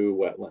new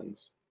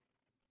wetlands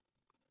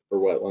or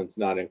wetlands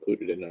not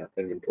included in our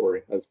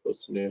inventory as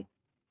opposed to new.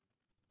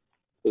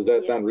 Does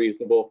that sound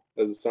reasonable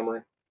as a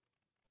summary?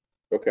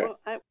 Okay. Well,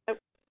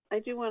 I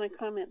do want to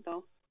comment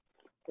though.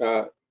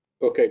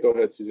 Okay, go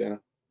ahead, Susanna.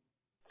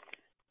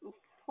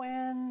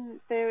 When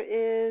there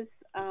is,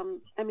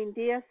 I mean,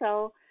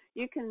 DSL,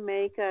 you can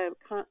make a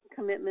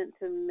commitment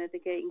to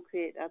mitigate and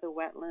create other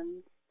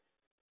wetlands,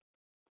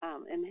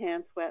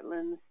 enhance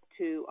wetlands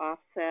to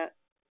offset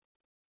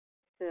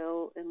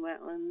fill in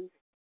wetlands,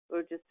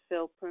 or just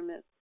fill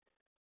permits.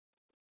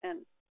 And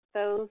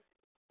those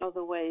are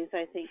the ways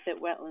I think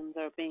that wetlands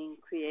are being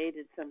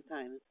created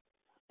sometimes.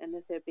 And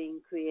if they're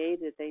being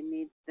created, they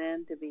need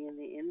then to be in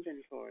the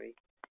inventory.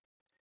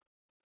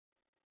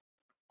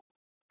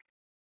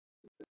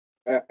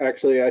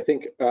 Actually, I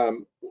think,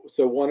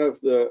 so one of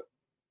the,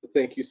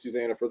 thank you,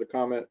 Susanna, for the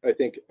comment. I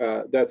think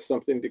that's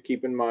something to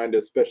keep in mind,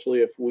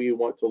 especially if we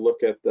want to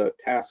look at the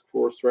task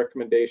force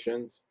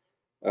recommendations.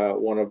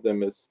 One of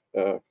them is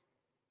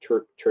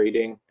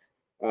trading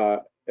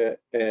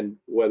and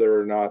whether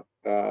or not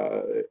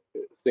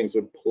things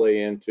would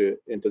play into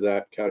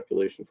that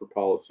calculation for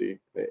policy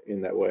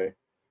in that way.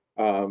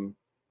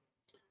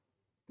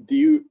 Do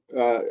you,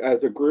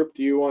 as a group,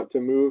 do you want to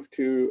move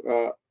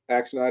to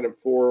action item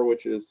 4,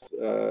 which is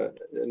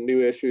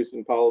new issues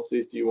and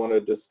policies? Do you want to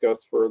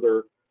discuss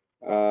further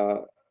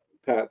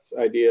Pat's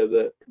idea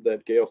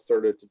that Gail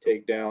started to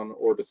take down,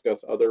 or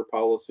discuss other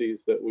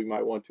policies that we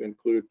might want to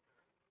include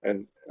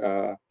and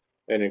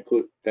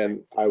include?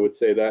 And I would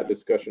say that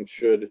discussion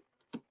should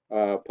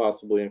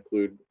possibly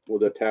include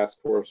the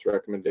task force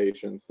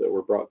recommendations that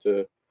were brought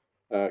to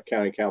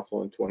County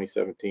Council in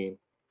 2017.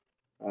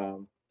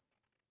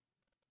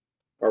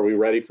 Are we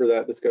ready for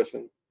that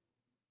discussion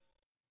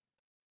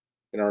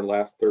in our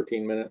last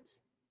 13 minutes?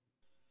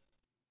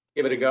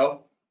 Give it a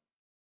go.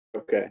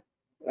 Okay.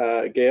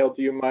 Gail,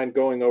 do you mind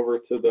going over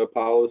to the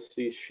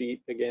policy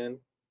sheet again?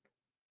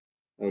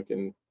 And we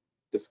can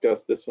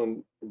discuss this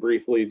one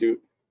briefly.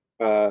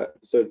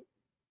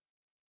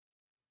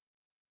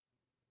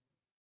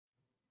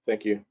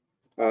 Thank you.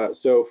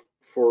 So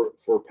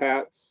for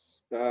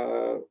Pat's,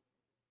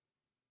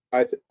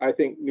 I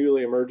think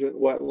newly emergent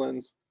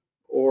wetlands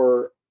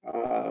or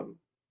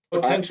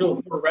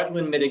potential for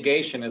wetland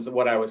mitigation is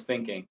what I was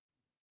thinking.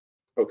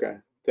 Okay,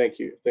 thank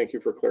you. Thank you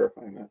for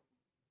clarifying that.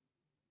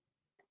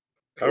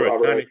 I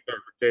have a tiny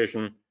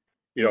clarification.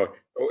 You know,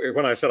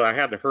 when I said I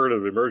hadn't heard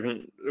of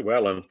emergent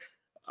wetland,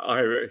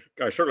 I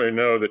certainly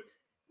know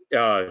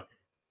that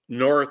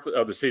north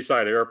of the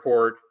Seaside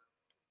Airport,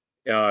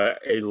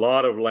 a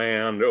lot of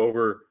land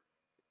over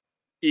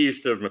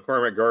east of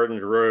McCormick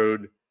Gardens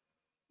Road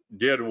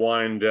did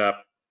wind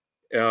up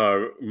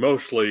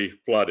mostly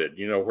flooded,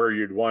 you know, where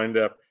you'd wind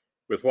up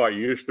with what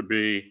used to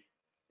be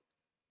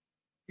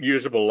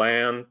usable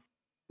land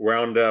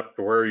wound up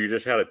to where you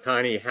just had a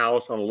tiny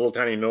house on a little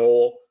tiny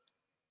knoll.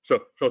 So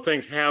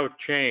things have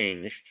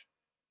changed.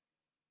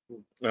 You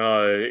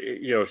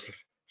know,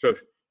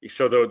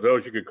 so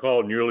those you could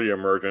call newly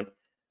emergent,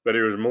 but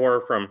it was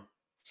more from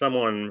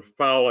someone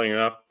fouling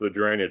up the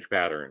drainage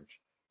patterns.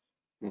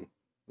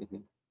 Mm-hmm.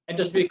 And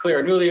just to be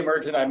clear, newly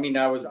emergent, I mean,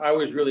 I was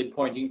really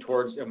pointing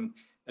towards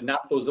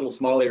not those little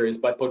small areas,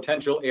 but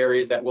potential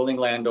areas that willing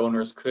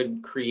landowners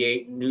could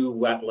create new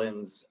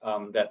wetlands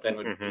that then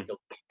would be deleted.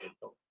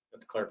 So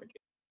that's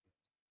clarification.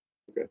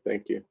 Okay,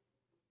 thank you.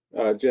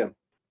 Jim.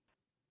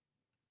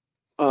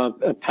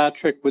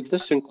 Patrick, would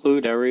this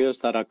include areas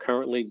that are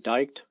currently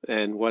diked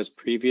and was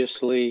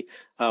previously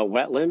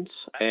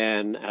wetlands,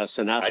 and as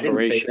an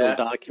aspirational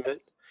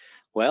document?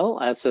 Well,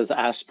 as an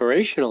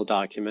aspirational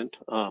document,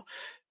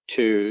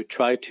 to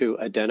try to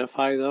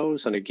identify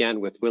those. And again,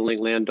 with willing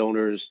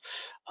landowners,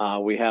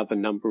 we have a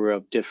number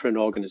of different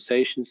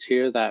organizations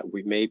here that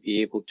we may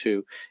be able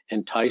to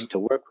entice to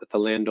work with the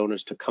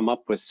landowners to come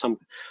up with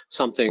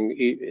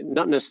something,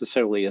 not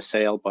necessarily a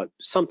sale, but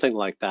something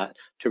like that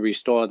to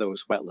restore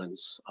those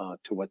wetlands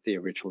to what they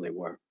originally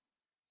were.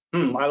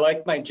 I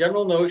like my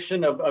general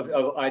notion of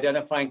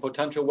identifying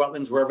potential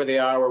wetlands wherever they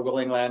are, where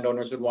willing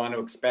landowners would want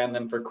to expand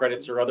them for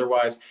credits or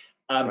otherwise.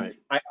 Right.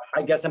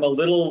 I guess I'm a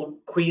little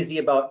queasy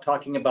about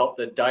talking about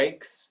the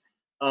dikes,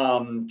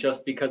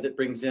 just because it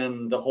brings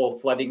in the whole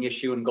flooding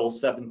issue and goal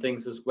 7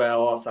 things as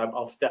well. So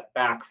I'll step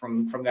back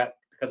from that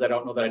because I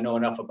don't know that I know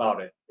enough about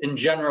it. In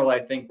general, I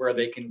think where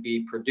they can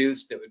be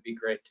produced, it would be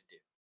great to do.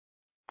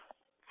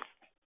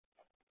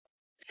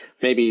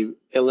 Maybe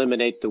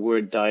eliminate the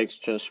word dikes,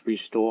 just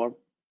restore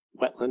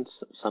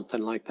wetlands,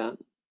 something like that.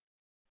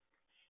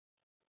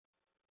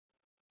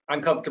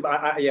 I'm comfortable.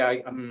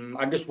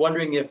 I'm just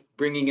wondering if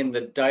bringing in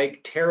the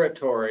dike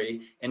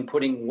territory and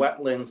putting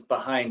wetlands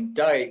behind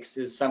dikes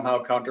is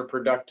somehow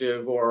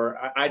counterproductive, or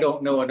I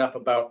don't know enough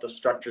about the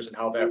structures and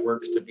how that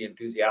works to be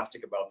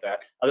enthusiastic about that,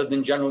 other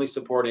than generally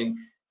supporting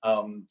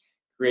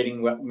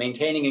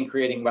maintaining and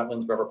creating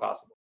wetlands wherever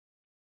possible.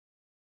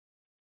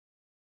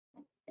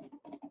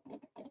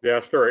 The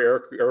Astoria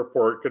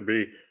Airport could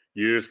be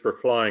used for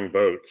flying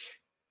boats.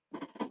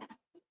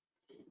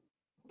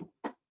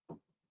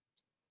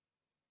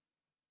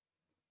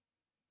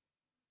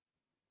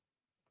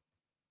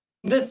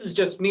 This is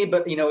just me,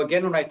 but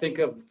again, when I think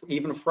of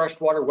even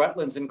freshwater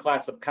wetlands in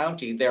Clatsop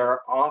County, there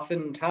are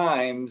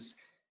oftentimes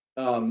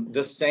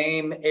the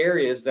same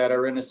areas that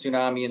are in a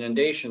tsunami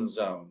inundation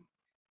zone.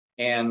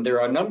 And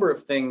there are a number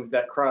of things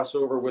that cross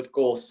over with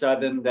Goal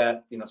 7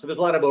 that, so there's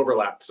a lot of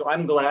overlap. So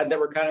I'm glad that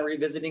we're kind of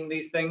revisiting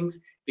these things,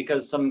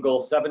 because some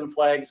Goal 7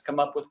 flags come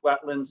up with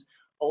wetlands.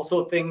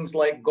 Also things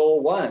like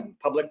Goal 1,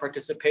 public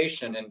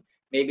participation, and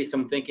maybe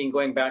some thinking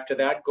going back to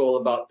that goal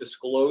about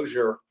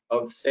disclosure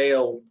of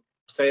sales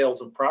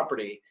of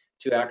property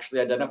to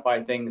actually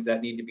identify things that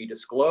need to be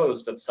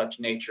disclosed of such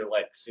nature,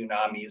 like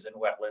tsunamis and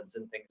wetlands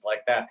and things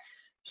like that.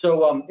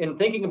 So in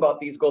thinking about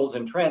these goals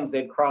and trends,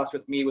 they've crossed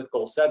with me with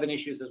Goal 7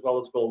 issues as well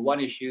as Goal 1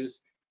 issues.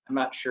 I'm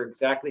not sure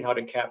exactly how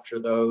to capture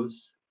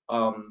those.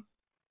 But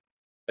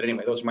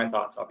anyway, those are my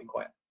thoughts. I'll be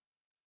quiet.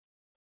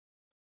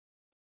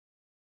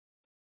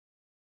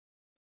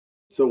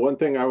 So one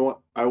thing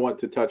I want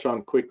to touch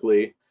on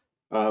quickly,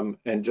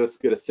 and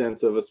just get a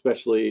sense of,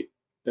 especially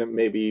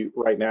maybe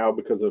right now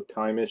because of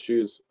time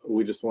issues,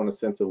 we just want a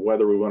sense of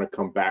whether we want to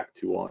come back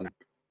to one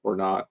or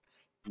not.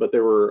 But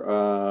there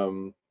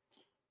are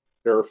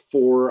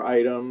 4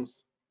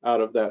 items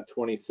out of that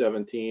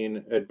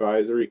 2017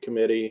 advisory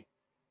committee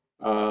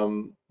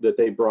that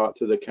they brought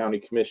to the county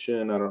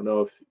commission. I don't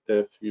know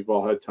if you've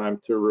all had time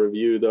to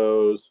review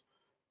those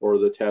or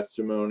the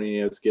testimony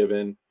as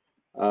given.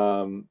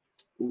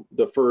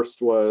 The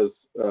first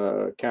was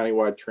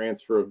countywide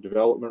transfer of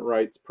development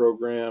rights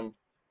program.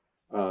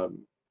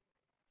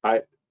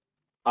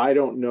 I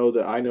don't know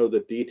that I know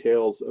the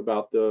details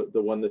about the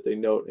one that they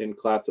note in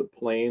Clatsop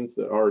Plains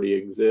that already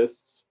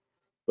exists,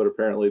 but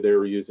apparently they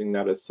were using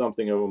that as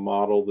something of a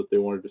model that they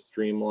wanted to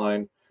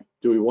streamline.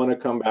 Do we want to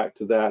come back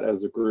to that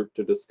as a group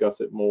to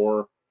discuss it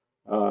more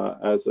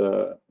as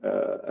a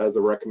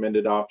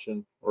recommended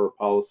option or a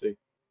policy?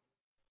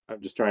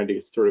 I'm just trying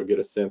to sort of get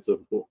a sense of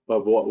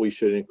what we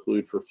should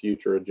include for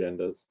future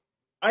agendas.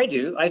 I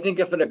do. I think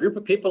if a group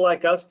of people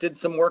like us did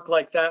some work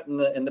like that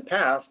in the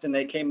past, and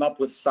they came up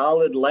with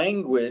solid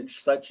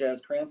language such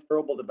as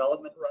transferable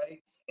development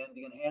rights and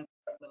the enhanced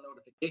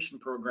notification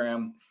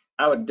program,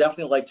 I would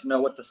definitely like to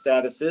know what the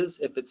status is,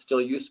 if it's still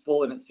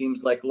useful, and it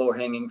seems like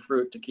low-hanging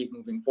fruit to keep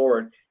moving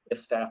forward, if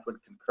staff would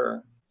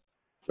concur.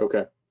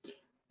 Okay,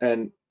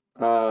 and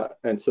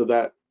so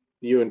that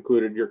you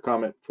included your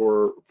comment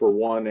for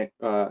 1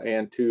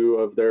 and 2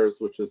 of theirs,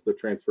 which is the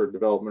transfer of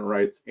development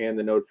rights and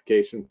the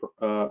notification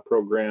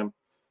program.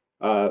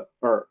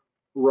 Are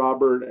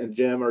Robert and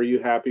Jim, are you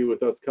happy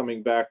with us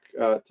coming back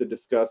to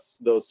discuss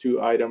those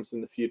 2 items in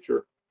the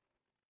future?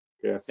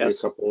 Okay, I see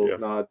a couple of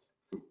nods.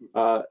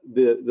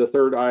 The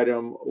third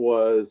item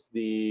was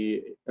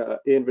the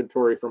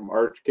inventory from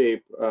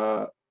Archcape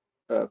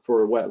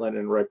for wetland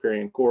and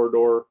riparian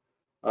corridor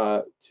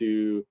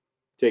to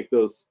take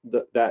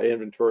that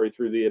inventory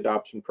through the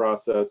adoption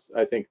process.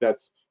 I think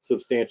that's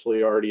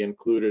substantially already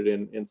included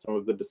in some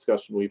of the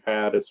discussion we've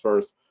had as far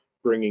as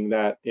bringing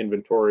that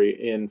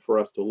inventory in for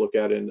us to look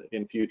at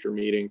in future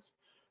meetings.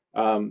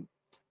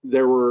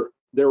 There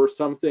were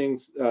some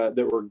things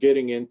that were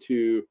getting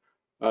into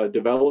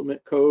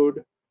development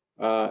code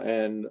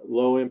and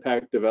low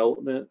impact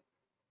development.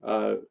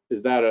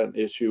 Is that an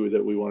issue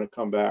that we want to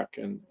come back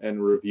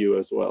and review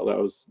as well? That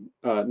was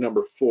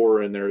number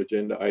 4 in their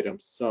agenda item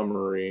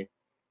summary.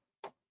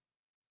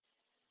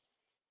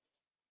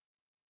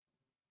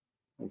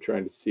 I'm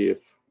trying to see if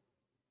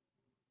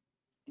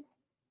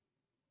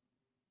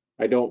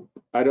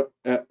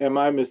am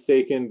I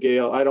mistaken,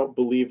 Gail? I don't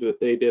believe that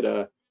they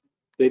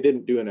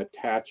didn't do an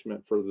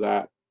attachment for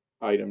that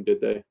item,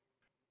 did they?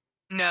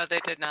 No, they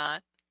did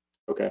not.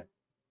 Okay.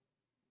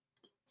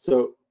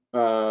 So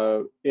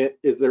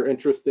is there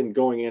interest in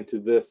going into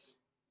this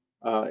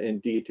in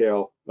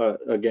detail?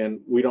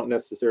 Again, we don't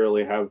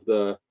necessarily have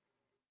the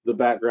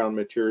background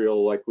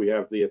material like we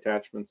have the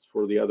attachments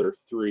for the other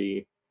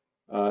 3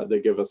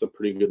 that give us a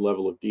pretty good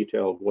level of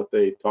detail of what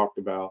they talked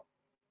about.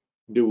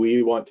 Do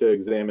we want to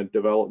examine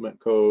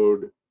development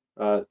code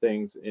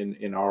things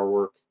in our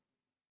work?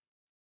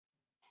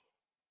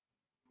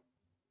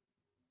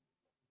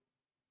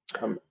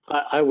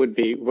 I would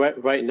be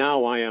right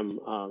now. I am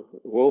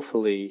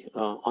woefully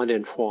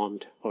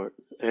uninformed,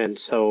 and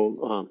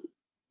so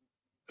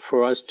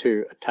for us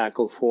to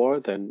tackle for,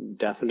 then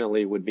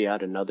definitely would be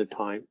at another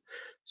time.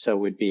 So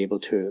we'd be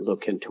able to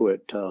look into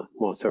it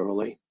more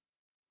thoroughly.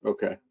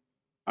 Okay.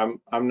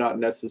 I'm not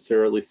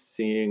necessarily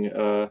seeing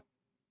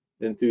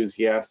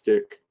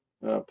enthusiastic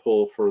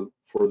pull for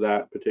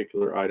that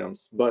particular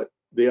items, but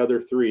the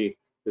other three,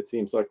 it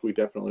seems like we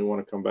definitely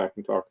want to come back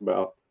and talk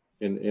about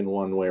in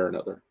one way or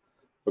another.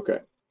 Okay.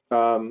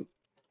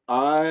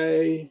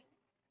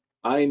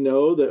 I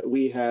know that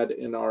we had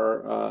in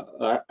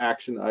our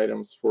action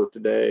items for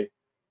today,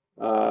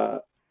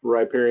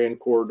 riparian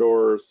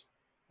corridors,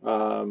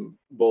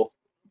 both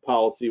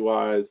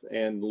policy-wise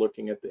and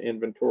looking at the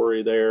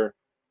inventory there.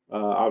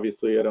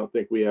 Obviously, I don't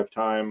think we have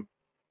time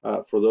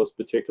for those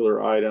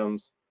particular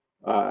items.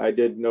 I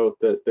did note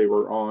that they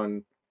were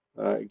on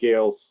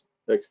Gail's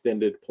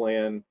extended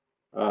plan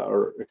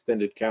or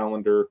extended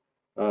calendar,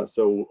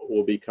 so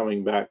we'll be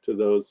coming back to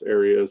those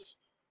areas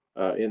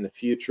in the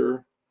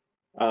future.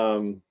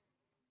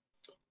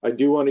 I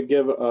do want to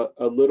give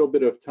a little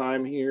bit of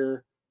time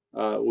here.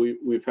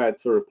 We've had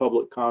sort of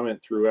public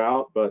comment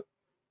throughout, but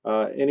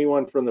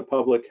anyone from the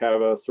public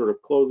have a sort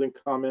of closing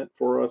comment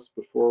for us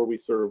before we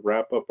sort of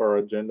wrap up our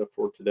agenda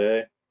for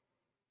today?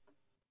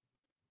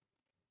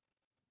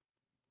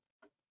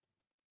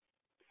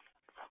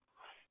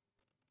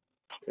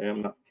 Okay,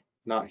 I'm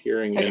not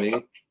hearing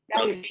any.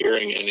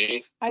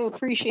 I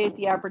appreciate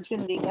the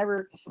opportunity.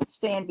 Never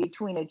stand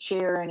between a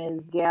chair and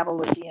his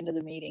gavel at the end of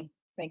the meeting.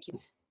 Thank you.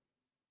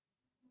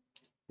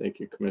 Thank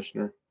you,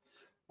 Commissioner.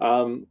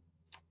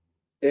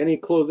 Any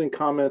closing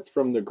comments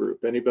from the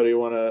group? Anybody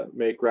want to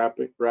make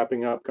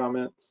wrapping up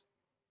comments?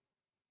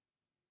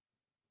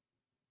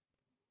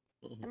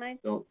 Can I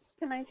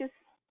just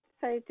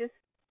say, just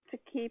to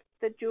keep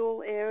the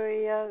Jewel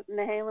area,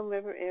 Nehalem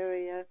River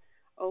area,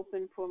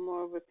 open for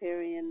more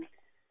riparian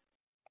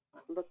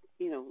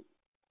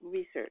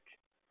research?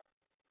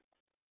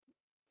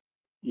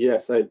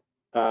 Yes,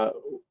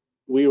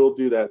 we will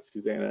do that,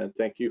 Susanna, and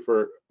thank you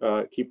for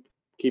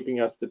keeping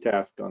us to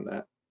task on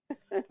that.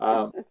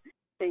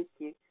 Thank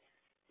you.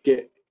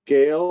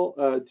 Gail,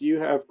 do you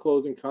have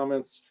closing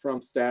comments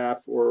from staff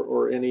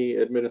or any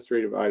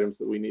administrative items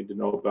that we need to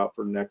know about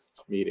for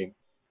next meeting?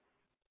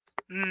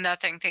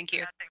 Nothing, thank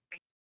you.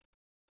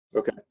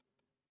 Okay.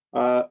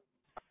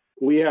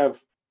 We have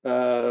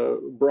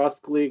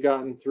brusquely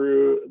gotten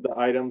through the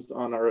items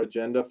on our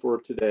agenda for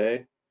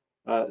today.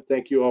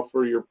 Thank you all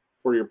for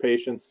your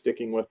patience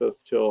sticking with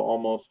us till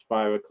almost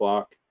 5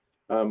 o'clock.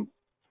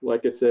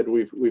 Like I said,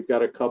 we've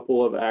got a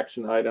couple of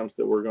action items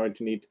that we're going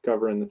to need to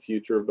cover in the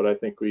future, but I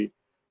think we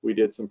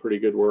did some pretty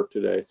good work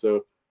today.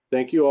 So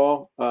thank you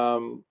all.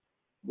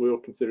 We will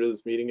consider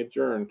this meeting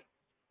adjourned.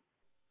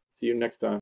 See you next time.